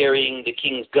is carrying the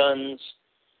king's guns,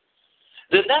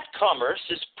 then that commerce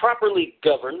is properly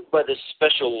governed by the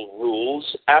special rules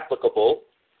applicable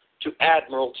to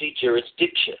admiralty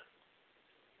jurisdiction.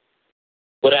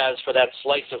 But as for that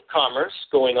slice of commerce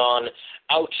going on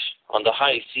out on the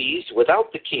high seas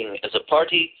without the king as a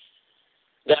party,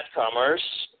 that commerce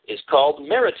is called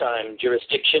maritime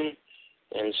jurisdiction,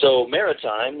 and so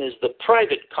maritime is the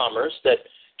private commerce that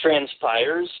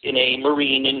transpires in a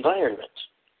marine environment.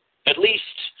 At least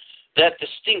that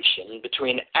distinction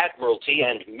between admiralty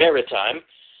and maritime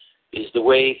is the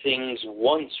way things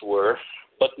once were,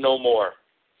 but no more.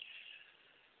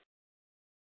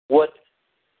 What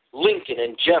Lincoln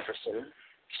and Jefferson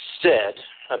said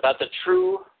about the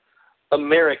true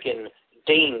American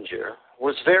danger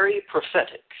was very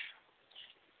prophetic.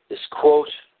 This quote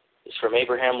is from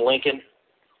Abraham Lincoln.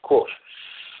 Quote,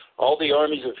 "All the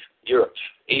armies of Europe,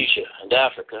 Asia, and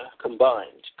Africa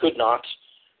combined could not,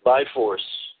 by force,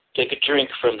 take a drink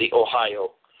from the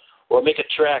Ohio or make a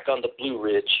track on the Blue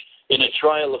Ridge in a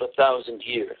trial of 1,000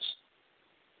 years.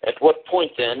 At what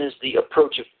point, then, is the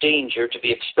approach of danger to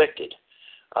be expected?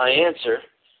 I answer,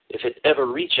 if it ever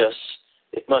reach us,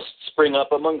 it must spring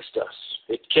up amongst us.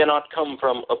 It cannot come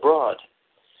from abroad.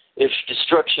 If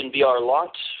destruction be our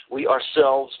lot, we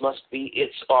ourselves must be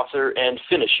its author and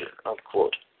finisher,"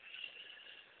 unquote.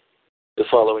 The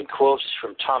following quote is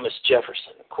from Thomas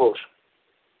Jefferson, quote,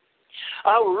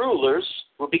 "Our rulers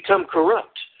will become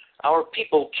corrupt, our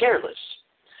people careless.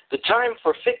 The time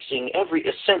for fixing every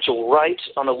essential right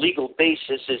on a legal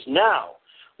basis is now,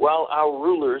 while our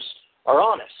rulers are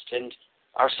honest and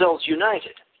ourselves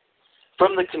united.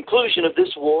 From the conclusion of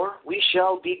this war, we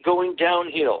shall be going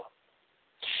downhill.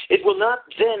 It will not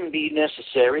then be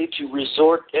necessary to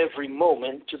resort every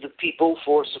moment to the people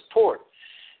for support.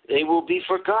 They will be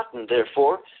forgotten,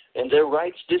 therefore, and their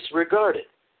rights disregarded.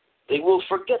 They will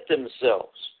forget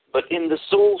themselves, but in the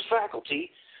sole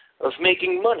faculty of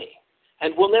making money,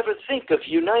 and will never think of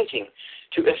uniting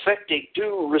to effect a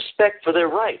due respect for their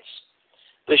rights.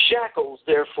 The shackles,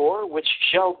 therefore, which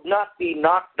shall not be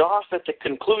knocked off at the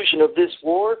conclusion of this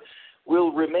war,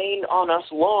 will remain on us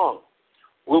long,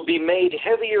 will be made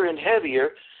heavier and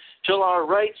heavier, till our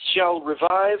rights shall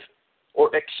revive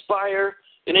or expire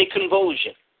in a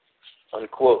convulsion."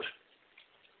 Unquote.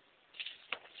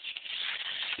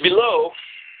 Below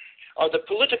are the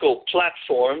political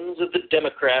platforms of the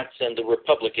Democrats and the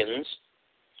Republicans.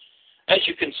 As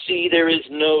you can see, there is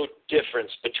no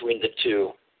difference between the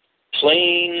two.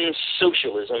 Plain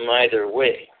socialism either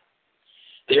way.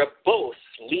 They are both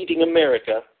leading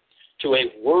America to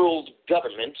a world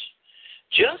government,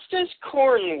 just as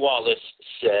Cornwallis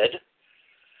said,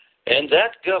 and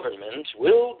that government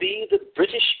will be the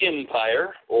British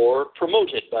Empire or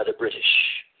promoted by the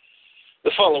British.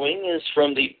 The following is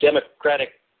from the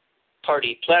Democratic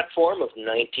Party platform of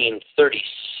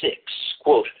 1936.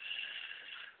 Quote,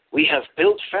 "We have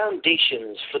built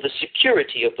foundations for the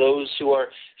security of those who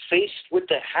are faced with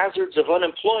the hazards of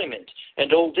unemployment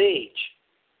and old age,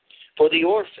 for the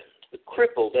orphaned, the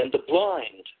crippled, and the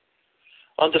blind.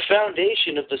 On the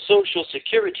foundation of the Social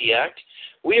Security Act,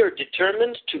 we are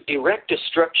determined to erect a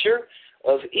structure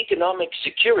of economic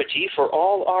security for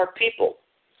all our people,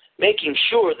 making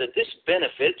sure that this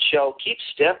benefit shall keep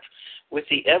step with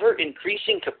the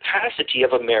ever-increasing capacity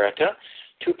of America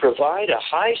to provide a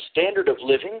high standard of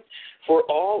living for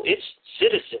all its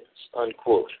citizens."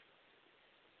 Unquote.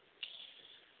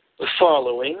 The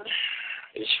following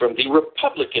is from the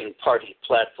Republican Party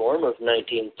platform of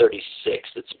 1936.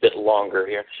 It's a bit longer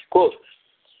here. Quote,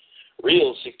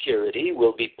 "Real security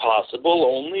will be possible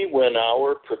only when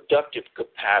our productive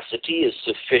capacity is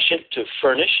sufficient to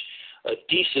furnish a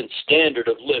decent standard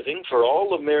of living for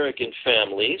all American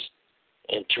families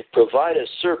and to provide a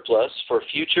surplus for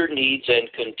future needs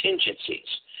and contingencies.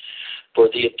 For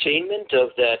the attainment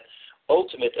of that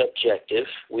ultimate objective,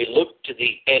 we look to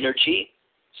the energy,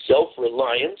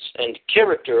 self-reliance, and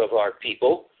character of our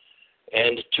people,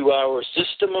 and to our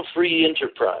system of free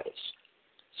enterprise.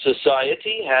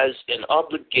 Society has an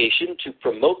obligation to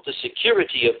promote the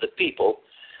security of the people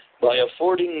by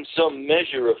affording some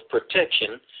measure of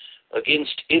protection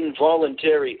against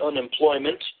involuntary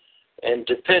unemployment and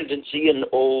dependency in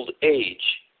old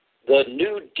age. The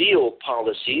New Deal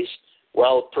policies,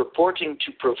 while purporting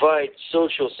to provide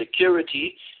social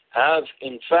security, have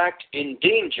in fact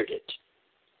endangered it.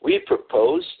 We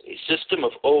propose a system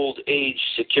of old age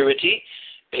security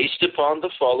based upon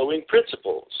the following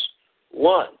principles.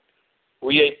 1.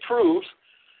 We approve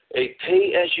a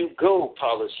pay-as-you-go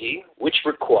policy which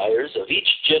requires of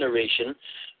each generation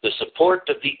the support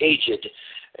of the aged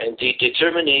and the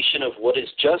determination of what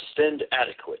is just and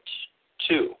adequate.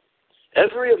 2.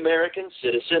 Every American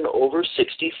citizen over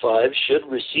 65 should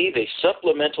receive a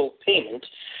supplemental payment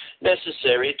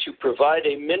necessary to provide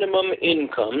a minimum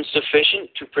income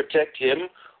sufficient to protect him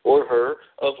or her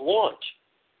of want.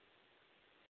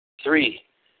 3.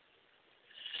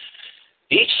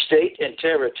 Each state and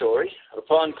territory,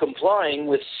 upon complying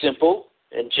with simple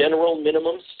and general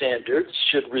minimum standards,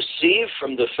 should receive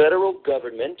from the federal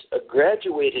government a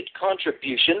graduated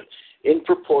contribution in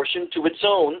proportion to its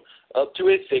own up to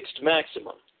a fixed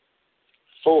maximum.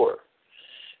 4.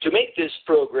 To make this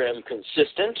program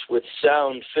consistent with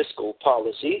sound fiscal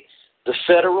policy, the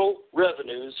federal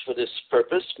revenues for this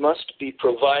purpose must be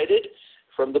provided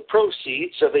from the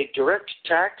proceeds of a direct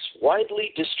tax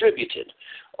widely distributed.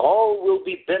 All will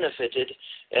be benefited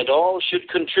and all should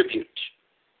contribute.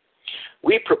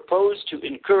 We propose to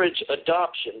encourage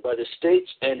adoption by the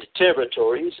states and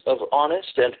territories of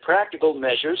honest and practical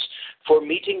measures for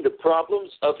meeting the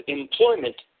problems of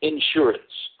employment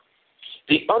insurance.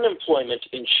 The unemployment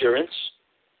insurance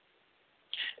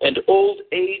and old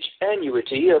age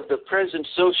annuity of the present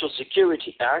Social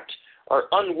Security Act are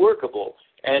unworkable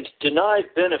and deny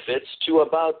benefits to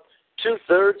about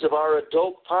 2/3 of our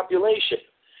adult population,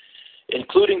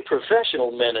 including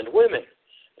professional men and women,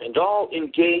 and all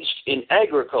engaged in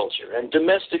agriculture and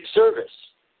domestic service,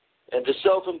 and the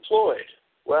self-employed,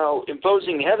 while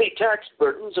imposing heavy tax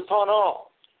burdens upon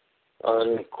all."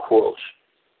 Unquote.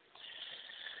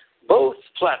 Both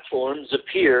platforms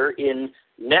appear in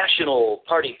National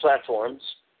Party platforms,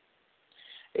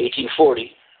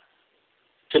 1840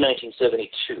 to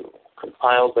 1972,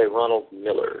 compiled by Ronald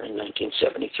Miller in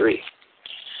 1973.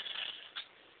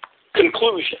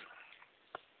 Conclusion.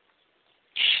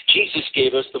 Jesus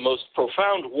gave us the most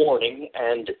profound warning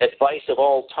and advice of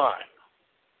all time.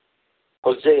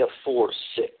 Hosea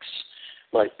 4:6.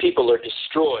 My people are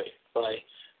destroyed by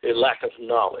a lack of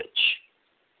knowledge.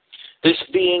 This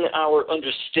being our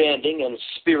understanding and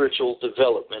spiritual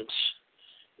development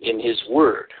in His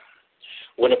Word.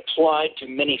 When applied to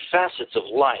many facets of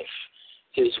life,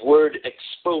 His Word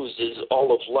exposes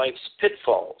all of life's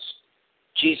pitfalls.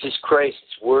 Jesus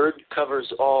Christ's Word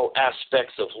covers all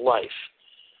aspects of life.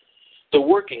 The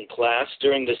working class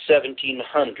during the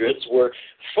 1700s were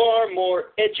far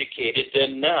more educated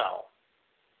than now,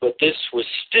 but this was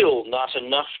still not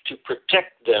enough to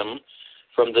protect them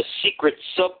from the secret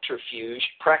subterfuge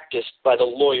practiced by the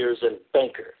lawyers and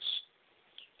bankers.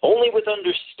 Only with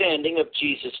understanding of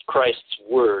Jesus Christ's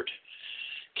Word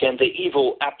can the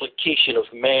evil application of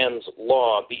man's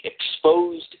law be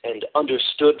exposed and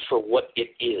understood for what it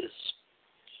is.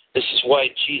 This is why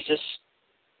Jesus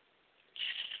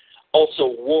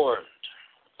also warned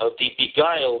of the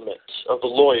beguilement of the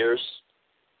lawyers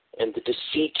and the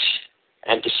deceit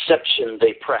and deception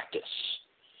they practice.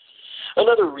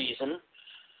 Another reason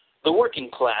the working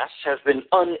class have been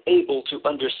unable to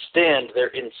understand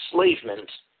their enslavement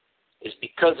is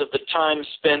because of the time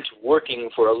spent working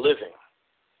for a living.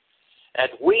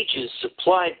 At wages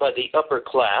supplied by the upper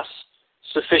class,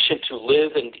 sufficient to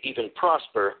live and even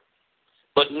prosper,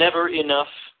 but never enough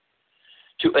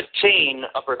to attain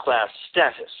upper-class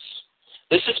status.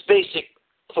 This is basic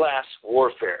class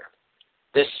warfare.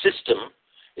 This system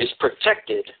is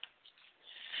protected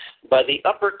by the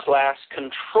upper class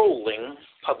controlling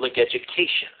public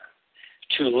education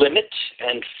to limit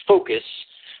and focus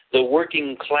the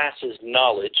working class's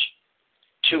knowledge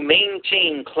to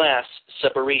maintain class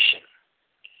separation.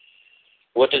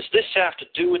 What does this have to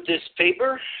do with this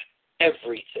paper?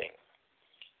 Everything.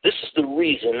 This is the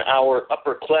reason our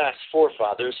upper-class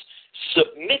forefathers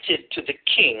submitted to the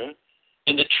king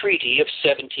in the Treaty of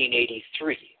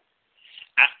 1783.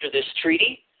 After this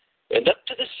treaty, and up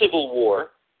to the Civil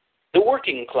War, the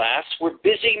working class were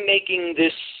busy making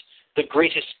this the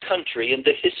greatest country in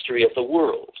the history of the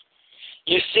world.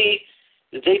 You see,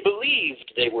 they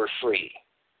believed they were free.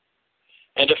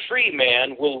 And a free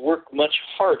man will work much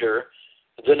harder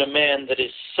than a man that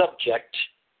is subject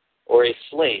or a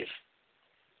slave.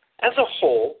 As a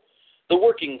whole, the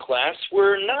working class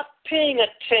were not paying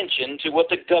attention to what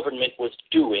the government was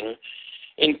doing,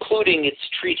 including its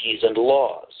treaties and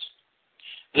laws.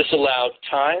 This allowed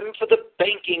time for the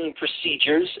banking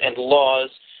procedures and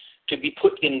laws to be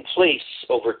put in place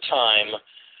over time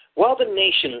while the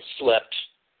nation slept,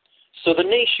 so the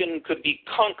nation could be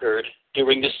conquered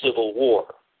during the Civil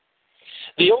War.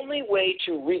 The only way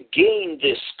to regain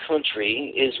this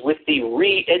country is with the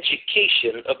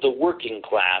re-education of the working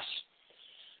class,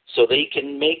 so they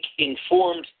can make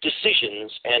informed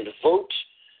decisions and vote,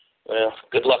 well,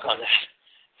 good luck on that,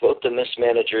 vote the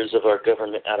mismanagers of our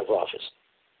government out of office.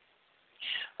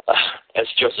 As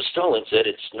Joseph Stalin said,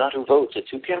 it's not who votes, it's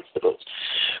who counts the votes.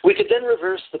 We could then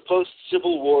reverse the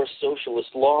post-Civil War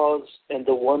socialist laws and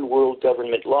the one-world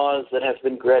government laws that have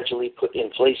been gradually put in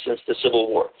place since the Civil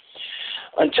War.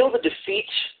 Until the defeat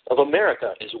of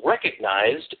America is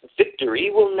recognized,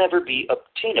 victory will never be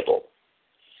obtainable.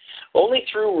 Only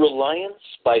through reliance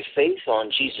by faith on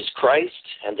Jesus Christ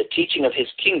and the teaching of His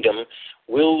kingdom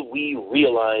will we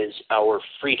realize our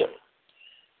freedom.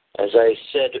 As I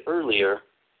said earlier,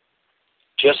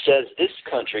 just as this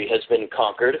country has been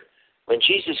conquered, when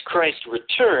Jesus Christ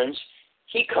returns,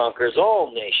 He conquers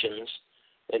all nations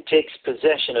and takes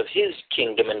possession of His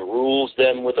kingdom and rules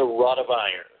them with a rod of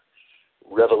iron.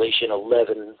 Revelation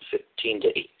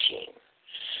 11:15-18.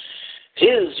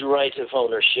 His right of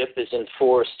ownership is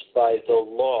enforced by the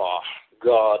law,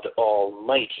 God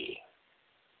Almighty.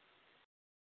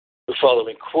 The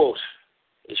following quote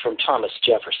is from Thomas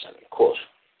Jefferson, quote,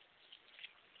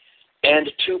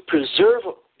 "And to preserve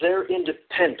their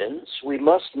independence, we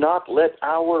must not let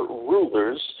our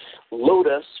rulers load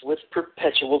us with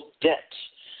perpetual debt.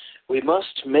 We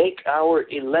must make our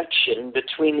election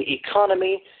between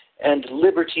economy and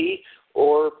liberty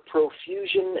or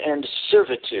profusion and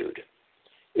servitude.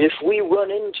 If we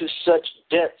run into such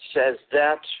debts as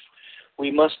that, we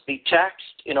must be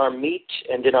taxed in our meat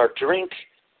and in our drink,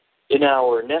 in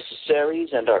our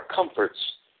necessaries and our comforts,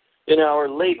 in our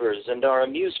labors and our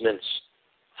amusements,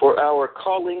 for our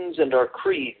callings and our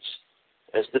creeds,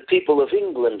 as the people of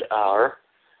England are.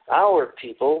 Our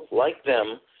people, like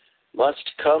them, must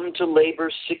come to labor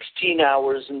 16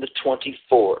 hours in the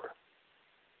 24.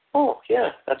 Oh,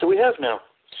 yeah, that's what we have now.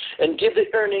 And give the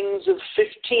earnings of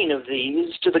 15 of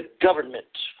these to the government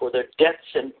for their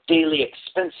debts and daily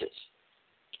expenses.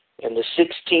 and the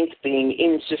 16th being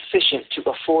insufficient to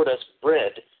afford us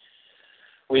bread,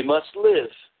 we must live,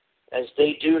 as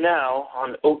they do now,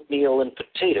 on oatmeal and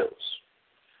potatoes,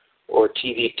 or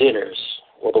TV dinners,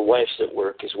 or the wife's at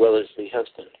work as well as the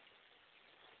husband,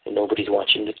 and nobody's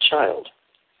watching the child.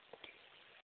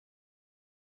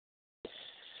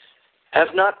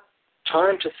 Have not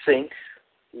time to think,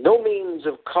 no means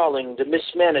of calling the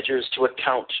mismanagers to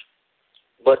account,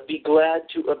 but be glad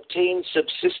to obtain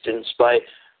subsistence by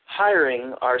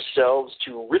hiring ourselves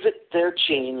to rivet their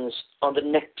chains on the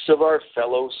necks of our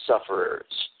fellow sufferers.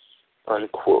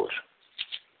 Unquote.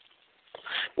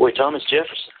 Boy, Thomas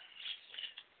Jefferson.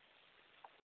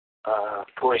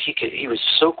 He was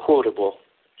so quotable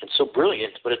and so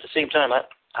brilliant, but at the same time, I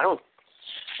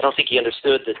don't think he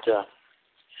understood that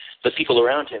the people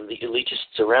around him, the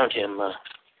elitists around him,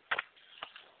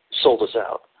 sold us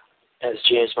out, as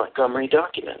James Montgomery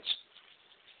documents.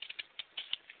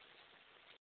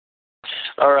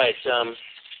 All right.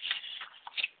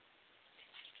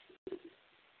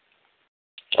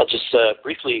 I'll just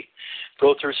briefly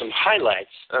go through some highlights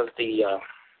of the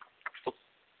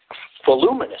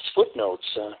voluminous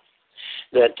footnotes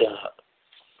that,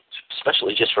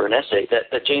 especially just for an essay,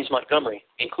 that James Montgomery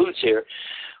includes here.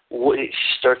 It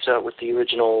starts out with the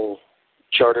original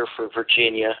charter for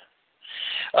Virginia.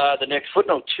 The next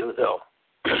footnote, too, though,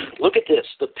 look at this.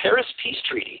 The Paris Peace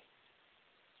Treaty,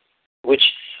 which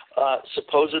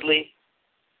supposedly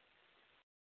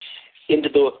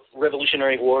ended the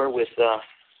Revolutionary War with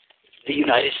the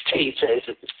United States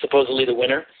as supposedly the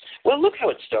winner. Well, look how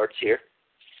it starts here.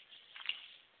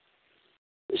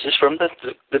 This is from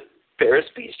the Paris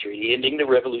Peace Treaty, ending the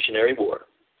Revolutionary War.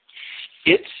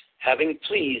 It, having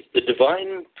pleased the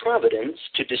divine providence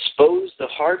to dispose the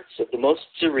hearts of the most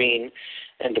serene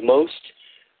and most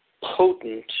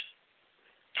potent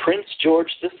Prince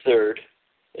George III,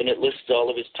 and it lists all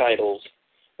of his titles.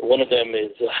 One of them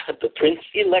is the Prince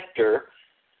Elector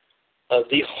of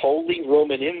the Holy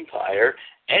Roman Empire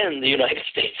and the United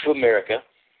States of America,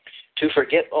 to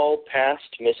forget all past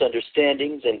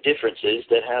misunderstandings and differences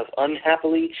that have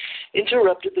unhappily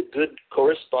interrupted the good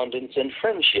correspondence and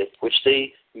friendship which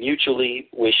they mutually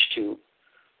wish to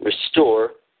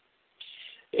restore.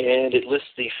 And it lists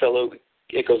the fellow,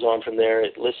 it goes on from there,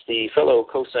 it lists the fellow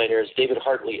co-signers: David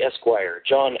Hartley, Esquire;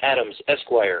 John Adams,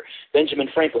 Esquire; Benjamin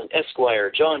Franklin, Esquire;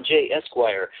 John Jay,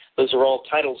 Esquire. Those are all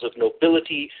titles of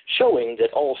nobility, showing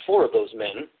that all four of those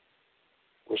men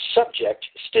were subject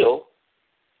still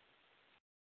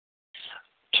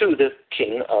to the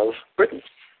King of Britain.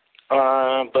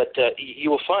 But you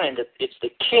will find that it's the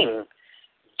king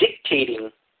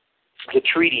dictating the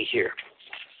treaty here,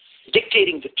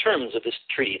 dictating the terms of this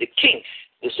treaty. The king,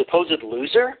 the supposed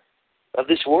loser of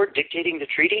this war, dictating the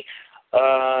treaty.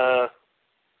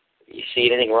 You see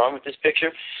anything wrong with this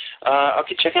picture?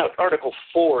 Okay, check out Article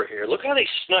 4 here. Look how they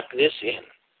snuck this in.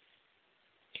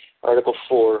 Article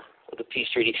 4 of the Peace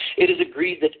Treaty. It is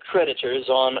agreed that creditors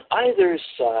on either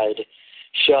side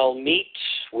shall meet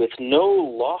with no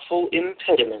lawful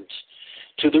impediment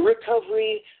to the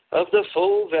recovery of the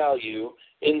full value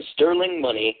in sterling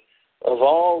money of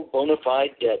all bona fide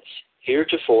debts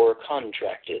heretofore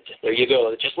contracted. There you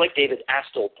go. Just like David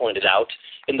Astle pointed out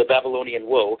in the Babylonian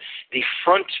Woe, the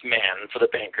front man for the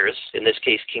bankers, in this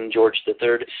case King George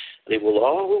III, they will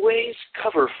always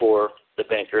cover for the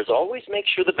bankers, always make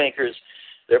sure the bankers,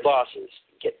 their bosses,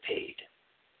 get paid.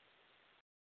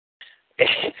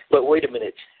 But wait a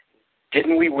minute,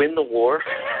 didn't we win the war?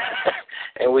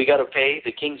 And we got to pay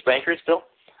the king's bankers still?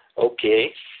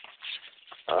 Okay.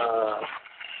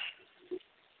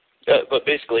 But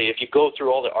basically, if you go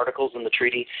through all the articles in the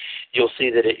treaty, you'll see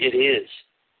that it is,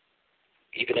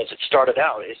 even as it started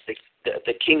out, it's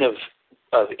the King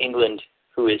of England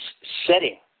who is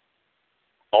setting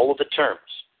all of the terms.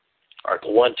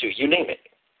 Article 1, 2, you name it.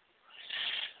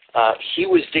 He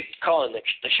was calling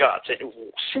the shots. And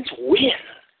since when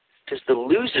does the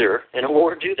loser in a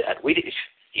war do that?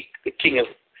 The King of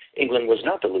England was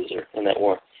not the loser in that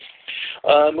war.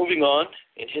 Moving on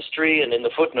in history and in the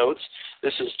footnotes,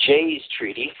 this is Jay's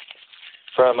treaty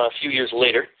from a few years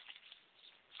later.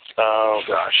 Oh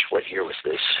gosh, what year was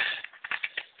this?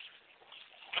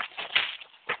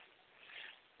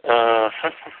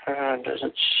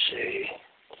 Doesn't say.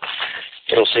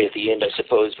 It'll say at the end, I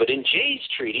suppose. But in Jay's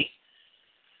treaty,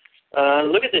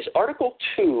 look at this. Article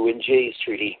 2 in Jay's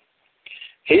treaty.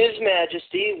 His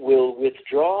Majesty will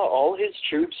withdraw all his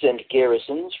troops and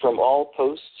garrisons from all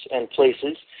posts and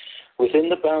places within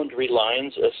the boundary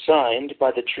lines assigned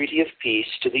by the Treaty of Peace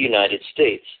to the United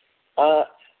States.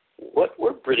 What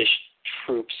were British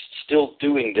troops still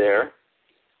doing there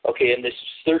Okay, and this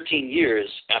 13 years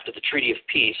after the Treaty of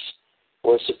Peace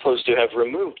was supposed to have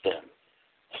removed them.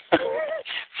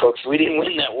 Folks, we didn't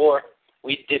win that war.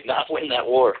 We did not win that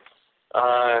war.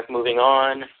 Moving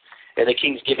on. And the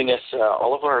king's giving us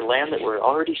all of our land that we're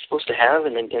already supposed to have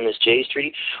in this Jay's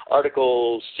Treaty.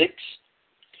 Article 6.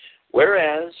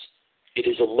 Whereas it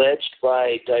is alleged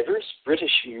by diverse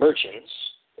British merchants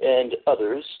and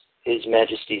others, His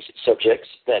Majesty's subjects,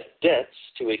 that debts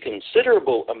to a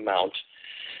considerable amount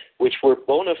which were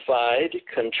bona fide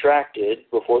contracted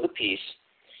before the peace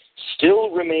still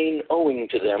remain owing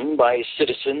to them by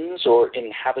citizens or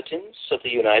inhabitants of the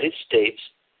United States.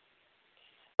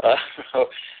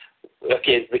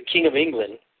 Okay, the King of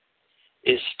England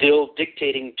is still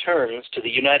dictating terms to the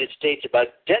United States about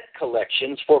debt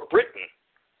collections for Britain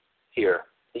here.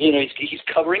 You know, he's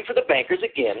covering for the bankers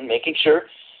again, making sure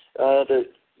the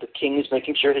king is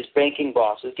making sure his banking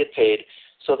bosses get paid,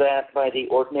 so that by the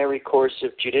ordinary course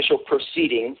of judicial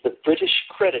proceedings, the British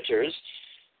creditors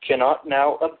cannot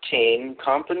now obtain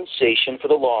compensation for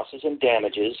the losses and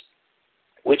damages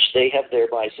which they have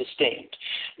thereby sustained.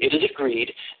 It is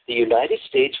agreed the United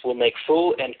States will make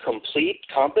full and complete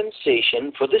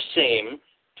compensation for the same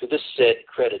to the said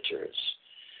creditors.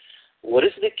 What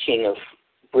is the King of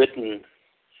Britain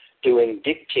doing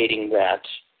dictating that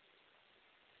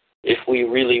if we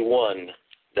really won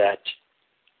that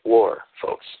war,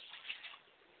 folks?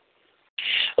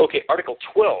 Okay, Article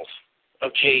 12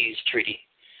 of Jay's Treaty.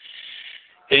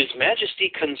 His Majesty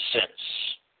consents,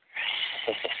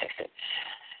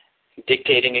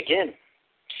 dictating again,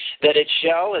 that it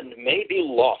shall and may be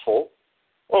lawful,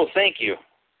 thank you,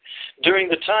 during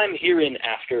the time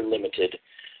hereinafter limited,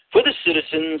 for the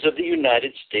citizens of the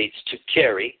United States to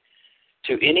carry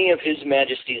to any of His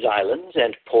Majesty's islands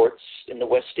and ports in the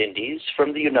West Indies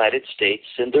from the United States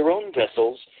in their own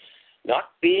vessels,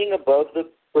 not being above the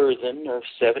burthen of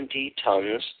 70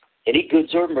 tons, any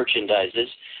goods or merchandises,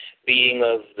 being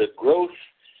of the growth,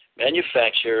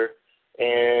 manufacture,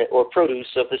 or produce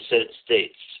of the said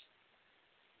states.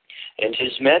 And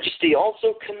His Majesty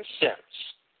also consents.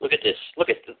 Look at this. Look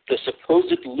at the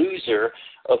supposed loser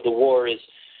of the war is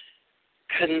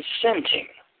consenting.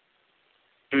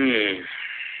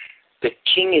 The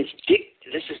king is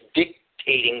this is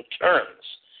dictating terms.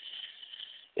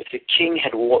 If the king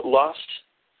had lost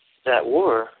that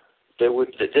war,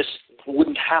 this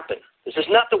wouldn't happen. This is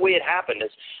not the way it happened, as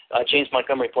James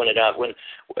Montgomery pointed out, when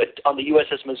on the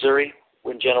USS Missouri,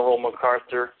 when General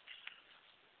MacArthur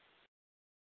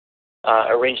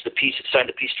signed the peace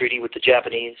treaty with the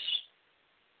Japanese.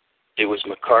 It was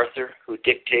MacArthur who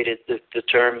dictated the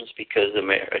terms because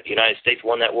the United States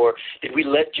won that war. Did we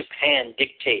let Japan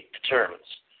dictate the terms?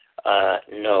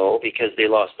 No, because they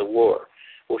lost the war.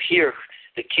 Well, here,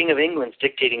 the King of England's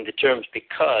dictating the terms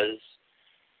because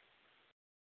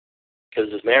of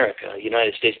America. The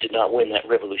United States did not win that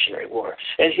Revolutionary War.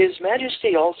 And His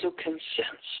Majesty also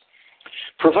consents,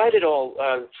 provided all,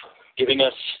 giving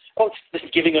us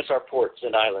our ports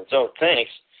and islands.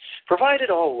 Thanks. Provided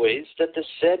always that the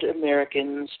said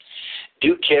Americans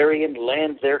do carry and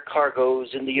land their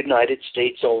cargoes in the United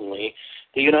States only,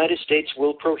 the United States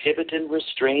will prohibit and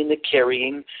restrain the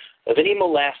carrying of any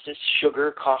molasses,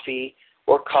 sugar, coffee,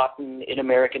 or cotton in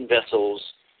American vessels.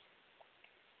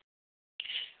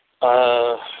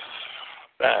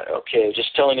 Okay,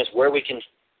 just telling us where we can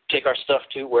take our stuff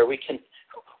to, where we can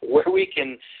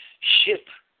ship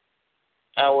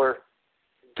our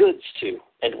goods to,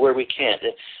 and where we can't.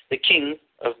 The King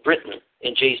of Britain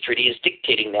in Jay's Treaty is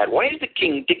dictating that. Why is the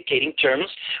king dictating terms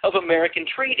of American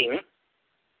trading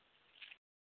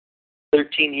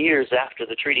 13 years after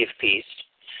the Treaty of Peace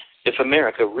if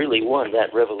America really won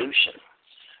that revolution?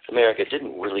 America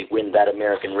didn't really win that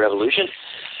American Revolution.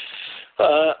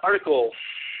 Article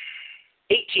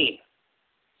 18.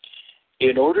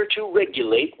 In order to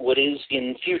regulate what is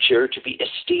in future to be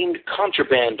esteemed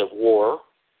contraband of war,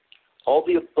 all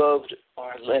the above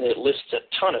and it lists a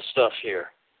ton of stuff here.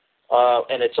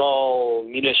 And it's all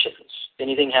munitions.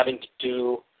 Anything having to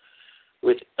do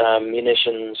with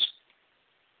munitions,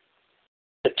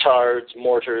 petards,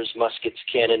 mortars, muskets,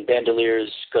 cannon,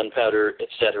 bandoliers, gunpowder,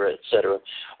 etc., etc.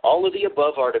 All of the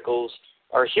above articles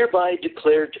are hereby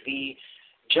declared to be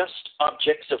just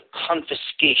objects of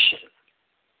confiscation.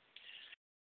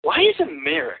 Why is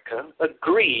America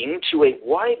agreeing to a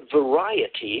wide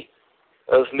variety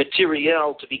of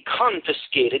material to be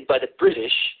confiscated by the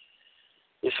British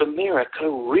if America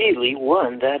really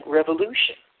won that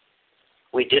revolution?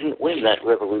 We didn't win that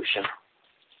revolution.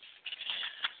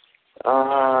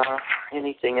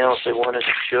 Anything else I wanted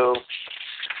to show?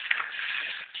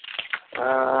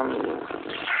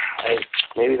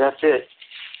 Maybe that's it.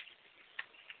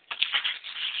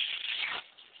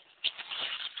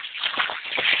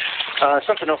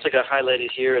 Something else I got highlighted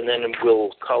here, and then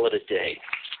we'll call it a day.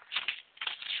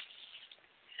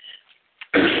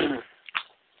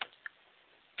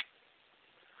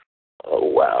 Oh,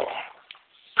 wow.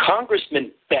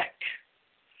 Congressman Beck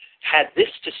had this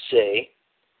to say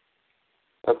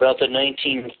about the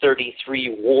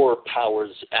 1933 War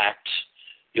Powers Act.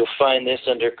 You'll find this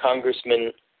under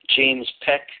Congressman James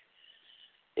Peck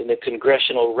in the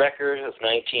Congressional Record of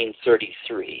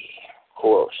 1933.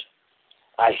 Quote,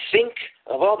 I think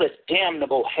of all the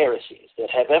damnable heresies that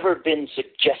have ever been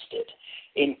suggested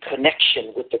in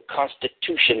connection with the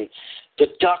Constitution, the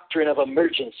doctrine of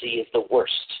emergency is the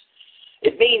worst.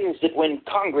 It means that when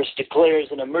Congress declares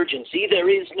an emergency, there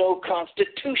is no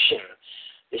Constitution.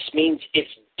 This means it's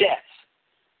death.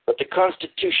 But the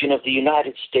Constitution of the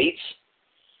United States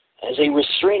has a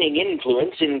restraining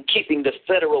influence in keeping the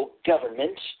federal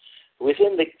government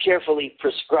within the carefully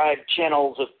prescribed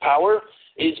channels of power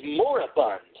is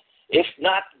moribund, if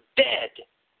not dead.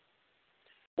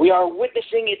 We are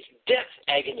witnessing its death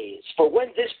agonies, for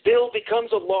when this bill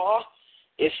becomes a law,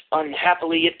 if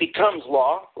unhappily it becomes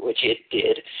law, which it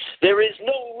did, there is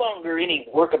no longer any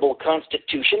workable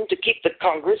constitution to keep the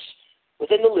Congress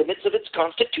within the limits of its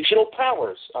constitutional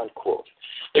powers, unquote.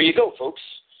 There you go, folks.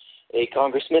 A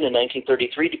congressman in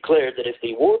 1933 declared that if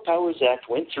the War Powers Act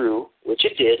went through, which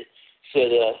it did,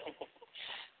 said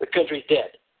the country's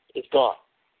dead. It's gone.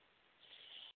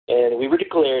 And we were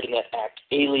declared in that act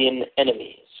alien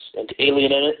enemies. And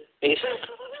alien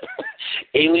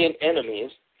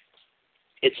enemies,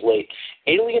 it's late.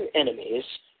 Alien enemies,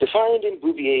 defined in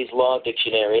Bouvier's Law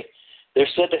Dictionary, they're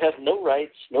said to have no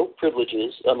rights, no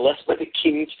privileges, unless by the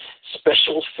king's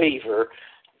special favor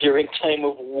during time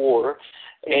of war.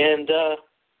 And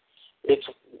it's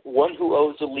one who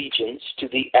owes allegiance to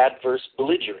the adverse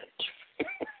belligerent.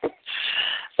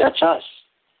 That's us.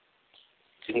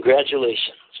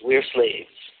 Congratulations. We're slaves,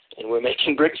 and we're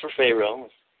making bricks for Pharaoh.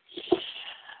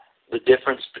 The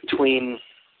difference between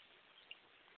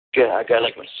a guy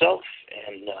like myself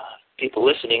and people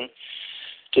listening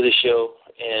to the show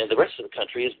and the rest of the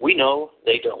country is we know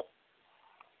they don't.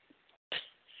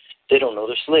 They don't know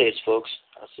they're slaves, folks.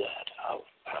 How sad.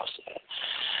 How sad.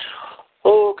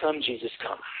 Oh, come, Jesus,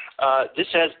 come. This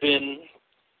has been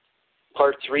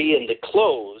part 3 and the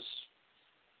close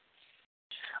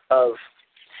of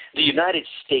The United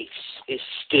States is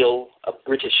Still a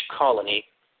British Colony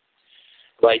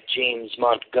by James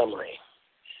Montgomery.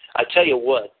 I tell you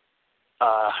what,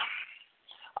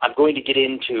 I'm going to get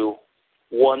into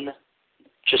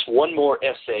just one more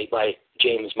essay by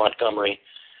James Montgomery.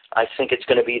 I think it's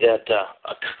going to be that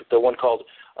the one called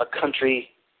A Country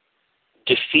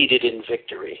Defeated in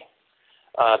Victory,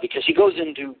 because he goes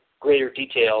into greater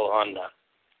detail on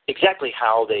exactly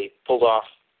how they pulled off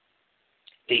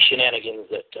the shenanigans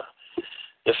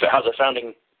how the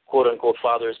founding quote-unquote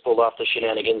fathers pulled off the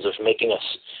shenanigans of making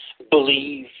us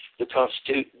believe the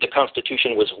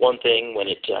Constitution was one thing when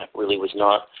it really was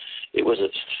not. It was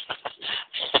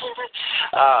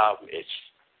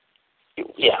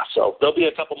so there'll be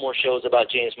a couple more shows about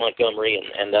James Montgomery,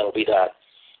 and that'll be that.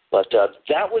 But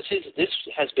this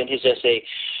has been his essay,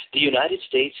 The United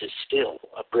States is Still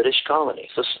a British Colony.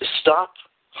 So stop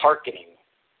hearkening.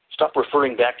 Stop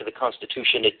referring back to the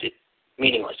Constitution. It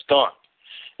meaningless, gone.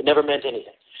 It never meant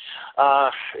anything.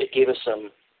 It gave us some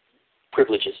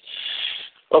privileges.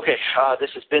 Okay, this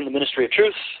has been the Ministry of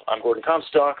Truth. I'm Gordon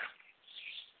Comstock.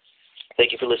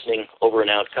 Thank you for listening. Over and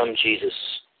out. Come, Jesus.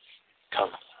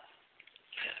 Come.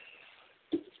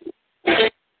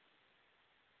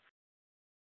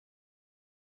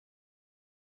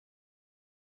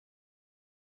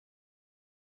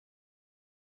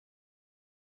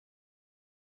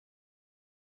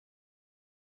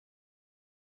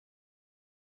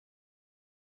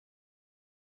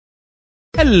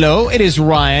 Hello, it is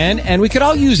Ryan, and we could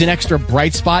all use an extra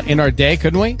bright spot in our day,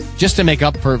 couldn't we? Just to make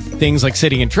up for things like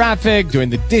sitting in traffic, doing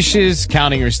the dishes,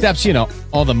 counting your steps,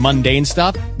 all the mundane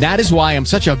stuff. That is why I'm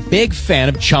such a big fan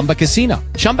of Chumba Casino.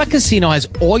 Chumba Casino has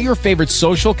all your favorite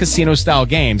social casino-style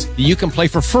games that you can play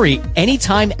for free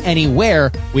anytime,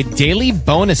 anywhere with daily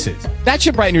bonuses. That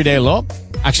should brighten your day a little.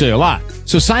 Actually, a lot.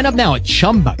 So sign up now at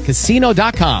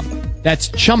ChumbaCasino.com. That's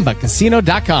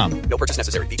ChumbaCasino.com. No purchase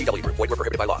necessary. VGW Group. Void where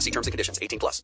prohibited by law. See terms and conditions. 18+.